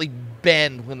immediately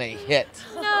bend when they hit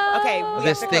Okay, we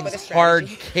this have to come up with a thing's hard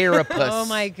strategy. carapace. Oh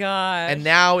my god. And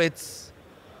now it's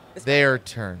their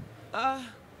turn.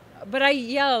 But I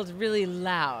yelled really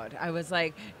loud. I was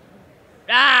like,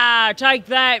 take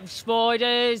that,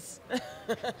 spiders.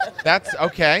 That's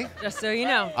okay. Just so you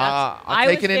know. I'll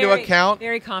take it into account.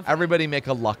 Very confident. Everybody make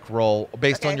a luck roll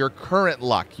based on Okay. your current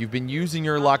luck. You've been using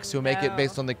your luck, so make it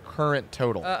based on the current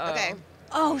total. Okay.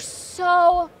 Oh,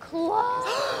 so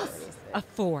close. A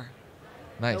 4.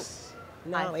 Nice.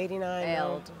 No, 89.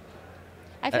 Failed.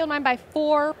 I failed mine by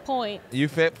 4 points. You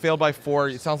failed by 4.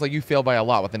 It sounds like you failed by a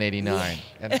lot with an 89.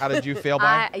 And how did you fail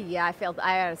by? I failed.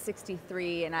 I had a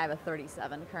 63 and I have a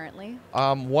 37 currently.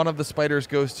 One of the spiders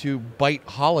goes to bite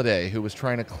Holiday, who was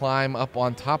trying to climb up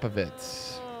on top of it.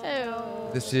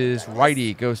 Oh. This is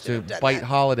Righty goes to bite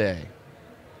Holiday.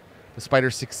 The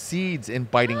spider succeeds in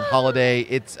biting Holiday.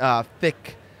 Its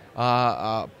thick,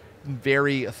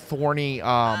 very thorny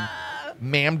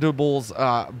mandibles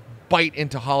bite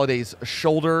into Holiday's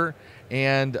shoulder,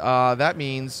 and that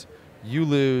means you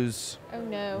lose Oh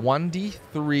no.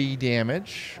 1d3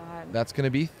 damage. God. That's going to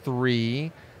be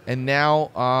 3. And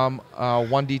now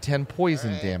 1d10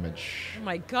 poison damage. Oh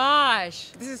my gosh.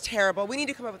 This is terrible. We need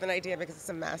to come up with an idea because it's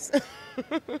a mess.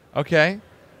 Okay.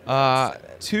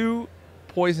 2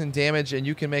 poison damage, and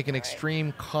you can make an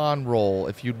extreme con roll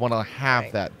if you'd want to have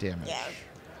Right. that damage. Yeah.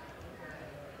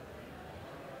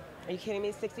 Are you kidding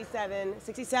me? 67.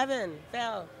 67.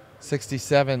 Fail.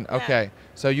 67. Okay.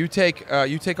 So you take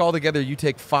all together, you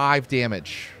take 5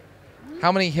 damage.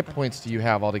 How many hit points do you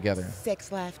have altogether?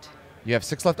 6 left. You have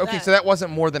 6 left. Okay, Left. so that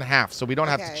wasn't more than half, so we don't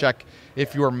have to Okay. check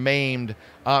if you're maimed.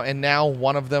 And now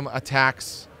one of them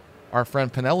attacks our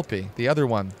friend Penelope. The other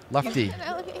one, Lefty,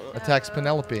 attacks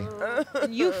Penelope.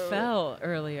 You fell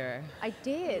earlier. I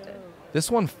did.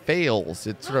 This one fails.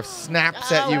 It sort of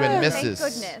snaps at you and Oh, misses.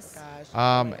 Thank goodness.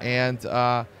 And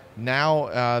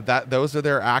now that those are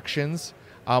their actions.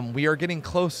 We are getting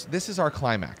close. This is our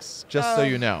climax, just so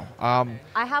you know.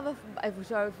 I have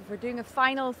so if we're doing a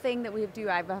final thing that we do,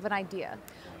 I have an idea.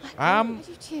 I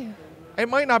do too. It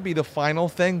might not be the final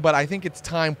thing, but I think it's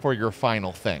time for your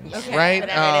final thing, Okay. right?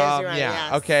 Whatever it is, you're right, yeah.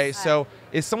 yes. Okay. So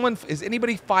is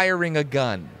anybody firing a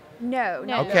gun? No.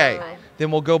 No. Okay, No.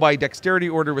 then we'll go by dexterity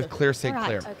order with Claire St. All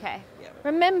right. Clair. Okay.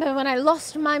 Remember when I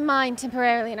lost my mind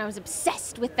temporarily and I was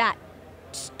obsessed with that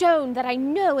stone that I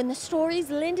know in the stories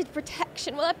lended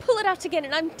protection? Well, I pull it out again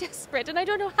and I'm desperate and I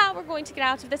don't know how we're going to get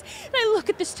out of this. And I look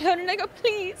at the stone and I go,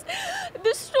 please,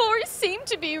 the stories seem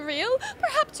to be real.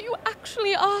 Perhaps you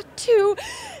actually are too.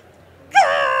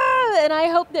 And I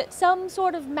hope that some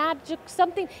sort of magic,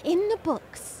 something in the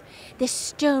books, this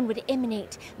stone would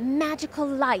emanate magical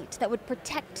light that would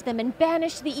protect them and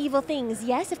banish the evil things.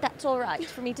 Yes, if that's all right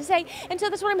for me to say. And so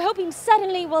that's what I'm hoping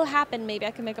suddenly will happen. Maybe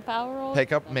I can make a power roll.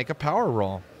 Make a power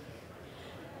roll.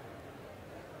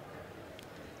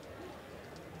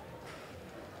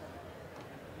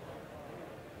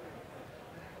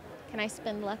 Can I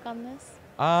spend luck on this?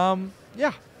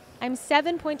 Yeah. I'm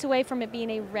 7 points away from it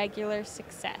being a regular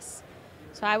success.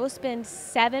 So I will spend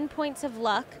 7 points of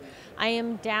luck. I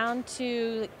am down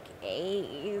to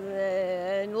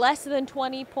less than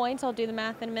 20 points. I'll do the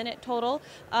math in a minute total.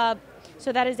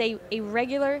 So that is a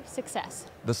regular success.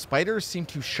 The spiders seem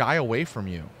to shy away from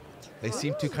you. They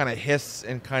seem to kind of hiss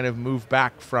and kind of move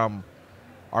back from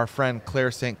our friend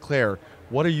Claire St. Clair.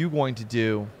 What are you going to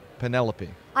do, Penelope?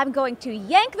 I'm going to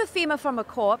yank the femur from a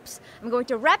corpse. I'm going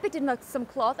to wrap it in some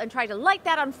cloth and try to light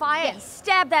that on fire and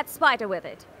stab that spider with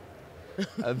it.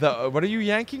 What are you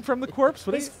yanking from the corpse?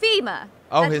 What His femur.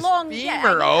 Oh, That his long, femur.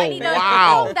 yeah, I need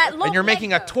Wow. that long And you're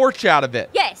making a leg bone. torch out of it.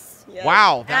 Yes. Yeah.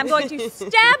 Wow. And I'm going to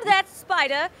stab that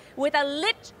spider with a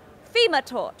lit femur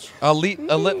torch. A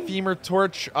lit femur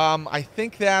torch. I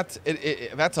think that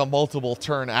that's a multiple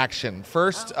turn action.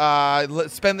 First,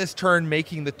 let's spend this turn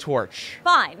making the torch.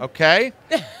 Fine. Okay,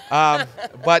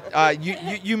 but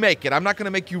you make it. I'm not going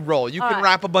to make you roll. You can right.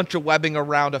 wrap a bunch of webbing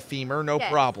around a femur, no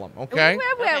Yes. problem. Okay,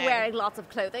 We're wearing lots of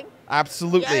clothing.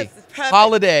 absolutely. Yes, it's perfect.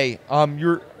 Holiday.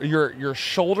 Your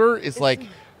shoulder is like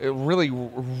really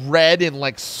red and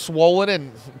like swollen,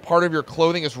 and part of your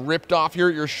clothing is ripped off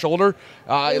your shoulder.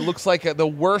 It looks like the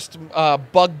worst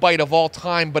bug bite of all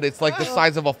time, but it's like the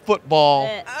size of a football.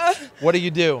 What do you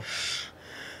do?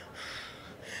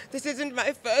 This isn't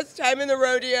my first time in the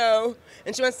rodeo.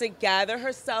 And she wants to gather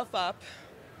herself up.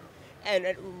 And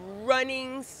at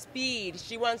running speed,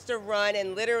 she wants to run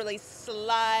and literally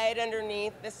slide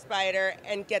underneath the spider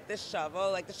and get the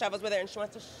shovel. Like the shovel's with her, and she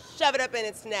wants to shove it up in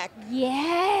its neck.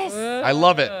 Yes. I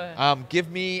love it.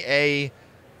 Give me a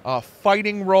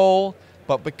fighting roll,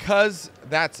 but because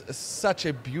that's such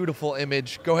a beautiful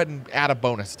image, go ahead and add a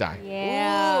bonus die.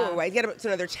 Yeah. Ooh, I get up to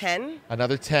another 10.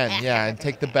 Another 10, yeah, and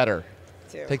take the better.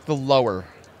 2. Take the lower.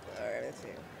 All right, let's see.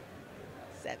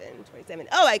 7, 27.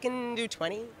 Oh, I can do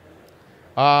 20.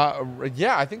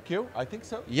 Yeah, I think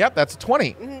so. Yep, that's a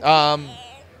 20.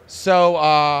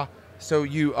 So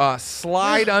you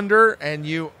slide under and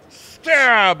you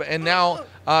stab, and now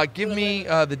give me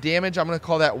the damage. I'm going to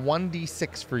call that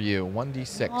 1d6 for you.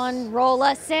 1d6. On roll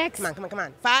a 6. Come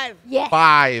on. 5. Yes.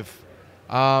 5.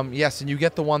 Yes, and you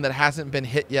get the one that hasn't been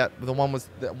hit yet. The one was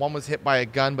hit by a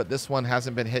gun, but this one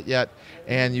hasn't been hit yet.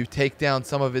 And you take down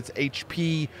some of its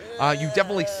HP. You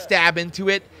definitely stab into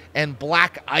it, and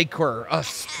black ichor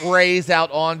sprays out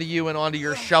onto you and onto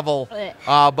your shovel.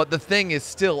 But the thing is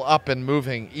still up and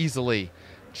moving easily.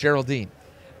 Geraldine.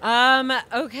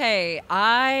 Okay.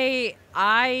 I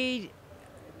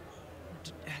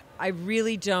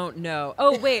really don't know.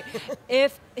 Oh wait.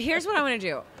 Here's what I want to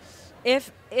do.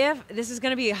 If this is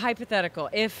going to be hypothetical,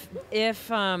 if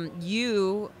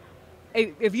you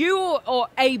are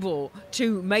able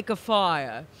to make a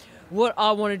fire, what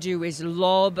I want to do is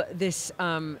lob this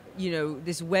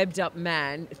this webbed up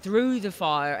man through the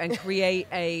fire and create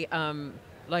a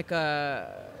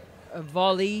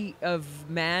volley of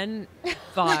man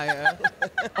fire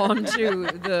onto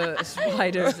the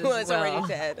spiders as Well, it's well. already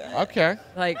dead. Okay.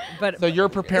 But So you're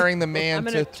preparing the man I'm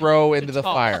to gonna throw into the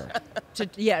top. fire.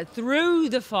 Through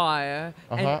the fire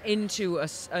Uh-huh. and into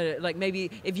maybe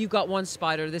if you've got one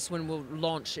spider, this one will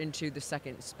launch into the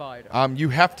second spider. You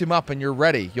heft him up and you're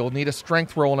ready. You'll need a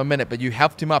strength roll in a minute, but you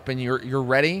heft him up and you're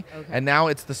ready. Okay. And now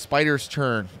it's the spider's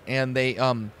turn, and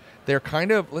they're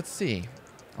kind of, let's see.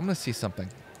 I'm gonna see something.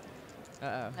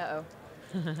 Uh-oh.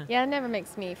 Yeah, it never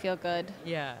makes me feel good.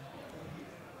 Yeah.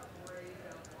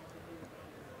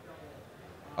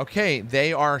 Okay,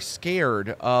 they are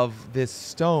scared of this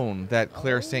stone that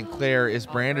Claire St. Clair is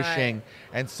brandishing,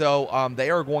 and so they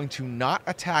are going to not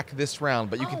attack this round.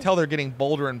 But you can tell they're getting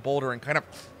bolder and bolder and kind of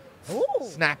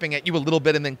snapping at you a little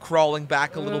bit and then crawling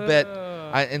back a little bit.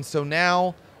 And so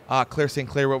now, Claire St.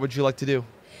 Clair, what would you like to do?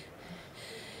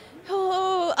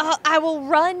 Oh, I will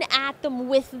run at them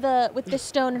with the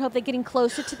stone and hope they're getting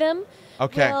closer to them.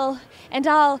 Okay. Well, and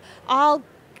I'll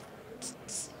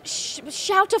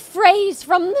shout a phrase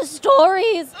from the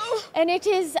stories, and it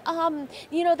is,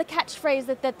 the catchphrase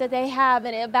that they have,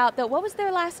 and about what was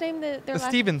their last name? The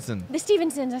Stevenson. The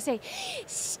Stevensons. I say,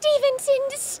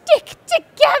 Stevensons stick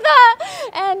together,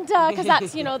 and because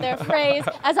that's their phrase.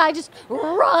 As I just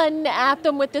run at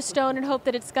them with the stone and hope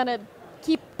that it's gonna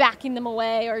keep backing them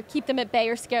away or keep them at bay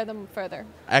or scare them further.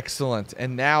 Excellent.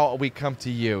 And now we come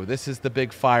to you. This is the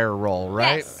big fire roll,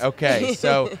 right? Yes. Okay,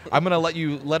 so I'm going to let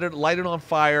you light it on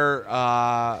fire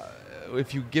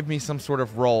if you give me some sort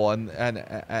of roll, and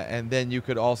then you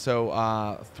could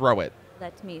also throw it.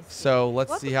 Let me see. So let's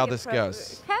What see would how be this appropriate?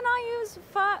 goes. Can I use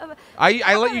fire?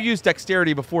 I let you use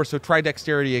dexterity before, so try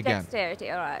dexterity again. Dexterity,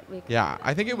 all right. We can Yeah, do I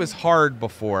that. think it was hard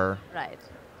before. Right.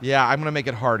 Yeah, I'm going to make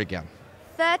it hard again.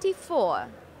 34.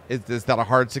 Is that a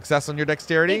hard success on your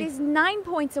dexterity? It is 9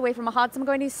 points away from a hard, so I'm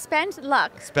going to spend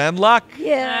luck. Spend luck.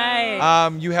 Yeah.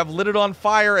 You have lit it on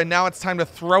fire, and now it's time to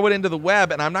throw it into the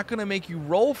web. And I'm not going to make you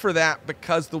roll for that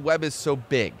because the web is so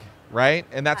big, right?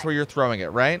 And that's Right. where you're throwing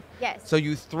it, right? Yes. So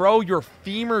you throw your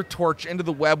femur torch into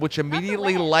the web, which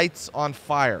immediately web. lights on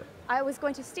fire. I was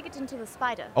going to stick it into the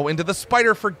spider. Oh, into the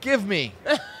spider. Forgive me.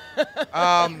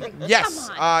 Yes.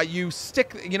 You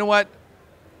stick. You know what?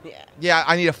 Yeah,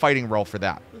 I need a fighting roll for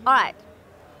that. All right.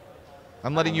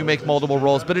 I'm letting you make multiple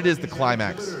rolls, but it is the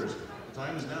climax.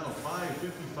 Time is now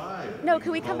 5:55. No,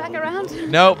 can we come back around?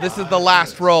 No, this is the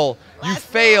last roll. You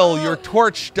fail. Your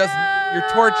torch doesn't.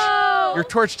 Your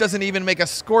torch doesn't even make a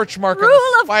scorch mark on Rule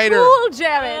the of spider. cool,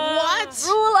 Jared. What?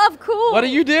 Rule of cool. What do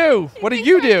you do? What do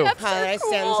you do? Paula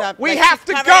stands up. We like have she's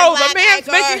to covered go. in The black man's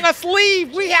ichor. making us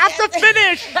leave. We have to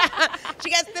finish.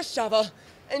 She gets the shovel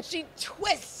and she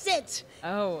twists it.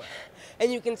 Oh.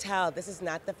 And you can tell this is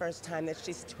not the first time that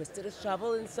she's twisted a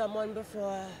shovel in someone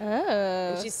before. Oh.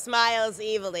 And she smiles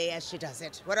evilly as she does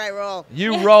it. What do I roll?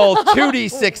 You roll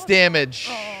 2d6 damage.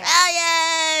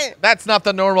 Oh, yay! That's not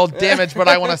the normal damage, but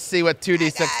I want to see what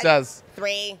 2d6 does.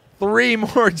 3. 3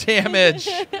 more damage.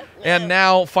 And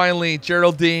now, finally,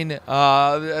 Geraldine,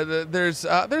 there's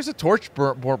a torch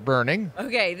burning.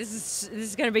 Okay, this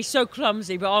is going to be so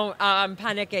clumsy, but I'm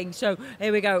panicking. So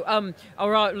here we go. All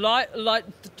right,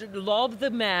 lob the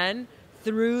man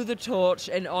through the torch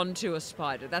and onto a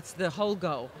spider. That's the whole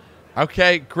goal.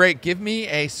 Okay, great. Give me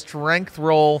a strength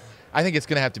roll. I think it's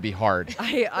going to have to be hard.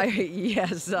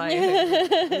 Yes.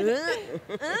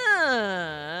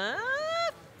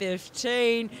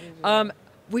 15.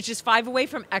 Which is 5 away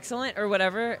from excellent or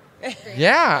whatever.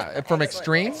 Yeah, from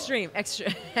extreme. Extreme.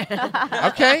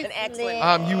 Okay.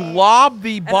 Excellent. You lob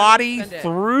the body spend it.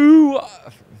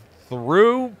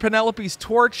 through Penelope's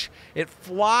torch. It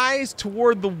flies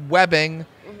toward the webbing.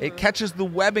 It catches the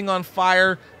webbing on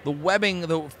fire.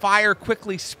 The fire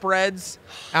quickly spreads,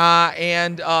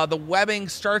 and the webbing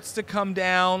starts to come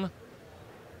down.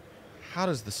 How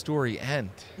does the story end?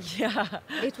 Yeah.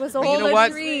 It was You all know a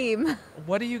what? dream.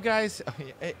 What do you guys?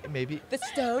 Maybe. The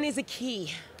stone is a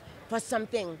key for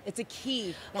something. It's a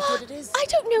key. That's what it is. I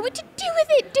don't know what to do with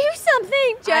it. Do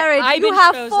something. Jared, Ivan you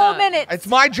have shows 4 up. minutes. It's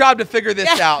my job to figure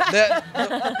this out.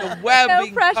 The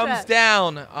webbing pressure. comes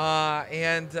down,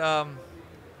 and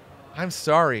I'm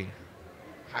sorry.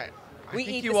 I We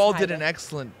think eat you the all did spider. an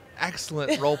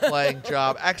excellent role-playing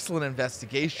job, excellent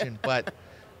investigation, but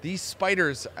these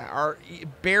spiders are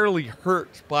barely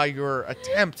hurt by your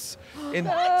attempts. In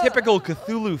typical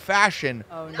Cthulhu fashion,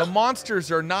 the monsters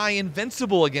are nigh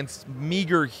invincible against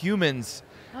meager humans.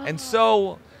 And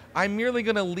so I'm merely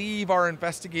going to leave our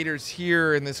investigators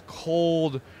here in this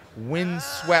cold,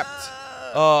 windswept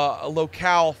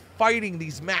locale fighting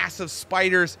these massive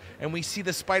spiders, and we see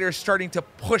the spiders starting to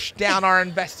push down our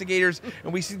investigators,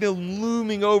 and we see them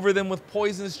looming over them with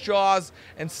poisonous jaws,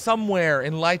 and somewhere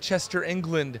in Leicester,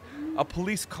 England, a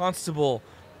police constable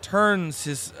turns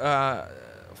his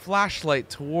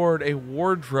flashlight toward a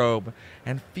wardrobe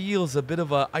and feels a bit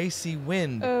of an icy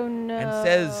wind Oh no. and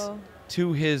says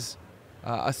to his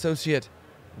associate,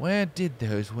 "Where did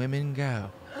those women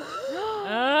go?"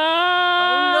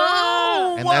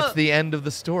 And that's the end of the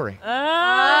story. Oh,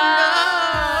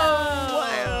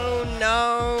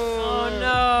 no. Oh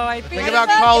no! I Think think about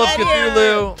Call of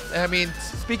Cthulhu. I mean,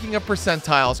 speaking of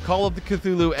percentiles, Call of the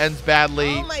Cthulhu ends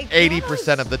badly Oh my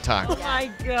 80% of the time. Oh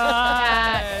my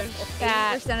gosh!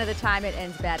 80% of the time it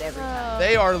ends bad every time.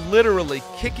 They are literally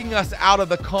kicking us out of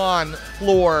the con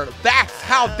floor. That's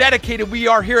how dedicated we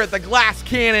are here at the Glass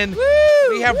Cannon.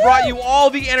 We have brought you all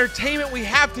the entertainment we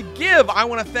have to give. I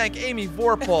want to thank Amy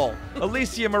Vorpahl,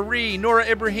 Alicia Marie, Noura,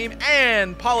 Ibrahim,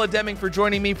 and Paula Deming for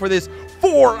joining me for this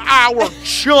 4-hour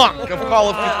chunk of Call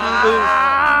of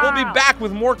Cthulhu. We'll be back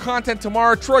with more content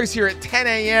tomorrow. Troy's here at 10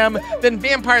 a.m., then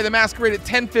Vampire the Masquerade at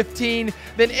 10:15,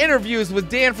 then interviews with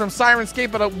Dan from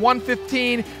Sirenscape at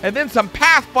 1:15, and then some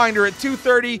Pathfinder at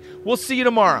 2:30. We'll see you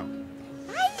tomorrow.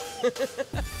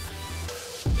 Bye.